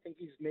cap, I think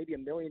he's maybe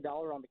 $1 million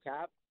on the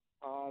cap.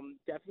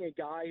 Definitely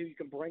a guy who you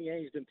can bring in.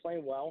 He's been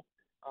playing well,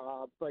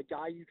 but a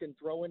guy you can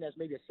throw in as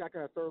maybe a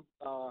second or third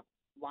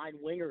line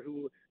winger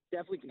who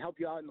definitely can help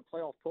you out in the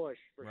playoff push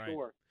for Right.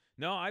 sure.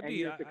 No, I'd And be.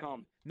 years to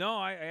come.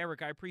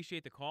 Eric, I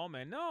appreciate the call,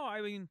 man. No,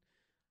 I mean,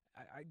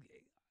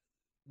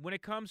 when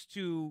it comes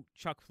to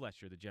Chuck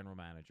Fletcher, the general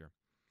manager,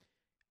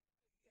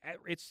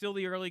 it's still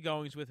the early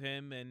goings with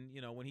him, and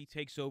when he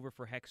takes over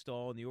for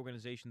Hextall and the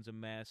organization's a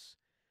mess.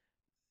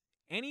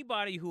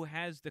 Anybody who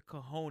has the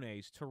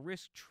cojones to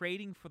risk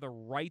trading for the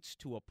rights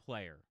to a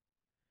player,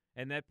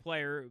 and that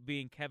player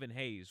being Kevin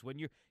Hayes, when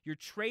you're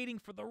trading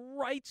for the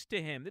rights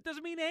to him, that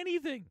doesn't mean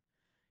anything.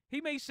 He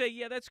may say,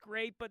 yeah, that's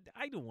great, but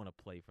I don't want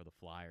to play for the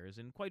Flyers.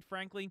 And quite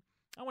frankly,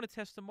 I want to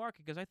test the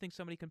market because I think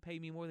somebody can pay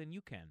me more than you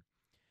can.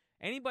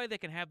 Anybody that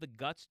can have the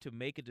guts to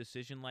make a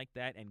decision like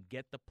that and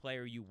get the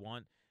player you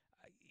want,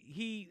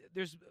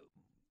 there's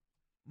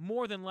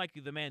more than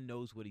likely the man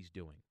knows what he's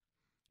doing.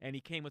 And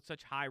he came with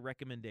such high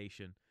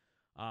recommendation.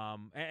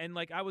 And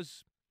like I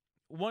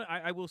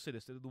will say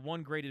this, the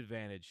one great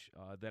advantage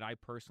that I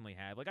personally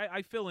have, like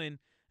I fill in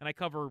and I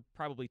cover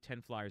probably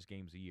 10 Flyers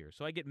games a year.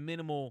 So I get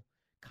minimal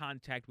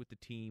contact with the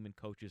team and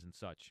coaches and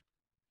such.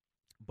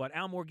 But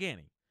Al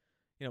Morgani,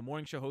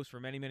 morning show host for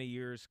many, many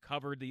years,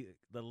 covered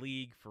the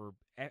league for,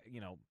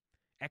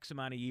 X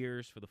amount of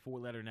years for the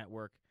Four Letter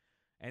Network.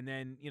 And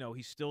then,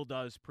 he still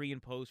does pre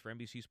and post for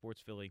NBC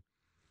Sports Philly.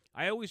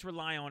 I always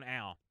rely on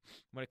Al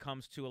when it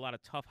comes to a lot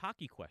of tough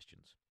hockey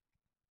questions.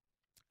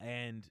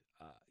 And,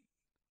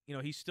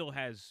 he still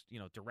has,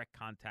 direct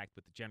contact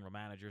with the general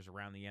managers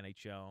around the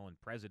NHL and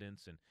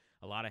presidents and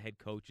a lot of head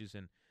coaches.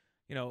 And,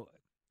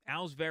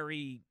 Al's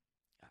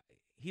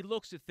he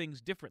looks at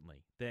things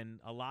differently than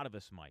a lot of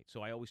us might.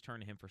 So I always turn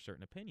to him for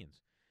certain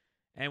opinions.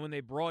 And when they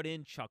brought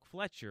in Chuck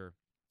Fletcher,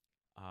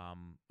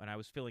 and I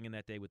was filling in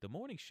that day with the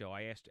morning show,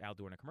 I asked Al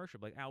during a commercial,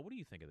 like, Al, what do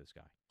you think of this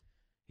guy?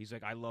 He's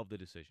like, I love the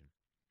decision.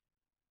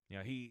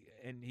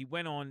 He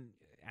went on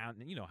out,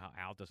 and you know how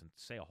Al doesn't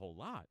say a whole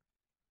lot.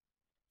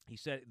 He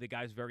said the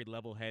guy's very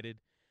level-headed.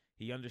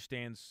 He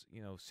understands,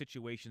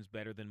 situations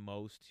better than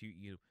most.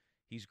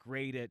 He's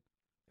great at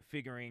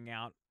figuring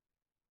out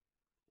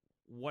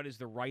what is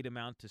the right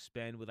amount to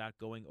spend without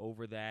going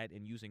over that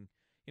and using,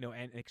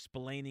 and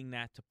explaining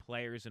that to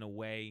players in a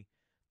way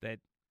that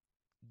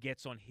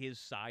gets on his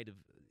side of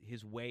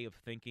his way of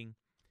thinking.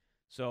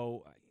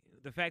 So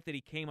the fact that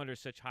he came under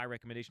such high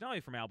recommendation, not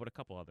only from Al, but a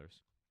couple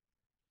others,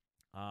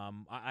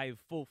 I have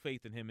full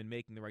faith in him in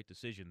making the right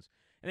decisions.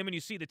 And then when you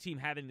see the team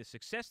having the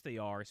success they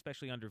are,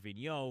 especially under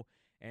Vigneault,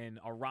 and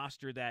a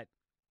roster that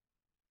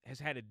has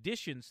had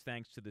additions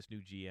thanks to this new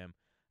GM,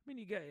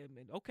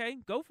 okay,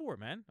 go for it,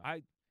 man.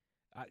 I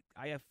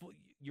have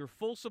your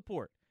full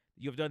support.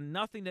 You have done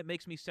nothing that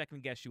makes me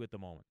second-guess you at the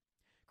moment.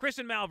 Chris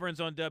and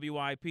Malvern's on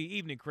WIP.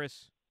 Evening,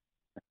 Chris.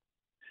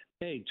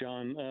 Hey,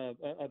 John,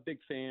 a big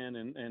fan,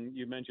 and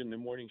you mentioned the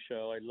morning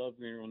show. I love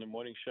when you're on the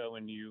morning show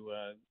and you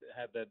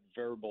have that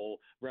verbal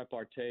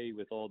repartee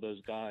with all those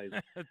guys.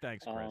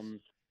 Thanks, Chris.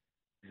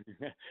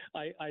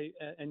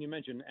 And you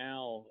mentioned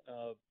Al,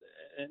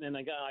 and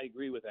I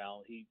agree with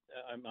Al.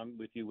 I'm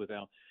with you with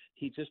Al.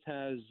 He just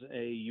has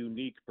a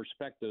unique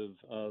perspective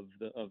of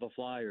the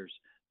Flyers.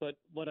 But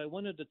what I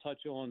wanted to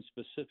touch on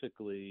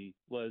specifically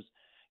was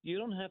you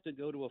don't have to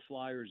go to a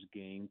Flyers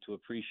game to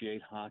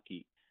appreciate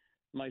hockey.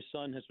 My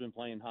son has been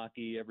playing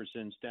hockey ever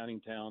since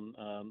Downingtown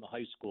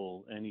High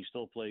School, and he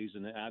still plays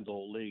in the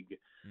adult league.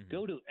 Mm-hmm.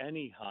 Go to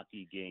any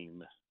hockey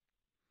game,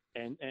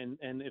 and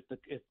if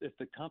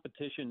the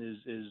competition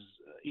is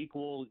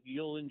equal,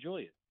 you'll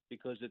enjoy it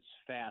because it's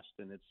fast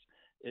and it's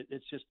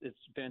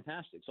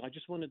fantastic. So I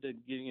just wanted to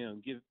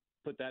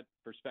put that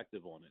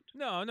perspective on it.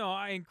 No,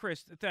 and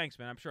Chris, thanks,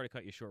 man. I'm sorry to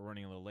cut you short,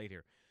 running a little late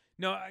here.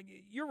 No,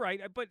 you're right,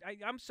 but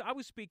I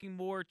was speaking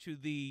more to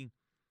the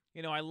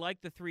I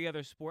like the three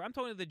other sports. I'm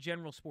talking to the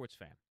general sports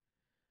fan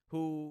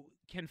who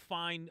can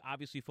find,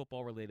 obviously,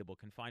 football relatable,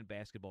 can find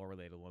basketball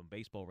relatable and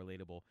baseball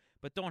relatable,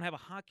 but don't have a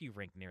hockey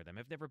rink near them.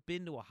 Have never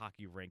been to a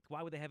hockey rink.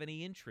 Why would they have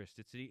any interest?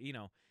 It's,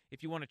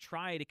 if you want to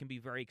try it, it can be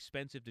very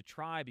expensive to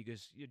try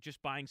because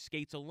just buying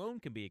skates alone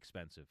can be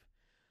expensive.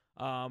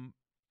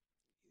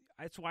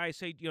 That's why I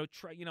say,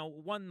 try,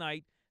 one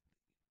night,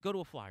 go to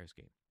a Flyers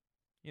game.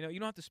 You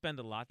don't have to spend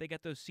a lot. They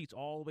got those seats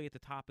all the way at the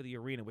top of the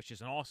arena, which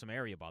is an awesome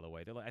area, by the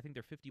way. I think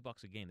they're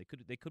 $50 a game.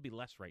 They could be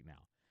less right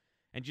now.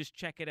 And just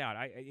check it out.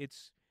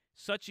 It's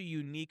such a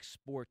unique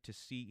sport to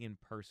see in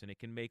person. It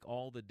can make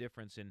all the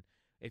difference. And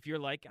if you're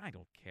like, I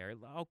don't care,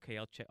 okay,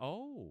 I'll check.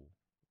 Oh,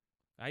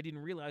 I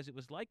didn't realize it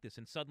was like this.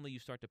 And suddenly you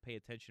start to pay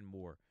attention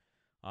more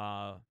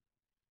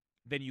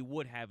than you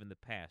would have in the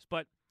past.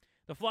 But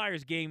the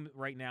Flyers game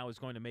right now is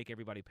going to make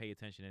everybody pay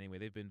attention anyway.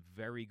 They've been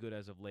very good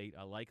as of late.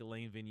 I like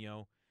Alain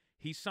Vigneault.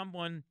 He's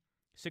someone,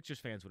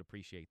 Sixers fans would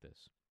appreciate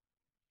this.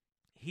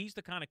 He's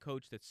the kind of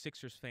coach that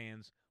Sixers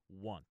fans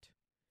want.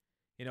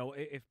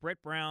 If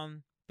Brett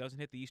Brown doesn't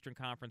hit the Eastern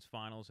Conference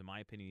Finals, in my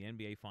opinion,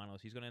 the NBA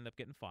Finals, he's going to end up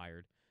getting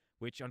fired,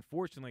 which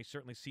unfortunately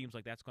certainly seems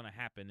like that's going to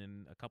happen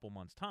in a couple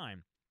months'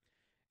 time.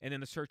 And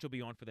then the search will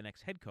be on for the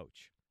next head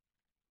coach.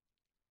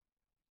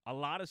 A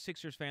lot of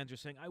Sixers fans are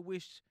saying, I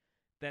wish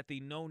that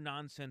the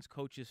no-nonsense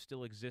coaches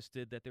still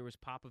existed, that there was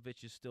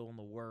Popoviches still in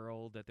the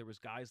world, that there was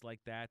guys like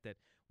that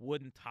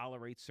wouldn't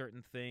tolerate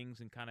certain things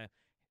and kind of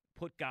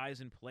put guys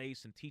in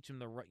place and teach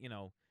them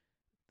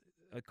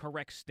a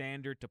correct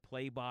standard to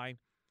play by.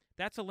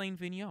 That's Alain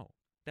Vigneault.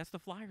 That's the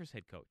Flyers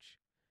head coach.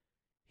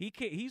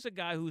 He's a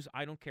guy who's,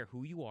 I don't care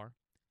who you are.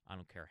 I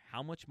don't care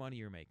how much money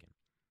you're making.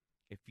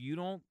 If you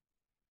don't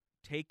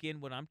take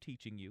in what I'm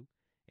teaching you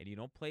and you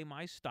don't play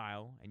my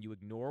style and you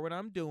ignore what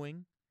I'm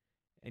doing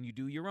and you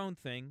do your own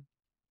thing,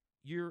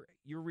 your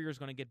rear is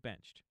going to get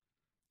benched.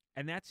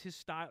 And that's his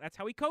style. That's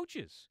how he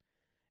coaches.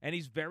 And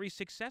he's very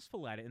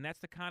successful at it. And that's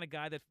the kind of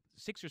guy that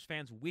Sixers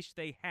fans wish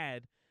they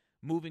had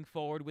moving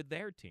forward with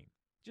their team.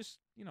 Just,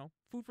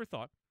 food for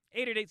thought.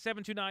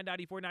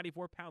 888-729-9494,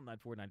 pound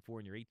 9494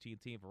 on your AT&T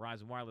and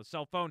Verizon wireless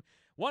cell phone.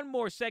 One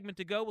more segment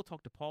to go. We'll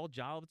talk to Paul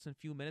Jolowitz in a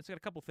few minutes. I got a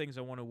couple things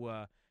I want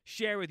to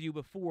share with you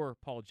before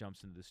Paul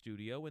jumps into the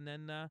studio. And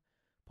then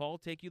Paul will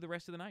take you the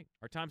rest of the night.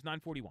 Our time's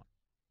 9:41.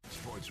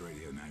 Sports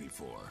Radio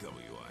 94,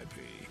 WIP,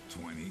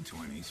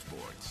 2020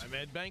 Sports. I'm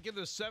Ed Bankin.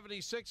 The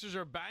 76ers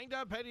are banged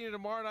up heading into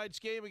tomorrow night's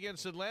game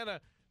against Atlanta.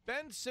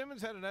 Ben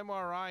Simmons had an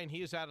MRI, and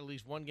he has had at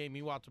least one game.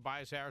 Meanwhile,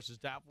 Tobias Harris is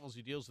doubtful as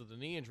he deals with a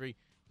knee injury.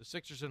 The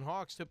Sixers and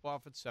Hawks tip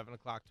off at 7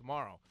 o'clock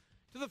tomorrow.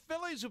 To the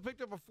Phillies, who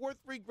picked up a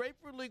 4-3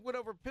 Grapefruit League win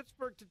over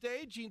Pittsburgh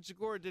today. Gene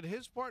Segura did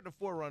his part in a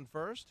 4-run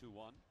first.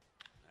 2-1.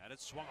 And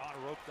it's swung on,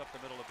 roped up the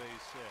middle of base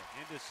hit.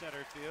 Into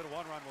center field.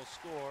 One run will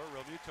score.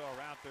 Realmuto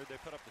around third. They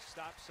put up the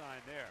stop sign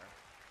there.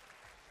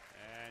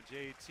 And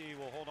JT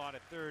will hold on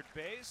at third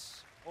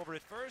base. Over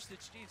at first,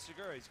 it's Gene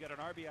Segura. He's got an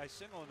RBI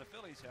single, and the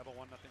Phillies have a 1-0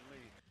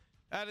 lead.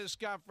 That is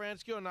Scott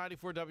Franzke on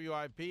 94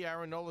 WIP.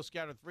 Aaron Nola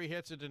scattered 3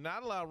 hits and did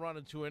not allow a run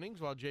in 2 innings,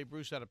 while Jay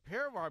Bruce had a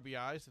pair of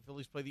RBIs. The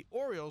Phillies play the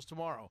Orioles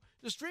tomorrow.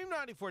 To stream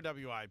 94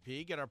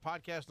 WIP, get our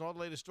podcast and all the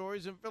latest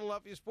stories in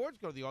Philadelphia sports,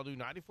 go to the all-new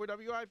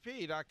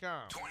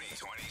 94WIP.com.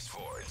 2020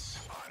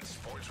 Sports on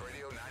Sports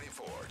Radio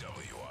 94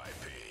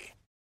 WIP.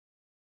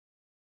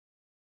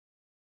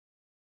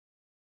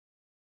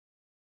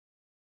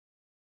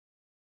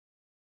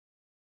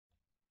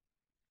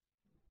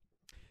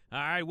 All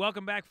right,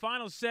 welcome back.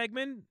 Final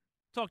segment.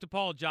 Talk to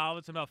Paul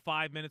Jolowitz in about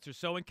 5 minutes or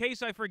so. In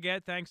case I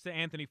forget, thanks to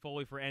Anthony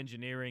Foley for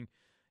engineering.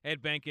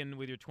 Ed Benkin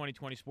with your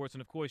 2020 Sports.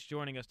 And, of course,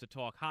 joining us to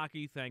talk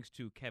hockey, thanks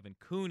to Kevin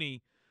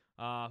Cooney,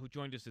 who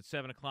joined us at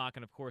 7 o'clock.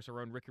 And, of course,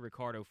 our own Ricky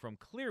Ricardo from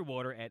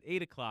Clearwater at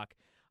 8 o'clock.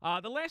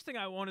 The last thing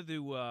I wanted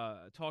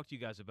to talk to you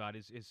guys about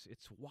is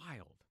it's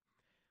wild.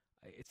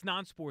 It's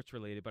non-sports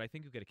related, but I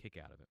think you'll get a kick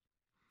out of it.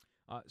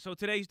 So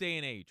today's day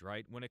and age,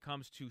 right, when it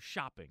comes to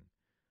shopping,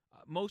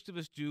 most of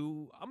us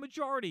do a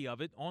majority of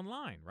it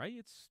online,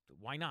 right?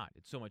 Why not?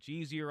 It's so much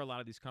easier. A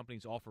lot of these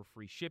companies offer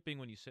free shipping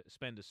when you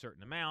spend a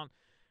certain amount.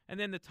 And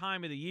then the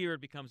time of the year,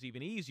 it becomes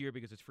even easier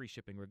because it's free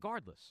shipping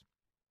regardless.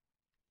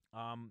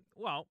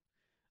 Well,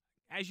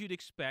 as you'd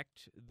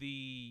expect,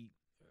 the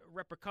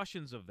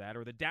repercussions of that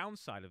or the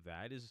downside of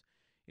that is,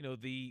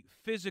 the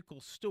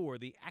physical store,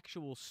 the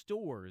actual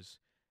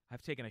stores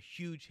have taken a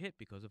huge hit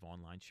because of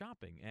online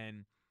shopping.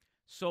 And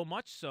so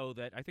much so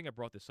that I think I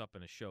brought this up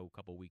in a show a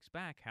couple weeks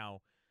back,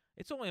 how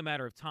it's only a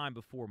matter of time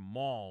before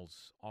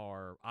malls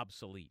are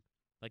obsolete,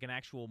 like an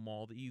actual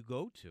mall that you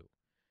go to.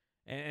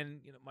 And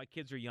my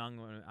kids are young,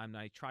 and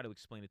I try to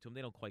explain it to them.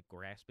 They don't quite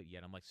grasp it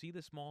yet. I'm like, see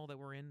this mall that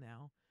we're in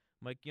now?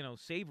 I'm like,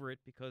 savor it,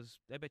 because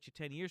I bet you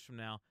 10 years from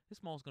now,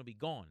 this mall's going to be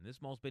gone.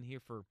 This mall's been here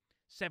for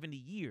 70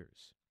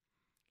 years.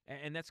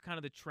 And that's kind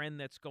of the trend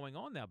that's going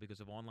on now because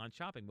of online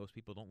shopping. Most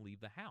people don't leave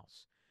the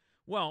house.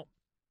 Well,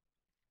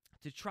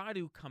 to try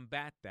to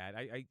combat that,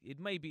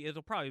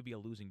 it'll probably be a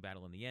losing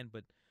battle in the end,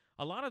 but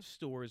a lot of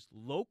stores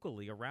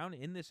locally around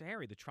in this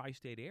area, the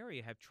tri-state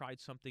area, have tried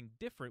something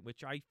different,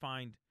 which I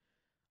find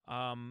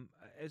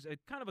as a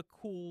kind of a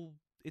cool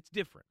it's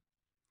different.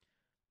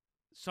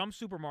 Some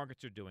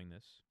supermarkets are doing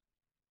this.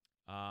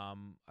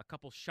 A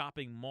couple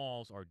shopping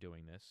malls are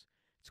doing this.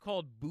 It's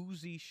called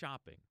boozy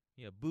shopping.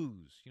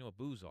 Booze. You know what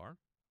booze are?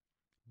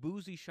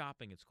 Boozy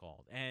shopping, it's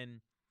called.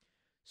 And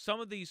some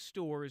of these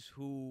stores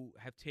who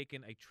have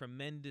taken a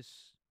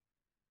tremendous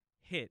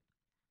hit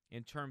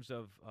in terms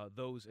of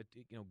those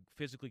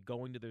physically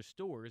going to their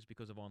stores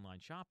because of online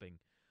shopping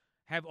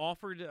have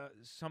offered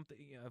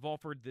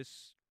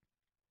this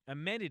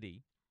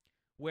amenity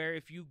where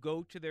if you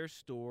go to their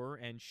store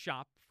and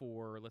shop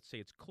for, let's say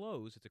it's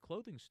clothes, it's a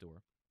clothing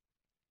store,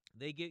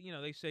 they get,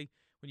 they say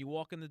when you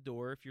walk in the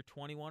door, if you're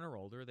 21 or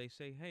older, they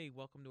say, hey,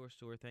 welcome to our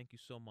store. Thank you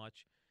so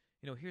much.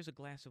 Here's a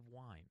glass of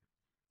wine.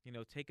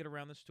 Take it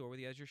around the store with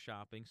you as you're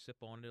shopping. Sip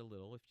on it a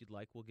little. If you'd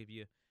like, we'll give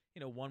you,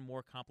 one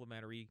more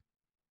complimentary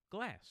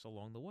glass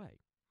along the way.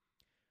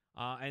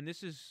 And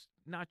this is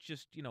not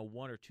just,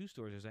 one or two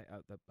stores. There's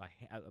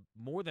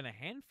more than a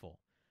handful.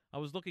 I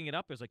was looking it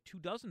up. There's like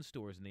 24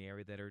 stores in the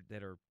area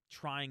that are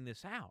trying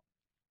this out.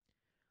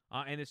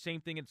 And the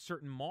same thing in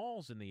certain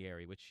malls in the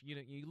area, which,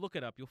 you look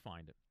it up, you'll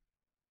find it.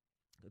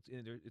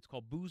 It's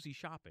called boozy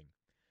shopping,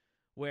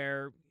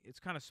 where it's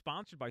kind of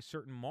sponsored by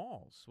certain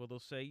malls, where they'll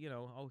say,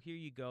 oh, here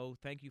you go.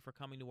 Thank you for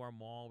coming to our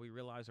mall. We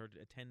realize our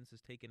attendance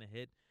has taken a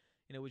hit.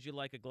 Would you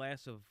like a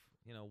glass of,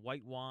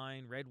 white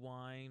wine, red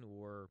wine,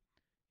 or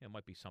it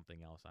might be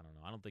something else. I don't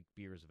know. I don't think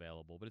beer is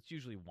available, but it's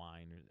usually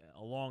wine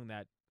along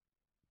that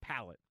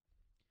palette.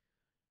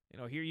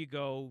 Here you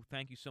go.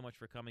 Thank you so much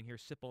for coming here.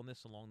 Sip on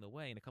this along the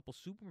way. And a couple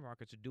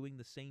supermarkets are doing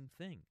the same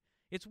thing.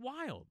 It's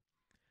wild.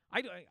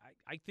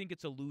 I think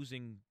it's a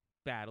losing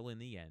battle in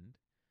the end.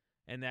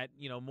 And that,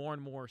 more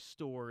and more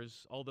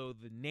stores, although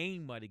the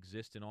name might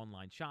exist in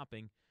online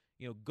shopping,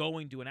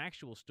 going to an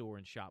actual store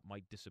and shop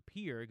might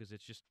disappear because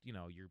it's just,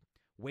 you're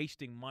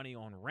wasting money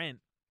on rent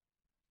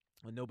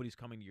when nobody's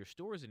coming to your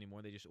stores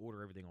anymore. They just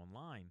order everything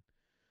online.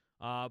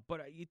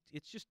 But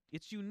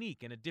it's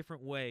unique in a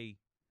different way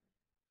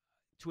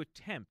to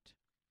attempt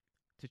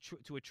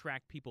to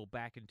attract people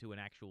back into an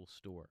actual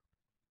store.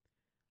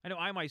 I know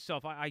I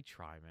myself, I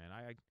try,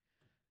 man.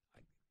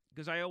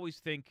 Because I always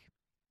think,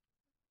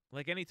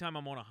 like anytime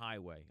I'm on a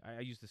highway,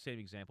 I use the same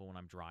example when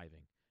I'm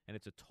driving, and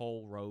it's a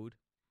toll road.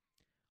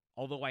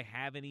 Although I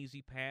have an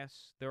Easy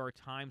Pass, there are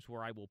times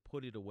where I will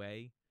put it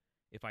away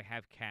if I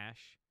have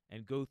cash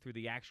and go through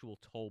the actual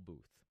toll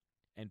booth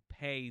and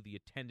pay the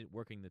attendant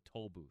working the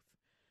toll booth.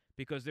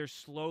 Because they're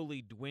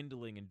slowly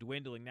dwindling and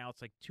dwindling. Now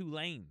it's like 2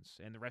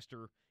 lanes, and the rest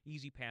are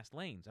Easy Pass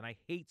lanes. And I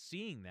hate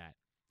seeing that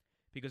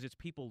because it's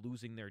people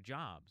losing their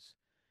jobs.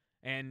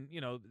 And,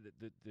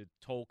 the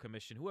toll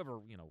commission, whoever,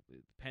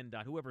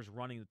 PennDOT, whoever's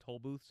running the toll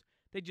booths,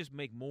 they just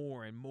make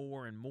more and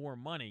more and more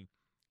money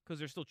because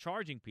they're still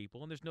charging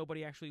people, and there's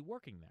nobody actually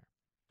working there.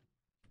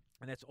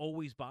 And that's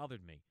always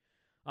bothered me.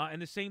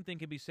 And the same thing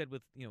can be said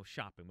with,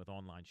 shopping, with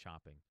online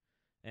shopping.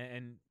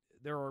 And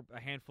there are a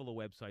handful of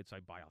websites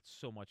I buy out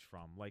so much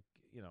from, like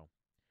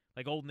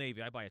Old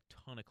Navy. I buy a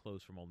ton of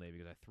clothes from Old Navy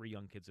because I have 3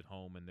 young kids at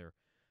home, and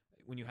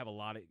when you have a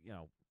lot of,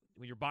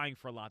 when you're buying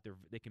for a lot,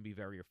 they can be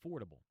very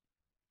affordable.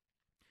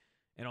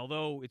 And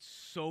although it's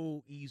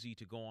so easy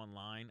to go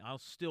online, I'll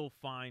still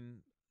find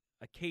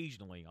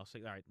occasionally, I'll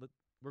say, all right,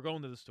 we're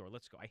going to the store.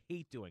 Let's go. I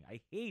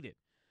hate it.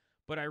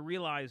 But I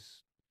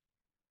realize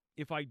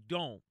if I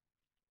don't,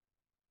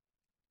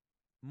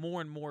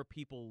 more and more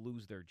people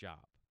lose their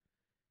job.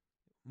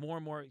 More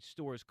and more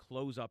stores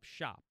close up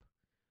shop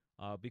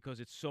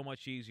because it's so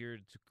much easier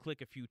to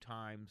click a few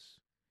times,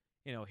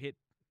 hit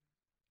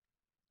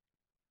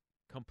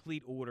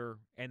complete order,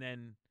 and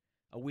then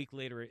a week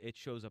later it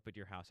shows up at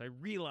your house. I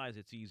realize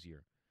it's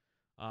easier,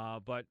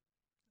 but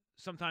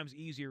sometimes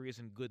easier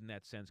isn't good in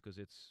that sense because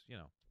it's,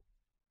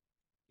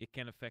 it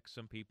can affect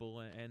some people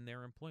and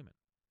their employment.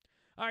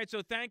 All right,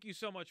 so thank you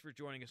so much for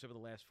joining us over the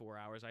last 4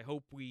 hours. I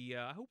hope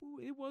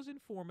it was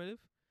informative.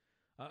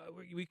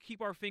 We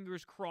keep our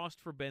fingers crossed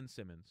for Ben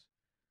Simmons.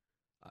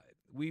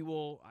 We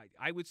will.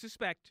 I would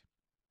suspect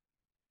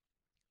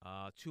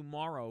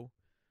tomorrow,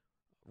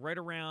 right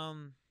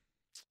around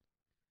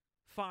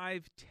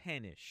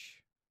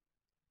 5:10ish,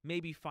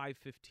 maybe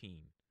 5:15.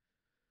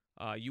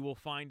 You will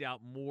find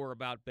out more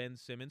about Ben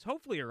Simmons.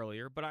 Hopefully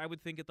earlier, but I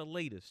would think at the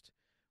latest,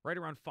 right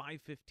around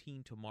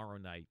 5:15 tomorrow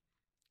night.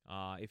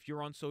 If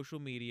you're on social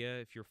media,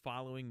 if you're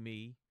following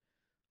me,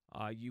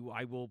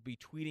 I will be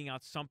tweeting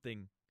out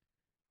something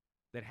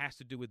that has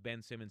to do with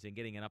Ben Simmons and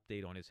getting an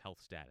update on his health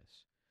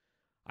status.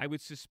 I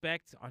would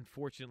suspect,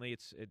 unfortunately,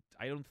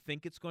 I don't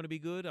think it's going to be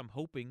good. I'm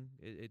hoping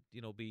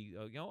it'll be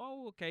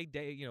okay,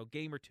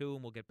 game or two,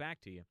 and we'll get back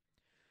to you.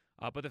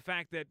 But the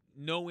fact that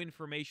no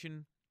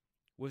information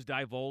was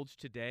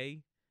divulged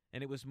today,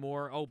 and it was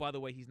more, oh, by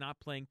the way, he's not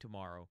playing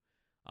tomorrow,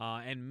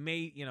 and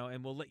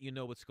we'll let you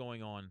know what's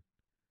going on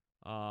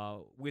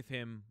with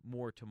him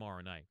more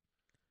tomorrow night.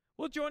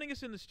 Well, joining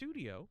us in the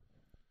studio,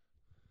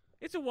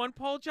 it's one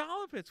Paul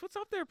Jolovitz. What's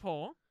up there,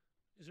 Paul?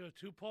 Is there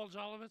 2 Paul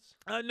Jolovitz?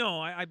 No,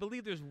 I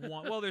believe there's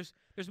one. Well, there's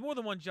more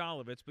than one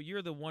Jolovitz, but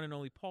you're the one and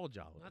only Paul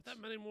Jolovitz. Not that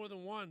many more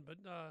than one, but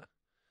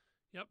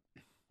yep.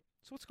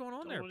 So what's going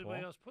on Don't there, know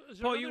anybody Paul? else. Is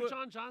there another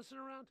John Johnson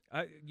around?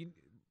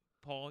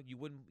 Paul, you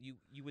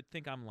would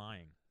think I'm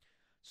lying.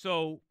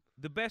 So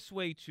the best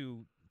way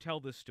to tell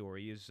this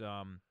story is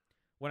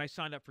when I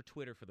signed up for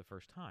Twitter for the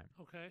first time.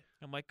 Okay.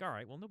 I'm like, all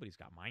right, well, nobody's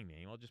got my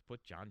name. I'll just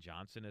put John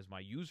Johnson as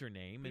my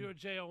username. You're a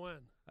J-O-N.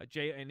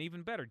 And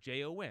even better,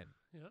 J-O-N.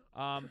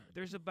 Yeah.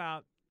 There's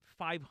about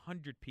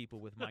 500 people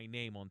with my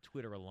name on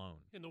Twitter alone.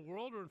 In the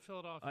world or in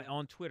Philadelphia?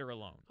 On Twitter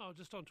alone. Oh,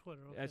 just on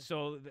Twitter. Okay. And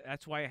so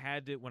that's why I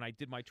had to, when I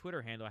did my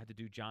Twitter handle, I had to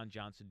do John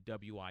Johnson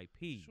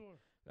WIP.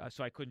 Sure.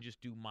 So I couldn't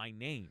just do my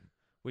name,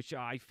 which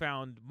I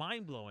found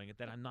mind-blowing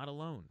that I'm not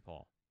alone,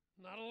 Paul.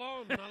 Not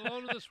alone. Not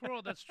alone in this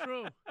world. That's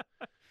true.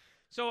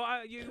 So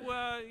you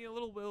a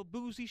little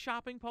boozy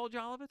shopping, Paul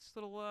Jolovitz?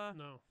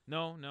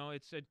 No.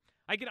 It's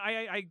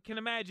I can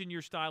imagine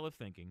your style of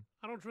thinking.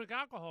 I don't drink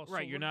alcohol.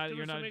 Right, so you're what not. difference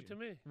You're does not. it make to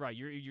me? Right,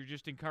 you're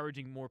just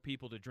encouraging more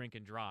people to drink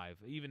and drive,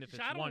 even if See,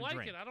 it's I don't one like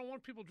drink. it. I don't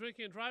want people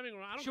drinking and driving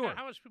around. I don't Sure. care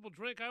how much people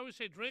drink. I always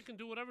say drink and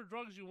do whatever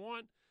drugs you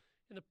want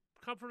in the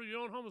comfort of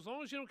your own home. As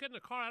long as you don't get in a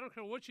car, I don't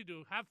care what you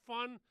do. Have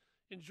fun,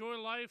 enjoy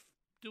life,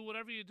 do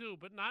whatever you do,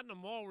 but not in a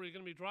mall where you're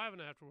going to be driving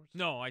afterwards.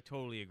 No, I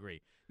totally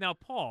agree. Now,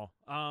 Paul,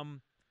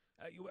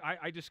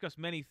 I discussed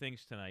many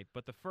things tonight,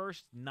 but the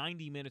first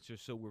 90 minutes or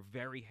so were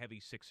very heavy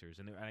Sixers,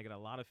 and I got a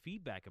lot of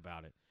feedback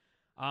about it.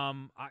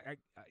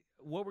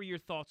 What were your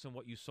thoughts on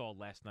what you saw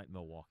last night in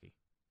Milwaukee?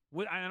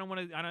 I don't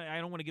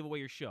want to give away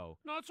your show.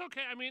 No, it's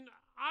okay. I mean,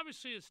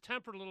 obviously it's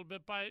tempered a little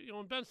bit by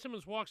when Ben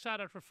Simmons walks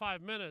out after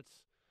 5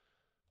 minutes.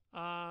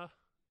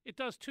 It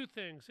does two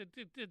things.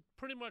 It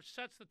pretty much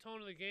sets the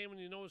tone of the game,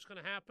 and you know what's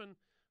going to happen,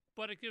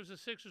 but it gives the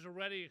Sixers a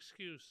ready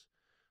excuse,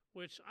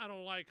 which I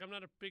don't like. I'm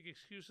not a big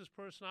excuses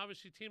person.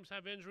 Obviously, teams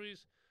have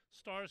injuries,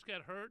 stars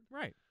get hurt.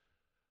 Right.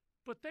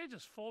 But they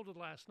just folded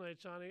last night,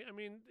 Johnny. I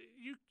mean,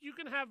 you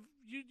can have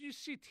you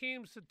see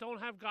teams that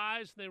don't have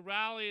guys and they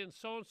rally and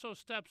so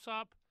steps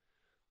up.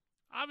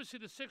 Obviously,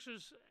 the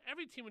Sixers,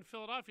 every team in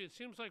Philadelphia, it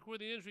seems like we're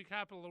the injury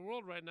capital of the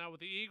world right now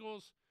with the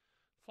Eagles.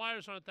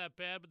 Flyers aren't that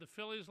bad, but the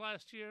Phillies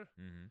last year.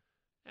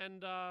 Mm-hmm.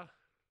 And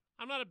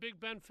I'm not a big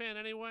Ben fan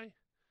anyway.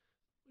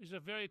 He's a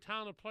very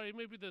talented player.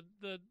 Maybe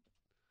the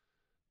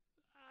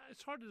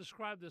it's hard to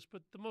describe this,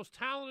 but the most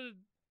talented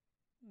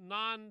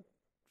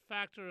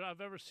non-factor I've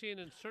ever seen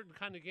in certain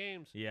kind of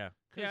games. Yeah,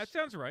 it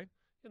sounds right.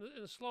 In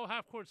a slow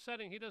half-court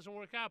setting, he doesn't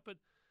work out. But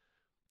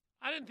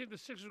I didn't think the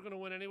Sixers were going to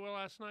win anyway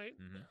last night.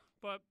 Mm-hmm.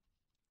 But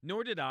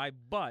nor did I.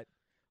 But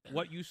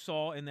what you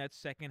saw in that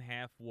second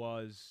half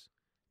was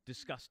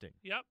disgusting.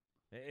 Yep.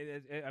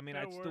 I mean,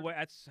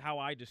 that's how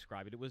I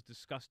describe it. It was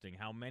disgusting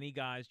how many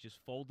guys just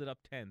folded up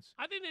tents.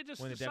 I think they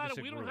just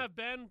decided we don't have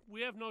Ben.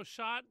 We have no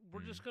shot.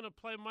 We're just going to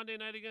play Monday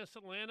night against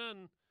Atlanta,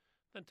 and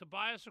then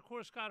Tobias, of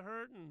course, got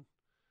hurt, and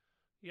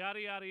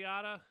yada yada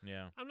yada.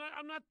 Yeah.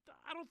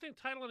 I don't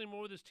think title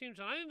anymore with this team,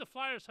 John. I think the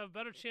Flyers have a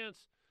better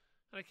chance,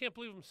 and I can't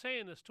believe I'm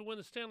saying this, to win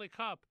the Stanley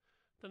Cup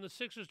than the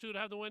Sixers do to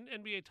have the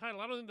NBA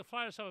title. I don't think the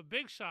Flyers have a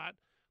big shot,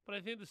 but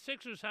I think the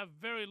Sixers have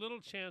very little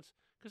chance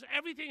because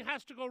everything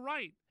has to go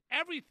right.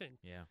 Everything.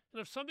 Yeah.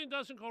 And if something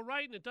doesn't go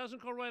right, and it doesn't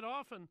go right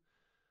often,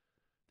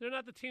 they're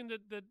not the team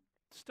that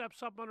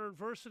steps up under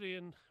adversity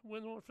and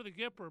wins one for the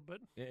Gipper.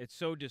 But it's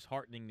so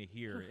disheartening to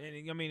hear.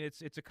 And I mean,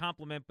 it's a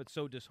compliment, but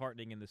so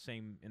disheartening in the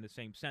same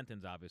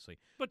sentence, obviously.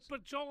 But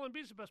Joel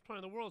Embiid's the best player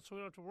in the world, so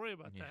we don't have to worry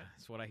about that.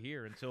 That's what I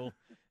hear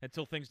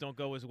until things don't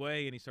go his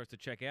way and he starts to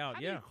check out.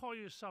 How do you call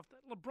yourself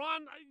that?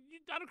 LeBron,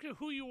 I don't care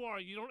who you are.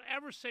 You don't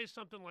ever say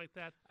something like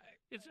that.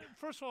 It's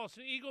first of all, it's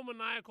an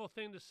egomaniacal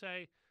thing to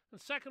say. And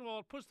second of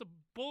all, it puts the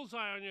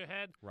bullseye on your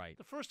head. Right.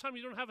 The first time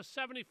you don't have a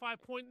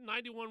 75-point,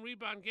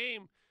 91-rebound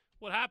game,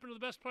 what happened to the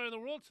best player in the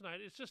world tonight?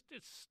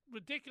 It's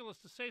ridiculous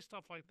to say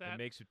stuff like that. It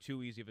makes it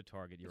too easy of a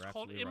target. You're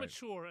absolutely right. It's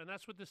called immature, and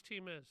that's what this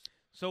team is.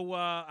 So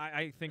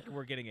I think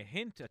we're getting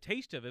a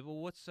taste of it. But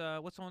what's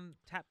on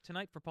tap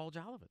tonight for Paul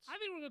Jolovitz? I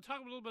think we're going to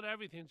talk a little bit of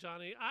everything,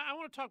 Johnny. I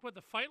want to talk about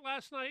the fight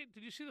last night.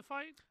 Did you see the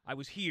fight? I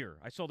was here.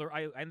 I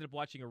ended up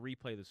watching a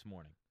replay this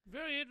morning.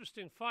 Very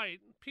interesting fight.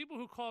 People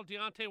who call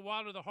Deontay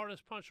Wilder the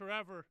hardest puncher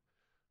ever,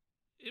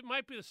 it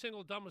might be the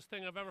single dumbest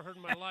thing I've ever heard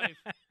in my life.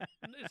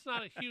 It's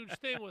not a huge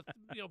thing with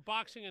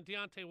boxing and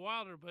Deontay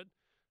Wilder, but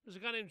there's a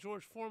guy named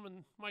George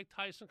Foreman, Mike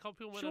Tyson, a couple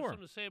people might have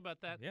something to say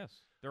about that. Yes,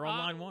 they're on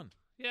line one.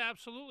 Yeah,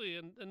 absolutely.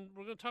 And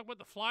we're going to talk about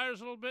the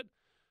Flyers a little bit.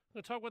 We're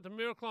going to talk about the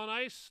Miracle on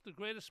Ice, the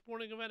greatest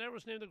sporting event ever. It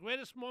was named the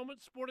greatest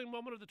sporting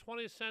moment of the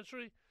 20th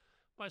century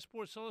by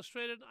Sports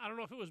Illustrated. I don't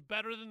know if it was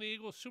better than the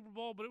Eagles Super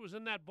Bowl, but it was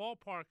in that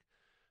ballpark.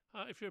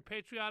 If you're a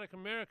patriotic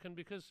American,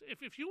 because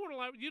if you weren't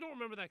alive, you don't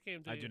remember that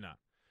game, do you? I do not.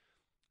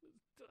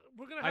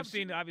 We're gonna.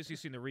 Obviously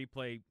seen the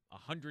replay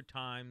 100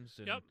 times,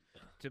 and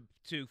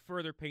to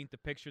further paint the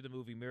picture of the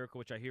movie Miracle,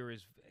 which I hear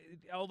is,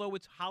 although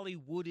it's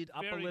Hollywooded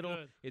up a little,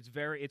 good.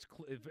 it's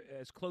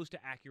as close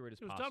to accurate as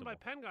possible. It was done by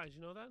Penn guys,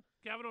 you know that?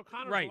 Gavin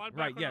O'Connor, right, was a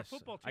right, linebacker on our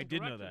football team. I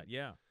did directed. know that,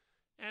 yeah.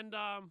 And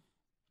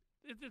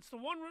it's the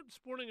one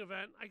sporting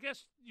event. I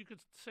guess you could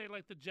say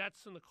like the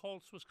Jets and the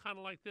Colts was kind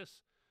of like this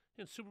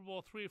in Super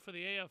Bowl III for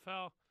the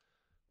AFL.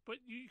 but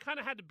you kind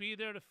of had to be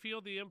there to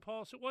feel the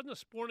impulse. It wasn't a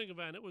sporting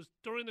event. It was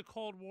during the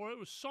Cold War. It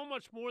was so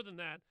much more than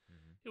that.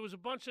 It was a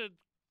bunch of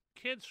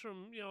kids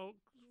from,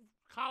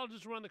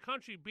 colleges around the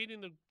country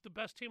beating the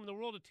best team in the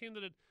world, a team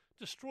that had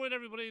destroyed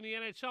everybody in the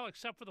NHL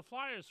except for the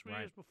Flyers 3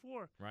 years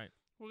before. Right.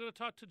 We're going to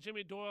talk to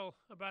Jimmy Doyle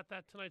about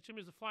that tonight.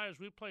 Jimmy's the Flyers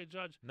replay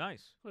judge.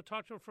 Nice. I'm going to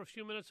talk to him for a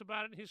few minutes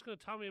about it, and he's going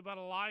to tell me about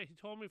a lie he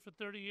told me for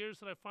 30 years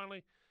that I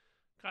finally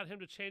got him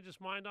to change his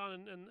mind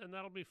on, and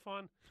that'll be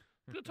fun.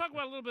 We're going to talk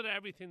about a little bit of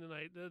everything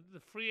tonight. The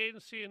free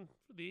agency and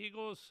the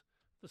Eagles,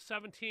 the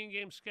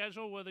 17-game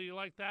schedule, whether you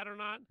like that or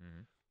not.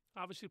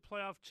 Obviously,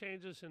 playoff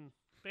changes in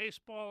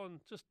baseball and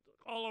just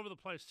all over the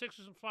place.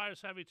 Sixers and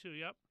Flyers heavy too,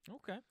 yep.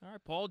 Okay. All right.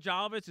 Paul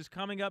Jolivitz is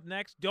coming up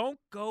next. Don't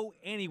go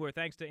anywhere.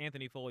 Thanks to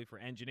Anthony Foley for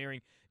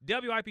engineering.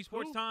 WIP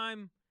Sports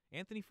Time,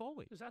 Anthony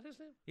Foley. Is that his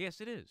name?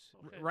 Yes, it is.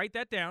 Okay. Write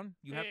that down.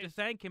 You have to Yes.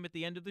 thank him at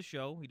the end of the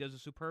show. He does a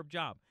superb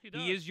job. He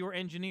does. He is your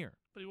engineer.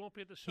 But he won't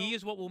be at the show. He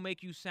is what will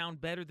make you sound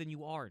better than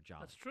you are, John.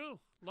 That's true.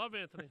 Love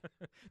Anthony.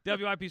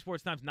 WIP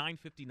Sports Time's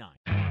 9:59.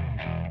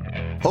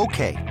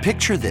 Okay,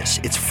 picture this.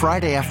 It's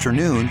Friday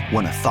afternoon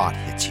when a thought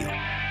hits you.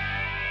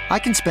 I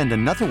can spend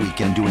another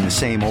weekend doing the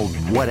same old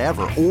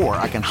whatever, or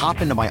I can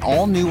hop into my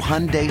all-new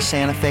Hyundai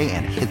Santa Fe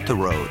and hit the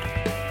road.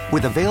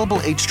 With available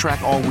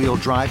H-Track all-wheel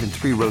drive and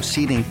 3-row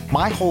seating,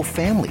 my whole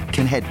family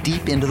can head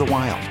deep into the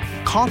wild.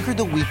 Conquer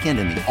the weekend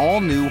in the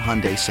all-new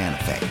Hyundai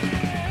Santa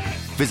Fe.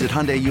 Visit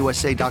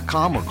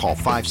HyundaiUSA.com or call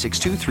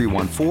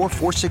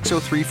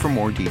 562-314-4603 for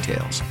more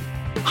details.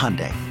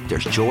 Hyundai,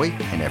 there's joy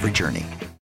in every journey.